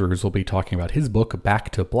 Kehinde Andrews will be talking about his book,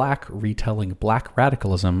 Back to Black, Retelling Black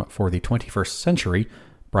Radicalism for the 21st Century.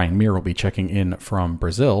 Brian Meir will be checking in from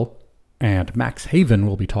Brazil. And Max Haven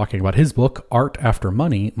will be talking about his book, Art After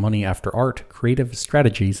Money, Money After Art, Creative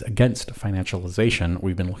Strategies Against Financialization.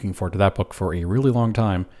 We've been looking forward to that book for a really long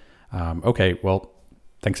time. Okay, well,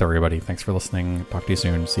 thanks everybody. Thanks for listening. Talk to you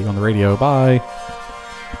soon. See you on the radio. Bye.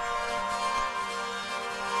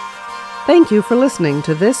 Thank you for listening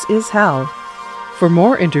to This Is Hell. For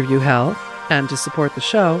more interview hell and to support the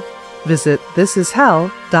show, visit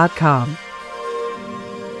thisishell.com.